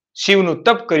શિવનું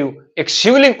તપ કર્યું, એક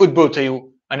શિવલિંગ ઉદ્ભવ થયું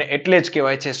અને એટલે જ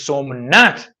કહેવાય છે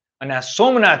સોમનાથ. અને આ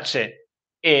સોમનાથ છે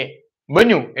એ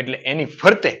બન્યું એટલે એની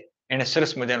ફરતે એને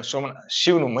સરસ મજાનું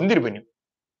શિવનું મંદિર બન્યું.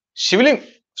 શિવલિંગ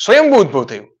સ્વયંભૂ ઉદ્ભવ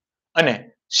થયું અને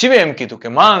શિવે એમ કીધું કે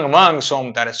માંગ માંગ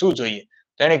સોમ, તારે શું જોઈએ?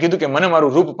 તો એને કીધું કે મને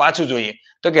મારું રૂપ પાછું જોઈએ.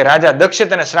 તો કે રાજા દક્ષે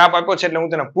તને શ્રાપ આપ્યો છે એટલે હું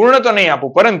તને પૂર્ણ તો નહીં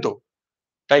આપું, પરંતુ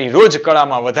તારી રોજ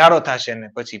કળામાં વધારો થશે અને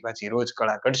પછી પાછી રોજ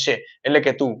કળા ઘટશે. એટલે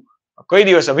કે તું કોઈ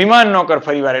દિવસ અભિમાન ન કર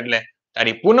ફરીવાર, એટલે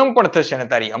તારી પૂનમ પણ થશે અને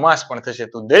તારી અમાસ પણ થશે.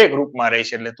 તું દરેક રૂપમાં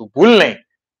રહીશ એટલે તું ભૂલ નહીં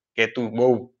કે તું બહુ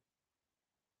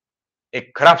એક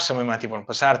ખરાબ સમયમાંથી પણ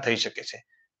પસાર થઈ શકે છે.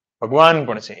 ભગવાન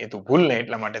પણ છે એ તું ભૂલ નહીં.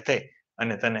 એટલા માટે થઈ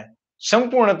અને તને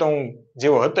સંપૂર્ણ તો હું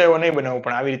જેવો હતો એવો નહીં બનાવું,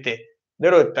 પણ આવી રીતે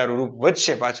દરરોજ તારું રૂપ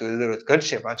વધશે, પાછું દરરોજ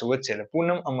ઘટશે, પાછું વધશે. એટલે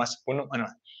પૂનમ અમાસ, પૂનમ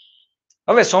અમાસ.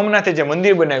 હવે સોમનાથે જે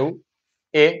મંદિર બનાવ્યું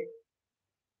એ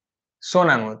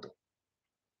સોનાનું હતું.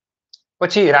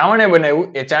 પછી રાવણે બનાવ્યું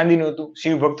એ ચાંદીનું હતું.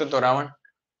 શિવ ભક્ત હતો રાવણ.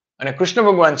 અને કૃષ્ણ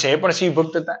ભગવાન છે એ પણ શિવ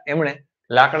ભક્ત હતા, એમણે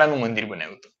લાકડાનું મંદિર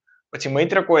બનાવ્યું હતું. પછી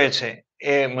મૈત્રકોએ છે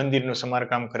એ મંદિરનું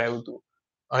સમારકામ કરાવ્યું હતું.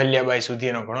 અહલ્યાબાઈ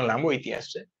સુધી એનો ઘણો લાંબો ઇતિહાસ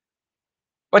છે.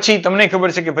 પછી તમને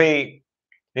ખબર છે કે ભાઈ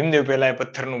ભીમદેવ પહેલા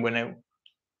પથ્થરનું બનાવ્યું.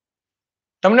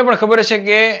 તમને પણ ખબર છે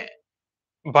કે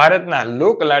ભારતના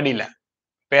લોક લાડીલા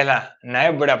પહેલા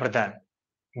નાયબ વડાપ્રધાન,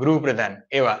 ગૃહપ્રધાન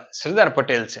એવા સરદાર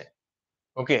પટેલ છે.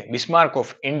 Okay, Bismarck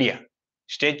of India,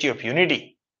 statue of unity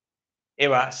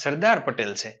એવા સરદાર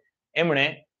પટેલ છે. એમણે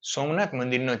સોમનાથ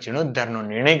મંદિરનો જીર્ણોદ્ધારનો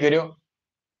નિર્ણય કર્યો.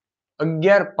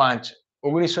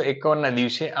 11/5/1951 ના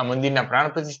દિવસે આ મંદિરના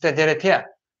પ્રાણ પ્રતિષ્ઠા જ્યારે થયા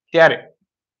ત્યારે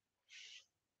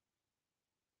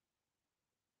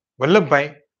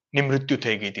વલ્લભભાઈની મૃત્યુ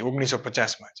થઈ ગઈ હતી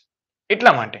 1950માં જ.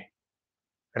 એટલા માટે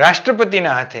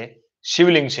રાષ્ટ્રપતિના હાથે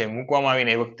શિવલિંગ છે મૂકવામાં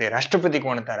આવીને એ વખતે રાષ્ટ્રપતિ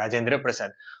કોણ હતા? રાજેન્દ્ર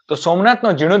પ્રસાદ. તો સોમનાથનો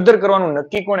જીર્ણોદ્ધાર કરવાનું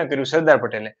નક્કી કોણે કર્યું? સરદાર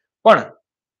પટેલે. પણ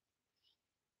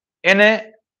એને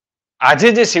આજે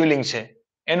જે શિવલિંગ છે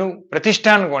એનું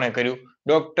પ્રતિષ્ઠાન કોણે કર્યું?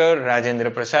 ડોક્ટર રાજેન્દ્ર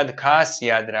પ્રસાદ. ખાસ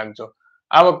યાદ રાખજો.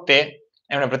 આ વખતે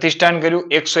એમણે પ્રતિષ્ઠાન કર્યું.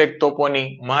 101 તોપોની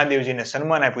મહાદેવજીને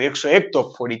સન્માન આપ્યું. 101 તોપ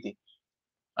ફોડી હતી.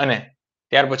 અને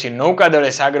ત્યાર પછી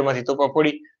નૌકાદળે સાગરમાંથી તોપા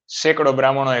ફોડી. સેંકડો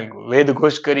બ્રાહ્મણોએ વેદ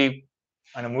ઘોષ કરી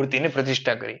અને મૂર્તિની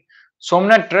પ્રતિષ્ઠા કરી.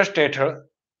 સોમનાથ ટ્રસ્ટ હેઠળ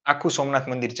આખું સોમનાથ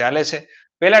મંદિર ચાલે છે.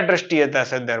 પહેલા ટ્રસ્ટી હતા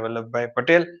સરદાર વલ્લભભાઈ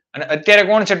પટેલ અને અત્યારે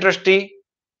કોણ છે ટ્રસ્ટી?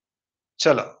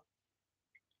 ચલો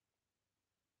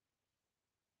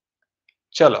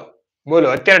બોલો,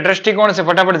 અત્યારે ટ્રસ્ટી કોણ છે?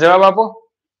 ફટાફટ જવાબ આપો.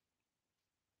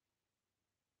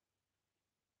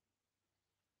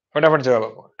 ફટાફટ જવાબ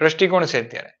આપો. ટ્રસ્ટી કોણ છે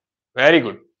અત્યારે? Very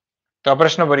good. તો આ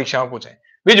પ્રશ્ન પરીક્ષામાં પૂછાય.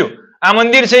 બીજું, આ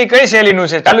મંદિર છે એ કઈ શૈલીનું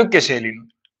છે? ચાલુક્ય શૈલીનું.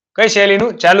 કઈ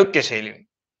શૈલીનું? ચાલુક્ય શૈલીનું.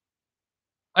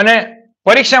 અને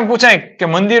પરીક્ષામાં પૂછાય કે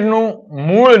મંદિરનું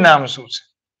મૂળ નામ શું છે?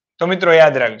 તો મિત્રો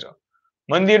યાદ રાખજો,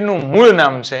 મંદિરનું મૂળ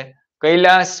નામ છે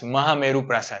કૈલાસ મહામેરુ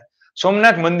પ્રાસાદ.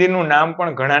 સોમનાથ મંદિરનું નામ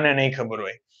પણ ઘણાને નહીં ખબર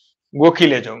હોય. ગોખી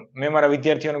લેજો. મેં મારા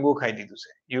વિદ્યાર્થીઓને ગોખાઈ દીધું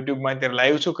છે. યુટ્યુબમાં અત્યારે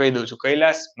લાઈવ છું, કહી દઉં છું.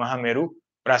 કૈલાસ મહામેરુ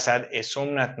પ્રાસાદ એ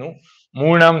સોમનાથનું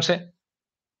મૂળ નામ છે.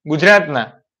 ગુજરાતના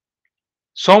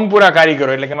સોમપુરા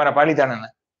કારીગરો એટલે કે મારા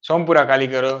પાલિતાણાના સોમપુરા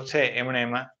કારીગરો છે એમણે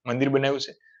એમાં મંદિર બનાવ્યું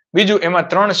છે. બીજું, એમાં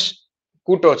 3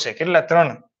 કૂટો છે. કેટલા?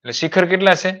 3. એટલે શિખર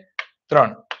કેટલા છે?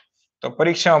 3. તો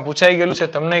પરીક્ષામાં પૂછાઈ ગયેલું છે.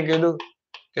 તમને કીધું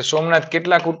કે સોમનાથ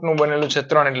કેટલા કૂટનું બનેલું છે?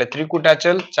 3. એટલે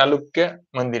ત્રિકૂટાચલ ચાલુક્ય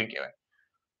મંદિર કહેવાય.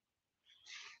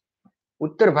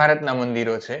 ઉત્તર ભારતના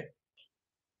મંદિરો છે,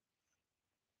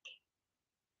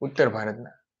 ઉત્તર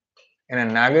ભારતના એને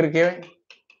નાગર કહેવાય.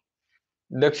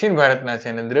 દક્ષિણ ભારતના છે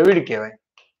એને દ્રવિડ કહેવાય.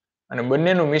 અને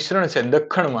બંનેનું મિશ્રણ છે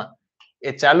દખ્ખણમાં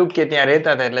એ ચાલુક્ય ત્યાં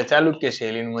રહેતા હતા એટલે ચાલુક્ય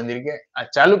શૈલીનું મંદિર કહેવાય. આ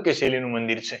ચાલુક્ય શૈલીનું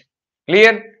મંદિર છે.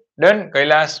 ક્લિયર? ડન.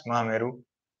 કૈલાસ મહામેરુ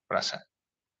પ્રાસાદ.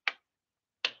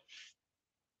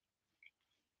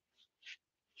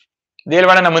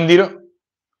 દેલવાડાના મંદિરો,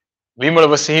 વિમળ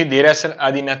વસી દેરાસર,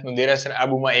 આદિનાથનું દેરાસર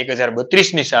આબુમાં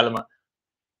 1032ની સાલમાં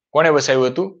કોણે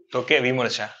વસાવ્યું હતું? તો કે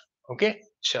વિમળ શાહ. ઓકે,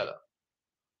 ચલો.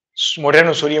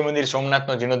 મોઢેરનું સૂર્ય મંદિર,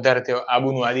 સોમનાથનો જીર્ણોદ્ધાર થયો,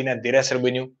 આબુનું આદિનાથ દેરાસર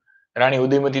બન્યું, રાણી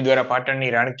ઉદયમતી દ્વારા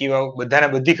પાટણની રાણકી વાવ, બધાને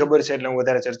બધી ખબર છે એટલે હું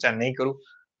વધારે ચર્ચા નહીં કરું.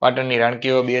 પાટણની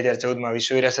રાણકી વાવ 2014માં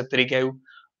વિશ્વ વિરાસત તરીકે આવ્યું.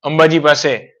 અંબાજી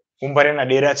પાસે કુંભારિયાના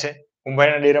ડેરા છે.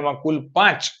 કુંભારિયાના ડેરામાં કુલ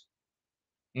 5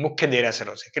 મુખ્ય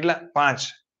દેરાસરો છે. કેટલા? 5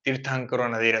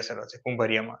 તીર્થાંકરોના દેરાસરો છે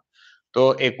કુંભારિયામાં. તો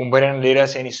એ કુંભારિયાના ડેરા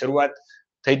છે એની શરૂઆત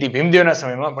થઈ હતી ભીમદેવના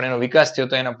સમયમાં, પણ એનો વિકાસ થયો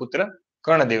હતો એના પુત્ર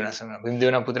કર્ણદેવના સમયમાં.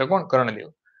 ભીમદેવના પુત્ર કોણ? કર્ણદેવ.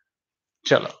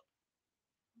 ચલો,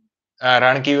 આ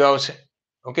રાણકી વાવ છે.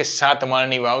 ઓકે, 7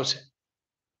 માળની વાવ છે.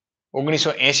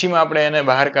 1980માં આપણે એને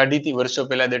બહાર કાઢી હતી, વર્ષો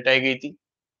પહેલા દટાઈ ગઈ હતી.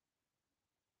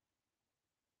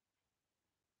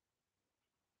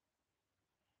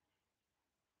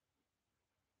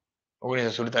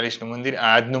 નું મંદિર,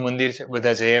 આ આજનું મંદિર છે.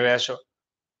 બધા જઈ આવ્યા છો?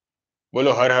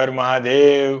 બોલો હર હર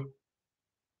મહાદેવ.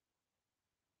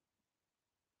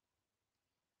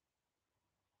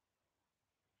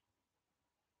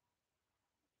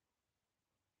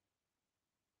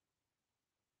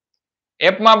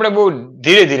 એપમાં આપણે બહુ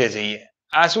ધીરે ધીરે જઈએ.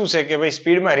 આ શું છે કે ભાઈ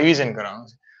સ્પીડમાં રિવિઝન કરવાનું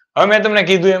છે. હવે મેં તમને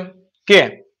કીધું એમ કે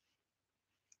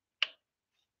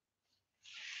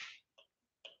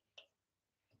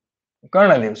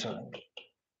કર્ણદેવ સોલંકી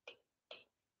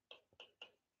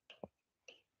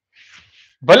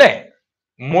ભલે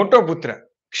મોટો પુત્ર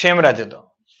ક્ષેમરાજ હતો,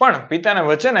 પણ પિતાને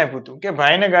વચન આપ્યું હતું કે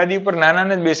ભાઈને ગાદી ઉપર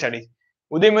નાનાને જ બેસાડી.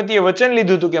 ઉદયમતીએ વચન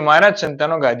લીધું હતું કે મારા જ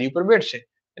સંતાનો ગાદી ઉપર બેઠશે.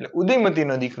 એટલે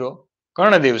ઉદયમતીનો દીકરો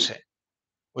કર્ણદેવ છે.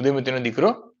 ઉદયમતીનો દીકરો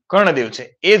કર્ણદેવ છે,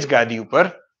 એ જ ગાદી ઉપર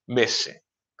બેસશે.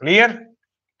 ક્લિયર?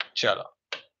 ચાલો,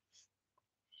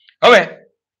 હવે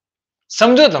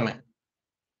સમજો તમે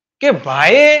કે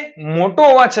ભાઈએ મોટો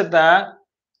હોવા છતાં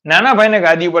નાના ભાઈને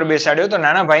ગાદી ઉપર બેસાડ્યો, તો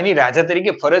નાના ભાઈની રાજા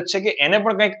તરીકે ફરજ છે કે એને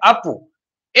પણ કંઈક આપવું.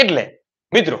 એટલે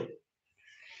મિત્રો,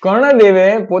 કર્ણદેવે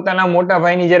પોતાના મોટા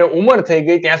ભાઈની જ્યારે ઉંમર થઈ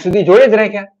ગઈ ત્યાં સુધી જોડે જ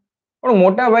રાખ્યા, પણ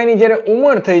મોટા ભાઈની જ્યારે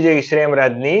ઉંમર થઈ ગઈ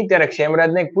ક્ષેમરાજની, ત્યારે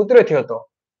ક્ષેમરાજને એક પુત્ર થયો હતો.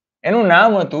 એનું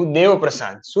નામ હતું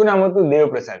દેવપ્રસાદ. શું નામ હતું?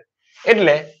 દેવપ્રસાદ.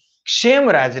 એટલે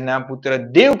ક્ષેમરાજના પુત્ર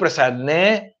દેવપ્રસાદને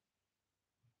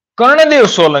કર્ણદેવ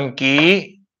સોલંકી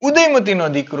ઉદયમતીનો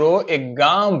દીકરો એક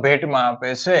ગામ ભેટમાં આપે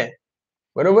છે.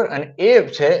 બરોબર? અને એ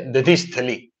છે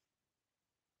દધીસ્થલી.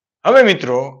 હવે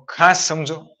મિત્રો ખાસ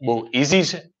સમજો, બહુ ઈઝી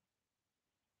છે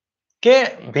કે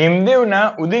ભીમદેવના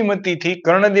ઉદયમતીથી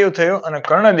કર્ણદેવ થયો અને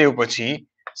કર્ણદેવ પછી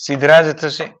સિદ્ધરાજ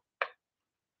થશે.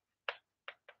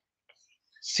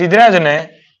 સિદ્ધરાજને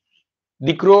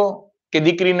દીકરો કે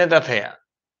દીકરી નતા થયા,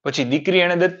 પછી દીકરી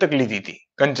એને દત્તક લીધી હતી,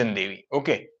 કંચન દેવી.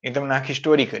 ઓકે, એ તમને આખી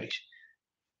સ્ટોરી કરીશ.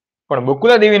 પણ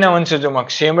બકુલા દેવીના વંશજોમાં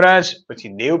ક્ષેમરાજ,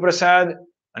 પછી દેવપ્રસાદ,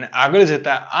 અને આગળ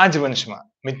જતા આ જ વંશમાં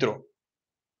મિત્રો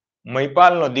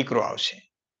મહિપાલનો દીકરો આવશે.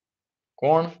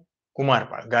 કોણ?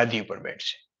 કુમારપાળ ગાદી ઉપર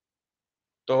બેઠશે.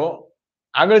 તો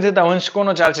આગળ જતા વંશ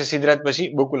કોનો ચાલશે સિદ્ધરાજ પછી?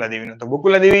 બકુલા દેવીનો. તો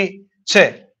બકુલા દેવી છે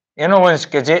એનો વંશ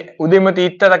કે જે ઉદયમતી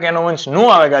ઈચ્છતા હતા કે એનો વંશ ન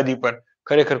આવે ગાદી પર,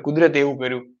 ખરેખર કુદરતે એવું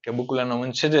કર્યું કે બકુલાનો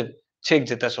વંશ જ છેક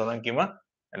જતા સોલંકીમાં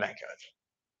નાખ્યો હતો.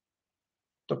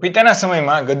 તો પિતાના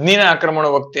સમયમાં ગદનીના આક્રમણો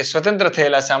વખતે સ્વતંત્ર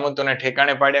થયેલા સામંતોને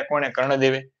ઠેકાણે પાડ્યા. કોણે?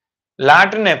 કર્ણદેવે.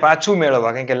 લાટને પાછું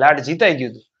મેળવવા, કારણ કે લાટ જીતાઈ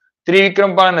ગયું હતું,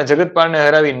 ત્રિવિક્રમપાળ અને જગતપાળને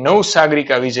હરાવી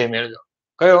નવસાગરિકા વિજય મેળવ્યો.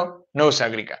 કયો?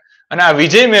 નવસાગરિકા. અને આ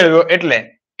વિજય મેળવ્યો એટલે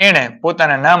એને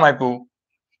પોતાને નામ આપ્યું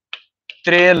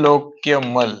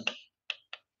ત્રૈલોક્યમલ.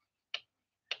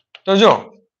 તો જો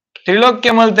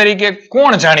ત્રિલોક્યમલ તરીકે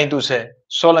કોણ જાણીતું છે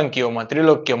સોલંકીઓમાં?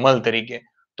 ત્રિલોક્યમલ તરીકે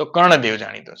તો કર્ણદેવ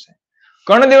જાણીતો છે.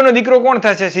 કર્ણદેવનો દીકરો કોણ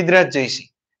થશે? સિદ્ધરાજ જયસિંહ.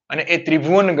 અને એ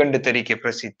ત્રિભુવન ગંડ તરીકે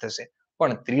પ્રસિદ્ધ થશે.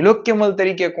 પણ ત્રિલોક્યમલ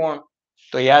તરીકે કોણ?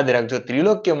 તો યાદ રાખજો,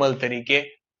 ત્રિલોક્યમલ તરીકે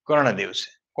કર્ણદેવ છે.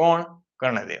 કોણ?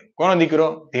 કર્ણદેવ. કોનો દીકરો?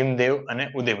 ભીમદેવ અને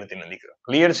ઉદયમતીનો દીકરો.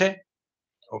 ક્લિયર છે?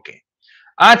 ઓકે.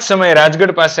 આ જ સમયે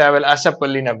રાજગઢ પાસે આવેલ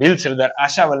આશાપલ્લીના ભીલ સરદાર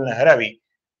આશાવલને હરાવી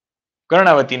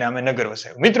કર્ણાવતી નામે નગર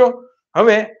વસાવ્યું. મિત્રો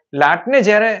હવે લાટને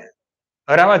જ્યારે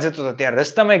હરાવા જતો હતો ત્યારે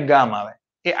રસ્તામાં એક ગામ આવે,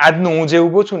 એ આજનું હું જે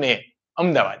ઊભો છું ને એ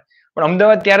અમદાવાદ. પણ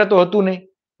અમદાવાદ ત્યારે તો હતું નહીં.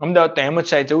 અમદાવાદ તો અહેમદ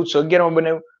શાહે 1411માં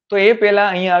બનાવ્યું. તો એ પહેલા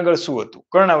અહીંયા આગળ શું હતું?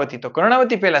 કર્ણાવતી. તો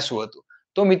કર્ણાવતી પહેલા શું હતું?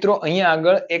 તો મિત્રો અહીંયા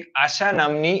આગળ એક આશા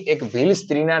નામની એક ભીલ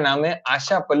સ્ત્રીના નામે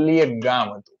આશાપલ્લી એક ગામ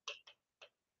હતું.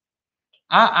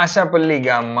 આ આશાપલ્લી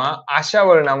ગામમાં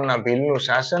આશાવળ નામના ભીલનું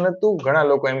શાસન હતું. ઘણા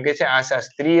લોકો એમ કહે છે આશા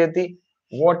સ્ત્રી હતી.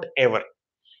 Vote ever.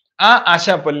 આ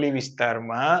આશાપલ્લી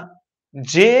વિસ્તારમાં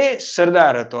જે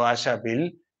સરદાર હતો આશા ભીલ,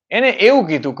 એને એવું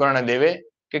કીધું કર્ણદેવે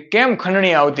કે કેમ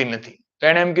ખંડણી આવતી નથી? તો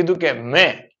એને એમ કીધું કે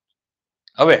મેં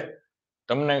હવે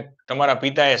તમને તમારા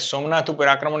પિતાએ સોમનાથ ઉપર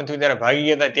આક્રમણ થયું ત્યારે ભાગી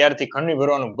ગયા હતા, ત્યારથી ખંડણી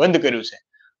ભરવાનું બંધ કર્યું છે.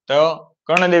 તો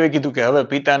કર્ણદેવે કીધું કે હવે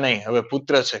પિતા નહીં, હવે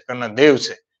પુત્ર છે, કર્ણદેવ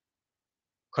છે,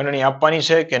 ખંડણી આપવાની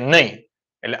છે કે નહીં?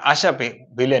 એટલે આશા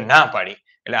ભીલે ના પાડી.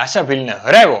 એટલે આશા ભીલને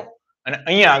હરાવ્યો અને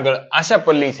અહીંયા આગળ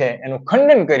આશાપલ્લી છે એનું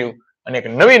ખંડન કર્યું અને એક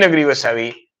નવી નગરી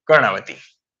વસાવી કર્ણાવતી.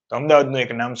 તો અમદાવાદનું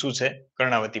એક નામ શું છે?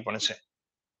 કર્ણાવતી પણ છે.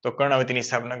 તો કર્ણાવતીની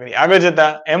સ્થાપના કરી. આગળ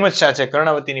જતા અહેમદ શાહ છે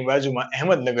કર્ણાવતીની બાજુમાં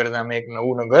અહેમદનગર નામે એક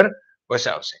નવું નગર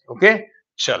વસાવશે. ઓકે,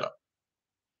 ચલો.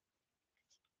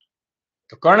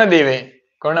 તો કર્ણદેવે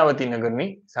કર્ણાવતી નગરની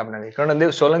સ્થાપના કરી.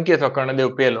 કર્ણદેવ સોલંકી અથવા કર્ણદેવ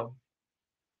પહેલો.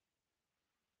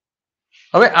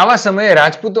 હવે આવા સમયે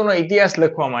રાજપૂતોનો ઇતિહાસ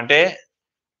લખવા માટે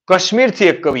કાશ્મીરથી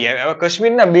એક કવિ આવ્યા.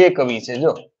 કાશ્મીરના બે કવિ છે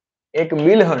જો, એક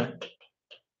બિલહણ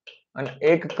અને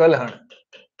એક કલહણ.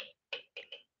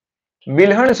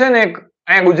 બિલહણ છે ને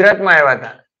અહીંયા ગુજરાતમાં આવ્યા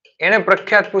હતા. એને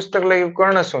પ્રખ્યાત પુસ્તક લખ્યું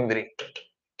કર્ણસુંદરી.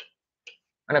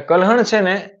 અને કલહણ છે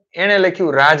ને એને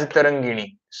લખ્યું રાજતરંગીણી.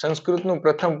 સંસ્કૃતનું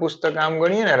પ્રથમ પુસ્તક આમ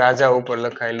ગણીએ ને રાજા ઉપર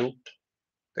લખાયેલું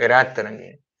તો એ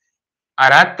રાજતરંગીણી. આ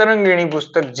રાજતરંગીણી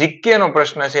પુસ્તક જીકે નો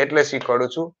પ્રશ્ન છે એટલે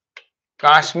શીખવાડું છું.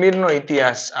 કાશ્મીરનો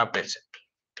ઇતિહાસ આપે છે.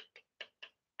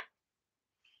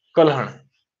 કલહણ,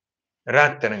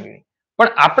 રાજતરંગીણી.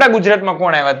 પણ આપણા ગુજરાતમાં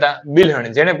કોણ આવ્યા હતા?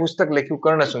 બિલહણ, જેને પુસ્તક લખ્યું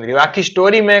કર્ણસુંદરી. આખી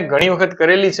સ્ટોરી મેં ઘણી વખત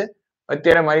કરેલી છે.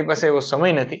 અત્યારે મારી પાસે એવો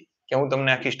સમય નથી કે હું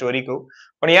તમને આખી સ્ટોરી કહું.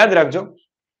 પણ યાદ રાખજો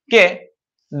કે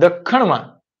દખ્ખણમાં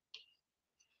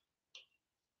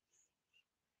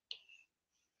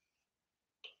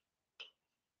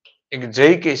એક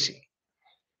જયકેસી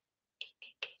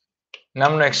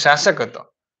નામનો એક શાસક હતો.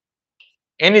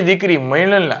 એની દીકરી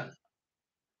મૈણલા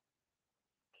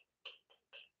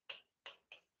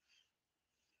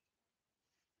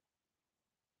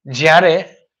જ્યારે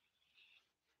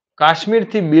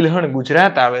કાશ્મીરથી બિલહણ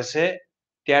ગુજરાત આવે છે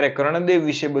ત્યારે કર્ણદેવ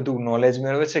વિશે બધું નોલેજ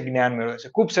મેળવે છે, જ્ઞાન મેળવે છે.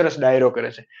 ખૂબ સરસ ડાયરો કરે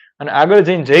છે. અને આગળ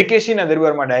જઈને જયકેશીના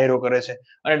દરબારમાં ડાયરો કરે છે.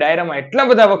 અને ડાયરામાં એટલા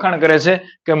બધા વખાણ કરે છે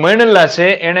કે મૈણલા છે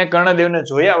એને કર્ણદેવને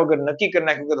જોયા વગર નક્કી કરી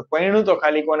નાખ્યું કે પૈણું તો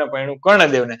ખાલી કોને પૈણું?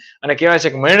 કર્ણદેવને. અને કહેવાય છે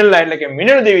કે મૈણલા એટલે કે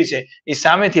મીનળ દેવી છે એ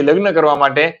સામેથી લગ્ન કરવા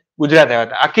માટે ગુજરાત આવ્યા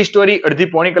હતા. આખી સ્ટોરી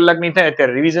અડધી પોણી કલાકની થાય.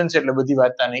 અત્યારે રિવિઝન છે એટલે બધી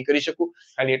વાત નહીં કરી શકું.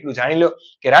 ખાલી એટલું જાણી લો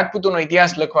કે રાજપૂતોનો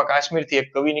ઇતિહાસ લખવા કાશ્મીરથી એક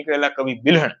કવિ નીકળેલા, કવિ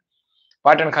બિલહણ.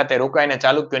 પાટણ ખાતે રોકાઈને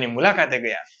ચાલુક્યોની મુલાકાતે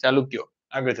ગયા. ચાલુક્યો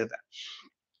આગળ જતા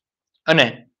અને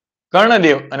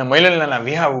કર્ણદેવ અને મૈણલાના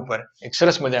વિવાહ ઉપર એક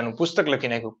સરસ મજાનું પુસ્તક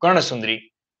લખી નાખ્યું કર્ણસુંદરી.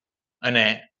 અને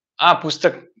આ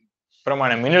પુસ્તક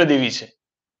પ્રમાણે મીનળ દેવી છે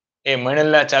એ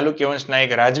મૈણલા ચાલુક્ય વંશના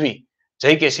એક રાજવી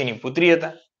જયકેશીની પુત્રી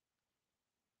હતા.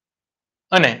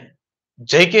 અને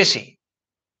જયકેશી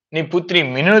ની પુત્રી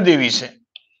મીનળ દેવી છે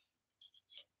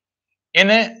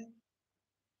એને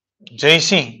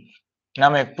જયસિંહ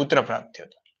નામે એક પુત્ર પ્રાપ્ત થયો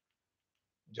હતો.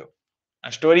 જો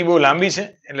આ સ્ટોરી બહુ લાંબી છે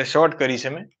એટલે શોર્ટ કરી છે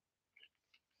મેં.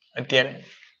 અત્યારે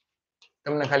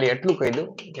તમને ખાલી એટલું કહી દઉં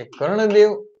કે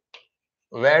કર્ણદેવ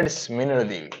વેડ્સ મીનળ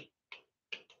દેવી.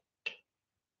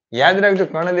 યાદ રાખજો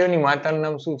કર્ણદેવની માતાનું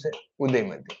નામ શું છે?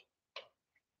 ઉદયમતી.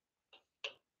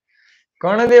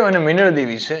 કર્ણદેવ અને મીનળ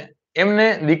દેવી છે એમને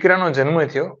દીકરાનો જન્મ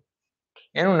થયો.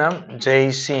 એનું નામ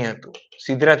જયસિંહ હતું.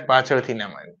 સિદ્ધરાજ પાછળથી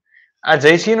નામ આવ્યું. આ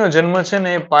જયસિંહનો જન્મ છે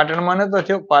ને એ પાટણમાં નતો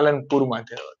થયો, પાલનપુરમાં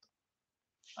થયો હતો.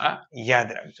 આ યાદ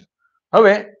રાખજો.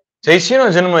 હવે જયસિંહનો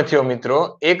જન્મ થયો મિત્રો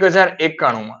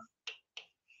 1091માં.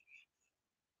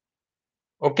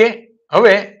 ઓકે,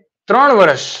 હવે 3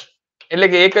 વર્ષ એટલે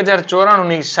કે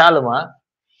 1094ની સાલમાં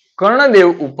કર્ણદેવ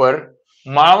ઉપર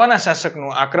માળવાના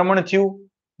શાસકનું આક્રમણ થયું.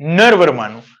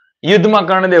 નરવર્માનું. યુદ્ધમાં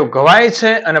કર્ણદેવ ઘવાય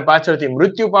છે અને પાછળથી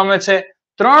મૃત્યુ પામે છે.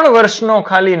 3 વર્ષનો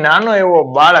ખાલી નાનો એવો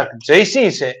બાળક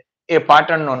જયસિંહ છે એ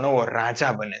પાટણનો નવો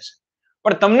રાજા બને છે.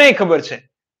 પણ તમને ખબર છે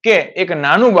કે એક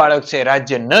નાનું બાળક છે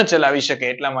રાજ્ય ન ચલાવી શકે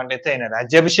એટલા માટે થઈને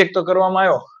રાજ્યાભિષેક તો કરવામાં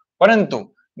આવ્યો, પરંતુ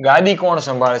ગાદી કોણ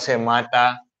સંભાળશે? માતા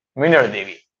મીનળ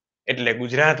દેવી. એટલે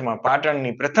ગુજરાતમાં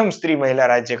પાટણની પ્રથમ સ્ત્રી મહિલા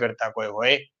રાજ્ય કરતા કોઈ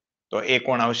હોય તો એ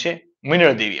કોણ આવશે?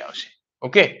 મીનળ દેવી આવશે.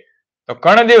 ઓકે, તો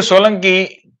કર્ણદેવ સોલંકી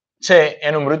છે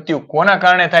એનું મૃત્યુ કોના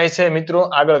કારણે થાય છે મિત્રો?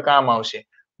 આગળ કામ આવશે.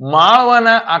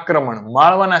 માળવાના આક્રમણ.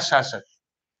 માળવાના શાસક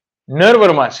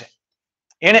નરવર્મા છે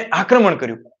એને આક્રમણ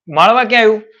કર્યું. માળવા ક્યાં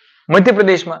આવ્યું?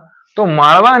 મધ્યપ્રદેશમાં. તો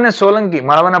માળવા અને સોલંકી,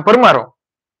 માળવાના પરમારો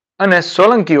અને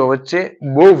સોલંકીઓ વચ્ચે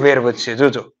બહુ વેર વધશે.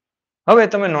 જોજો હવે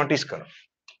તમે નોટિસ કરો.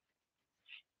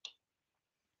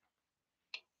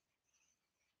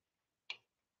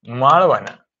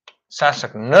 માળવાના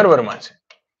શાસક નરવર્મા છે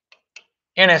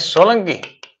એને સોલંકી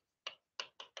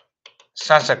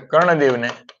શાસક કર્ણદેવને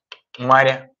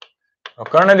માર્યા.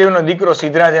 કર્ણદેવનો દીકરો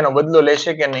સિદ્ધરાજ એનો બદલો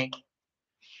લેશે કે નહીં?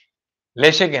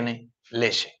 લેશે કે નહીં?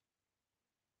 લેશે.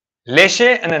 લેશે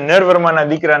અને નરવર્માના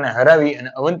દીકરાને હરાવી અને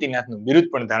અવંતીનાથનું બિરુદ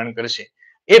પણ ધારણ કરશે.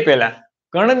 એ પહેલા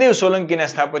કર્ણદેવ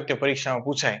સોલંકીના સ્થાપત્ય પરીક્ષામાં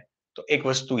પૂછાય તો એક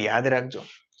વસ્તુ યાદ રાખજો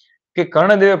કે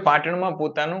કર્ણદેવે પાટણમાં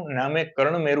પોતાનું નામે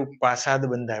કર્ણમેરુ પ્રાસાદ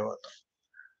બંધાવ્યો હતો.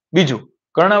 બીજું,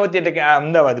 કર્ણાવતી એટલે કે આ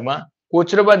અમદાવાદમાં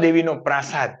કોચરબા દેવીનો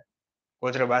પ્રાસાદ,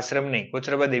 કોચરબા આશ્રમ નહીં,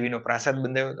 કોચરબા દેવીનો પ્રાસાદ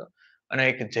બંધાવ્યો હતો. અને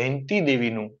એક જયંતી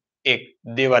દેવીનું એક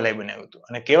દેવાલય બનાવ્યું હતું.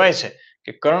 અને કહેવાય છે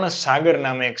કે કર્ણસાગર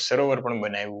નામે એક સરોવર પણ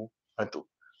બનાવ્યું હતું.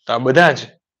 તો આ બધા જ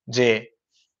જે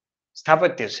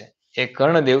સ્થાપત્ય છે એ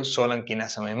કર્ણદેવ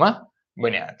સોલંકીના સમયમાં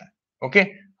બન્યા હતા. ઓકે,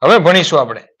 હવે ભણીશું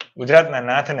આપણે ગુજરાતના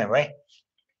નાથને ભાઈ.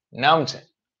 નામ છે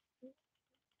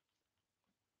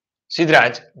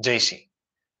સિદ્ધરાજ જયસિંહ.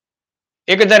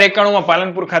 1091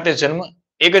 પાલનપુર ખાતે જન્મ.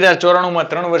 1094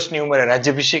 3 વર્ષની ઉંમરે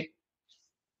રાજ્યાભિષેક.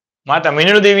 માતા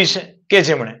મિનળ દેવી છે કે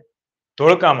જેમણે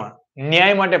ધોળકામાં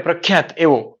ન્યાય માટે પ્રખ્યાત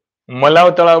એવો મલાવ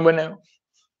તળાવ બનાવ્યો.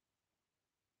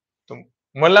 તો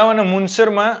મલાવ અને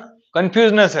મુનસરમાં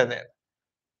કન્ફ્યુઝ ન થતા.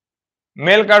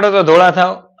 મેલ કાઢો તો ધોળા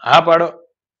થાવ, હા પાડો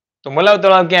તો મલાવ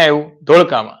તળાવ ક્યાં આવ્યું?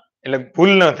 ધોળકામાં. એટલે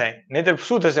ભૂલ ન થાય, નહીતર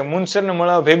શું થશે? મુનસર ને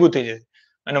મલાવ ભેગું થઈ જશે.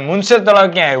 અને મુનસર તળાવ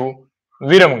ક્યાં આવ્યું?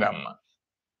 વિરમગામમાં.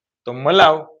 તો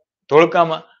મલાવ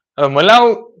ધોળકામાં. હવે મલાવ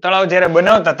તળાવ જ્યારે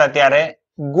બનાવતા હતા ત્યારે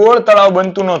ગોળ તળાવ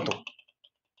બનતું નહોતું.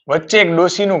 વચ્ચે એક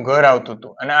ડોશીનું ઘર આવતું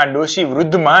હતું અને આ ડોશી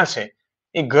વૃદ્ધ માં છે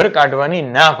એ ઘર કાઢવાની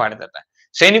ના પાડતા હતા.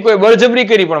 સૈનિકોએ બળજબરી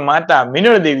કરી પણ માતા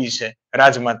મિનળ દેવી છે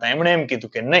રાજમાતા, એમણે એમ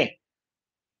કીધું કે નહીં,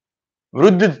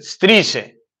 વૃદ્ધ સ્ત્રી છે,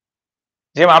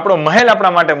 જેમ આપણો મહેલ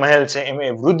આપણા માટે મહેલ છે એમ એ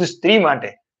વૃદ્ધ સ્ત્રી માટે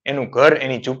એનું ઘર,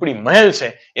 એની ઝૂંપડી મહેલ છે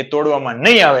એ તોડવામાં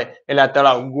નહીં આવે. એટલે આ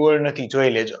તળાવ ગોળ નથી,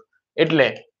 જોઈ લેજો. એટલે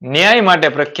ન્યાય માટે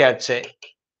પ્રખ્યાત છે.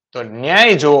 તો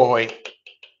ન્યાય જોવો હોય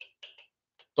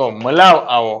તો મલાવ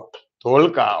આવો,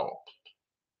 ધોળકા આવો,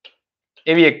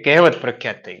 એવી એક કહેવત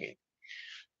પ્રખ્યાત થઈ ગઈ.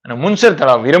 અને મુનસર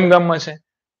તળાવ વિરમગામમાં છે.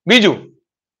 બીજું,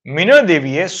 મિનળ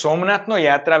દેવીએ સોમનાથનો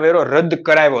યાત્રાવેરો રદ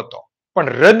કરાવ્યો હતો. પણ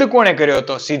રદ કોણે કર્યો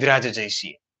હતો? સિદ્ધરાજ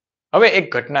જયસિંહ. હવે એક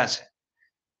ઘટના છે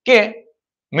કે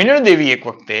મિનળ દેવી એક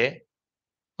વખતે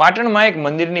પાટણમાં એક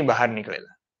મંદિરની બહાર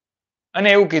નીકળેલા અને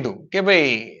એવું કીધું કે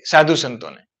ભાઈ સાધુ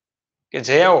સંતોને કે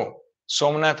જઈ આવો,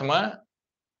 સોમનાથમાં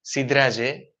સિદ્ધરાજે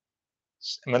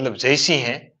મતલબ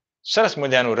જયસિંહે સરસ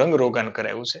મજાનું રંગ રોગાન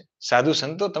કરાવ્યું છે, સાધુ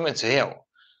સંતો તમે જઈ આવો.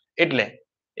 એટલે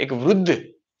એક વૃદ્ધ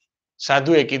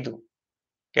સાધુએ કીધું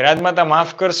કે રાજમાતા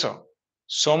માફ કરશો,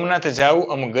 સોમનાથ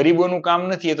જાવું આમ ગરીબોનું કામ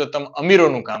નથી, એ તો તમે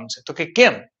અમીરોનું કામ છે. તો કે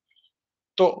કેમ?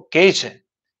 તો કહે છે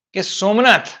કે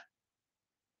સોમનાથ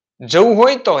જવું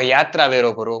હોય તો યાત્રા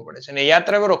વેરો ભરવો પડે છે અને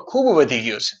યાત્રા વેરો ખૂબ વધી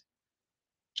ગયો છે.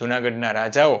 જુનાગઢના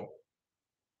રાજાઓ,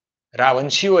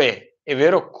 રાવંશીઓએ એ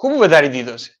વેરો ખૂબ વધારી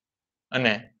દીધો છે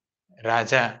અને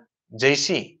રાજા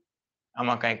જયસિંહ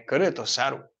આમાં કંઈક કરે તો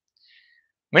સારું.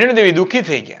 મિનળ દેવી દુઃખી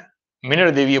થઈ ગયા.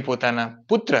 મિનળ દેવીએ પોતાના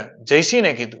પુત્ર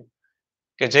જયસિંહને કીધું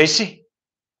કે જયસિંહ,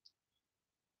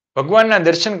 ભગવાનના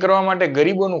દર્શન કરવા માટે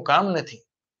ગરીબોનું કામ નથી,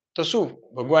 તો શું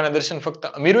ભગવાનના દર્શન ફક્ત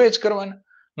અમીરોએ જ કરવાના?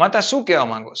 માતા શું કહેવા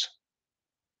માંગો છો?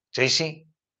 જયસિંહ,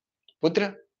 પુત્ર,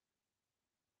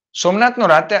 સોમનાથનો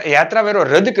યાત્રા વેરો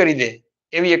રદ કરી દે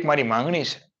એવી એક મારી માંગણી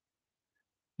છે.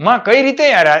 માં, કઈ રીતે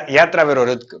યાત્રા વેરો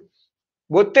રદ કરું?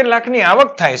 72 લાખની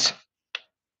આવક થાય છે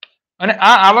અને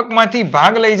આ આવકમાંથી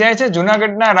ભાગ લઈ જાય છે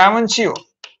જુનાગઢના રાવંશીઓ.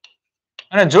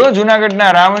 અને જો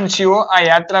જુનાગઢના રાવંશીઓ આ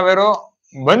યાત્રા વેરો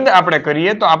બંધ આપણે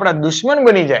કરીએ તો આપણા દુશ્મન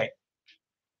બની જાય.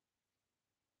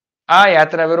 આ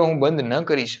યાત્રા વેરો હું બંધ ન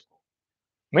કરી શકું.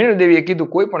 મિનળ દેવીએ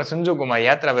કીધું કોઈ પણ સંજોગોમાં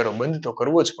યાત્રા વેરો બંધ તો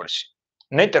કરવો જ પડશે,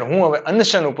 નહીતર હું હવે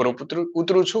અનશન ઉપર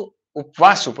ઉતરું છું,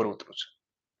 ઉપવાસ ઉપર ઉતરું છું.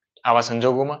 આવા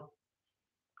સંજોગોમાં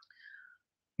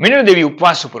મિનળ દેવી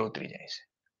ઉપવાસ ઉપર ઉતરી જાય છે.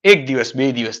 1 દિવસ,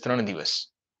 2 દિવસ, 3 દિવસ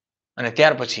અને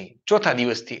ત્યાર પછી ચોથા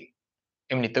દિવસથી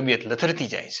એમની તબિયત લથડતી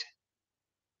જાય છે.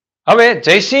 હવે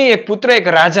જયસિંહ એક પુત્ર, એક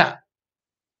રાજા,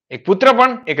 એક પુત્ર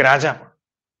પણ એક રાજા પણ,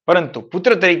 પરંતુ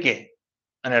પુત્ર તરીકે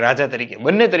અને રાજા તરીકે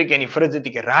બંને તરીકેની ફરજ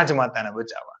હતી કે રાજમાતાને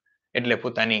બચાવવા. એટલે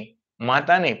પોતાની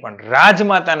માતાને પણ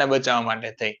રાજમાતાને બચાવવા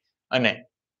માટે થઈ અને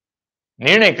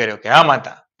નિર્ણય કર્યો કે હા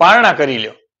માતા, પારણા કરી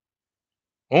લ્યો,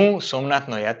 હું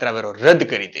સોમનાથનો યાત્રાવેરો રદ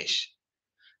કરી દઈશ.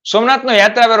 સોમનાથનો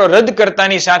યાત્રાવેરો રદ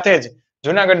કરતાની સાથે જ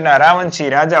જુનાગઢના રાવંશી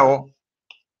રાજાઓ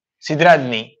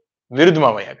સિદ્ધરાજની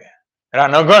વિરુદ્ધમાં વયા ગયા.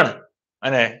 નગણ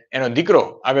અને એનો દીકરો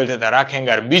આગળ જતા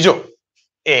રાખેંગાર બીજો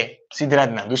એ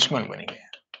સિદ્ધરાજના દુશ્મન બની ગયા.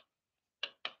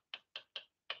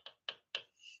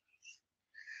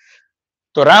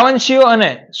 તો રાવંશીઓ અને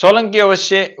સોલંકીઓ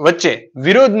વચ્ચે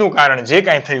વિરોધનું કારણ જે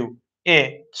કાંઈ થયું એ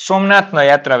સોમનાથનો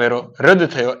યાત્રાવેરો રદ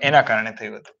થયો એના કારણે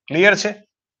થયું હતું. ક્લિયર છે?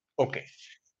 ઓકે.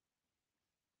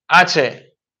 આ છે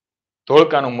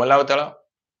ધોળકાનું મલાવ તળાવ,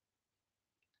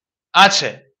 આ છે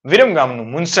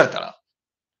વિરમગામનું મુનસર તળાવ.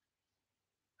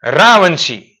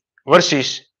 રાવંશી વર્સિસ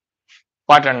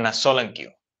પાટણના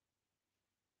સોલંકીઓ.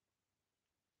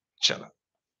 ચલો,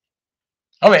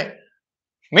 હવે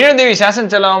મિનળ દેવી શાસન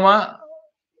ચલાવવામાં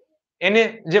એને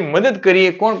જે મદદ કરી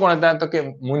એ કોણ કોણ હતા? તો કે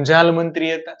મુંજાલ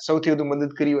મંત્રી હતા, સૌથી વધુ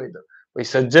મદદ કરી હોય તો. પછી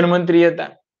સજ્જન મંત્રી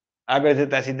હતા, આગળ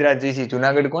જતા સિદ્ધરાજ જયસિંહ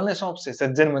જુનાગઢ કોને સોંપશે?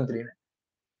 સજ્જન મંત્રીને.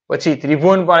 પછી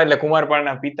ત્રિભુવનપાળ એટલે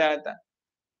કુમારપાળના પિતા હતા.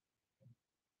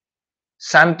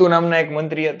 શાંતુ નામના એક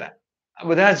મંત્રી હતા. આ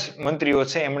બધા જ મંત્રીઓ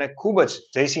છે એમણે ખૂબ જ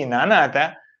જયસિંહ નાના હતા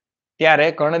ત્યારે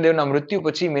કર્ણદેવના મૃત્યુ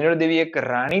પછી મિનળદેવી એક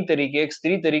રાણી તરીકે એક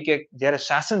સ્ત્રી તરીકે જ્યારે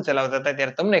શાસન ચલાવતા હતા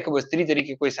ત્યારે તમને ખબર સ્ત્રી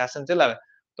તરીકે કોઈ શાસન ચલાવે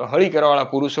તો હળી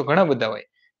કરવાવાળા પુરુષો ઘણા બધા હોય.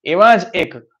 એવા જ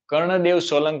એક કર્ણદેવ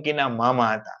સોલંકીના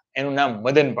મામા હતા. એનું નામ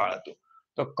મદનપાળ હતું.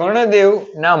 તો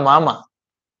કર્ણદેવના મામા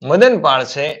મદનપાળ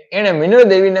છે એને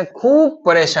મિનળદેવીને ખૂબ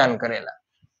પરેશાન કરેલા.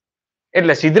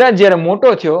 એટલે સિદ્ધરાજ જ્યારે મોટો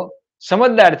થયો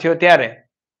સમજદાર થયો ત્યારે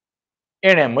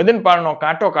એણે મદનપાળનો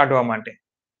કાંટો કાઢવા માટે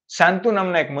શાંતુ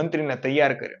નામના એક મંત્રીને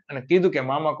તૈયાર કર્યો અને કીધું કે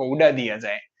મામા કો ઉડા દિયા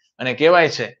જાય. અને કહેવાય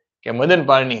છે કે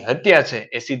મદનપાળની હત્યા છે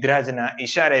એ સિદ્ધરાજના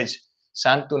ઈશારે જ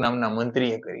શાંતુ નામના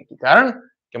મંત્રીએ કરી હતી. કારણ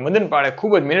કે મદનપાળે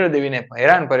ખૂબ જ મિનળદેવીને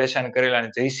હેરાન પરેશાન કરેલા અને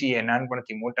જયસિંહે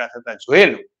નાનપણથી મોટા થતા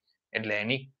જોયેલું એટલે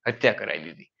એની હત્યા કરાવી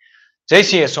દીધી.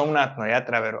 જયસિંહે સોમનાથનો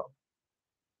યાત્રાવેરો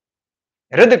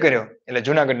રદ કર્યો એટલે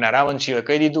જુનાગઢના રાવણસિંહે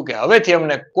કહી દીધું કે હવેથી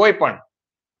અમને કોઈ પણ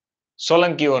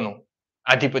સોલંકીઓનું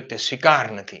આધિપત્ય સ્વીકાર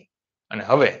નથી અને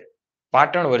હવે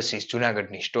પાટણ વર્સિસ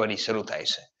જુનાગઢની સ્ટોરી શરૂ થાય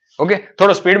છે. ઓકે,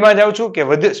 થોડો સ્પીડમાં જાઉં છું કે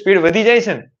સ્પીડ વધી જાય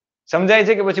છે ને? સમજાય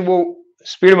છે કે પછી બહુ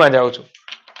સ્પીડમાં જાઉં છું?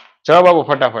 જવાબ આપો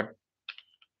ફટાફટ.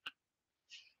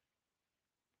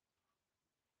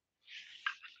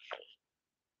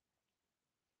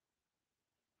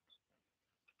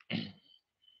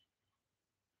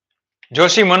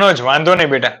 જોશી મનોજ વાંધો નહીં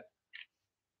બેટા,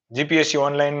 જીપીએસસી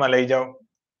ઓનલાઈનમાં લઈ જાઓ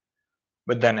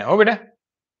બધાને. હો બેટા,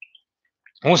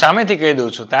 હું સામેથી કહી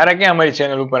દઉં છું, તારે ક્યાં અમારી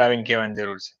ચેનલ ઉપર આવીને કહેવાની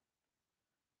જરૂર છે.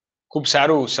 ખૂબ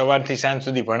સારું સવારથી સાંજ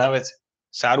સુધી ભણાવે છે,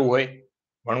 સારું હોય,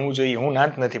 ભણવું જોઈએ, હું ના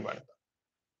જ નથી પાડતો.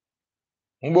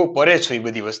 હું બહુ પરે છું એ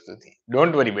બધી વસ્તુથી.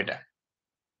 ડોન્ટ વરી બેટા.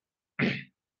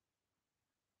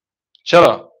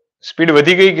 ચલો, સ્પીડ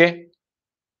વધી ગઈ કે?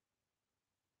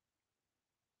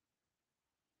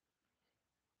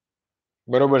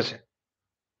 બરોબર છે.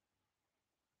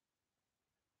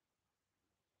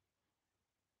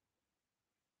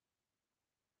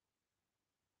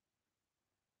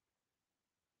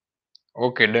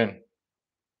 Okay, done.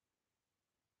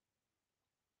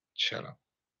 ચલો,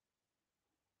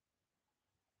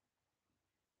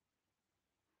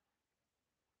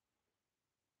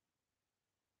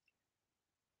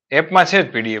 એપમાં છે જ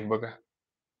પીડીએફ બગા,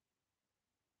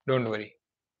 ડોન્ટ વરી.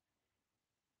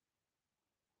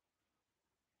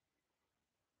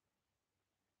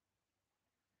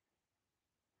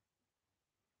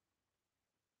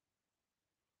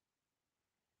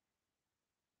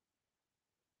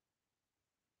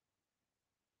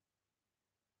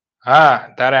 હા,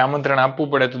 તારે આમંત્રણ આપવું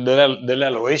પડે તો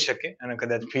દલાલ હોઈ શકે અને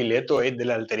કદાચ ફી લેતો હોય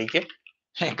દલાલ તરીકે,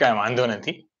 કાંઈ વાંધો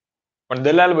નથી. પણ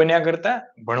દલાલ બન્યા કરતા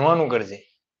ભણવાનું કરજે.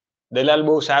 દલાલ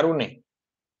બહુ સારું નહીં.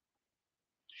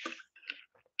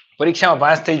 પરીક્ષામાં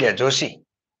પાસ થઈ જાય જોશી,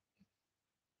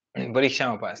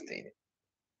 પરીક્ષામાં પાસ થઈ જાય.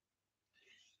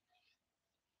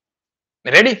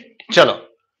 રેડી? ચલો,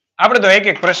 આપણે તો એક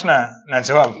એક પ્રશ્નના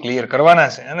જવાબ ક્લિયર કરવાના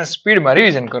છે અને સ્પીડમાં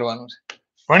રિવિઝન કરવાનું છે.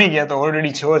 ભણી ગયા તો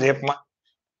ઓલરેડી છો જ એપમાં.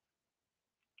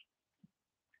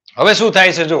 હવે શું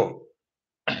થાય છે જો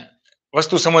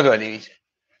વસ્તુ સમજવા જેવી છે.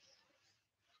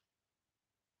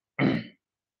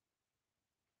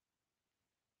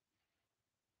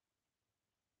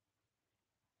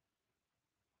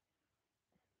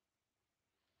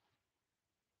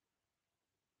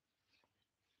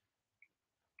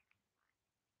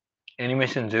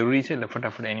 એનિમેશન જરૂરી છે એટલે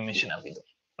ફટાફટ એનિમેશન આપી દો.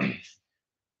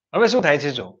 હવે શું થાય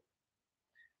છે જો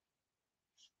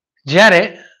જ્યારે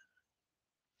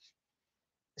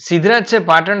સિદ્ધરાજ છે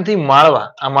પાટણથી માળવા,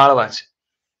 આ માળવા છે,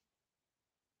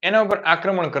 એના ઉપર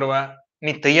આક્રમણ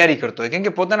કરવાની તૈયારી કરતો હોય કેમ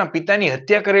કે પોતાના પિતાની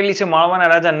હત્યા કરેલી છે માળવાના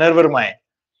રાજા નરવર્માએ.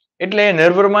 એટલે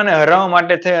નરવર્માને હરાવવા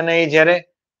માટે થઈ અને એ જ્યારે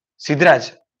સિદ્ધરાજ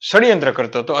ષડયંત્ર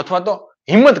કરતો હતો અથવા તો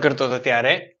હિંમત કરતો હતો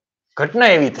ત્યારે ઘટના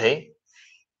એવી થઈ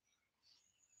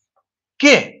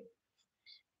કે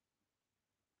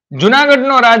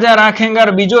જુનાગઢનો રાજા રાખેંગાર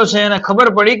બીજો છે અને ખબર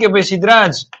પડી કે ભાઈ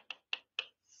સિદ્ધરાજ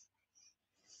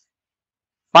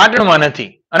પાટણમાં નથી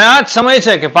અને આ જ સમય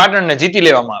છે કે પાટણને જીતી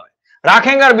લેવામાં આવે.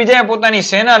 રાખેંગાર બીજાએ પોતાની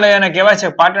સેના લઈ અને કહેવાય છે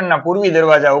પાટણના પૂર્વી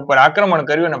દરવાજા ઉપર આક્રમણ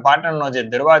કર્યું અને પાટણનો જે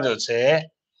દરવાજો છે,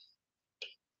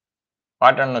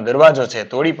 પાટણનો દરવાજો છે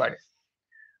તોડી પાડ્યો.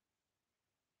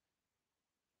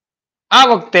 આ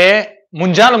વખતે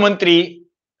મુંજાલ મંત્રી,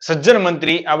 સજ્જન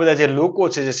મંત્રી, આ બધા જે લોકો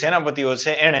છે, જે સેનાપતિઓ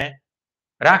છે, એને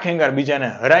રાખેંગાર બીજાને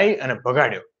હરાઈ અને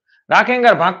ભગાડ્યો.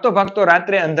 રાખેંગાર ભાગતો ભાગતો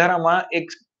રાત્રે અંધારામાં એક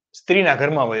સ્ત્રીના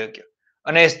ઘરમાં વયો ગયો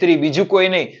અને એ સ્ત્રી બીજું કોઈ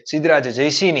નહીં, સિદ્ધરાજ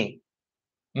જયસિંહની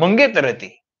મંગેતર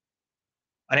હતી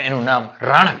અને એનું નામ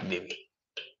રાણક દેવી.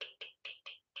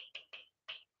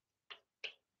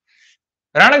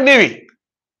 રાણક દેવી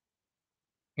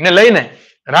ને લઈને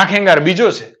રાખેંગાર બીજો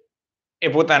છે એ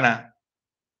પોતાના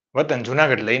વતન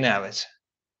જુનાગઢ લઈને આવે છે.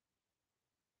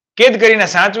 કેદ કરીને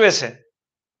સાચવે છે,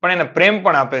 પણ એને પ્રેમ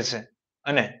પણ આપે છે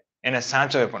અને એને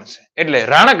સાચવે પણ છે. એટલે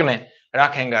રાણકને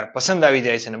રાખેંગાર પસંદ આવી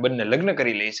જાય છે અને બંને લગ્ન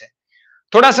કરી લે છે.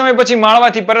 થોડા સમય પછી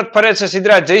માળવાથી પરત ફરે છે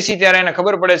સિદ્ધરાજ જયસિંહ, ત્યારે એને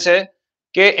ખબર પડે છે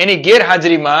કે એની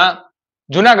ગેરહાજરીમાં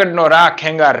જુનાગઢનો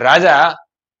રાખેંગાર રાજા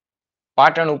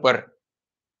પાટણ ઉપર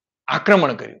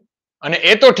આક્રમણ કર્યું. અને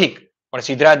એ તો ઠીક, પણ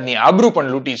સિદ્ધરાજની આબરૂ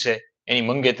પણ લૂંટી છે. એની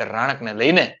મંગેતર રાણકને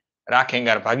લઈને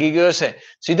રાખેંગાર ભાગી ગયો છે.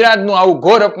 સિદ્ધરાજનું આવું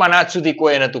ઘોર અપમાન આજ સુધી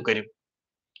કોઈ નહોતું કર્યું.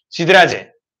 સિદ્ધરાજે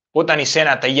પોતાની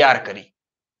સેના તૈયાર કરી.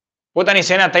 પોતાની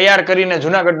સેના તૈયાર કરીને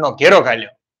જુનાગઢનો ઘેરો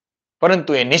ઘાલ્યો,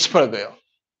 પરંતુ એ નિષ્ફળ ગયો.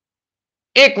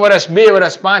 1 વર્ષ, 2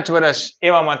 વર્ષ, 5 વર્ષ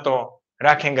એવામાં તો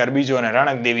રાખેંગાર બીજો અને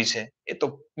રાણક દેવી છે એ તો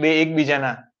બે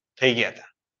એકબીજાના થઈ ગયા હતા.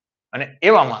 અને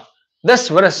એવામાં 10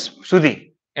 વર્ષ સુધી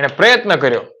એને પ્રયત્ન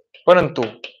કર્યો, પરંતુ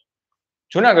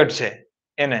જુનાગઢ છે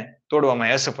એને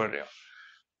તોડવામાં અસફળ રહ્યો.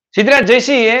 સિદ્ધરાજ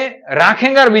જયસિંહે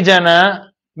રાખેંગાર બીજાના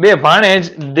 2 ભાણેજ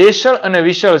દેશળ અને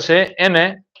વિશળ છે એને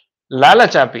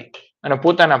લાલચ આપી અને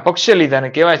પોતાના પક્ષે લીધા. અને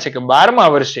કહેવાય છે કે 12મા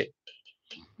વર્ષે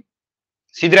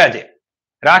સિદ્ધરાજે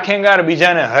રાખેંગાર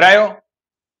બીજાને હરાયો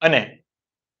અને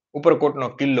ઉપરકોટનો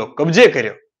કિલ્લો કબજે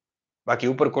કર્યો.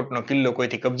 બાકી ઉપરકોટનો કિલ્લો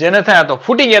કોઈથી કબજે ન થયા તો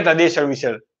ફૂટી ગયા હતા. દેશળ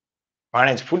વિશળ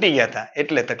ભાણેજ ફૂટી ગયા હતા,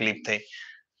 એટલે તકલીફ થઈ.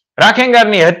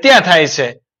 રાખેંગારની હત્યા થાય છે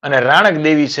અને રાણક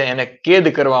દેવી છે એને કેદ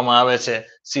કરવામાં આવે છે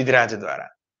સિદ્ધરાજ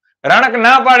દ્વારા. રાણક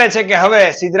ના પાડે છે કે હવે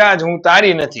સિદ્ધરાજ હું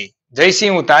તારી નથી,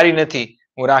 જયસિંહ હું તારી નથી,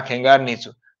 હું રાખેંગારની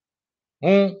છું.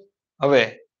 હું હવે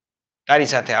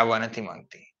તારી સાથે આવવા નથી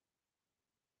માંગતી.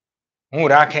 હું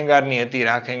રાખેંગારની હતી,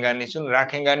 રાખેંગારની છું,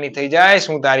 રાખેંગારની થઈ જાય,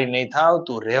 હું તારી નહીં થાવ,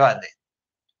 તું રહેવા દે.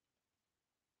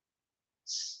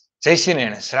 જયસિંહને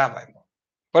એને શ્રાપ આપ્યો,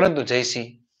 પરંતુ જયસિંહ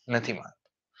નથી માનતો.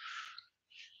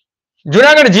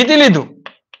 જુનાગઢ જીતી લીધું.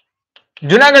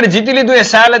 જુનાગઢ જીતી લીધું એ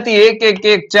સાલ હતી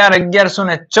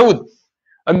 1/1/4/1114.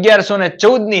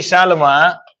 1114 ની સાલમાં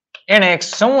એને એક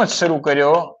સંવત શરૂ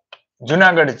કર્યો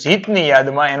જુનાગઢ જીતની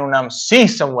યાદમાં. એનું નામ સિંહ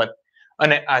સંવત.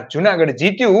 અને આ જુનાગઢ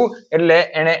જીત્યું એટલે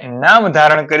એને નામ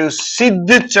ધારણ કર્યું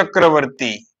સિદ્ધ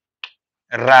ચક્રવર્તી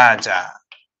રાજા.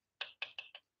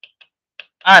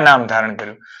 આ નામ ધારણ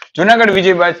કર્યું. જુનાગઢ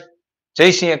વિજય બાદ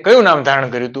જયસિંહે કયું નામ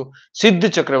ધારણ કર્યું હતું? સિદ્ધ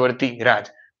ચક્રવર્તી રાજ.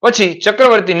 પછી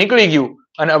ચક્રવર્તી નીકળી ગયું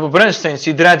અને અપભ્રંશ થઈને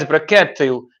સિદ્ધરાજ પ્રખ્યાત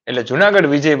થયું. એટલે જુનાગઢ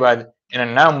વિજય બાદ એને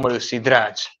નામ મળ્યું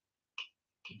સિદ્ધરાજ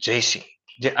જયસિંહ,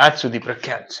 જે આજ સુધી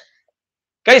પ્રખ્યાત છે.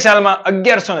 કઈ સાલમાં?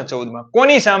 1114માં.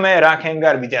 કોની સામે?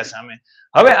 રાખેંગાર બીજા સામે.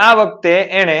 હવે આ વખતે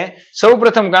એને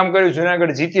સૌપ્રથમ કામ કર્યું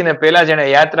જુનાગઢ જીતીને પહેલા જેને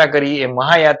યાત્રા કરી એ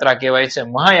મહાયાત્રા કહેવાય છે.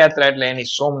 મહાયાત્રા એટલે એની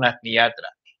સોમનાથની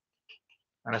યાત્રા.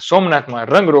 અને સોમનાથમાં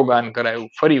રંગરોગાન કરાયું.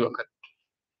 ફરી વખત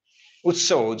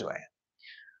ઉત્સવ ઉજવાય.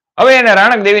 હવે એને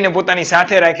રાણક દેવીને પોતાની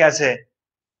સાથે રાખ્યા છે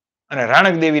અને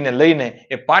રાણક દેવીને લઈને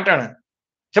એ પાટણ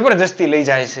જબરજસ્તી લઈ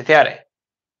જાય છે. ત્યારે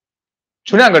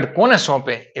જુનાગઢ કોને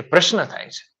સોંપે એ પ્રશ્ન થાય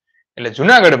છે. એટલે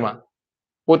જુનાગઢમાં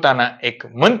પોતાના એક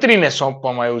મંત્રીને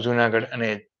સોંપવામાં આવ્યું જુનાગઢ, અને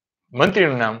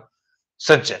મંત્રીનું નામ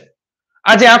સજ્જન.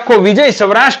 આજે આખો વિજય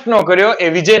સૌરાષ્ટ્રનો કર્યો એ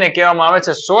વિજયને કહેવામાં આવે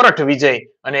છે સોરઠ વિજય.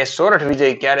 અને એ સોરઠ વિજય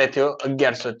ક્યારે થયો?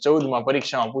 1114માં.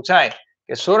 પરીક્ષામાં પૂછાય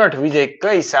કે સોરઠ વિજય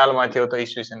કઈ સાલમાં થયો? તો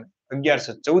ઈસવીસન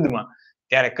 1114માં.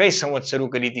 ત્યારે કઈ સંવત શરૂ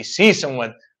કરી હતી? સિંહ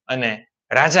સંવત. અને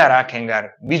રાજા રાખેંગાર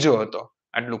બીજો હતો.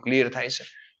 આટલું ક્લિયર થાય છે.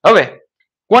 હવે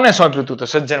કોને સોંપ્યું હતું? તો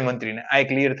સજ્જન મંત્રીને. આ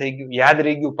ક્લિયર થઈ ગયું, યાદ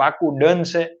રહી ગયું, પાકું ડન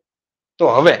છે. તો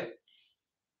હવે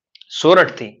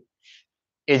સોરઠથી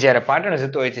એ જ્યારે પાટણ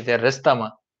જતો હોય છે ત્યારે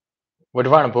રસ્તામાં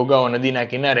વઢવાણ ભોગાવો નદીના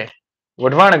કિનારે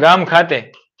વઢવાણ ગામ ખાતે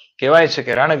કહેવાય છે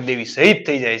કે રાણક દેવી શહીદ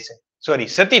થઈ જાય છે, સોરી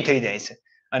સતી થઈ જાય છે.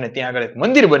 અને ત્યાં આગળ એક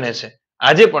મંદિર બને છે.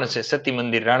 આજે પણ છે સતી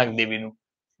મંદિર રાણક દેવીનું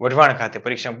વઢવાણ ખાતે.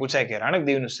 પરીક્ષામાં પૂછાય કે રાણક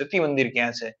દેવીનું સતી મંદિર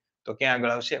ક્યાં છે? તો ક્યાં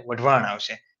આગળ આવશે? વઢવાણ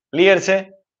આવશે. ક્લિયર છે?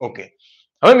 ઓકે.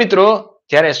 હવે મિત્રો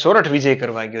જ્યારે સોરઠ વિજય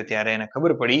કરવા ગયો ત્યારે એને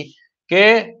ખબર પડી કે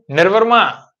નરવરમા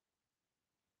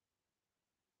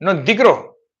નો દીકરો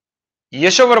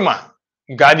યશોવર્મા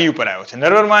ગાદી ઉપર આવ્યો છે.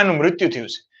 નરવરમાનું મૃત્યુ થયું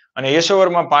છે અને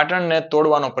યશોવર્મા પાટણને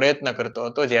તોડવાનો પ્રયત્ન કરતો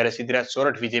હતો. જ્યારે સિદ્ધરાજ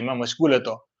સોરઠ વિજયમાં મશગુલ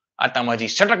હતો.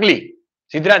 આતામાજી સટકલી.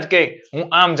 સિદ્ધરાજ કે હું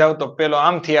આમ જાઉં તો પેલો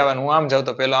આમથી આવે, હું આમ જાઉં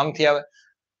તો પેલો આમથી આવે.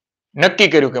 નક્કી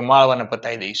કર્યું કે માળવાને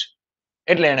પતાઈ દઈશું.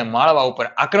 એટલે એને માળવા ઉપર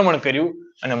આક્રમણ કર્યું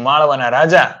અને માળવાના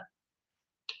રાજા,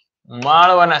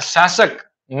 માળવાના શાસક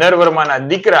નરવર્માના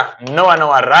દીકરા,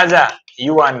 નવા રાજા,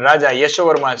 યુવાન રાજા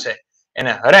યશોવર્મા છે,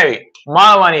 એને હરાવી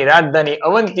માળવાની રાજધાની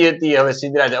અવંતી હતી. હવે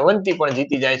સિદ્ધરાજ અવંતી પણ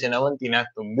જીતી જાય છે અને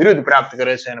અવંતીનાથનું બિરુદ પ્રાપ્ત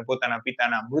કરે છે અને પોતાના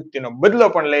પિતાના મૃત્યુનો બદલો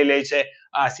પણ લઈ લે છે.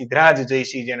 આ સિદ્ધરાજ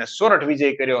જયસિંહ જેને સોરઠ વિજય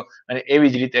કર્યો. અને એવી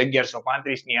જ રીતે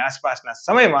 1135ની આસપાસના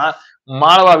સમયમાં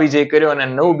માળવા વિજય કર્યો અને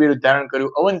નવું બિરુદ ધારણ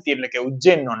કર્યું અવંતી, એટલે કે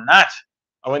ઉજ્જૈનનો નાથ.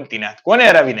 અવંતીનાથ. કોને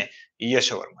હરાવીને?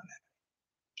 યશોવર્માને.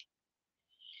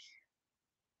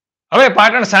 હવે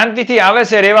પાટણ શાંતિથી આવે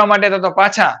છે રહેવા માટે તો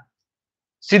પાછા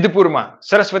સિદ્ધપુરમાં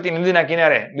સરસ્વતી નદીના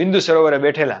કિનારે બિંદુ સરોવરે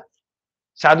બેઠેલા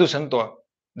સાધુ સંતો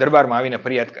દરબારમાં આવીને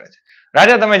ફરિયાદ કરે છે.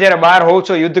 રાજા, તમે જ્યારે બહાર હોવ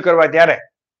છો યુદ્ધ કરવા, ત્યારે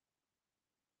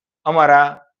અમારા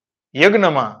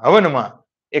યજ્ઞમાં હવનમાં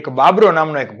એક બાબરો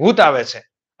નામનો એક ભૂત આવે છે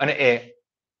અને એ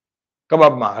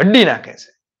કબાબમાં હડ્ડી નાખે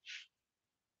છે,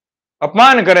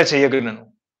 અપમાન કરે છે યજ્ઞનું.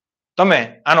 તમે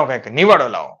આનો કંઈક નિવાડો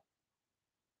લાવો.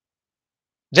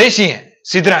 જયસિંહ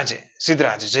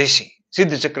સિદ્ધરાજ જયસિંહ,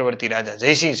 સિદ્ધ ચક્રવર્તી રાજા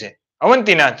જયસિંહ છે,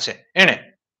 અવંતીનાથ છે, એને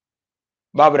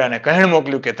બાબરાને કહેણ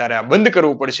મોકલ્યું કે તારે આ બંધ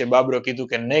કરવું પડશે. બાબરો કીધું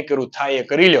કે નહીં કરવું, થાય એ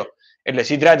કરી લ્યો. એટલે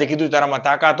સિદ્ધરાજે કીધું તારામાં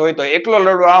તાકાત હોય તો એકલો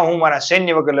લડવા આવ, હું મારા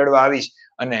સૈન્ય વગર લડવા આવીશ.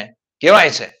 અને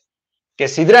કહેવાય છે કે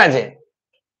સિદ્ધરાજે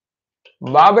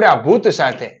બાબરા ભૂત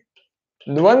સાથે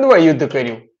દ્વંદ્વ યુદ્ધ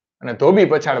કર્યું અને ધોબી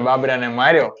પછાડ બાબરાને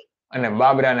માર્યો અને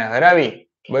બાબરાને હરાવી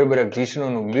બર્બરક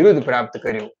જીષ્ણુનું બિરુદ પ્રાપ્ત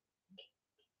કર્યું.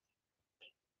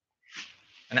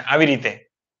 અને આવી રીતે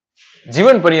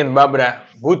જીવન પર્યંત બાબરા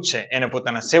ભૂત છે એને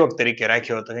પોતાના સેવક તરીકે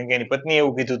રાખ્યો હતો, કેમ કે એની પત્નીએ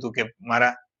એવું કીધું હતું કે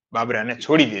મારા બાબરાને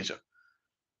છોડી દેજો.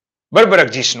 બર્બરક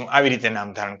જીષ્ણુ આવી રીતે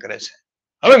નામ ધારણ કરે છે.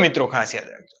 હવે મિત્રો ખાસ યાદ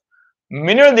રાખજો,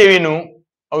 મિનળ દેવીનું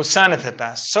અવસાન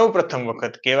થતા સૌ પ્રથમ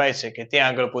વખત કહેવાય છે કે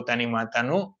ત્યાં આગળ પોતાની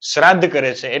માતાનું શ્રાદ્ધ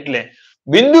કરે છે. એટલે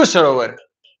બિંદુ સરોવર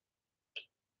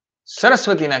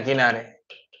સરસ્વતીના કિનારે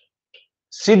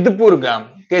સિદ્ધપુર ગામ,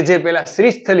 કે જે પેલા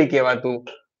શ્રીસ્થલી કહેવાતું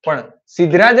પણ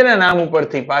સિદ્ધરાજના નામ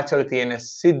ઉપરથી પાછળથી એને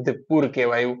સિદ્ધપુર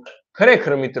કહેવાયું.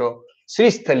 ખરેખર મિત્રો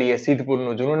શ્રીસ્થલી એ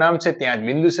સિદ્ધપુરનું જૂનું નામ છે. ત્યાં જ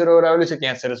બિંદુ સરોવર આવેલું છે,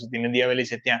 ત્યાં સરસ્વતી નદી આવેલી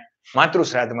છે. ત્યાં માતૃ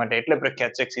શ્રાદ્ધ માટે એટલે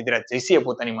પ્રખ્યાત છે કે સિદ્ધરાજ જયસિંહે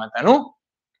પોતાની માતાનું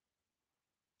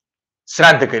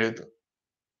શ્રાદ્ધ કર્યું હતું.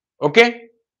 ઓકે,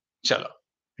 ચલો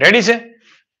રેડી છે.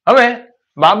 હવે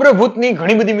બાબર ભૂતની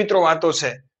ઘણી બધી મિત્રો વાતો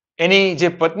છે. એની જે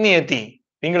પત્ની હતી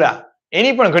પિંગળા,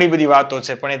 એની પણ ઘણી બધી વાતો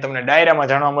છે, પણ એ તમને ડાયરામાં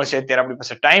જાણવા મળશે. અત્યારે આપણી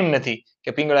પાસે ટાઈમ નથી કે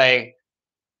પિંગળાએ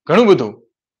ઘણું બધું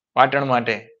પાટણ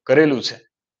માટે કરેલું છે.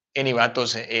 એની વાતો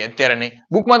છે એ અત્યારે નહીં.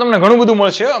 બુકમાં તમને ઘણું બધું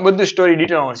મળશે, બધું સ્ટોરી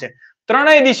ડિટેલ મળશે.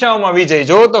 ત્રણેય દિશાઓમાં વિજય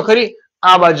જોવો તો ખરી.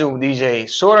 આ બાજુ વિજય,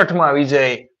 સોરઠમાં વિજય,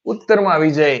 ઉત્તરમાં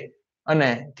વિજય, અને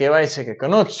કહેવાય છે કે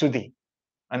કનોજ સુધી,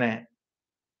 અને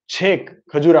છેક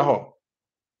ખજુરાહો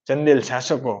ચંદેલ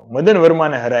શાસકો મદન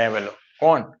વર્માને હરાવેલો.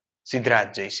 કોણ? સિદ્ધરાજ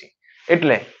જયસિંહ.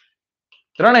 એટલે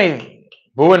ત્રણેય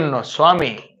ભુવનનો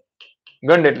સ્વામી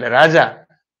ગંડ એટલે રાજા,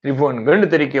 ત્રિભુવન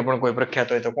ગંડ તરીકે પણ કોઈ પ્રખ્યાત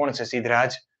હોય તો કોણ છે?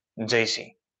 સિદ્ધરાજ જયસિંહ.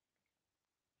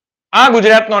 આ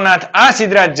ગુજરાતનો નાથ, આ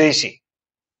સિદ્ધરાજ જયસિંહ,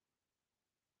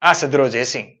 આ સદરો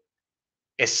જયસિંહ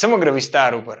એ સમગ્ર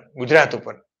વિસ્તાર ઉપર, ગુજરાત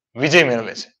ઉપર વિજય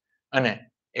મેળવે છે અને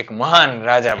એક મહાન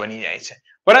રાજા બની જાય છે.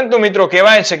 પરંતુ મિત્રો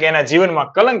કહેવાય છે કે એના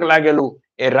જીવનમાં કલંક લાગેલું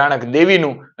એ રાણક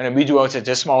દેવીનું, અને બીજું આવશે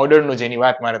જસમા ઓર્ડરનું, જેની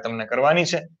વાત મારે તમને કરવાની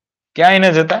છે. ક્યાંય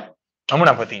ન જતા,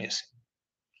 હમણાં પતી જશે.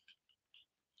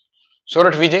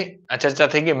 સોરઠ વિજય આ ચર્ચા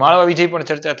થઈ ગઈ. માળવા વિજય પણ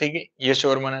ચર્ચા થઈ ગઈ.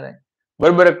 યશોવર્માના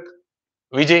બર્બરક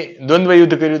વિજય દ્વંદ્વ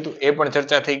યુદ્ધ કર્યું હતું, એ પણ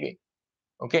ચર્ચા થઈ ગઈ.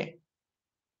 ઓકે,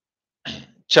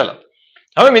 ચલો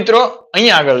હવે મિત્રો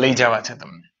અહીંયા આગળ લઈ જવા છે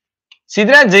તમને.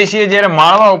 સિદ્ધરાજ જયસિંહે જ્યારે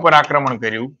માળવા ઉપર આક્રમણ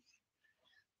કર્યું,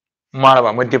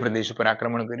 માળવા મધ્યપ્રદેશ ઉપર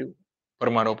આક્રમણ કર્યું,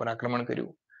 પરમારો ઉપર આક્રમણ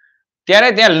કર્યું,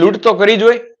 ત્યારે ત્યાં લૂંટ તો કરી જ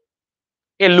હોય.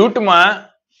 એ લૂંટમાં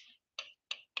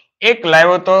એક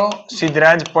લાવ્યો તો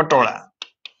સિદ્ધરાજ પટોળા.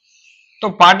 તો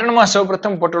પાટણમાં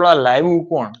સૌપ્રથમ પટોળા લાવ્યું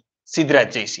કોણ? સિદ્ધરાજ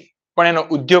જયસિંહ. પણ એનો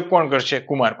ઉદ્યોગ કોણ કરશે?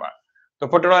 કુમારપાળ. તો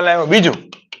પટોળા લાવ્યો. બીજું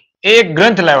એ એક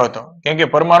ગ્રંથ લાવ્યો હતો, કેમ કે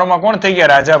પરમારોમાં કોણ થઈ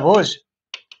ગયા? રાજા ભોજ.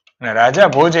 અને રાજા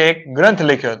ભોજે એક ગ્રંથ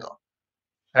લખ્યો હતો.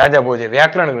 રાજા ભોજે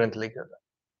વ્યાકરણ ગ્રંથ લખ્યો હતો,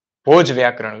 ભોજ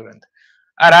વ્યાકરણ ગ્રંથ.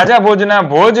 આ રાજા ભોજના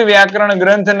ભોજ વ્યાકરણ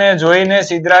ગ્રંથને જોઈને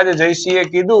સિદ્ધરાજ જયસિંહે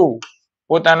કીધું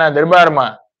પોતાના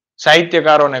દરબારમાં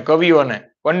સાહિત્યકારોને, કવિઓને,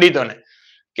 પંડિતોને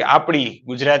કે આપણી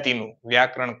ગુજરાતીનું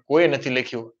વ્યાકરણ કોઈ નથી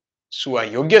લખ્યું. શું આ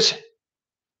યોગ્ય છે?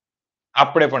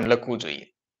 આપણે પણ લખવું જોઈએ.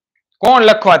 કોણ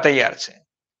લખવા તૈયાર છે?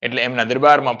 એટલે એમના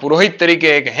દરબારમાં પુરોહિત તરીકે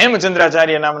એક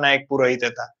હેમચંદ્રાચાર્ય નામના એક પુરોહિત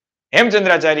હતા.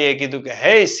 હેમચંદ્રાચાર્યએ કીધું કે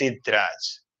હે સિદ્ધરાજ,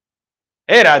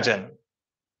 હે રાજન,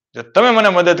 જો તમે મને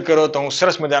મદદ કરો તો હું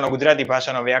સરસ મજાનો ગુજરાતી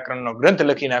ભાષાનો વ્યાકરણનો ગ્રંથ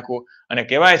લખી નાખું. અને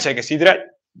કહેવાય છે કે સિદ્ધરાજ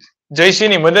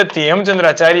જયસિંહની મદદથી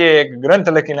હેમચંદ્રાચાર્યએ એક ગ્રંથ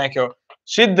લખી નાખ્યો,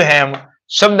 સિદ્ધ હેમ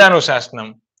શબ્દાનુશાસનમ.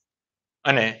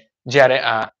 અને જ્યારે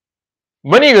આ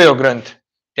બની ગયો ગ્રંથ,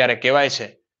 ત્યારે કહેવાય છે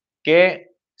કે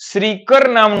શ્રીકર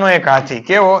નામનો એક હાથી,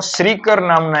 કેવો? શ્રીકર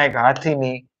નામના એક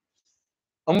હાથીની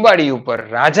અંબાડી ઉપર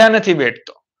રાજા નથી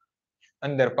બેઠતો,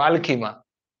 અંદર પાલખીમાં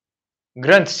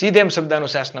ગ્રંથ સીધેમ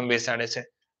શબ્દાનુશાસનમ બેસાડે છે,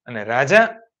 અને રાજા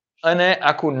અને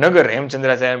આખું નગર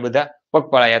હેમચંદ્રાચાર્ય બધા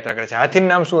પગપાળા યાત્રા કરે છે.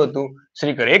 હાથીનું નામ શું હતું?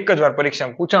 શ્રીકર. એક જ વાર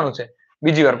પરીક્ષામાં પૂછાણું છે,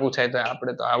 બીજી વાર પૂછાય તો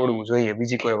આપણે તો આવડવું જોઈએ,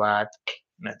 બીજી કોઈ વાત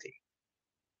નથી.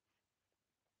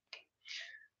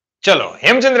 ચલો,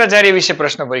 હેમચંદ્રાચાર્ય વિશે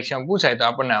પ્રશ્ન પરીક્ષામાં પૂછાય તો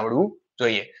આપણને આવડવું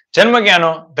જોઈએ. જન્મ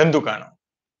ક્યાંનો? ધંધુકાનો.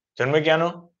 જન્મ ક્યાંનો?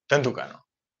 ધંધુકાનો.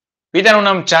 પિતાનું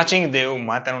નામ ચાચિંગ દેવ,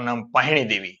 માતાનું નામ પાહિણી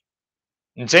દેવી.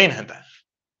 જૈન હતા.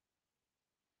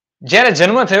 જ્યારે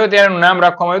જન્મ થયો ત્યારે એનું નામ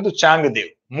રાખવામાં આવ્યું હતું ચાંગદેવ.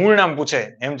 મૂળ નામ પૂછે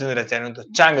હેમચંદ્રાચાર્યનું તો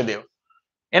ચાંગદેવ.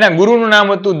 એના ગુરુનું નામ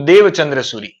હતું દેવચંદ્ર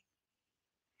સુરી.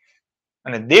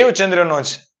 અને દેવચંદ્રનો જ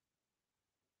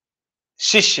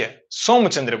શિષ્ય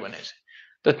સોમચંદ્ર બને છે.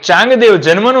 તો ચાંગદેવ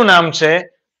જન્મનું નામ છે.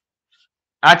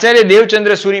 આચાર્ય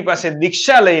દેવચંદ્ર સુરી પાસે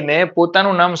દીક્ષા લઈને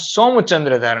પોતાનું નામ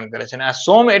સોમચંદ્ર ધારણ કરે છે. અને આ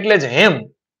સોમ એટલે જ હેમ,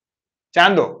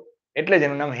 ચાંદો, એટલે જ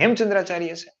એનું નામ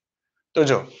હેમચંદ્રાચાર્ય છે. તો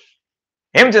જો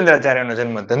હેમચંદ્રાચાર્યનો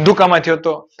જન્મ ધંધુકામાં થયો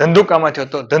હતો, ધંધુકામાં થયો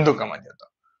હતો, ધંધુકામાં થયો હતો.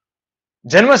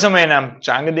 જન્મ સમયે નામ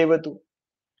ચાંગદેવ હતું.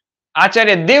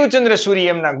 આચાર્ય દેવચંદ્ર સુરી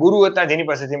એમના ગુરુ હતા, જેની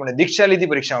પાસેથી એમણે દીક્ષા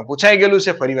લીધી. પરીક્ષામાં પૂછાઈ ગયેલું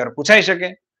છે, ફરીવાર પૂછાઈ શકે.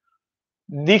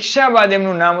 દીક્ષા બાદ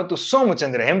એમનું નામ હતું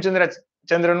સોમચંદ્ર,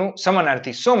 હેમચંદ્રનું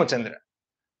સમાનાર્થી સોમચંદ્ર.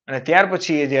 અને ત્યાર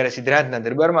પછી એ જ્યારે સિદ્ધરાજના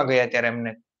દરબારમાં ગયા ત્યારે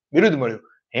એમને બિરુદ મળ્યું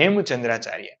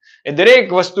હેમચંદ્રાચાર્ય. એ દરેક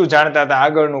વસ્તુ જાણતા હતા,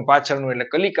 આગળનું પાછળનું, એટલે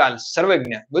કલિકાલ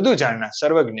સર્વજ્ઞ, બધું જાણનાર,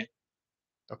 સર્વજ્ઞ.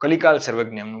 તો કલિકાલ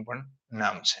સર્વજ્ઞ એમનું પણ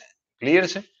નામ છે. ક્લિયર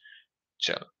છે?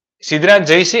 ચલો, સિદ્ધરાજ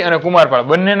જયસિંહ અને કુમારપાળ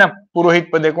બંનેના પુરોહિત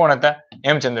પદે કોણ હતા?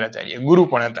 હેમચંદ્રાચાર્ય. ગુરુ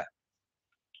પણ હતા.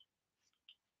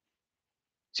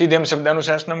 સિદ્ધેમ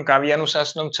શબ્દાનુશાસનમ,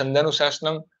 કાવ્યાનુશાસનમ,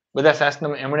 છંદાનુશાસનમ, બધા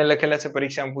શાસનમ એમણે લખેલા છે.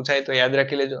 પરીક્ષામાં પૂછાય તો યાદ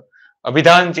રાખી લેજો.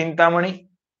 અભિધાન ચિંતામણી,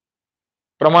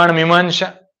 પ્રમાણ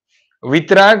મીમાંસા,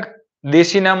 વિતરાગ,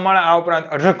 દેશી નામમાળા, આ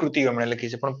ઉપરાંત 18 કૃતિઓ એમણે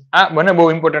લખી છે. પણ આ મને બહુ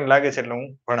ઇમ્પોર્ટન્ટ લાગે છે એટલે હું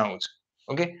ભણાવું છું.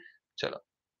 ઓકે, ચલો.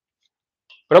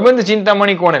 પ્રબંધ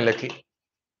ચિંતામણી કોણે લખી?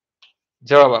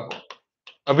 જવાબ આપો.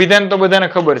 અભિધાન તો બધાને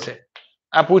ખબર છે.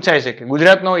 આ પૂછાય છે કે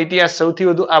ગુજરાતનો ઇતિહાસ સૌથી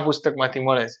વધુ આ પુસ્તકમાંથી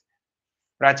મળે છે,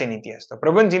 પ્રાચીન ઇતિહાસ. તો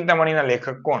પ્રબંધ ચિંતામણીના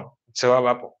લેખક કોણ? જવાબ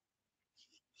આપો.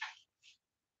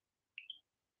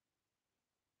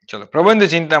 ચલો, પ્રબંધ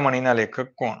ચિંતામણીના લેખક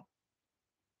કોણ?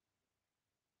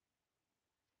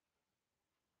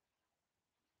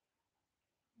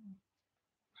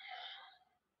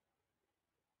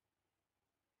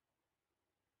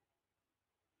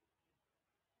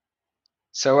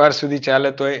 સવાર સુધી ચાલે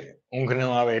તોય ઊંઘ ન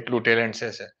આવે એટલું ટેલેન્ટ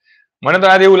છે. મને તો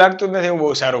આજે એવું લાગતું જ નથી હું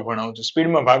બહુ સારું ભણાવું છું,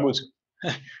 સ્પીડમાં ભાગું છું.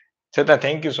 છતાં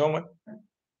થેન્ક યુ સો મચ.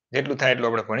 જેટલું થાય એટલું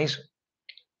આપણે ભણીશું.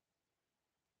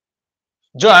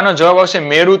 જો આનો જવાબ આવશે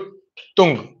મેરુ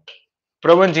તુંગ.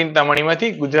 પ્રબંધ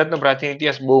ચિંતામણીમાંથી ગુજરાતનો પ્રાચીન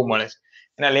ઇતિહાસ બહુ મળે છે.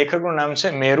 એના લેખકનું નામ છે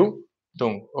મેરુ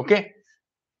તુંગ. ઓકે,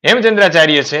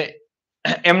 હેમચંદ્રાચાર્ય છે,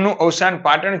 એમનું અવસાન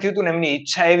પાટણ થયું હતું ને એમની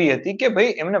ઈચ્છા એવી હતી કે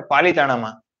ભાઈ એમને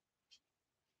પાલિતાણામાં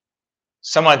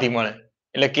સમાધિ મળે.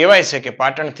 એટલે કહેવાય છે કે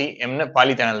પાટણથી એમને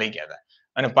પાલિતાણા લઈ ગયા હતા.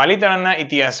 અને પાલિતાણાના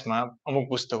ઇતિહાસમાં અમુક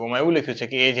પુસ્તકોમાં એવું લખ્યું છે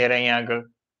કે એ જ્યારે અહીંયા આગળ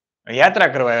યાત્રા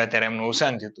કરવા આવ્યા ત્યારે એમનું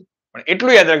અવસાન થયું હતું. પણ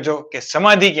એટલું યાદ રાખજો કે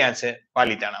સમાધિ ક્યાં છે?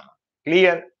 પાલિતાણામાં.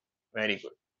 ક્લિયર? Very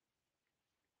good.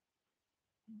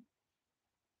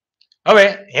 હવે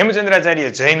હેમચંદ્રાચાર્ય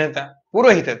જૈન હતા,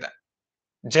 પુરોહિત હતા.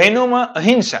 જૈનોમાં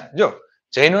અહિંસા, જો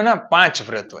જૈનોના 5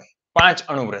 વ્રત હોય, 5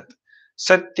 અણુવ્રત.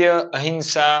 સત્ય,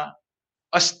 અહિંસા,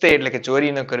 અસ્તે એટલે કે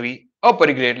ચોરી ન કરવી,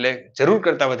 અપરિગ્રહ એટલે જરૂર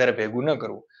કરતા વધારે ભેગું ન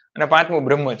કરવું, અને 5મું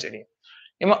બ્રહ્મચર્ય.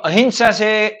 એમાં અહિંસા છે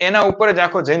એના ઉપર જ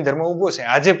આખો જૈન ધર્મ ઉભો છે.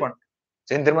 આજે પણ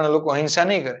જૈન ધર્મના લોકો અહિંસા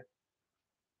નહીં કરે.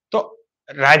 તો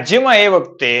રાજ્યમાં એ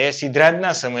વખતે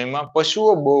સિદ્ધરાજના સમયમાં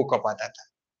પશુઓ બહુ કપાતા હતા,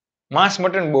 માંસ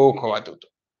મટન બહુ ખવાતું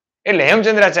હતું. એટલે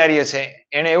હેમચંદ્રાચાર્ય છે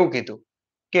એને એવું કીધું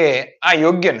કે આ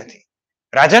યોગ્ય નથી.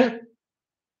 રાજન,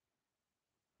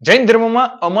 જૈન ધર્મમાં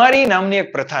અમારી નામની એક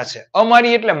પ્રથા છે.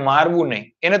 અમારી એટલે મારવું નહીં,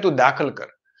 એને તું દાખલ કર.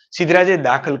 સિદ્ધરાજે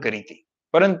દાખલ કરી હતી,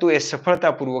 પરંતુ એ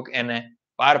સફળતાપૂર્વક એને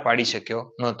પાર પાડી શક્યો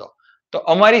નહોતો. તો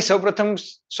અમારી સૌપ્રથમ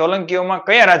સોલંકીઓમાં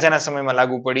કયા રાજાના સમયમાં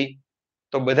લાગુ પડી?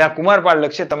 તો બધા કુમારપાળ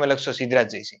લખશે, તમે લખશો સિદ્ધરાજ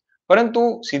જયસિંહ. પરંતુ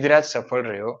સિદ્ધરાજ સફળ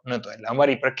રહ્યો નહોતો. એટલે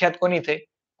અમારી પ્રખ્યાત કોની થઈ?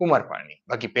 કુમારપાળની.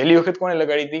 બાકી પહેલી વખત કોને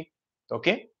લગાડી હતી? તો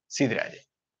કે સિદ્ધરાજે.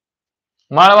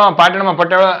 માળવામાં પાટણમાં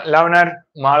પટોળા લાવનાર,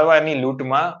 માળવાની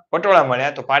લૂંટમાં પટોળા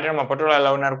મળ્યા, તો પાટણમાં પટોળા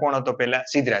લાવનાર કોણ હતો? પહેલા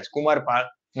સિદ્ધરાજ, કુમારપાળ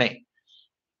નહીં.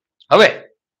 હવે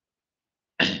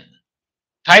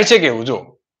થાય છે કેવું, જો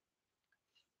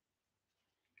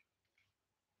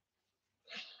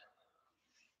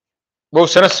બહુ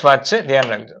સરસ વાત છે, ધ્યાન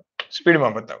રાખજો,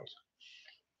 સ્પીડમાં બતાવું છું.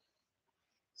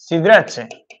 સિદ્ધરાજ છે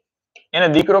એને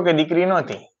દીકરો કે દીકરી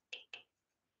નહોતી,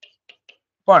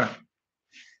 પણ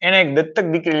એને એક દત્તક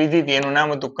દીકરી લીધી હતી. એનું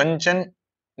નામ હતું કંચન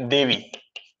દેવી.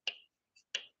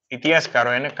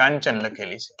 ઇતિહાસકારો એને કાંચન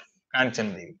લખેલી છે, કાંચન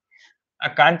દેવી.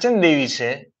 આ કાંચન દેવી છે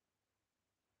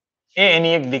એ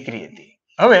એની એક દીકરી હતી.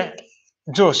 હવે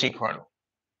જો શીખવાડું,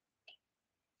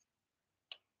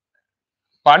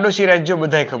 પાડોશી રાજ્યો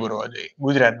બધાય ખબર હોવા જોઈએ.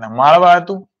 ગુજરાતના માળવા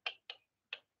હતું,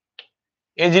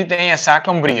 એ જ રીતે અહીંયા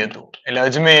શાકંભરી હતું, એટલે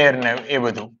અજમેર ને એ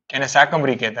બધું એને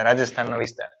શાકંભરી કહેતા, રાજસ્થાનનો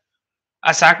વિસ્તાર.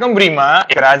 આ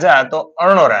શાકંભરીમાં એક રાજા હતો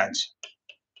અર્ણોરાજ,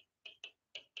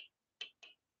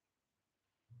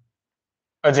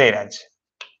 અજયરાજ,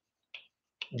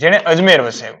 જેને અજમેર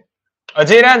વસાવ્યું.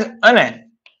 અજયરાજ અને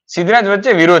સિદ્ધરાજ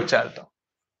વચ્ચે વિરોધ ચાલતો,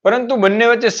 પરંતુ બંને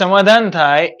વચ્ચે સમાધાન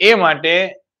થાય એ માટે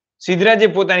સિદ્ધરાજે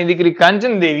પોતાની દીકરી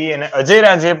કાંચન દેવી અને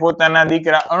અજયરાજે પોતાના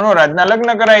દીકરા અર્ણોરાજના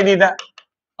લગ્ન કરાવી દીધા.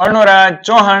 અર્ણોરાજ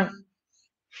ચૌહાણ.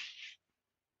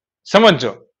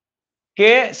 સમજો કે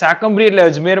શાકંભરી એટલે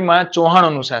અજમેરમાં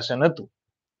ચૌહાણોનું શાસન હતું.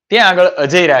 ત્યાં આગળ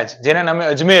અજયરાજ, જેના નામે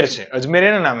અજમેર છે, અજમેર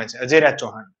એના નામે છે, અજયરાજ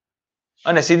ચૌહાણ,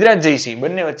 અને સિદ્ધરાજ જયસિંહ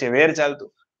બંને વચ્ચે વેર ચાલતું,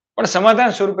 પણ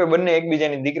સમાધાન સ્વરૂપે બંને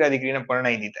એકબીજાની દીકરા દીકરીને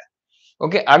પરણાઈ દીધા.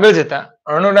 ઓકે, આગળ જતા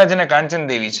અર્ણોરાજ અને કાંચન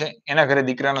દેવી છે, એના ઘરે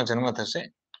દીકરાનો જન્મ થશે,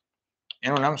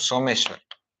 એનું નામ સોમેશ્વર.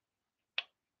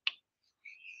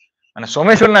 અને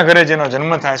સોમેશ્વરના ઘરે જેનો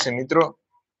જન્મ થશે મિત્રો,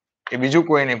 એ બીજું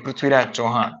કોઈ નહીં, પૃથ્વીરાજ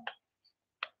ચૌહાણ.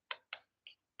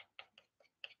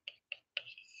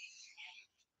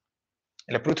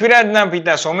 એટલે પૃથ્વીરાજના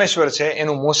પિતા સોમેશ્વર છે,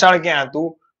 એનું મોસાળ ક્યાં હતું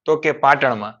તો કે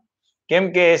પાટણમાં,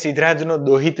 કેમ કે સિદ્ધરાજનો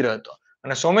દોહિત્ર હતો.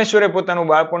 અને સોમેશ્વરે પોતાનું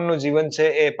બાળપણનું જીવન છે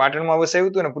એ પાટણમાં વસાવ્યું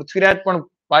હતું, અને પૃથ્વીરાજ પણ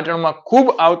પાટણમાં ખૂબ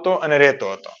આવતો અને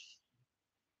રહેતો હતો.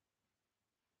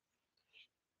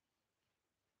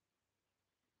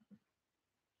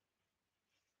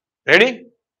 રેડી?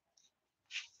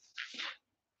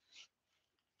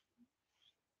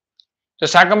 તો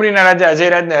શાકંભરીના રાજા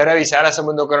અજયરાજને હરાવી સારા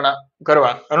સંબંધો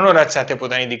કરવા અર્ણોરાજ સાથે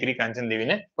પોતાની દીકરી કાંચન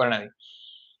દેવીને પરણાવી.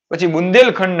 પછી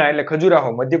બુંદેલખંડના એટલે ખજુરાહો,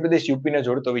 મધ્યપ્રદેશ યુપીને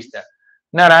જોડતો વિસ્તાર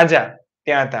ના રાજા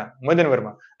ત્યાં હતા મદન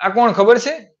વર્મા. આ કોણ ખબર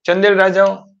છે? ચંદેલ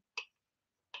રાજાઓ.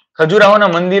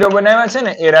 ખજુરાહોના મંદિરો બનાવ્યા છે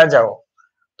ને એ રાજાઓ.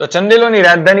 તો ચંદેલોની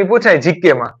રાજધાની પૂછાય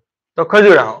જીકેમાં તો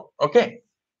ખજુરાહો. ઓકે,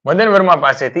 મદન વર્મા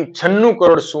પાસેથી 96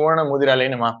 કરોડ સુવર્ણ મુદ્રા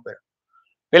લઈને માફ કર્યો.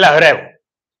 પેલા હરાવ્યો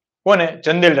કોને?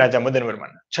 ચંદેલ રાજા મદન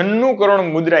વર્માના. 96 કરોડ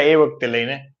મુદ્રા એ વખતે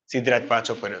લઈને સિદ્ધરાજ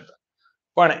પાછો ફર્યો હતો,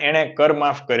 પણ એને કર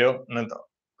માફ કર્યો નતો.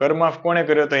 કર માફ કોને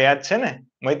કર્યો તો યાદ છે ને?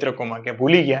 મૈત્રકોમાં, કે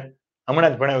ભૂલી ગયા?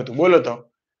 હમણાં જ ભણાવ્યું હતું, બોલો તો.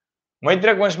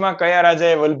 મૈત્રક વંશમાં કયા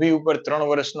રાજાએ વલ્લભી ઉપર 3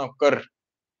 વર્ષનો કર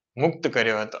મુક્ત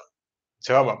કર્યો હતો?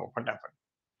 જવાબ આપો ફટાફટ.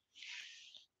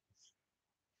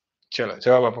 ચલો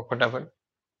જવાબ આપો ફટાફટ.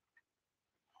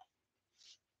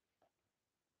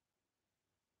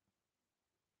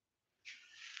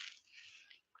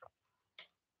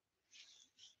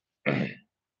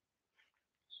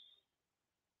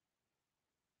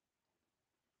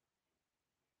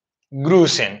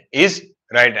 ગૃહસેન is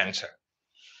right answer.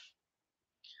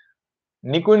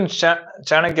 Nikunj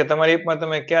Chanakya, તમારી એપમાં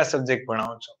તમે કયા સબ્જેક્ટ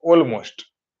ભણાવો છો? Almost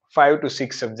 5 to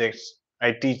 6 subjects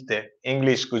I teach there.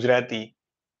 English, Gujarati,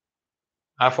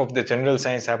 half of the general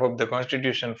science, half of the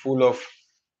constitution, full of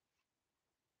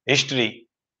history,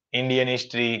 Indian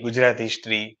history, Gujarati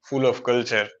history, full of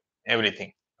culture,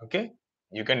 everything. Okay,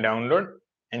 you can download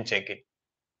and check it.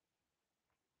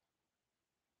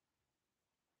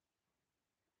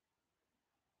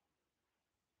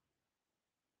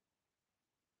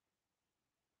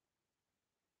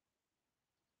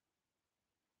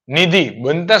 નિધિ,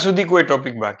 બનતા સુધી કોઈ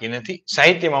topic બાકી નથી,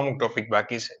 સાહિત્યમાં અમુક topic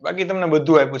બાકી છે, બાકી તમને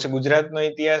બધું આપ્યું છે. ગુજરાતનો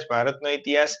ઇતિહાસ, ભારતનો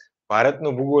ઇતિહાસ,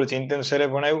 ભારતનું ભૂગોળ ચિંતન સરે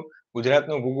ભણાવ્યું,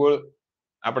 ગુજરાતનું ભૂગોળ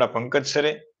આપણા પંકજ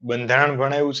સરે, બંધારણ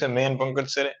ભણાવ્યું છે મેન પંકજ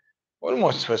સરે,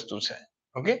 ઓલમોસ્ટ વસ્તુ છે.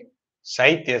 ઓકે,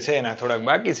 સાહિત્ય છે એના થોડાક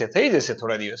બાકી છે, થઈ જશે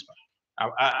થોડા દિવસમાં.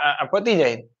 આ પતી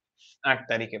જાય 8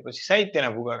 તારીખે, પછી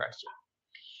સાહિત્યના ભૂગા કાઢશે.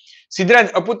 સિદ્ધરાજ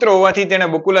અપુત્ર હોવાથી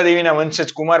તેણે બકુલા દેવીના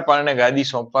વંશજ કુમારપાળને ગાદી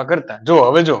સોંપવા કરતા. જો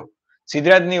હવે જો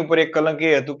સિદ્ધરાજની ઉપર એક કલંક એ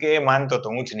હતું કે એ માનતો હતો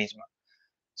ઊંચ નીચમાં.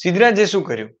 સિદ્ધરાજે શું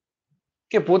કર્યું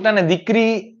કે પોતાને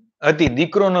દીકરી હતી,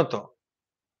 દીકરો નહોતો,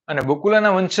 અને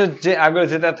બકુલાના વંશજ જે આગળ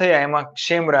જતા થયા એમાં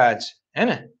ક્ષેમરાજ, હે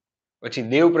ને, પછી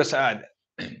દેવપ્રસાદ,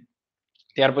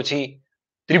 ત્યાર પછી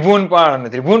ત્રિભુવનપાળ, અને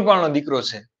ત્રિભુવનપાળનો દીકરો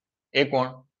છે એ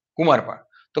કોણ? કુમારપાળ.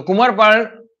 તો કુમારપાળ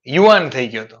યુવાન થઈ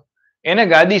ગયો હતો, એને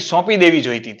ગાદી સોંપી દેવી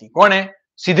જોઈતી હતી. કોણે?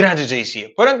 સિદ્ધરાજ જયસિંહે.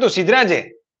 પરંતુ સિદ્ધરાજે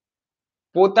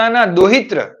પોતાના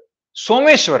દોહિત્ર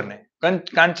સોમેશ્વરને,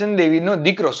 કાંચન દેવીનો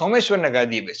દીકરો સોમેશ્વરને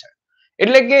ગાદીએ બેસાડ્યો.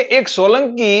 એટલે કે એક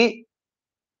સોલંકી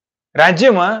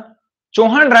રાજ્યમાં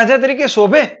ચૌહાણ રાજા તરીકે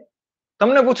શોભે?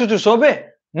 તમને પૂછું છું, શોભે?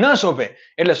 ન શોભે.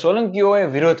 એટલે સોલંકીઓએ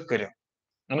વિરોધ કર્યો.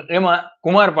 એમાં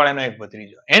કુમારપાળ એક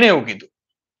ભત્રીજો, એને એવું કીધું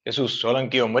કે શું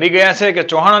સોલંકીઓ મરી ગયા છે કે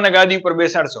ચૌહાણોને ગાદી ઉપર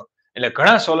બેસાડશો? એટલે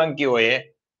ઘણા સોલંકીઓએ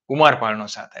કુમારપાળનો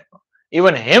સાથ આપ્યો.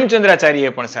 ઇવન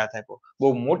હેમચંદ્રાચાર્યએ પણ સાથ આપ્યો.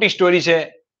 બહુ મોટી સ્ટોરી છે,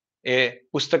 એ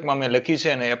પુસ્તકમાં મેં લખી છે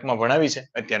અને એપમાં ભણાવી છે.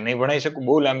 અત્યારે નહીં ભણાવી શકું,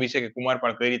 બહુ લાંબી છે કે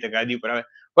કુમારપાળ કઈ રીતે ગાદી ઉપર આવે.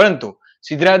 પરંતુ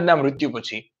સિદ્ધરાજના મૃત્યુ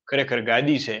પછી ખરેખર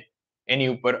ગાદી છે એની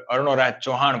ઉપર અર્ણોરાજ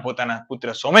ચૌહાણ પોતાના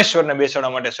પુત્ર સોમેશ્વરને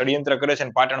બેસાડવા માટે ષડયંત્ર કરે છે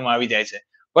અને પાટણમાં આવી જાય છે.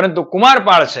 પરંતુ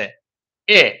કુમારપાળ છે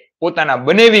એ પોતાના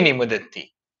બનેવીની મદદથી,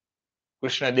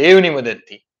 કૃષ્ણદેવની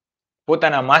મદદથી,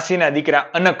 પોતાના માસીના દીકરા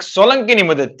અનક સોલંકીની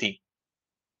મદદથી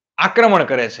આક્રમણ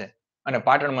કરે છે અને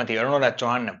પાટણમાંથી અર્ણોરાજ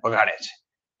ચૌહાણને ભગાડે છે.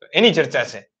 તો એની ચર્ચા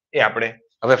છે એ આપણે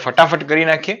હવે ફટાફટ કરી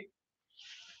નાખીએ.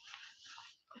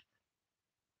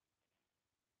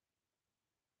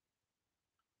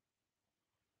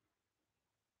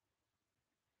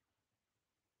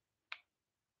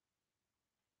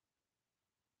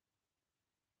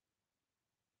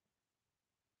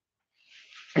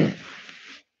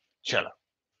 ચલો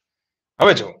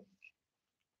હવે જુઓ,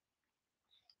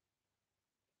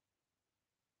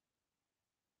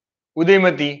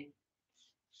 ઉદયમતી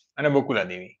અને બકુલા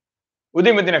દેવી.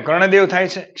 ઉદયમતીને કર્ણદેવ થાય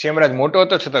છે. ક્ષેમરાજ મોટો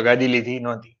હતો છતાં ગાદી લીધી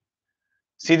નહોતી.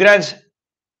 સિદ્ધરાજ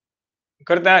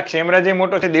કરતા ક્ષેમરાજ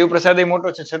મોટો છે, દેવપ્રસાદ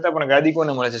મોટો છે, છતાં પણ ગાદી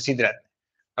કોને મળે છે? સિદ્ધરાજ.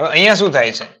 હવે અહીંયા શું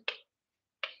થાય છે?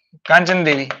 કાંચન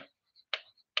દેવી.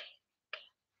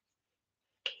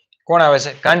 કોણ આવે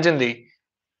છે? કાંચન દેવી.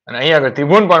 અને અહીંયા આગળ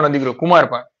ત્રિભુવનપાળનો દીકરો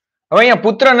કુમારપાળ. હવે અહીંયા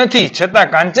પુત્ર નથી, છતાં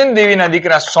કાંચન દેવીના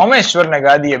દીકરા સોમેશ્વરને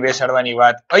ગાદીએ બેસાડવાની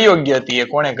વાત અયોગ્ય હતી. એ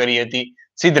કોણે કરી હતી?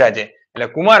 સિદ્ધરાજે. એટલે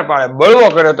કુમારપાળે બળવો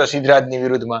કર્યો હતો સિદ્ધરાજની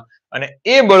વિરુદ્ધમાં, અને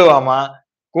એ બળવામાં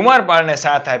કુમારપાળને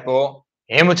સાથ આપ્યો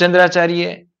હેમચંદ્રાચાર્ય.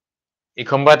 એ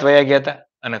ખંભાત વયા ગયા હતા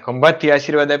અને ખંભાતથી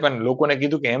આશીર્વાદ આપ્યા અને લોકોને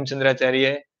કીધું કે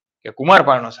હેમચંદ્રાચાર્ય કે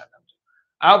કુમારપાળનો સાથ આપજો.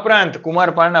 આ ઉપરાંત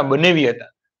કુમારપાળના બનેવી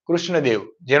હતા કૃષ્ણદેવ,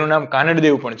 જેનું નામ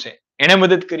કાનડદેવ પણ છે, એને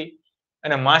મદદ કરી.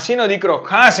 અને માસીનો દીકરો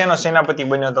ખાસ એનો સેનાપતિ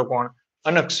બન્યો હતો કોણ?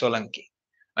 અનક સોલંકી.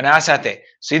 અને આ સાથે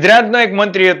સિદ્ધરાજનો એક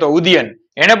મંત્રી હતો ઉદયન,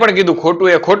 એને પણ કીધું ખોટું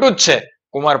એ ખોટું જ છે,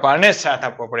 કુમારપાળને જ સાથ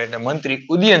આપવો પડે. એટલે મંત્રી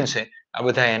ઉદયન છે, આ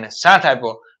બધા એને સાથ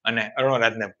આપ્યો અને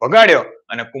અર્ણોરાજને ભગાડ્યો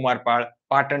અને કુમારપાળ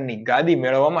પાટણની ગાદી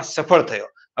મેળવવામાં સફળ થયો.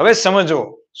 હવે સમજો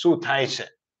શું થાય છે.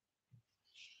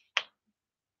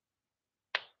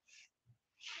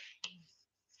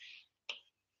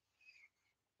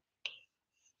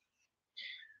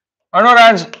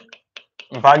 અર્ણોરાજ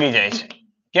ભાગી જાય છે.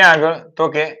 ક્યાં આગળ? તો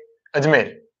કે અજમેર,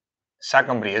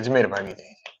 સાકંબરી અજમેર ભાગી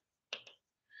જાય છે.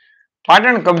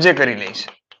 પાટણ કબજે કરી લે છે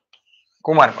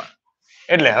કુમારપાળ.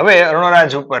 એટલે હવે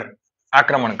અર્ણોરાજ ઉપર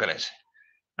આક્રમણ કરે છે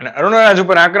અને અર્ણોરાજ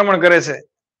ઉપર આક્રમણ કરે છે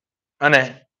અને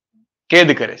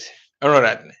કેદ કરે છે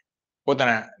અર્ણોરાજને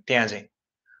પોતાના ત્યાં જઈ.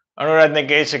 અર્ણોરાજને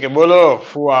કહે છે કે બોલો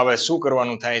ફુવા, હવે શું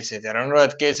કરવાનું થાય છે? ત્યારે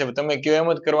અર્ણોરાજ કહે છે તમે કયો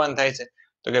એમ જ કરવાનું થાય છે.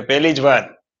 તો કે પહેલી જ વાત,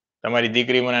 તમારી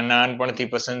દીકરી મને નાનપણથી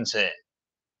પસંદ છે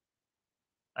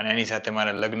અને એની સાથે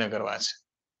મારે લગ્ન કરવા છે.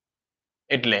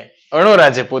 એટલે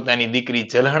અર્ણોરાજે પોતાની દીકરી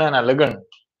જલહણાના લગ્ન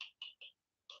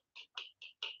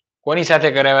કોની સાથે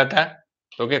કરાવ્યા હતા?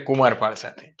 તો કે કુમારપાળ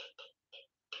સાથે.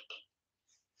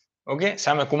 ઓકે,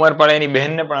 સામે કુમારપાળ એની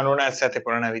બહેનને પણ અર્ણોરાજ સાથે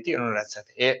પરણાવી હતી, અર્ણોરાજ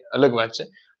સાથે, એ અલગ વાત છે.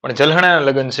 પણ જલહણાના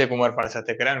લગ્ન છે કુમારપાળ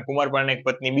સાથે કર્યા અને કુમારપાળને એક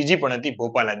પત્ની બીજી પણ હતી,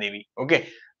 ભોપાલા દેવી. ઓકે,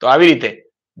 તો આવી રીતે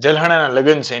જલહણાના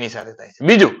લગ્ન છે એની સાથે થાય છે.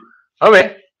 બીજું, હવે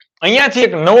અહીંયાથી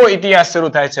એક નવો ઇતિહાસ શરૂ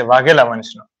થાય છે વાઘેલા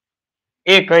વંશનો.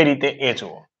 એ કઈ રીતે એ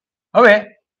જુઓ. હવે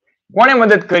કોણે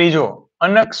મદદ કરી? જો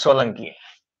અનક સોલંકીએ,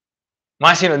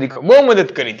 માસીનો દીકરો, બહુ મદદ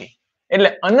કરી હતી. એટલે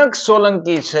અનક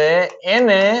સોલંકી છે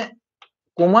એને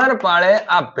કુમારપાળે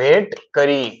આ ભેટ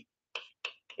કરી.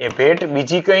 એ ભેટ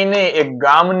બીજી કઈ નહીં, એક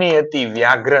ગામની હતી,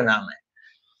 વ્યાઘ્ર નામે.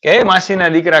 કે માસીના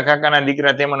દીકરા, કાકાના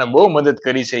દીકરા, તે મને બહુ મદદ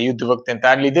કરી છે યુદ્ધ વખતે,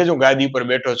 તાર લીધે જ હું ગાદી ઉપર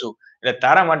બેઠો છું, એટલે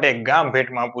તારા માટે એક ગામ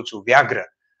ભેટમાં આપું છું, વ્યાઘ્ર.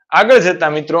 આગળ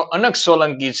જતા મિત્રો અનક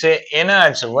સોલંકી છે એના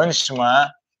જ વંશમાં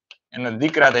એનો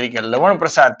દીકરા તરીકે લવણ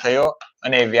પ્રસાદ થયો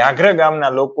અને વ્યાઘ્ર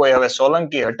ગામના લોકોએ હવે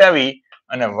સોલંકી હટાવી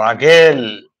અને વાઘેલ,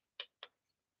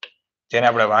 જેને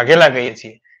આપણે વાઘેલા કહીએ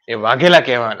છીએ, એ વાઘેલા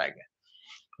કહેવા લાગ્યા.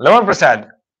 લવણ પ્રસાદ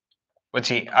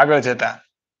પછી આગળ જતા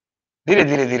ધીરે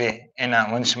ધીરે ધીરે એના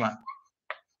વંશમાં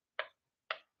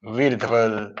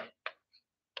વીરધવલ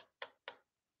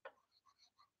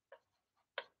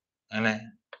અને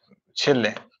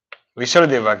છેલ્લે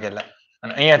વિસળદેવ વાઘેલા,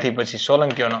 અને અહીંયાથી પછી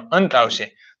સોલંકીઓનો અંત આવશે.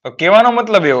 તો કહેવાનો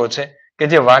મતલબ એવો છે કે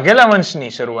જે વાઘેલા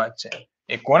વંશની શરૂઆત છે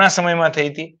એ કોના સમયમાં થઈ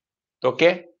હતી? તો કે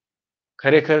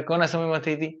ખરેખર કોના સમયમાં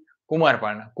થઈ હતી?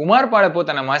 કુમારપાળના. કુમારપાળે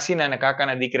પોતાના માસીના અને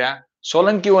કાકાના દીકરા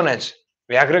સોલંકીઓને જ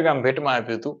વ્યાઘ્ર ગામ ભેટમાં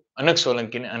આપ્યું હતું, અનક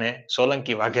સોલંકીને, અને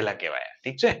સોલંકી વાઘેલા કહેવાયા.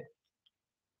 ઠીક છે.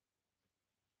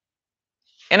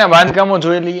 એના બાંધકામો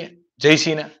જોઈ લઈએ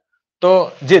જયસિંહના. તો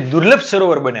જે દુર્લભ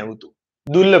સરોવર બનાવ્યું હતું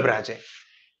દુર્લભ રાજે,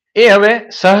 એ હવે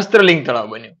સહસ્ત્રલિંગ તળાવ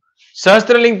બન્યું.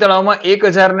 સહસ્ત્રલિંગ તળાવમાં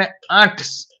 1008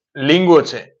 લિંગો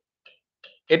છે,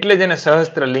 એટલે જ એને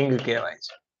સહસ્ત્રલિંગ કહેવાય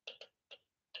છે.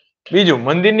 બીજું,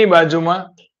 મંદિરની બાજુમાં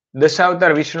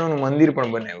દશાવતાર વિષ્ણુનું મંદિર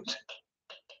પણ બનાવ્યું છે.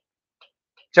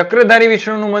 ચક્રધારી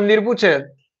વિષ્ણુનું મંદિર પૂછે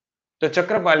તો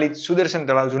ચક્રપાલી સુદર્શન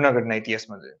તળાવ જુનાગઢના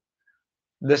ઇતિહાસમાં જોયું.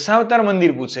 દશાવતાર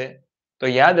મંદિર પૂછે તો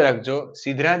યાદ રાખજો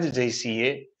સિદ્ધરાજ જયસિંહે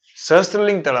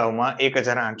સહસ્ત્રલિંગ તળાવમાં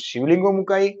 1008 શિવલિંગો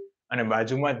મુકાઈ અને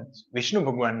બાજુમાં વિષ્ણુ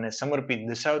ભગવાનને સમર્પિત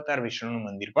દશાવતાર વિષ્ણુનું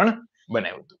મંદિર પણ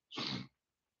બનાવ્યું હતું.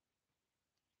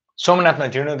 સોમનાથનો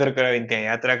જીર્ણોદ્ધાર કરાવીને ત્યાં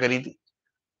યાત્રા કરી હતી.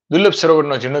 દુર્લભ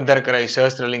સરોવરનો જીર્ણોદ્ધાર કરાવી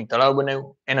સહસ્ત્રલિંગ તળાવ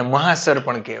બનાવ્યું. એને મહાસર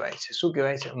પણ કહેવાય છે. શું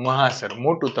કહેવાય છે? મહાસર,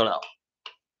 મોટું તળાવ.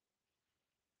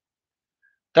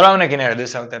 તળાવના કિનારે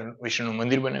દશાવતાર વિષ્ણુનું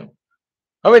મંદિર બનાવ્યું.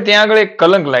 હવે ત્યાં આગળ એક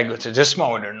કલંક લાગ્યો છે જસ્મા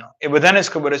ઓર્ડરનો. એ બધાને જ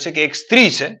ખબર હશે કે એક સ્ત્રી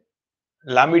છે,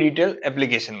 લાંબી ડિટેલ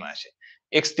એપ્લિકેશનમાં છે.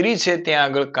 એક સ્ત્રી છે ત્યાં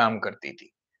આગળ કામ કરતી હતી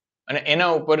અને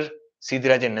એના ઉપર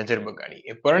સિદ્ધરાજે નજર બગાડી.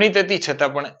 એ પરિણીત હતી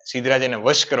છતાં પણ સિદ્ધરાજ એને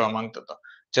વશ કરવા માંગતો હતો.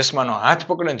 જસ્માનો હાથ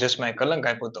પકડીને જસ્માએ કલંક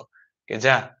આપ્યો હતો કે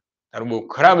જા, તારું બહુ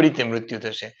ખરાબ રીતે મૃત્યુ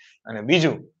થશે. અને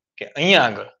બીજું કે અહીંયા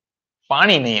આગળ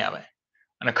પાણી નહીં આવે.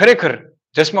 અને ખરેખર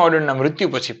જસ્મા ઓર્ડરના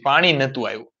મૃત્યુ પછી પાણી નહોતું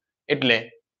આવ્યું. એટલે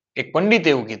એક પંડિતે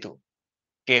એવું કીધું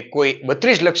કે કોઈ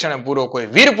 32 લક્ષણે પૂરો કોઈ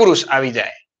વીર પુરુષ આવી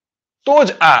જાય તો જ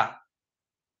આ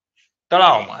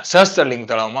તળાવમાં, સહસ્ત્રલિંગ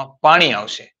તળાવમાં પાણી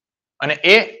આવશે. અને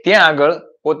એ ત્યાં આગળ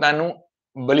પોતાનું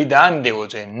બલિદાન દેવો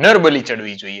જોઈએ, નર બલી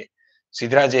ચડવી જોઈએ.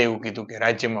 સિદ્ધરાજે એવું કીધું કે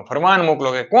રાજ્યમાં ફરમાન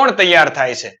મોકલો કે કોણ તૈયાર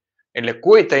થાય છે. એટલે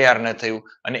કોઈ તૈયાર ન થયું.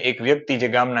 અને એક વ્યક્તિ જે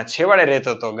ગામના છેવાડે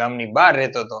રહેતો હતો, ગામની બહાર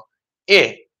રહેતો હતો, એ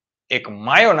એક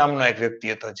માયો નામનો એક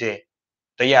વ્યક્તિ હતો જે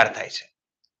તૈયાર થાય છે.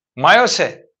 માયો છે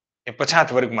એ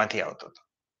પછાત વર્ગમાંથી આવતો હતો.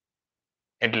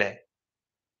 એટલે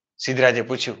સિદ્ધરાજે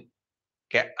પૂછ્યું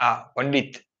કે આ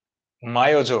પંડિત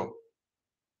માયો જો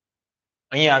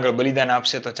અહીંયા આગળ બલિદાન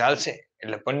આપશે તો ચાલશે?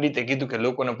 એટલે પંડિતે કીધું કે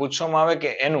લોકોને પૂછવામાં આવે કે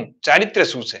એનું ચારિત્ર્ય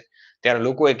શું છે. ત્યારે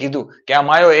લોકોએ કીધું કે આ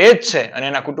માયો એ જ છે અને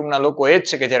એના કુટુંબના લોકો એ જ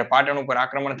છે કે જ્યારે પાટણ ઉપર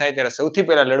આક્રમણ થાય ત્યારે સૌથી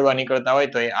પહેલા લડવા નીકળતા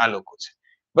હોય તો એ આ લોકો છે.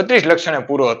 32 લક્ષણે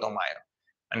પૂરો હતો માયો.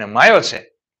 અને માયો છે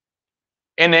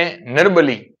એને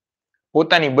નરબલી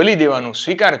પોતાની બલી દેવાનું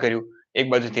સ્વીકાર કર્યું. એક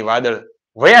બાજુથી વાદળ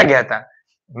વયા ગયા હતા,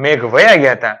 મેઘ વયા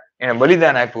ગયા હતા, એને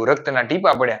બલિદાન આપ્યું, રક્તના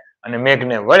ટીપા પડ્યા અને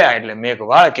મેઘને વળ્યા એટલે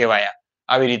મેઘવાળ કહેવાયા.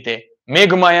 આવી રીતે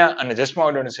મેઘમાયા અને જસ્મા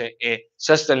ઓર્ડર છે એ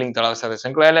સહસ્ત્રલિંગ તળાવ સાથે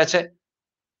સંકળાયેલા છે.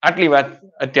 આટલી વાત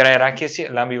અત્યારે રાખીએ છીએ,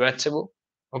 લાંબી વાત છે બહુ.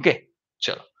 ઓકે,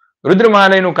 ચલો. રુદ્ર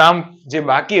મહાલયનું કામ જે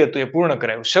બાકી હતું એ પૂર્ણ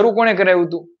કરાયું. શરૂ કોણે કરાવ્યું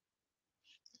હતું?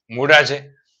 મૂળરાજે.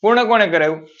 પૂર્ણ કોણે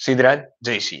કરાવ્યું? સિદ્ધરાજ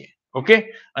જયસિંહે. ઓકે,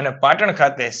 અને પાટણ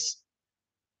ખાતે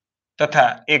તથા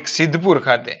એક સિદ્ધપુર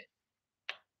ખાતે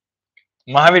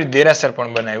મહાવીર દેરાસર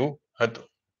પણ બનાવ્યું હતું.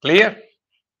 ક્લિયર?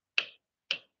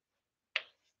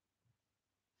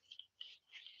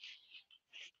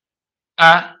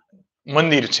 આ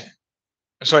મંદિર છે,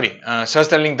 સોરી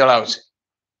સહસ્ત્રલિંગ તળાવ છે.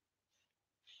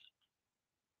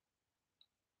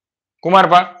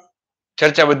 કુમારપાળ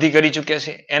ચર્ચા બધી કરી ચૂક્યા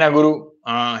છે. એના ગુરુ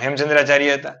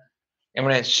હેમચંદ્રાચાર્ય હતા.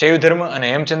 એમણે શૈવ ધર્મ અને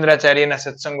હેમચંદ્રાચાર્યના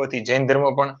સત્સંગોથી જૈન ધર્મ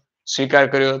પણ સ્વીકાર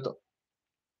કર્યો હતો.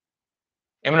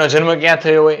 એમનો જન્મ ક્યાં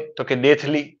થયો હોય તો કે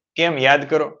દેથલી. કેમ? યાદ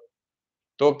કરો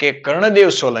તો કે કર્ણદેવ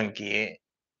સોલંકીએ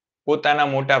પોતાના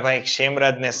મોટા ભાઈ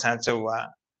ક્ષેમરાજને સાચવવા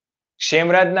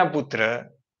ક્ષેમરાજના પુત્ર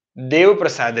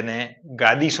દેવપ્રસાદને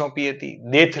ગાદી સોંપી હતી.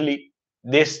 દેથલી,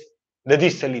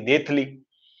 દધીસ્થલી, દેથલી.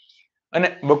 અને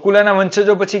બકુલાના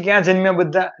વંશજો પછી ક્યાં જન્મ્યા?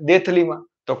 બધા દેથલીમાં.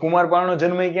 તો કુમારપાળનો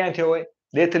જન્મ ક્યાં થયો હોય?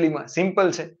 દેથલીમાં. સિમ્પલ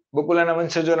છે. બકુલાના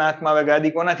વંશજોના હાથમાં હવે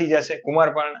ગાદી કોનાથી જશે?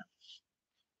 કુમારપાળના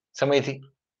સમયથી.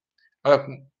 હવે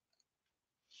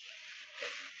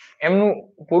એમનું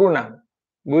પૂરું નામ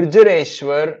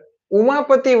ગુર્જરેશ્વર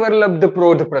ઉમાપતિ વલ્લભ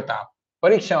પ્રૌઢ પ્રતાપ.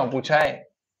 પરીક્ષામાં પૂછાય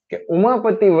કે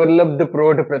ઉમાપતિ વલ્લભ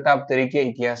પ્રૌઢ પ્રતાપ તરીકે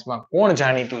ઇતિહાસમાં કોણ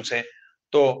જાણીતું છે?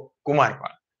 તો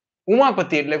કુમારપાળ.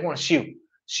 ઉમાપતિ એટલે કોણ? શિવ.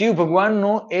 શિવ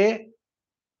ભગવાનનો એ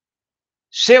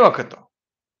સેવક હતો.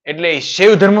 એટલે એ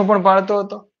શૈવ ધર્મ પણ પાળતો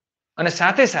હતો અને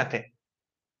સાથે સાથે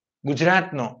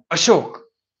ગુજરાતનો અશોક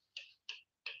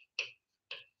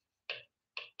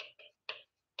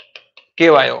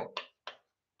કહેવાયો.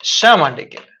 શા માટે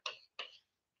કહેવાય?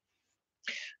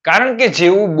 કારણ કે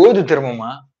જેવું બૌદ્ધ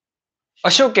ધર્મમાં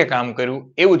અશોકે કામ કર્યું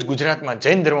એવું જ ગુજરાતમાં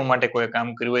જૈન ધર્મ માટે કોઈ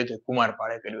કામ કર્યું હોય તો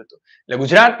કુમારપાળે કર્યું હતું. એટલે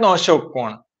ગુજરાતનો અશોક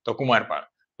કોણ? તો કુમારપાળ.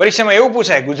 પરીક્ષામાં એવું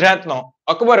પૂછાય ગુજરાતનો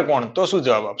અકબર કોણ? તો શું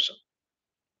જવાબ આપશો?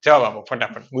 જવાબ આપો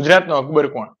ફટાફટ. ગુજરાતનો અકબર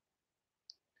કોણ?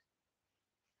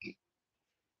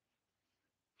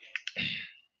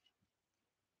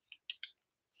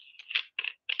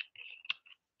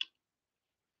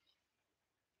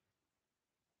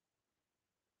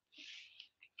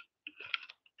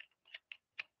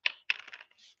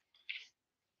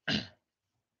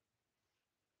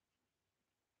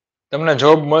 તમને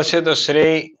જોબ મળશે તો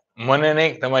શ્રેય મને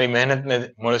નહીં, તમારી મહેનતને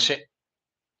મળશે.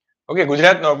 ઓકે,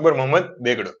 ગુજરાતનો અકબર મોહમ્મદ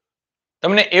બેગડો.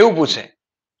 તમને એવું પૂછે,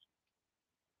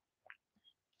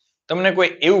 તમને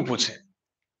કોઈ એવું પૂછે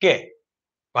કે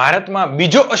ભારતમાં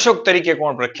બીજો અશોક તરીકે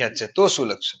કોણ પ્રખ્યાત છે? તો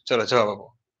શું લખશો? ચલો જવાબ આપો.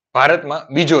 ભારતમાં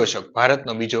બીજો અશોક,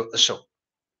 ભારતનો બીજો અશોક.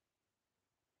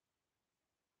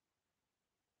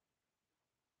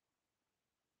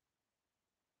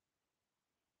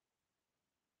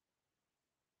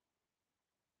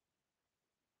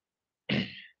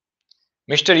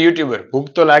 મિસ્ટર યુટ્યુબર, ભૂખ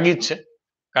તો લાગી જ છે,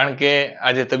 કારણ કે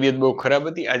આજે તબિયત બહુ ખરાબ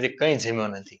હતી, આજે કંઈ જમ્યો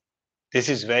નથી. This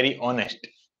is very honest.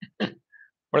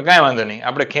 પણ કાંઈ વાંધો નહીં,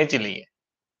 આપણે ખેંચી લઈએ.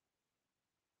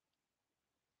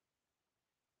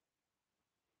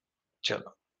 ચલો,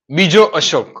 બીજો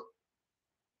અશોક.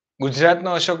 ગુજરાતનો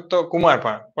અશોક તો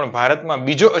કુમારપાળ, પણ ભારતમાં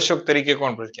બીજો અશોક તરીકે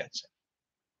કોણ પ્રખ્યાત છે?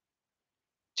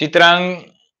 ચિત્રાંગ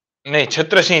નહીં,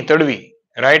 Chhatrasinh Tadvi.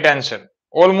 Right answer.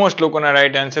 Almost લોકોના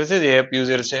રાઈટ આન્સર છે, જે એપ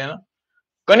યુઝર છે એનો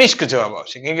કનિષ્ક જવાબ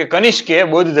આવશે, કેમ કે કનિષ્કે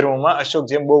બૌદ્ધ ધર્મમાં અશોક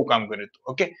જેમ બહુ કામ કર્યું હતું.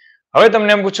 ઓકે, હવે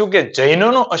તમને એમ પૂછું કે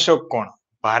જૈનોનો અશોક કોણ?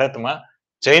 ભારતમાં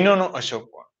જૈનોનો અશોક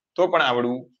કોણ? તો પણ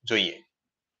આવડવું જોઈએ.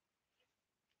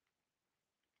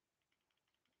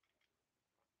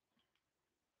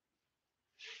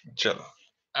 ચલો,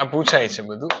 આ પૂછાય છે,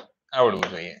 બધું આવડવું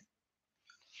જોઈએ.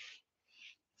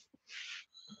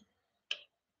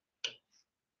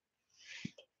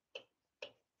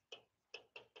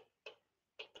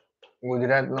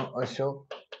 ગુજરાતનો અશોક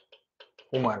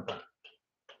કુમારપાળ,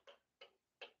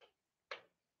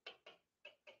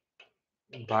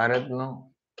 ભારતનો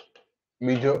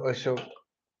બીજો અશોક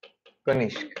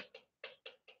કનિષ્ક,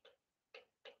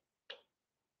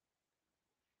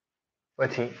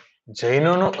 પછી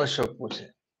જૈનોનો અશોક પૂછે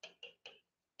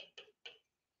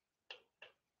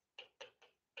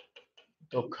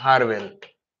તો ખારવેલ.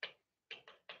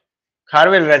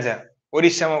 ખારવેલ રાજા,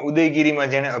 ઓરિસ્સામાં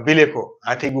ઉદયગીરીમાં જેને અભિલેખો,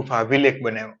 હાથી ગુફા અભિલેખ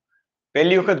બનાવ્યો,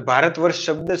 પહેલી વખત ભારત વર્ષ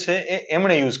શબ્દ છે એ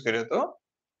એમણે યુઝ કર્યો હતો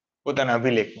પોતાના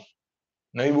અભિલેખમાં.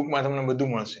 નવી બુકમાં તમને બધું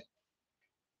મળશે.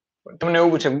 તમને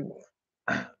એવું પૂછે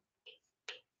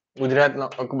ગુજરાતનો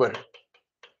અકબર,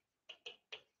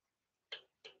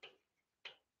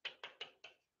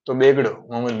 તો બેગડો,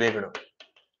 મોહમ્મદ બેગડો.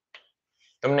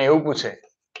 તમને એવું પૂછે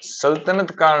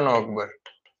સલ્તનત કાળનો અકબર,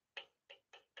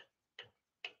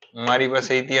 મારી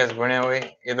પાસે ઇતિહાસ ભણ્યા હોય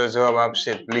એ તો જવાબ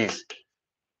આપશે પ્લીઝ.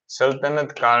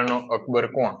 સલ્તનત કાળનો અકબર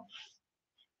કોણ?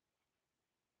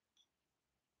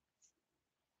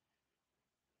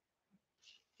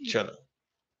 ચલો,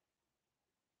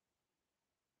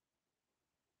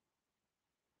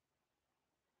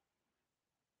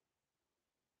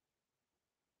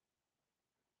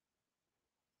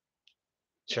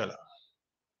 ચલો,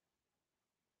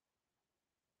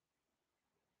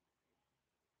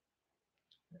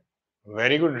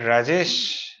 વેરી ગુડ રાજેશ.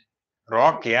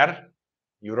 રોક યાર,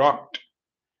 યુ રોક્ડ.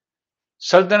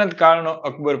 સલ્તનત કાળનો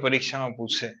અકબર પરીક્ષામાં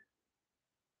પૂછે,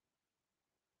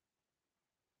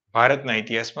 ભારતના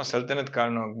ઇતિહાસમાં સલ્તનત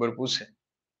કાળનો અકબર પૂછે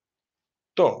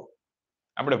તો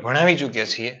આપણે ભણાવી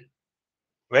ચૂક્યા છીએ.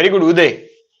 વેરી ગુડ ઉદય,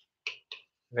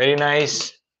 વેરી નાઇસ.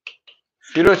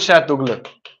 ફિરોજ શાહ તુગલક,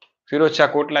 ફિરોજ શાહ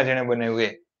કોટલા જેને બનાવ્યું એ.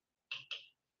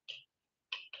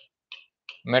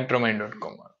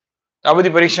 metromain.com. આ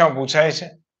બધી પરીક્ષામાં પૂછાય છે.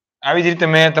 આવી જ રીતે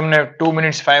મેં તમને 2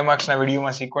 મિનિટ્સ 5 માર્ક્સના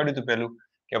વિડીયોમાં શીખવાડ્યું હતું પહેલું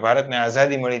કે ભારતને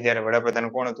આઝાદી મળી ત્યારે વડાપ્રધાન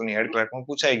કોણ હતું ની હેડ ક્લાર્કમાં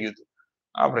પૂછાઈ ગયું હતું.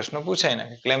 આ પ્રશ્ન પૂછાય ને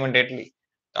ક્લેમન્ટ એટલી.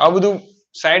 આ બધું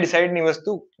સાઈડની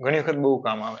વસ્તુ ઘણી વખત બહુ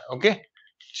કામ આવે. ઓકે,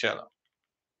 ચલો.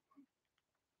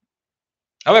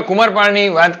 હવે કુમારપાળની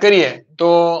વાત કરીએ તો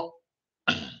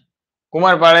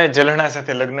કુમારપાળે જલહણા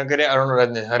સાથે લગ્ન કર્યા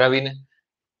અરુણરાજને હરાવીને.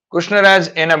 કૃષ્ણરાજ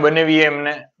એના બનેવીએ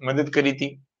એમને મદદ કરી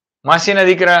હતી. માસીના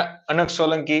દીકરા અનક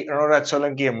સોલંકી રણોરાજ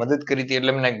સોલંકીએ મદદ કરી હતી,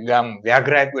 એટલે એમને ગામ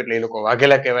વ્યાઘ્ર આપ્યું, એટલે એ લોકો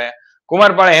વાઘેલા કહેવાય.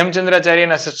 કુમારપાળે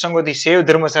હેમચંદ્રાચાર્યના સત્સંગોથી શૈવ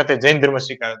ધર્મ સાથે જૈન ધર્મ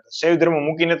સ્વીકાર્યો હતો. શૈવ ધર્મ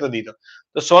મૂકી નતો દીધો.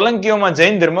 તો સોલંકીઓમાં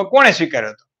જૈન ધર્મ કોણે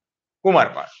સ્વીકાર્યો હતો?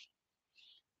 કુમારપાળ.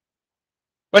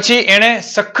 પછી એણે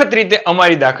સખત રીતે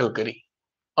અમારી દાખલ કરી.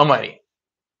 અમારી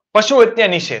પશુ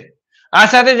હત્યા નિષેધ. આ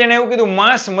સાથે જ એણે એવું કીધું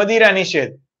માંસ મદિરા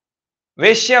નિષેધ,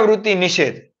 વેશ્યાવૃત્તિ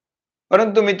નિષેધ.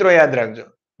 પરંતુ મિત્રો યાદ રાખજો,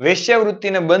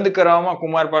 વેશ્યાવૃત્તિને બંધ કરવામાં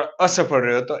કુમારપાળ અસફળ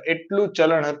રહ્યો હતો. એટલું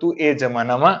ચલણ હતું એ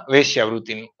જમાનામાં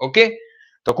વેશ્યાવૃત્તિનું. ઓકે,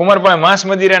 તો કુમારપાળે માંસ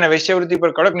મદિરા અને વેશ્યાવૃત્તિ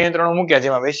પર કડક નિયંત્રણો મૂક્યા,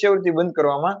 જેમાં વેશ્યાવૃત્તિ બંધ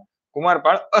કરવામાં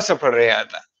કુમારપાળ અસફળ રહ્યા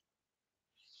હતા.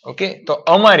 ઓકે, તો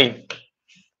અમારી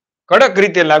કડક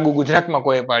રીતે લાગુ ગુજરાતમાં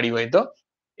કોઈ પાડી હોય તો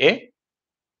એ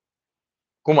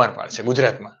કુમારપાળ છે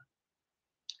ગુજરાતમાં.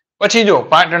 પછી જો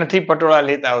પાટણથી પટોળા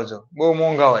લેતા આવજો, બહુ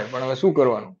મોંઘા હોય પણ હવે શું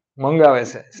કરવાનું, મંગાવે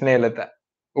છે સ્નેહલતા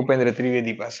ઉપેન્દ્ર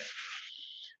ત્રિવેદી પાસે.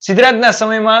 સિદ્ધરાજના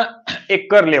સમયમાં એક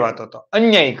કર લેવાતો હતો,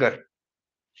 અન્યાયી કર,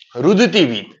 રુદતી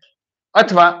વિધ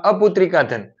અથવા અપુત્રિકા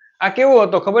ધન. આ કેવો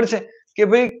હતો ખબર છે કે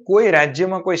ભાઈ કોઈ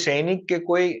રાજ્યમાં કોઈ સૈનિક કે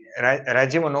કોઈ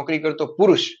રાજ્યમાં નોકરી કરતો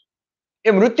પુરુષ એ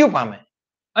મૃત્યુ પામે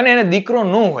અને એને દીકરો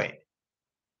ન હોય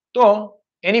તો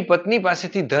એની પત્ની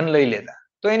પાસેથી ધન લઈ લેતા,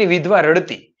 તો એની વિધવા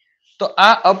રડતી. તો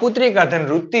આ અપુત્રિકા ધન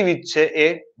વૃત્તિવિધ છે એ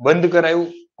બંધ કરાયું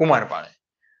કુમારપાળે.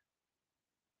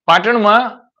 પાટણમાં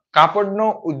કાપડનો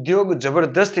ઉદ્યોગ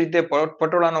જબરદસ્ત રીતે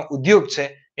પટોળાનો ઉદ્યોગ છે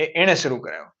એ એણે શરૂ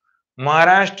કરાયો.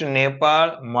 મહારાષ્ટ્ર, નેપાળ,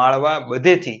 માળવા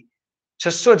બધેથી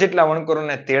 600 જેટલા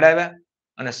વણકરોને તેડાવ્યા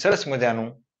અને સરસ મજાનું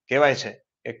કહેવાય છે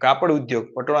કે કાપડ ઉદ્યોગ,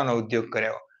 પટોળાનો ઉદ્યોગ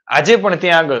કર્યો. આજે પણ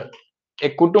ત્યાં આગળ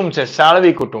એક કુટુંબ છે,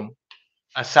 સાળવી કુટુંબ.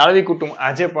 આ સાળવી કુટુંબ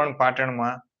આજે પણ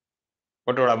પાટણમાં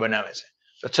પટોળા બનાવે છે.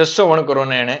 તો 600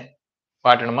 વણકરોને એને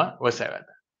પાટણમાં વસાવ્યા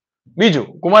હતા. બીજું,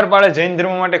 કુમારપાળે જૈન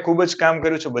ધર્મ માટે ખૂબ જ કામ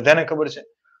કર્યું છે, બધાને ખબર છે.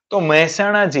 તો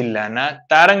મહેસાણા જિલ્લાના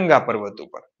તારંગા પર્વત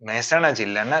ઉપર, મહેસાણા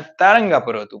જિલ્લાના તારંગા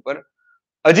પર્વત ઉપર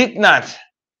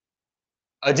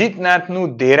અજીતનાથનું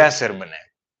દેરાસર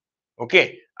બનાવ્યું. ઓકે,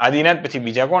 આદિનાથ પછી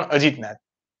બીજા કોણ? અજીતનાથ.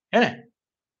 હે ને?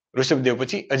 ઋષભદેવ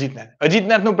પછી અજીતનાથ.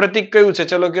 અજીતનાથનું પ્રતીક કયું છે?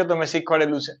 ચલો કયો, તમે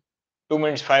શીખવાડેલું છે 2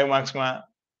 મિનિટ્સ 5 માર્ક્સમાં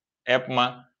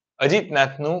એપમાં.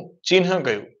 અજીતનાથનું ચિહ્ન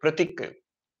કયું? પ્રતીક કયું?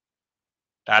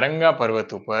 તારંગા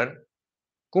પર્વત ઉપર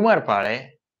કુમારપાળે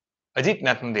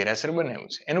અજીતનાથનું દેરાસર બનાવ્યું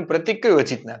છે. એનું પ્રતીક કયું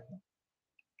અજીતનાથનું?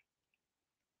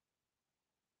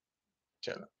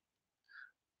 ચલો.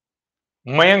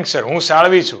 મયંક સર, હું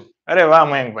સાળવી છું. અરે વાહ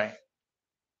મયંકભાઈ,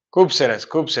 ખૂબ સરસ,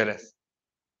 ખૂબ સરસ.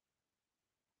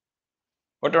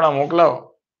 પટોળા મોકલાવો.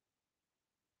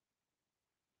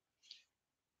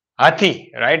 હાથી,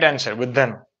 રાઈટ આન્સર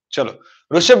બધાનો. ચલો,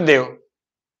 ઋષભદેવ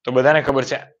તો બધાને ખબર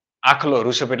છે, આખલો,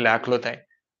 ઋષભ એટલે આખલો થાય.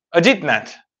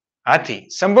 અજીતનાથ હાથી,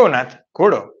 શંભવનાથ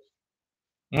ઘોડો,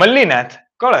 મલ્લીનાથ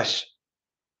કળશ,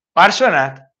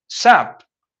 પાર્શ્વનાથ સાપ,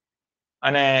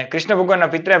 અને કૃષ્ણ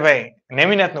ભગવાનના પિતરાભાઈ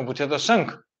નેમિનાથનું પૂછે તો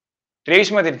શંખ.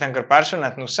 23માં તીર્થંકર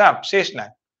પાર્શ્વનાથનું સાપ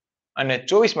શેષનાથ, અને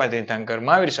 24માં તીર્થંકર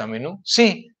મહાવીર સ્વામીનું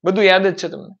સિંહ. બધું યાદ જ છે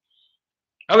તમને.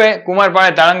 હવે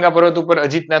કુમારપાળે તાળંગા પર્વત ઉપર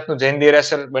અજીતનાથનું જૈન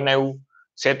દેરાસર બનાવ્યું.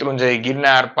 શેત્રુંજય,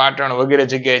 ગિરનાર, પાટણ વગેરે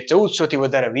જગ્યાએ 1400 થી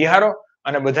વધારે વિહારો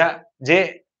અને બધા જે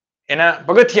એના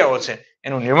પગથિયાઓ છે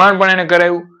એનું નિર્માણ પણ એને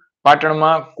કરાયું.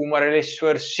 પાટણમાં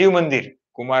કુમારેશ્વર શિવ મંદિર,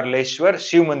 કુમારલેશ્વર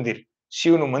શિવ મંદિર,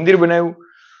 શિવનું મંદિર બનાવ્યું.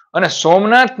 અને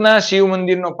સોમનાથના શિવ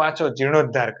મંદિરનો પાછો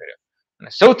જીર્ણોદ્ધાર કર્યો. અને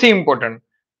સૌથી ઇમ્પોર્ટન્ટ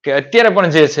કે અત્યારે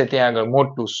પણ જે છે ત્યાં આગળ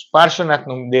મોટું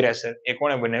પાર્શ્વનાથનું દેરાસર એ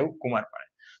કોણે બનાવ્યું? કુમારપાળે.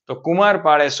 તો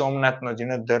કુમારપાળે સોમનાથનો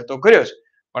જીર્ણોદ્ધાર તો કર્યો જ,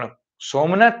 પણ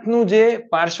સોમનાથનું જે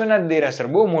પાર્શ્વનાથ દેરાસર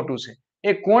બહુ મોટું છે એ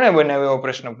કોણે બનાવ્યો એવો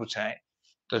પ્રશ્ન પૂછાય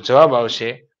તો જવાબ આવશે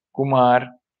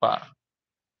કુમારપાળ.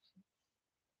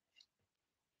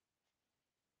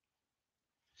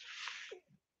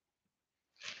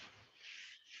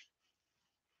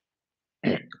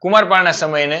 કુમારપાળના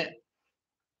સમયને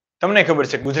તમને ખબર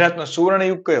છે ગુજરાતનો સુવર્ણ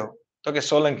યુગ કયો? તો કે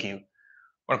સોલંકી યુગ.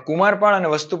 પણ કુમારપાળ અને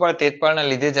વસ્તુપાળ તેજપાળના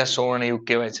લીધે જ આ સુવર્ણ યુગ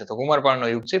કહેવાય છે. તો કુમારપાળનો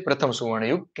યુગ છે પ્રથમ સુવર્ણ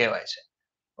યુગ કહેવાય છે.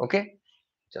 ઓકે,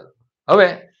 ચલો. હવે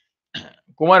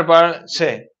કુમારપાળ છે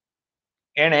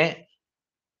એને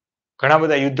ઘણા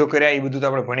બધા યુદ્ધો કર્યા, એ બધું તો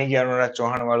આપણે ભણી ગયા. અનુરાજ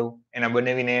ચૌહાણ વાળું એના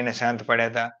બનાવીને એને શાંત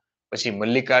પાડ્યા હતા. પછી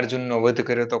મલ્લિકાર્જુનનો વધ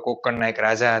કર્યો તો, કોકણના એક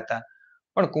રાજા હતા.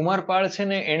 પણ કુમારપાળ છે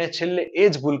ને એને છેલ્લે એ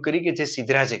જ ભૂલ કરી કે જે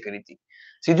સિદ્ધરાજે કરી હતી.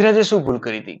 સિદ્ધરાજે શું ભૂલ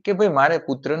કરી હતી કે ભાઈ મારે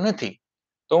પુત્ર નથી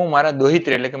તો હું મારા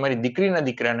દોહિત્ર એટલે કે મારી દીકરીના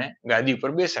દીકરાને ગાદી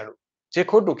ઉપર બેસાડું, જે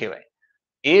ખોટું કહેવાય.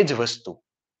 એ જ વસ્તુ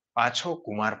પાછો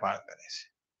કુમારપાળ કરે છે.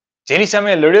 જેની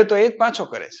સામે લડ્યો તો એ જ પાછો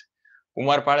કરે છે.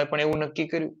 કુમારપાળે પણ એવું નક્કી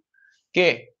કર્યું કે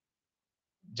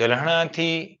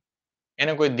જલહણાથી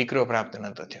એને કોઈ દીકરો પ્રાપ્ત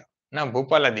નતો થયો, ના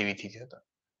ભોપાલા દેવીથી થયો હતો.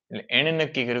 એટલે એને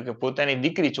નક્કી કર્યું કે પોતાની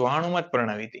દીકરી ચૌહાણોમાં જ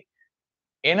પરણાવી હતી,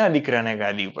 એના દીકરાને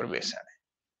ગાદી ઉપર બેસાડે.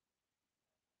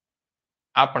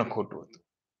 આ પણ ખોટું હતું.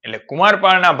 એટલે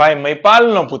કુમારપાળના ભાઈ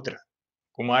મૈપાલનો પુત્ર,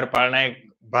 કુમારપાળના એક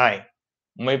ભાઈ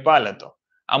મૈપાલ હતો.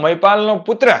 આ મૈપાલનો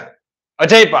પુત્ર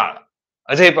અજયપાળ,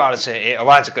 અજયપાળ છે એ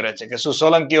અવાજ કરે છે કે શું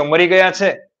સોલંકીઓ મરી ગયા છે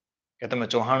કે તમે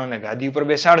ચૌહાણોને ગાદી ઉપર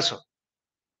બેસાડશો,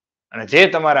 અને જે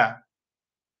તમારા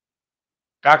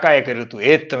કાકાએ કર્યું હતું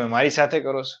એ જ તમે મારી સાથે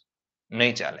કરો છો?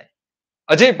 નહીં ચાલે.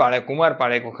 અજયપાળે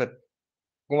કુમારપાળ એક વખત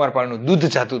કુમારપાળનું દૂધ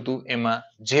જાતું હતું એમાં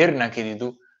ઝેર નાખી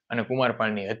દીધું અને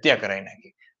કુમારપાળની હત્યા કરાવી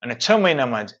નાખી. અને 6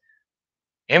 મહિનામાં જ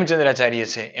હેમચંદ્રાચાર્ય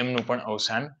છે એમનું પણ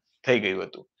અવસાન થઈ ગયું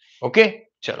હતું. ઓકે,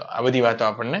 ચલો, આ બધી વાતો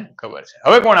આપણને ખબર છે.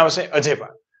 હવે કોણ આવશે?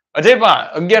 અજયપાળ. અજયપાળ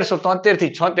 1173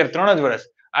 થી 76, 3 જ વર્ષ.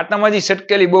 આત્માજી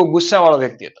સટકેલી બહુ ગુસ્સાવાળો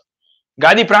વ્યક્તિ હતો.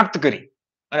 ગાદી પ્રાપ્ત કરી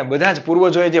અને બધા જ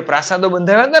પૂર્વજોએ જે પ્રાસાદો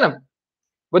બંધાવ્યા હતા ને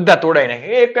બધા તોડાઈ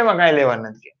નાખ્યા. એક કઈમાં કાંઈ લેવા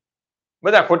નથી.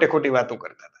 બધા ખોટે ખોટી વાતો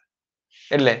કરતા હતા.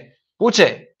 એટલે પૂછે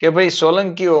કે ભાઈ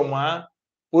સોલંકીઓમાં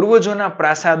પૂર્વજોના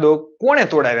પ્રાસાદો કોણે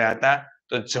તોડાવ્યા હતા?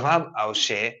 તો જવાબ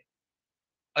આવશે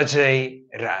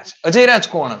અજયરાજ. અજયરાજ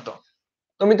કોણ હતો?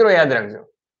 તો મિત્રો યાદ રાખજો,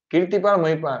 કીર્તિપાળ,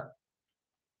 મહિપાળ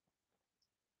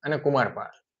અને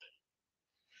કુમારપાળ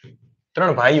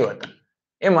 3 ભાઈઓ હતા.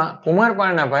 એમાં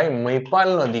કુમારપાળના ભાઈ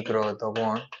મહિપાલનો દીકરો હતો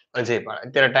કોણ? અજયપાળ.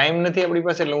 અત્યારે ટાઈમ નથી આપણી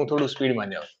પાસે એટલે હું થોડું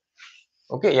સ્પીડમાં જાઉં.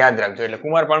 ઓકે, યાદ રાખજો. એટલે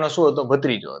કુમારપાળનો શું હતો?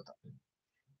 ભત્રીજો હતો.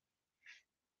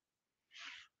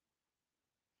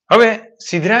 હવે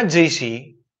સિદ્ધરાજ જયસિંહ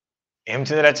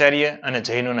હેમચંદ્રાચાર્ય અને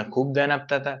જૈનોને ખૂબ દાન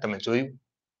આપતા હતા, તમે જોયું.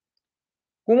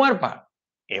 કુમારપાળ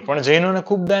એ પણ જૈનોને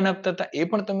ખૂબ દાન આપતા હતા, એ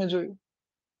પણ તમે જોયું.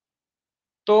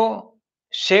 તો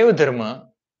શૈવ ધર્મ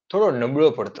થોડો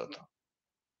નબળો પડતો હતો.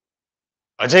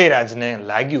 અજયરાજને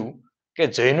લાગ્યું કે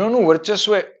જૈનોનું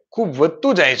વર્ચસ્વ ખૂબ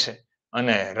વધતું જાય છે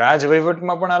અને રાજ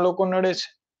વહીવટમાં પણ આ લોકો નડે છે.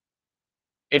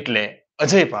 એટલે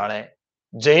અજયપાળે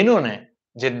જૈનોને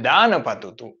જે દાન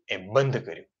અપાતું હતું એ બંધ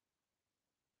કર્યું.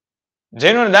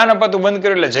 જૈનોને દાન અપાતું બંધ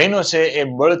કર્યું એટલે જૈનો છે એ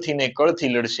બળથી ને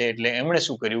કળથી લડશે એટલે એમણે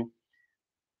શું કર્યું?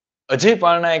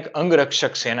 અજયપાળના એક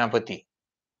અંગરક્ષક સેનાપતિ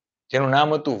જેનું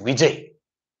નામ હતું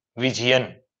વિજયન.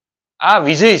 આ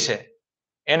વિજય છે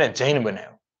એને જૈન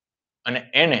બનાવ્યો અને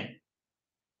એને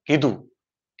કીધું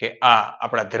કે આ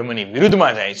આપણા ધર્મની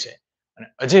વિરુદ્ધમાં જાય છે અને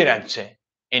અજયરાજ છે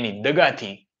એની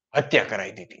દગાથી હત્યા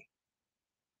કરાવી દીધી.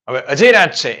 હવે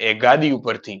અજયરાજ છે એ ગાદી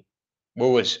ઉપરથી બહુ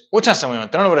જ ઓછા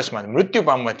સમયમાં 3 વર્ષમાં મૃત્યુ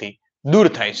પામવાથી દૂર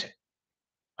થાય છે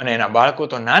અને એના બાળકો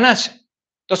તો નાના છે.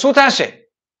 તો શું થશે?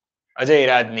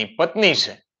 અજયરાજની પત્ની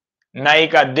છે,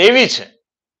 નાયિકા દેવી છે,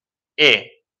 એ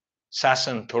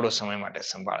શાસન થોડો સમય માટે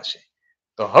સંભાળશે.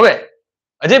 તો હવે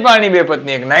અજયપાળની 2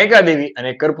 પત્ની, એક નાયિકા દેવી અને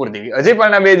એક કર્પૂર દેવી.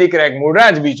 અજયપાળના 2 દીકરા, એક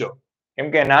મૂળરાજ બીજો, કેમ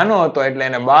કે નાનો હતો એટલે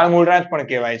એને બાળ મૂળરાજ પણ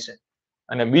કહેવાય છે,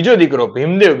 અને બીજો દીકરો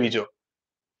ભીમદેવ બીજો.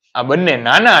 આ બંને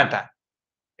નાના હતા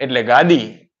એટલે ગાદી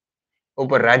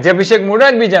ઉપર રાજ્યાભિષેક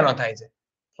મૂળરાજ બીજાનો થાય છે,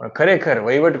 પણ ખરેખર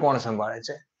વહીવટ કોણ સંભાળે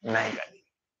છે? નાયિકા દેવી.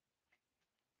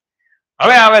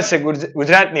 હવે આવે છે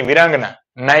ગુજરાતની વિરાંગના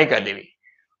નાયિકા દેવી.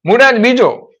 મૂળરાજ બીજો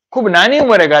ખૂબ નાની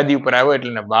ઉંમરે ગાદી ઉપર આવ્યો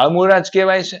એટલે એને બાળ મૂળરાજ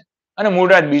કહેવાય છે અને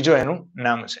મૂળરાજ બીજો એનું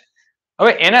નામ છે.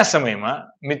 હવે એના સમયમાં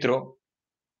મિત્રો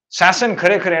શાસન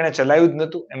ખરેખર એને ચલાવ્યું જ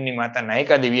નહોતું. એમની માતા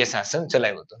નાયિકા દેવીએ શાસન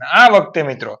ચલાવ્યું હતું. આ વખતે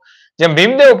મિત્રો જેમ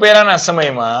ભીમદેવ પેરાના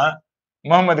સમયમાં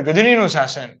મોહમ્મદ ગજનીનું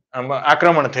શાસન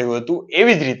આક્રમણ થયું હતું,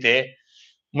 એવી જ રીતે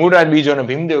મૂળરાજ બીજો અને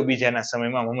ભીમદેવ બીજાના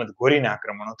સમયમાં મોહમ્મદ ઘોરીના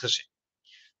આક્રમણો થશે.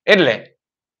 એટલે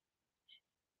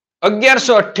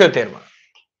 1178માં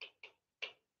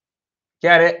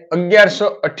ક્યારે?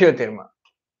 1178માં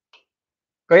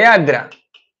કયાદ્રા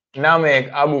નામે એક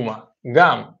આબુમાં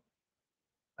ગામ,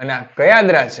 અને આ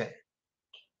કયાદ્રા છે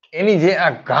એની જે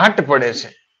આ ઘાટ પડે છે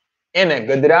એને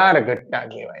ગદરાર ઘટ્ટા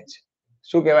કહેવાય છે.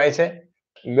 શું કહેવાય છે?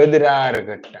 ગદરાર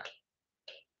ઘટ્ટા.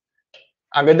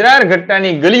 આ ગદરાર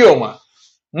ઘટ્ટાની ગલીઓમાં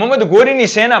મોહમ્મદ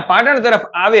ઘોરીની સેના પાટણ તરફ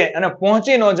આવે અને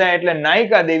પહોંચી ન જાય એટલે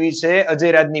નાયિકા દેવી છે,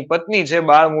 અજયરાજની પત્ની છે,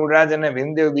 બાળ મૂળરાજ અને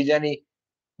ભીમદેવ બીજાની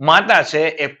માતા છે,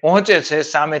 એ પહોંચે છે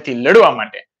સામેથી લડવા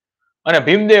માટે. અને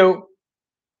ભીમદેવ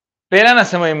પહેલાના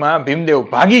સમયમાં ભીમદેવ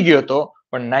ભાગી ગયો હતો,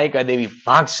 પણ નાયિકા દેવી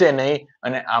ભાગશે નહીં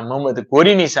અને આ મોહમ્મદ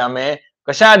ઘોરીની સામે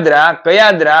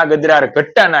કયાદ્રા ગદરાર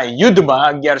ઘટ્ટાના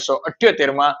યુદ્ધમાં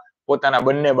 1178માં પોતાના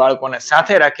બંને બાળકોને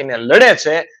સાથે રાખીને લડે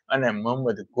છે અને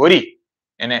મોહમ્મદ ઘોરી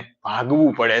એને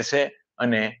ભાગવું પડે છે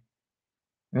અને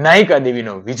નાયિકા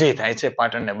દેવીનો વિજય થાય છે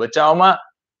પાટણને બચાવવામાં.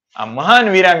 આ મહાન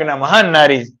વિરાંગના, મહાન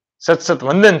નારી, સતસત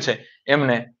વંદન છે,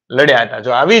 એમને લડ્યા હતા.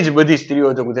 જો આવી જ બધી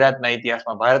સ્ત્રીઓ જો ગુજરાતના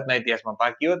ઇતિહાસમાં, ભારતના ઇતિહાસમાં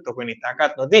બાકી હોત તો કોઈની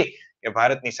તાકાત નહોતી કે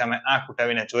ભારતની સામે આંખ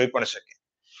ઉઠાવીને જોઈ પણ શકે.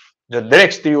 જો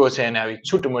દરેક સ્ત્રીઓ છે એને આવી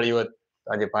છૂટ મળી હોત તો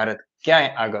આજે ભારત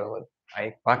ક્યાંય આગળ હોત. આ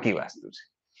એક બાકી વાસ્તુ છે.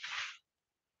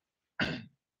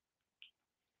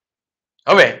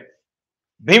 હવે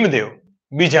ભીમદેવ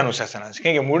બીજાનું શાસન હશે,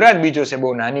 કેમ કે મૂળરાજ બીજો છે બહુ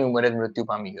નાની ઉંમરે જ મૃત્યુ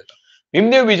પામી ગયો હતો.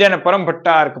 ભીમદેવ બીજાને પરમ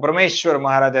ભટ્ટાર્ક પરમેશ્વર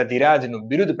મહારાજા ધીરાજનું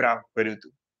બિરુદ પ્રાપ્ત કર્યું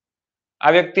હતું.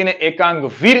 આ વ્યક્તિને એકાંગ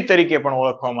વીર તરીકે પણ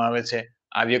ઓળખવામાં આવે છે.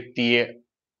 આ વ્યક્તિએ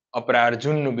અપરા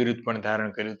અર્જુનનું બિરુદ પણ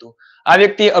ધારણ કર્યું હતું. આ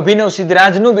વ્યક્તિએ અભિનવ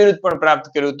સિદ્ધરાજનું બિરુદ પણ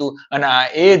પ્રાપ્ત કર્યું હતું. અને આ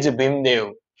એ જ ભીમદેવ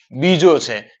બીજો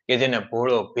છે કે જેને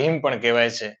ભોળો ભીમ પણ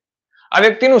કહેવાય છે. આ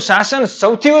વ્યક્તિનું શાસન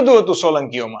સૌથી વધુ હતું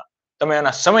સોલંકીઓમાં. તમે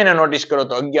એના સમયને નોટિસ કરો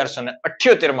તો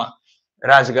 1178માં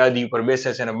રાજગાદી ઉપર બેસે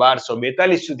છે અને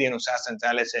 1242 સુધી એનું શાસન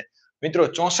ચાલે છે. મિત્રો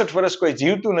 64 વર્ષ કોઈ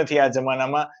જીવતું નથી આ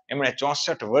જમાનામાં. એમણે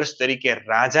 64 વર્ષ તરીકે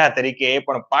રાજા તરીકે, એ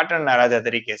પણ પાટણના રાજા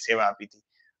તરીકે સેવા આપી હતી.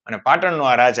 અને પાટણનો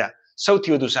આ રાજા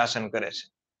સૌથી વધુ શાસન કરે છે.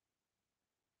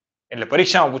 એટલે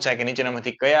પરીક્ષામાં પૂછાય કે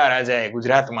નીચેનામાંથી કયા રાજાએ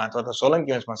ગુજરાતમાં અથવા તો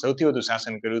સોલંકી વંશમાં સૌથી વધુ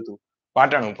શાસન કર્યું હતું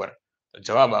પાટણ ઉપર? તો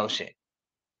જવાબ આવશે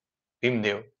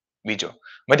ભીમદેવ બીજો.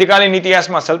 મધ્યકાલીન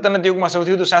ઇતિહાસમાં સલ્તનત યુગમાં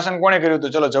સૌથી વધુ શાસન કોણે કર્યું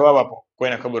હતું? ચલો જવાબ આપો,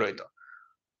 કોઈને ખબર હોય તો.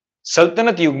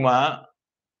 સલ્તનત યુગમાં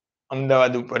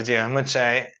અમદાવાદ ઉપર જે અહમદ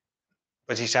શાહે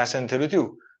પછી શાસન થયું હતું,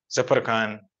 ઝફર ખાન,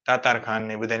 તાતાર ખાન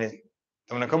ને બધાને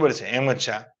તમને ખબર છે, અહેમદ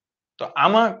શાહ. તો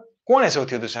આમાં કોણે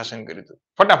સૌથી વધુ શાસન કર્યું હતું?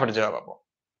 ફટાફટ જવાબ આપો.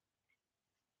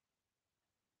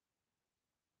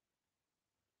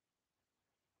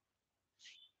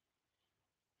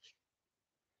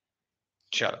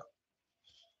 ચાલો,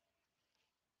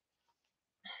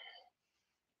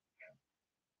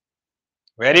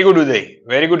 વેરી ગુડ ઉદય,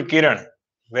 વેરી ગુડ કિરણ,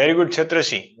 very good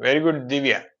Chhatrasinh, very good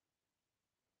Divya.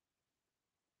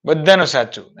 બધાનું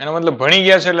સાચું. એનો મતલબ ભણી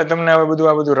ગયા છે એટલે તમને હવે બધું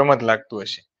આ બધું રમત લાગતું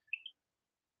હશે.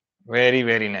 Very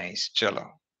very nice. ચલો,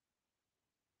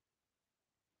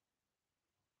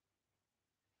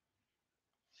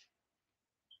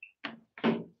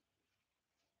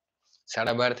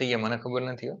 12:30 થઈ ગયા, મને ખબર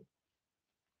નથી.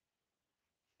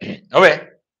 હવે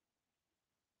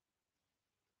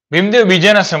ભીમદેવ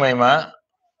બીજાના સમયમાં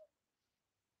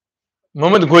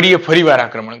મોહમ્મદ ઘોરીએ ફરીવાર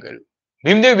આક્રમણ કર્યું.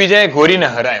 ભીમદેવ બીજાએ ઘોરીને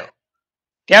હરાયો.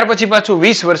 ત્યાર પછી પાછું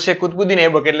 20 વર્ષે કુતબુદ્દીન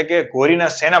એબક એટલે કે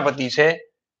ઘોરીના સેનાપતિ છે,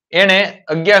 એણે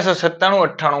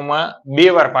 1197-98 માં 2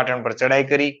 વાર પાટણ પર ચડાઈ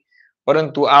કરી.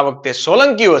 પરંતુ આ વખતે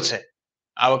સોલંકીઓ છે,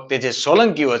 આ વખતે જે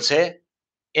સોલંકીઓ છે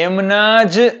એમના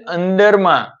જ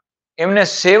અંદરમાં એમને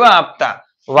સેવા આપતા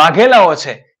વાઘેલાઓ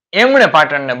છે, એમણે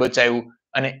પાટણને બચાવ્યું.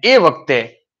 અને એ વખતે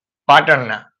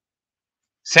પાટણના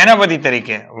સેનાપતિ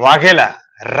તરીકે વાઘેલા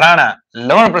રાણા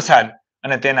લવણ પ્રસાદ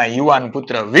અને તેના યુવાન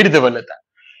પુત્ર વીરધવલ હતા.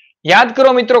 યાદ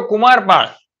કરો મિત્રો,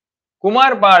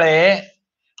 કુમારપાળે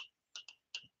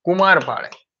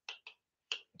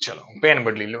ચલો પેન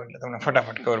બદલી લો એટલે તમને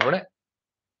ફટાફટ ખબર પડે.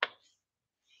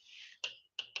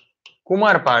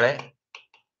 કુમારપાળે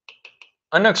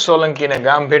અનક સોલંકીને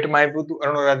ગામ ભેટમાં આપ્યું હતું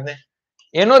અરુણરાજને.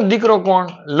 એનો જ દીકરો કોણ?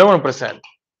 લવણ પ્રસાદ.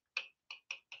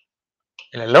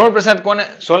 એટલે લવણ પ્રસાદ કોને?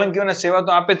 સોલંકીઓને સેવા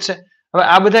તો આપે જ છે. હવે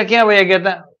આ બધા ક્યાં વયા ગયા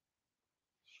હતા?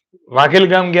 વાઘેલ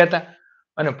ગામ ગયા હતા.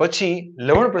 અને પછી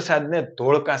લવણ પ્રસાદને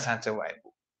ધોળકા સાચવવા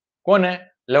આપ્યું. કોને?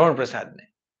 લવણ પ્રસાદને.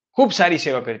 ખૂબ સારી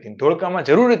સેવા કરી હતી. ધોળકામાં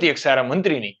જરૂર હતી એક સારા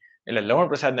મંત્રીની, એટલે લવણ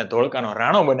પ્રસાદને ધોળકાનો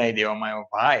રાણો બનાવી દેવામાં આવ્યો.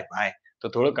 ભાઈ તો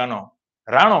ધોળકાનો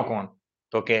રાણો કોણ?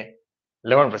 તો કે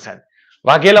લવણ પ્રસાદ.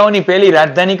 વાઘેલાઓની પહેલી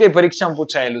રાજધાની કઈ? પરીક્ષામાં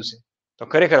પૂછાયેલું છે. તો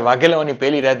ખરેખર વાઘેલાઓની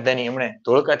પહેલી રાજધાની એમણે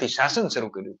ધોળકાથી શાસન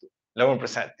શરૂ કર્યું હતું, લવણ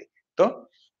પ્રસાદથી. તો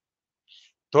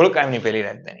ધોળકા એમની પહેલી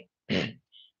રાજધાની.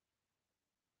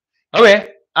 હવે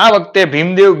આ વખતે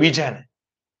ભીમદેવ બીજાને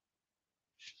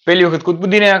પહેલી વખત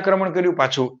કુતબુદ્દીને આક્રમણ કર્યું.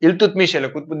 પાછું ઇલ્તુત્મિશ એટલે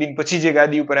કુતબુદ્દીન પછી જે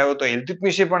ગાદી ઉપર આવ્યો તો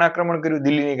ઇલ્તુત્મિશે પણ આક્રમણ કર્યું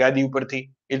દિલ્હીની ગાદી ઉપરથી.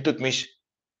 ઇલ્તુત્મિશ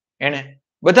એને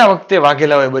બધા વખતે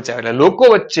વાઘેલાઓએ બચાવ્યા. એટલે લોકો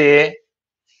વચ્ચે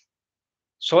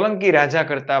સોલંકી રાજા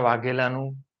કરતા વાઘેલાનું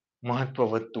મહત્વ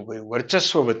વધતું ગયું,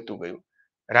 વર્ચસ્વ વધતું ગયું.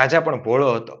 રાજા પણ ભોળો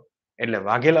હતો એટલે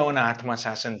વાઘેલાઓના હાથમાં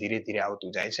શાસન ધીરે ધીરે આવતું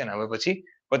જાય છે. અને હવે પછી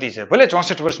પતિ છે, ભલે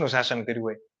 64 વર્ષનું શાસન કર્યું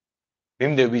હોય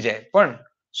ભીમદેવ બીજાએ, પણ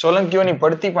સોલંકીઓની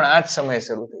પડતી પણ આ જ સમયે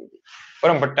શરૂ થઈ ગઈ.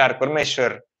 પરમ ભટ્ટાર,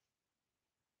 પરમેશ્વર,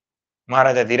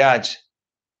 મહારાજા ધીરાજ,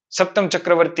 સપ્તમ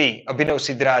ચક્રવર્તી, અભિનવ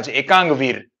સિદ્ધરાજ,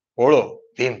 એકાંગવીર, ભોળો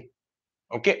ભીમ.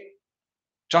 ઓકે,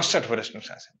 64 વર્ષનું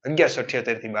શાસન,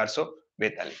 1178 થી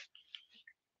 1242.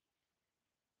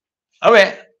 હવે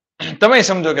તમે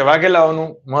સમજો કે વાઘેલાઓનું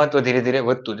મહત્વ ધીરે ધીરે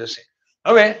વધતું જશે.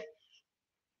 હવે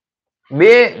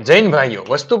બે જૈન ભાઈઓ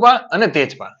વસ્તુપાળ અને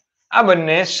તેજપાળ, આ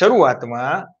બંને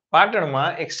શરૂઆતમાં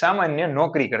પાટણમાં એક સામાન્ય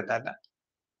નોકરી કરતા હતા.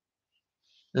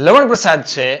 લવણ પ્રસાદ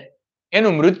છે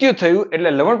એનું મૃત્યુ થયું એટલે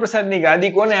લવણ પ્રસાદની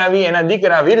ગાદી કોને આવી? એના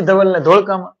દીકરા વીરધવલને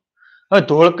ધોળકામાં. હવે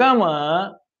ધોળકામાં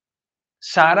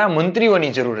સારા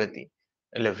મંત્રીઓની જરૂર હતી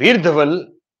એટલે વીરધવલ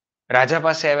રાજા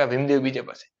પાસે આવ્યા, ભીમદેવ બીજા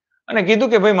પાસે, અને કીધું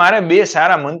કે ભાઈ મારે 2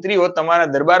 સારા મંત્રીઓ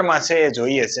તમારા દરબારમાં છે, એ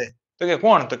જોઈએ છે. તો કે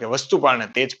કોણ? તો કે વસ્તુપાળ ને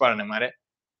તેજપાળને મારે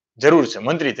જરૂર છે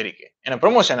મંત્રી તરીકે, એને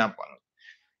પ્રમોશન આપવાનું.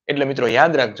 એટલે મિત્રો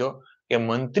યાદ રાખજો કે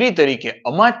મંત્રી તરીકે,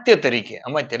 અમાત્ય તરીકે,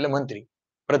 અમાત્ય એટલે મંત્રી,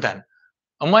 પ્રધાન,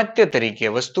 અમાત્ય તરીકે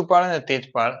વસ્તુપાળ અને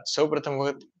તેજપાળ સૌપ્રથમ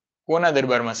વખત કોના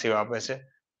દરબારમાં સેવા આપે છે?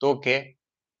 તો કે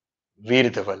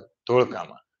વીરધવલ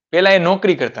ધોળકામાં. પેલા એ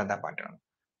નોકરી કરતા હતા પાટણમાં.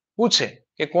 પૂછે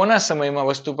કે કોના સમયમાં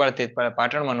વસ્તુપાળ તેજપાળ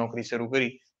પાટણમાં નોકરી શરૂ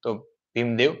કરી? તો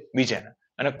ભીમદેવ બીજાના.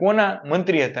 અને કોના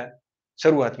મંત્રી હતા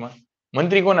શરૂઆતમાં?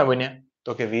 મંત્રી કોના બન્યા?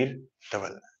 તો કે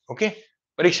વીરધવલ. ઓકે,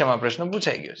 પરીક્ષામાં પ્રશ્ન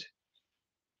પૂછાઈ ગયો છે.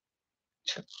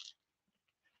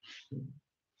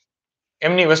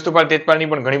 એમની વસ્તુપાળ તેજપાળની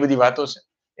પણ ઘણી બધી વાતો છે,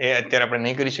 એ અત્યારે આપણે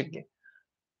નહીં કરી શકીએ.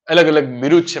 અલગ અલગ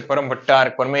બિરુદ છે: પરમ ભટ્ટાર,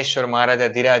 પરમેશ્વર,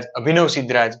 મહારાજા ધીરાજ, અભિનવ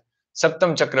સિદ્ધરાજ,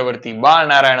 સપ્તમ ચક્રવર્તી, બાળ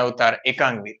નારાયણ અવતાર,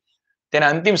 એકાંગવીર.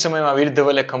 તેના અંતિમ સમયમાં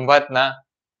વીરધવલે ખંભાતના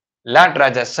લાટ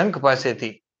રાજા શંખ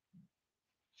પાસેથી,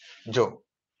 જો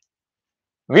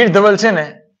વીરધવલ છે ને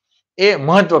એ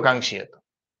મહત્વકાંક્ષી હતો.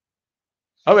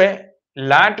 હવે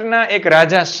લાટના એક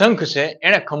રાજા શંખ છે,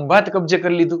 એને ખંભાત કબજે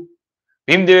કરી લીધું.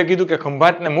 ભીમદેવે કીધું કે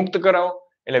ખંભાતને મુક્ત કરાવો,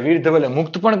 એટલે વીરધવલે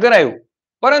મુક્ત પણ કરાયું.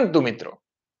 પરંતુ મિત્રો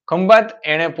ખંભાત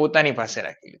એને પોતાની પાસે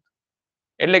રાખી લીધું.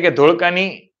 એટલે કે ધોળકાની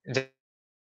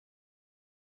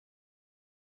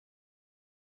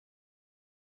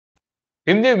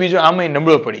ભીમદેવ બીજો આમાં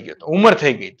નબળો પડી ગયો, ઉંમર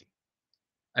થઈ ગઈ હતી.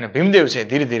 અને ભીમદેવ છે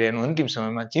ધીરે ધીરે એનું અંતિમ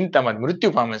સમયમાં ચિંતામાં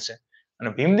મૃત્યુ પામે છે. અને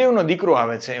ભીમદેવનો દીકરો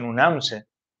આવે છે એનું નામ છે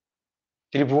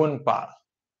ત્રિભુવનપાળ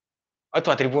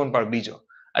અથવા ત્રિભુવનપાળ બીજો.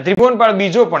 આ ત્રિભુવનપાળ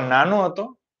બીજો પણ નાનો હતો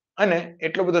અને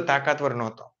એટલો બધો તાકાતવર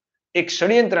નહોતો. એક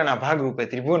ષડયંત્રના ભાગરૂપે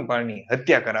ત્રિભુવનપાળની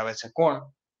હત્યા કરાવે છે. કોણ?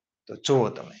 તો જુઓ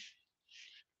તમે.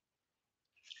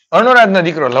 અર્ણોરાજનો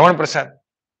દીકરો લવણપ્રસાદ,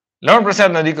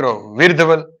 લવણપ્રસાદનો દીકરો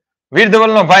વીરધવલ,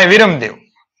 વીરધવલનો ભાઈ વિરમદેવ.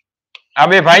 આ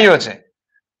બે ભાઈઓ છે.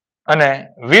 અને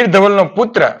વીરધવલનો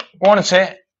પુત્ર કોણ છે?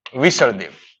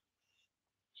 વિસળદેવ.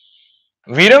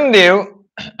 વિરમદેવ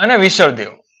અને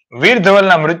વિસળદેવ.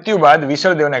 વીરધવલના મૃત્યુ બાદ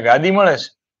વિસળદેવને ગાદી મળે છે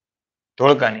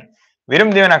ધોળકાની.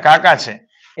 વિરમદેવના કાકા છે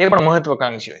એ પણ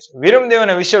મહત્વકાંક્ષી હોય છે. વિરમદેવ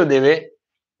અને વિસળદેવે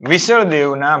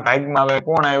વિસળદેવના ભાગમાં આવે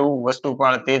કોણ આવ્યું?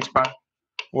 વસ્તુપાળ તેજપાળ.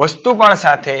 વસ્તુપાળ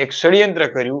સાથે એક ષડયંત્ર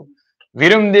કર્યું.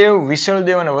 વિરમદેવ,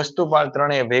 વિસળદેવ અને વસ્તુપાળ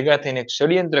ત્રણેય ભેગા થઈને એક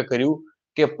ષડયંત્ર કર્યું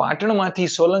કે પાટણમાંથી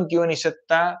સોલંકીઓની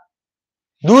સત્તા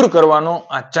દૂર કરવાનો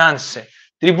આ ચાન્સ છે.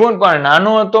 ત્રિભુવનપાળ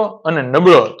નાનો હતો અને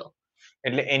નબળો હતો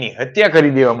એટલે એની હત્યા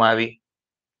કરી દેવામાં આવી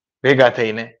ભેગા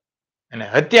થઈને. અને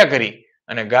હત્યા કરી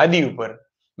અને ગાદી ઉપર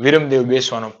વિરમદેવ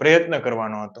બેસવાનો પ્રયત્ન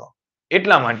કરવાનો હતો.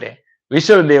 એટલા માટે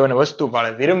વિસળદેવ અને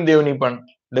વસ્તુપાળે વિરમદેવની પણ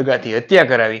દગાથી હત્યા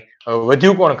કરાવી. હવે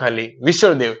વધ્યું કોણ? ખાલી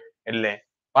વિસળદેવ. એટલે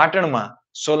પાટણમાં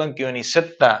સોલંકીઓની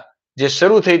સત્તા જે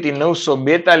શરૂ થઈ હતી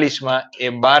 942માં એ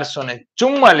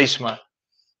 1244માં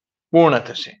પૂર્ણ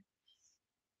થશે.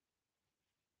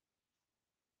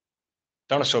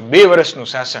 302 વર્ષનું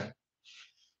શાસન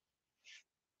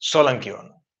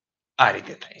સોલંકીઓનું આ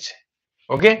રીતે થાય છે.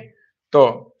 ઓકે, તો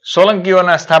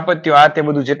સોલંકીઓના સ્થાપત્યો આ તે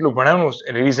બધું જેટલું ભણવાનું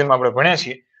રિવિઝનમાં આપણે ભણ્યા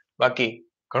છીએ, બાકી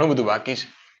ઘણું બધું બાકી છે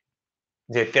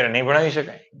જે અત્યારે નહીં ભણાવી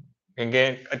શકાય કેમ કે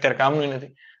અત્યારે કામનું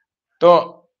નથી. તો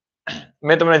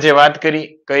મેં તમને જે વાત કરી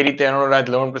કઈ રીતે અર્ણોરાજ,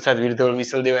 લવણપ્રસાદ, વીરધવલ,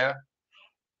 વિસળદેવ આવ્યા.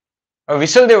 હવે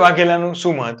વિસળદેવ વાઘેલાનું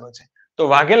શું મહત્વ છે? તો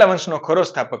વાઘેલા વંશનો ખરો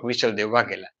સ્થાપક વિસળદેવ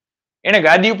વાઘેલા. એને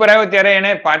ગાદી ઉપર આવ્યો ત્યારે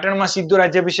એને પાટણમાં સીધો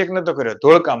રાજ્યાભિષેક નતો કર્યો,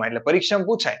 ધોળકામાં. એટલે પરીક્ષામાં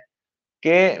પૂછાય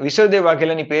કે વિસળદેવ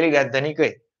વાઘેલાની પહેલી રાજધાની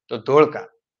કઈ? તો ધોળકા.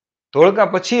 ધોળકા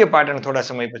પછી એ પાટણ થોડા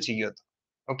સમય પછી ગયો હતો.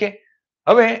 ઓકે,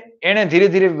 હવે એને ધીરે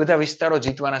ધીરે બધા વિસ્તારો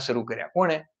જીતવાના શરૂ કર્યા.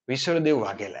 કોણે? વિસળદેવ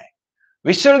વાઘેલાએ.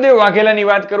 વિસળદેવ વાઘેલાની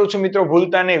વાત કરું છું મિત્રો,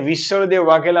 ભૂલતા નહીં. વિસળદેવ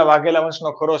વાઘેલા, વાઘેલા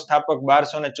વંશનો ખરો સ્થાપક.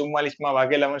 1244માં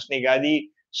વાઘેલા વંશની ગાદી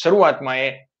શરૂઆતમાં એ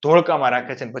ધોળકામાં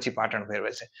રાખે છે અને પછી પાટણ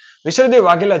ફેરવે છે. વિસળદેવ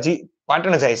વાઘેલા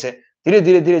પાટણ જાય છે. ધીરે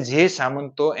ધીરે ધીરે જે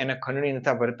સામંતો એને ખંડણી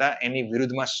નતા ભરતા એની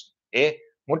વિરુદ્ધમાં એ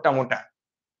મોટા મોટા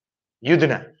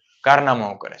યુદ્ધના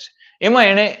કારનામાઓ કરે છે. એમાં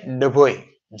એને ડભોઈ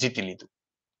જીતી લીધું.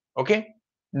 ઓકે,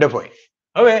 ડભોઈ.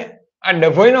 હવે આ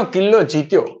ડભોઈનો કિલ્લો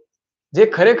જીત્યો, જે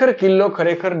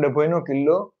ખરેખર ડભોઈનો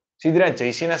કિલ્લો સિદ્ધરાજ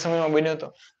જયસિંહના સમયમાં બન્યો હતો.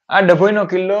 આ ડભોઈનો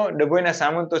કિલ્લો, ડભોઈના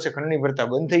સામંતો છે ખંડણી ભરતા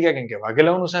બંધ થઈ ગયા કેમ કે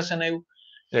વાઘેલાઓનું શાસન આવ્યું.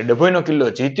 એટલે ડભોઈનો કિલ્લો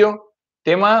જીત્યો.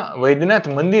 તેમાં વૈદ્યનાથ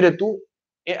મંદિર હતું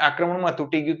એ આક્રમણમાં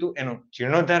તૂટી ગયું હતું, એનો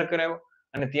જીર્ણોદ્ધાર કરાયો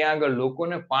અને ત્યાં આગળ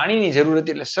લોકોને પાણીની જરૂર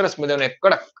હતી એટલે સરસ મજાનું એક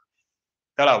કડક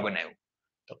તળાવ બનાવ્યું.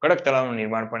 તો કડક તળાવનું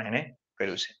નિર્માણ પણ એને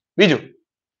કર્યું છે. બીજું,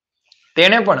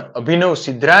 તેણે પણ અભિનવ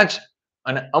સિદ્ધરાજ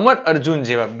અને અમર અર્જુન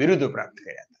જેવા બિરુદો પ્રાપ્ત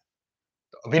કર્યા હતા.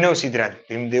 તો અભિનવ સિદ્ધરાજ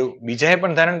ભીમદેવ બીજાએ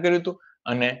પણ ધારણ કર્યું હતું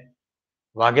અને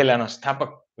વાઘેલાનો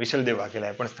સ્થાપક વિસળદેવ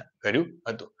વાઘેલાએ પણ કર્યું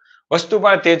હતું.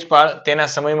 વસ્તુપાળ, તેજપાળ તેના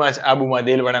સમયમાં જ આબુમાં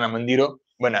દેલવાડાના મંદિરો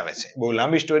બનાવે છે. બહુ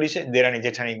લાંબી સ્ટોરી છે. દેરાણી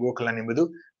જેઠાણી, ગોખલા ને બધું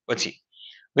પછી.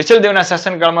 વિસળદેવના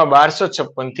શાસનકાળમાં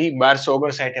 1256 થી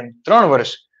 1259 એમ 3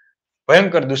 વર્ષ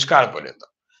ભયંકર દુષ્કાળ પડ્યો હતો.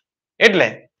 એટલે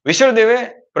વિસળદેવે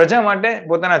પ્રજા માટે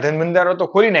પોતાના ધનભંડારો તો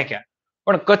ખોલી નાખ્યા,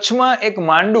 પણ કચ્છમાં એક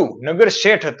માંડુ નગર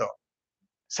શેઠ હતો,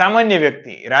 સામાન્ય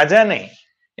વ્યક્તિ, રાજા નહીં.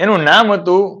 એનું નામ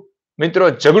હતું મિત્રો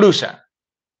ઝઘડુશા,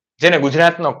 જેને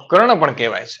ગુજરાતનો કર્ણ પણ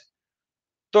કહેવાય છે.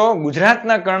 તો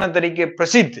ગુજરાતના કર્ણ તરીકે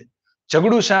પ્રસિદ્ધ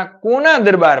ઝઘડુશા કોના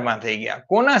દરબારમાં થઈ ગયા,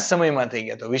 કોના સમયમાં થઈ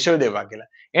ગયા? તો વિસળદેવ વાઘેલા.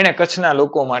 એને કચ્છના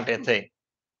લોકો માટે થઈ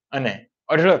અને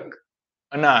અઢળક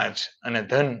અનાજ અને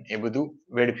ધન એ બધું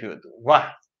વેડફ્યું હતું. વાહ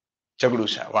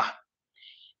ઝઘડુશા, વાહ.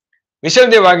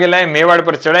 વિસળદેવ વાઘેલાએ મેવાડ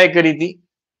પર ચડાઈ કરી હતી,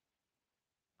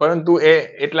 પરંતુ એ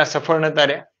એટલા સફળ નતા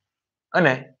રહ્યા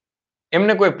અને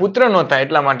એમને કોઈ પુત્ર નહોતા,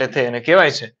 એટલા માટે થઈ અને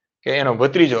કહેવાય છે કે એનો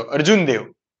ભત્રીજો અર્જુનદેવ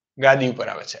ગાદી ઉપર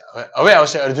આવે છે. હવે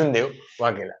આવશે અર્જુનદેવ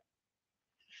વાઘેલા.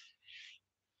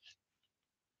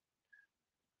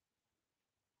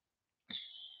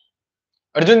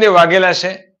 અર્જુનદેવ વાઘેલા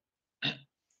છે,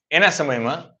 એના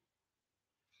સમયમાં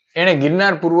એને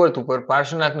ગિરનાર પર્વત ઉપર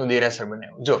પાર્શ્વનાથનું દેરાસર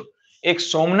બનાવ્યું. જો એક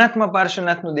સોમનાથમાં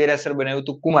પાર્શ્વનાથનું દેરાસર બનાવ્યું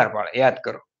હતું કુમારપાળ, યાદ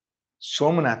કરો.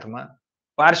 સોમનાથમાં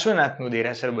પાર્શ્વનાથનું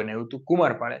દેરાસર બનાવ્યું હતું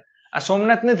કુમારપાળે. આ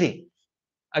સોમનાથ નથી,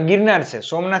 આ ગિરનાર છે.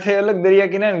 સોમનાથ એ અલગ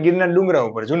દરિયા કિનારે, ગિરનાર ડુંગરા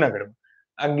ઉપર જુનાગઢમાં.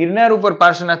 આ ગિરનાર ઉપર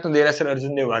પાર્શ્વનાથનું દેરાસર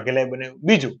અર્જુનદેવ વાઘેલાએ બનાવ્યું.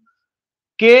 બીજું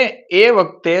કે એ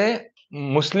વખતે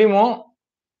મુસ્લિમો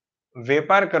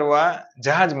વેપાર કરવા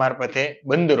જહાજ મારફતે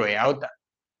બંદરોએ આવતા.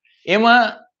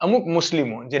 એમાં અમુક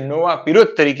મુસ્લિમો જે નવા પિરોજ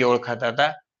તરીકે ઓળખાતા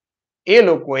હતા એ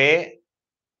લોકોએ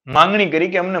માંગણી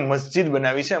કરી કે અમને મસ્જિદ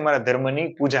બનાવી છે અમારા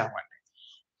ધર્મની પૂજા માટે.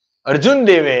 અર્જુન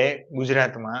દેવે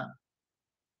ગુજરાતમાં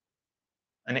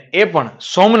અને એ પણ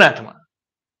સોમનાથમાં,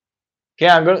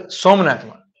 ક્યાં આગળ?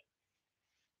 સોમનાથમાં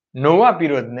નવા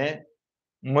પિરોજને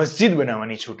મસ્જિદ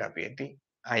બનાવવાની છૂટ આપી હતી.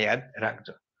 આ યાદ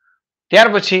રાખજો. ત્યાર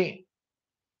પછી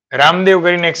રામદેવ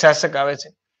કરીને એક શાસક આવે છે.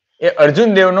 એ અર્જુન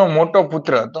દેવનો મોટો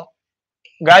પુત્ર હતો.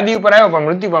 ગાદી ઉપર આવ્યો પણ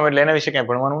મૃત્યુ પામ્યો એટલે એના વિશે કઈ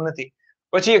ભણવાનું નથી.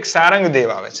 પછી એક સારંગદેવ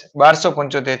આવે છે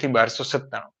 1275 થી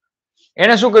 1297.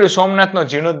 એને શું કર્યું? સોમનાથનો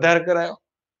જીર્ણોદ્ધાર કરાયો.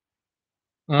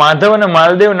 માધવ અને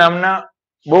માલદેવ નામના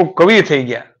બહુ કવિ થઈ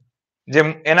ગયા જે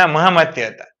એના મહામાત્ય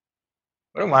હતા.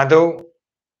 બરાબર, માધવ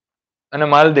અને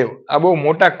માલદેવ આ બહુ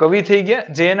મોટા કવિ થઈ ગયા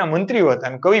જે એના મંત્રીઓ હતા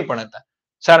અને કવિ પણ હતા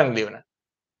સારંગદેવના.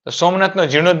 તો સોમનાથનો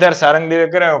જીર્ણોદ્ધાર સારંગદેવે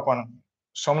કરાયો પણ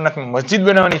સોમનાથમાં મસ્જિદ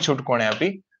બનાવવાની છૂટ કોણે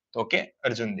આપી? તો કે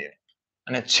અર્જુન દેવે.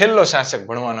 અને છેલ્લો શાસક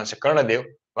ભણવાનો છે કર્ણદેવ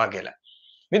વાઘેલા.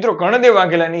 મિત્રો, કર્ણદેવ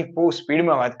વાઘેલાની બહુ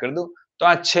સ્પીડમાં વાત કરી દઉં તો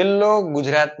આ છેલ્લો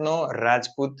ગુજરાતનો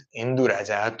રાજપૂત હિન્દુ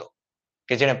રાજા હતો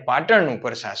કે જેને પાટણ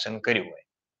ઉપર શાસન કર્યું હોય.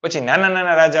 પછી નાના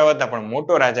નાના રાજાઓ હતા પણ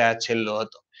મોટો રાજા આ છેલ્લો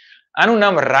હતો. આનું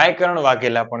નામ રાયકર્ણ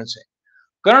વાઘેલા પણ છે.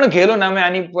 કર્ણ ઘેલો નામે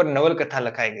આની પર નવલકથા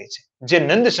લખાઈ ગઈ છે જે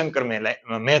નંદશંકર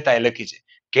મહેતાએ લખી છે.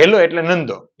 ઘેલો એટલે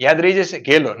નંદો, યાદ રહી જશે,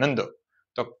 ઘેલો નંદો.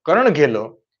 તો કર્ણ ઘેલો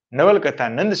નવલકથા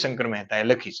નંદશંકર મહેતાએ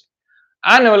લખી છે.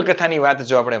 આ નવલકથાની વાત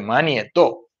જો આપણે માનીએ તો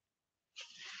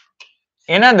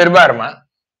એના દરબારમાં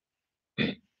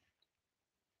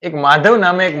એક માધવ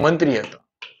નામે એક મંત્રી હતો.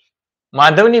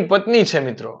 માધવની પત્ની છે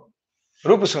મિત્રો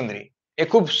રૂપસુંદરી, એ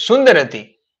ખૂબ સુંદર હતી.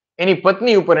 એની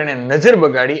પત્ની ઉપર એને નજર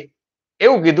બગાડી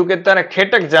એવું કીધું કે તારે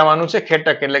ખેટક જવાનું છે.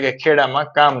 ખેટક એટલે કે ખેડામાં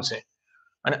કામ છે.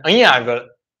 અને અહીંયા આગળ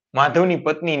માધવની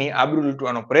પત્નીની આબરૂ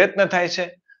લૂંટવાનો પ્રયત્ન થાય છે.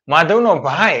 માધવનો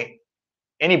ભાઈ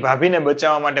એની ભાભીને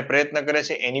બચાવવા માટે પ્રયત્ન કરે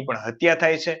છે, એની પણ હત્યા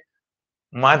થાય છે.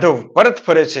 માધવ પરત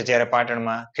ફરે છે જ્યારે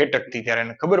પાટણમાં ખેટકથી, ત્યારે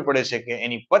એને ખબર પડે છે કે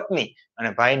એની પત્ની અને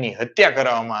ભાઈની હત્યા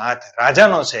કરવામાં હાથ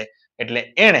રાજાનો છે. એટલે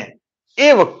એણે એ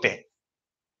વખતે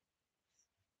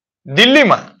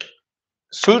દિલ્હીમાં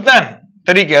સુલતાન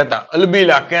તરીકે હતા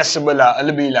અલબીલા કેસબલા,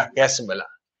 અલબીલા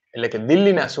કેસબલા એટલે કે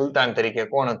દિલ્હીના સુલતાન તરીકે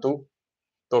કોણ હતું?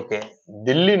 તો કે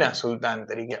દિલ્હીના સુલતાન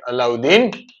તરીકે અલાઉદ્દીન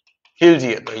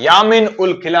ખિલજી હતો. યામીન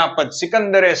ઉલ ખિલાફત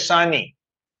સિકંદરે સાની,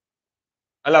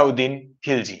 અલાઉદ્દીન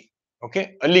ખિલજી. ઓકે,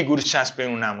 અલી ગુરશાહ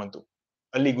એનું નામ હતું.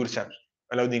 અલી ગુરશાહ,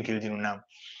 અલાઉદ્દીન ખિલજીનું નામ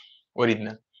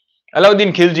ઓરિજિનલ.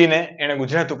 અલાઉદ્દીન ખિલજીને એને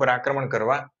ગુજરાત ઉપર આક્રમણ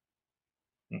કરવા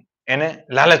એને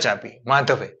લાલચ આપી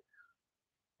માધવે.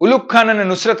 ઉલુગ ખાન અને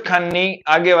નુસરત ખાનની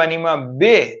આગેવાનીમાં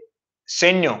બે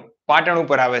સૈન્યો પાટણ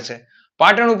ઉપર આવે છે.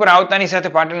 પાટણ ઉપર આવતાની સાથે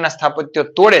પાટણના સ્થાપત્યો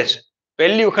તોડે છે.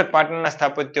 પહેલી વખત પાટણના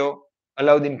સ્થાપત્યો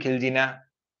અલાઉદ્દીન ખિલજીના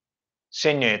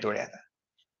સૈન્યએ તોડ્યા હતા.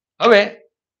 હવે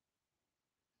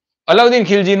અલાઉદ્દીન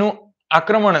ખિલજીનું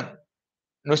આક્રમણ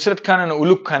નુસરત ખાન અને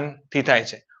ઉલુગ ખાન થી થાય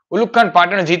છે. ઉલુગ ખાન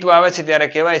પાટણ જીતવા આવે છે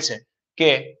ત્યારે કહેવાય છે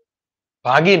કે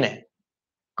ભાગીને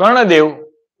કર્ણદેવ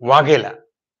વાઘેલા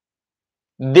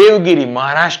દેવગીરી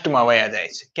મહારાષ્ટ્રમાં વયા જાય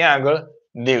છે. ક્યાં આગળ?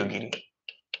 દેવગીરી.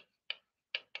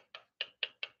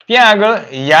 ત્યાં આગળ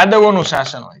યાદવોનું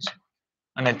શાસન હોય છે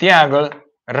અને ત્યાં આગળ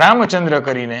રામચંદ્ર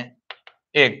કરીને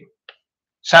એક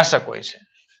શાસક હોય છે.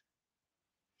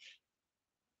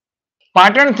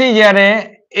 પાટણથી જ્યારે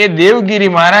એ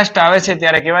દેવગીરી મહારાષ્ટ્ર આવે છે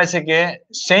ત્યારે કહેવાય છે કે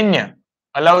સૈન્ય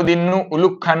અલાઉદ્દીનનું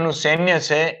ઉલુગ ખાનનું સૈન્ય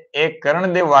છે એ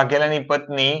કર્ણદેવ વાઘેલાની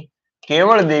પત્ની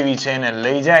કેવળ દેવી છે એને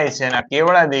લઈ જાય છે. અને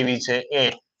કેવળા દેવી છે એ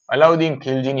અલાઉદ્દીન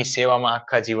ખિલજીની સેવામાં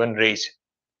આખા જીવન રહી છે.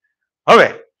 હવે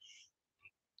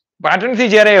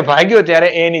પાટણથી જ્યારે એ ભાગ્યો ત્યારે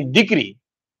એની દીકરી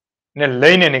ને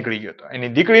લઈને નીકળી ગયો હતો.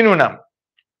 એની દીકરીનું નામ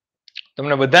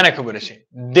તમને બધાને ખબર હશે,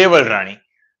 દેવલ રાણી.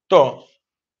 તો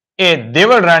એ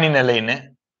દેવલ રાણીને લઈને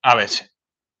આવે છે.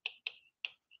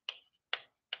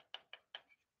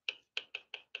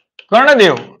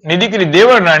 કર્ણદેવ ની દીકરી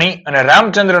દેવળ રાણી અને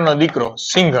રામચંદ્રનો દીકરો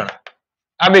સિંઘણ,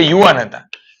 આ બે યુવાન હતા.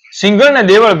 સિંઘણને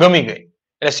દેવળ ગમી ગઈ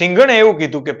એટલે સિંઘણે એવું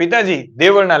કીધું કે પિતાજી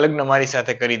દેવળના લગ્ન મારી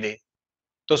સાથે કરી દે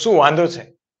તો શું વાંધો છે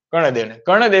કર્ણદેવને.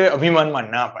 કર્ણદેવે અભિમાનમાં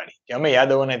ના પાડી કે અમે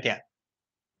યાદવોને ત્યાં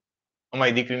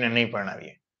અમારી દીકરીને નહીં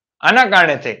પરણાવીએ. આના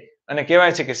કારણે થઈ અને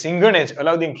કહેવાય છે કે સિંઘણે જ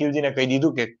અલાઉદ્દીન ખિલજીને કહી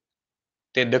દીધું કે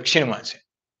તે દક્ષિણમાં છે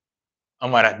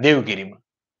અમારા દેવગીરીમાં.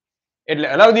 એટલે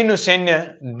અલાઉદ્દીનનું સૈન્ય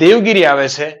દેવગીરી આવે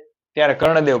છે ત્યારે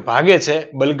કર્ણદેવ ભાગે છે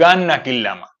બલગાનના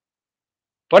કિલ્લામાં.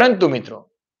 પરંતુ મિત્રો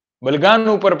બલગાન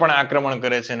ઉપર પણ આક્રમણ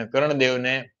કરે છે અને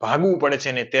કર્ણદેવને ભાગવું પડે છે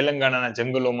અને તેલંગાણાના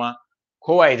જંગલોમાં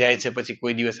ખોવાઈ જાય છે. પછી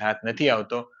કોઈ દિવસ હાથ નથી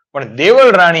આવતો. પણ દેવળ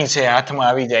રાણી છે હાથમાં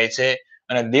આવી જાય છે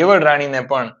અને દેવળ રાણીને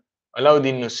પણ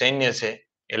અલાઉદ્દીનનું સૈન્ય છે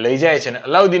એ લઈ જાય છે અને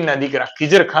અલાઉદ્દીનના દીકરા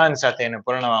ખિજર ખાન સાથે એને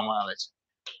પરણવામાં આવે છે.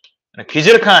 અને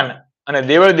ખિજર ખાન અને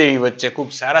દેવળ દેવી વચ્ચે ખૂબ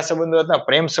સારા સંબંધો હતા,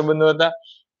 પ્રેમ સંબંધો હતા.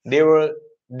 દેવળ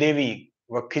દેવી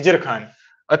વ ખિજર ખાન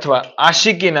અથવા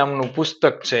આશિકી નામનું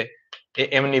પુસ્તક છે એ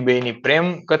એમની બેની પ્રેમ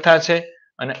કથા છે.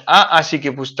 અને આ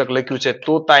આશિકી પુસ્તક લખ્યું છે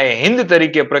તોતાએ હિન્દ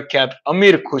તરીકે પ્રખ્યાત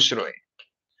અમીર ખુશરોએ.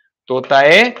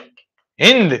 તોતાએ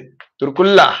હિન્દ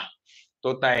તુર્કુલ્લાહ,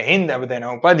 તોતાએ હિન્દ, આ બધા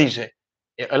એના ઉપાધિ છે.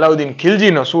 એ અલાઉદ્દીન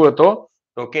ખિલજીનો શું હતો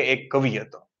તો કે એક કવિ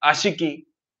હતો. આશિકી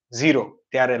 0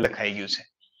 ત્યારે લખાઈ ગયું છે.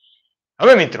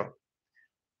 હવે મિત્રો,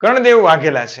 કર્ણદેવ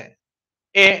વાઘેલા છે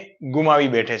એ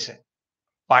ગુમાવી બેઠે છે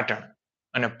પાટણ.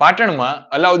 અને પાટણમાં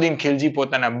અલાઉદ્દીન ખિલજી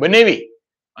પોતાના બનેવી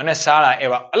અને શાળા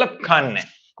એવા અલબ ખાનને,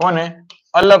 કોને?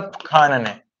 અલબ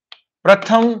ખાનને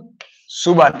પ્રથમ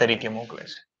સુબા તરીકે મોકલે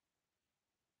છે.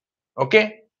 ઓકે,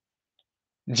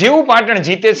 જેવું પાટણ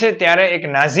જીતે છે ત્યારે એક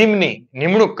નાઝીમની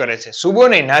નિમણૂક કરે છે. સુબો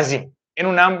નહીં, નાઝીમ.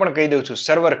 એનું નામ પણ કહી દઉં છું,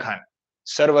 સરવર ખાન.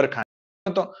 સરવર ખાન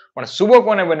હતો, પણ સુબો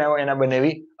કોને બનાવ્યો? એના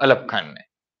બનેવી અલબ ખાનને.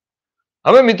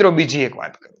 હવે મિત્રો બીજી એક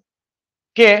વાત કરું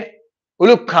કે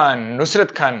ઉલુગ ખાન,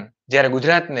 નુસરત ખાન જ્યારે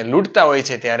ગુજરાતને લૂંટતા હોય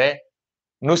છે ત્યારે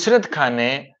નુસરત ખાને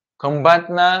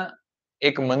ખંભાતના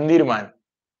એક મંદિરમાં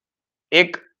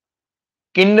એક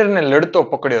કિન્નરને લડતો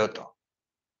પકડ્યો હતો.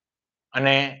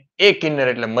 અને એ કિન્નર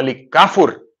એટલે મલિક કાફુર.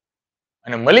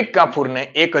 અને મલિક કાફુરને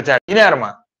 1000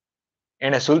 દિનારમાં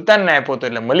એને સુલતાનને આપ્યો હતો,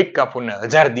 એટલે મલિક કાફુરને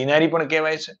 1000 દિનારી પણ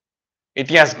કહેવાય છે.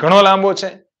 ઇતિહાસ ઘણો લાંબો છે,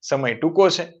 સમય ટૂંકો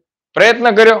છે. પ્રયત્ન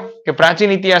કર્યો કે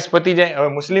પ્રાચીન ઇતિહાસ પતી જાય. હવે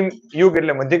મુસ્લિમ યુગ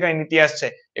એટલે મધ્યકાલીન ઇતિહાસ છે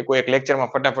એ કોઈ એક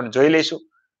લેક્ચરમાં ફટાફટ જોઈ લઈશું.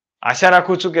 આશા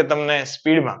રાખું છું કે તમને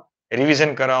સ્પીડમાં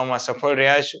રિવિઝન કરવામાં સફળ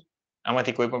રહ્યા છો.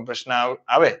 આમાંથી કોઈ પણ પ્રશ્ન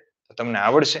આવે તો તમને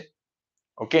આવડશે.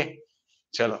 ઓકે,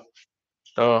 ચલો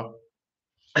તો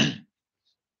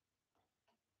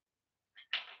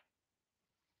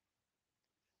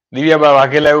દિવ્યાબા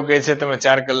વાઘેલા એવું કહે છે તમે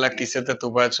 4 કલાકથી સતત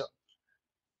ઉભા છો.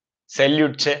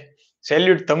 સેલ્યુટ છે,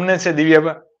 સેલ્યુટ તમને છે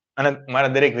દિવ્યાબા અને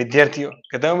મારા દરેક વિદ્યાર્થીઓ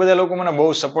કે તમે બધા લોકો મને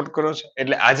બહુ સપોર્ટ કરો છો.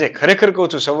 એટલે આજે ખરેખર કહું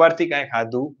છું, સવારથી કાંઈ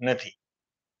ખાધું નથી.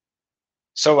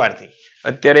 સવારથી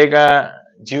અત્યારે એક આ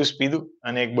જ્યુસ પીધું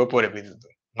અને એક બપોરે પીધું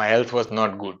હતું. My health was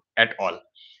not good at all.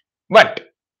 But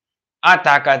આ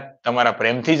તાકાત તમારા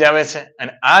પ્રેમથી જ આવે છે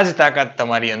અને આ જ તાકાત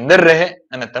તમારી અંદર રહે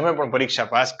અને તમે પણ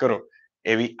પરીક્ષા પાસ કરો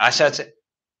એવી આશા છે.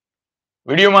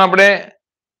 વિડીયોમાં આપણે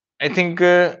આઈ થિંક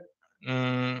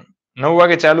 9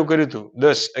 વાગે ચાલુ કર્યું હતું,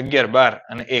 10, 11, 12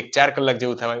 અને 1, 4 કલાક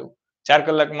જેવું થવાયું. 4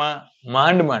 કલાકમાં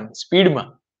માંડ સ્પીડમાં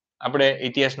આપણે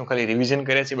ઇતિહાસનું ખાલી રિવિઝન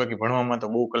કર્યા છે. બાકી ભણવામાં તો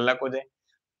બહુ કલાકો જાય.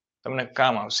 તમને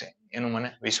કામ આવશે એનું મને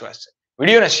વિશ્વાસ છે.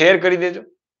 વિડીયોને શેર કરી દેજો,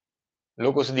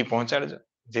 લોકો સુધી પહોંચાડજો,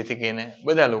 જેથી કરીને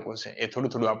બધા લોકો છે એ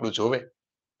થોડું થોડું આપણું જોવે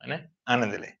અને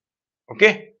આનંદ લે. ઓકે,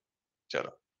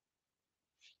 ચલો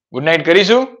ગુડ નાઇટ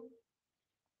કરીશું.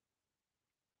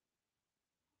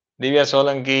 દિવ્યા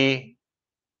સોલંકી,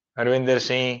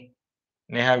 હરવિંદરસિંહ,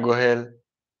 નેહા ગોહેલ,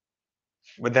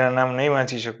 બધાના નામ નહીં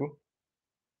વાંચી શકું.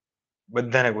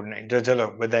 બધાને ગુડ નાઇટ. જો ચલો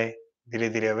બધાએ ધીરે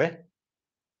ધીરે હવે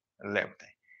લેફ્ટ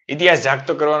થાય. ઇતિહાસ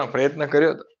જાગતો કરવાનો પ્રયત્ન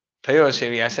કર્યો થયો હશે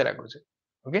એવી આશા રાખું છું.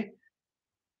 ઓકે,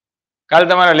 કાલ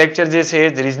તમારા લેક્ચર જે છે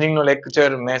એ જ રીઝનિંગનો લેક્ચર,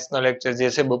 મેથ્સનો લેક્ચર જે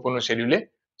છે બપોરનું શેડ્યુલે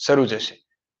શરૂ જશે.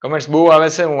 કમેન્ટ્સ બહુ આવે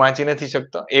છે, હું વાંચી નથી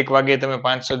શકતો. 1 વાગે તમે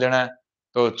 500 જણા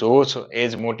તો જોવો છો એ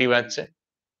જ મોટી વાત છે.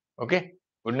 Okay,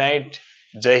 good night.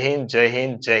 જય હિન્દ, જય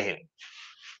હિન્દ, જય હિન્દ.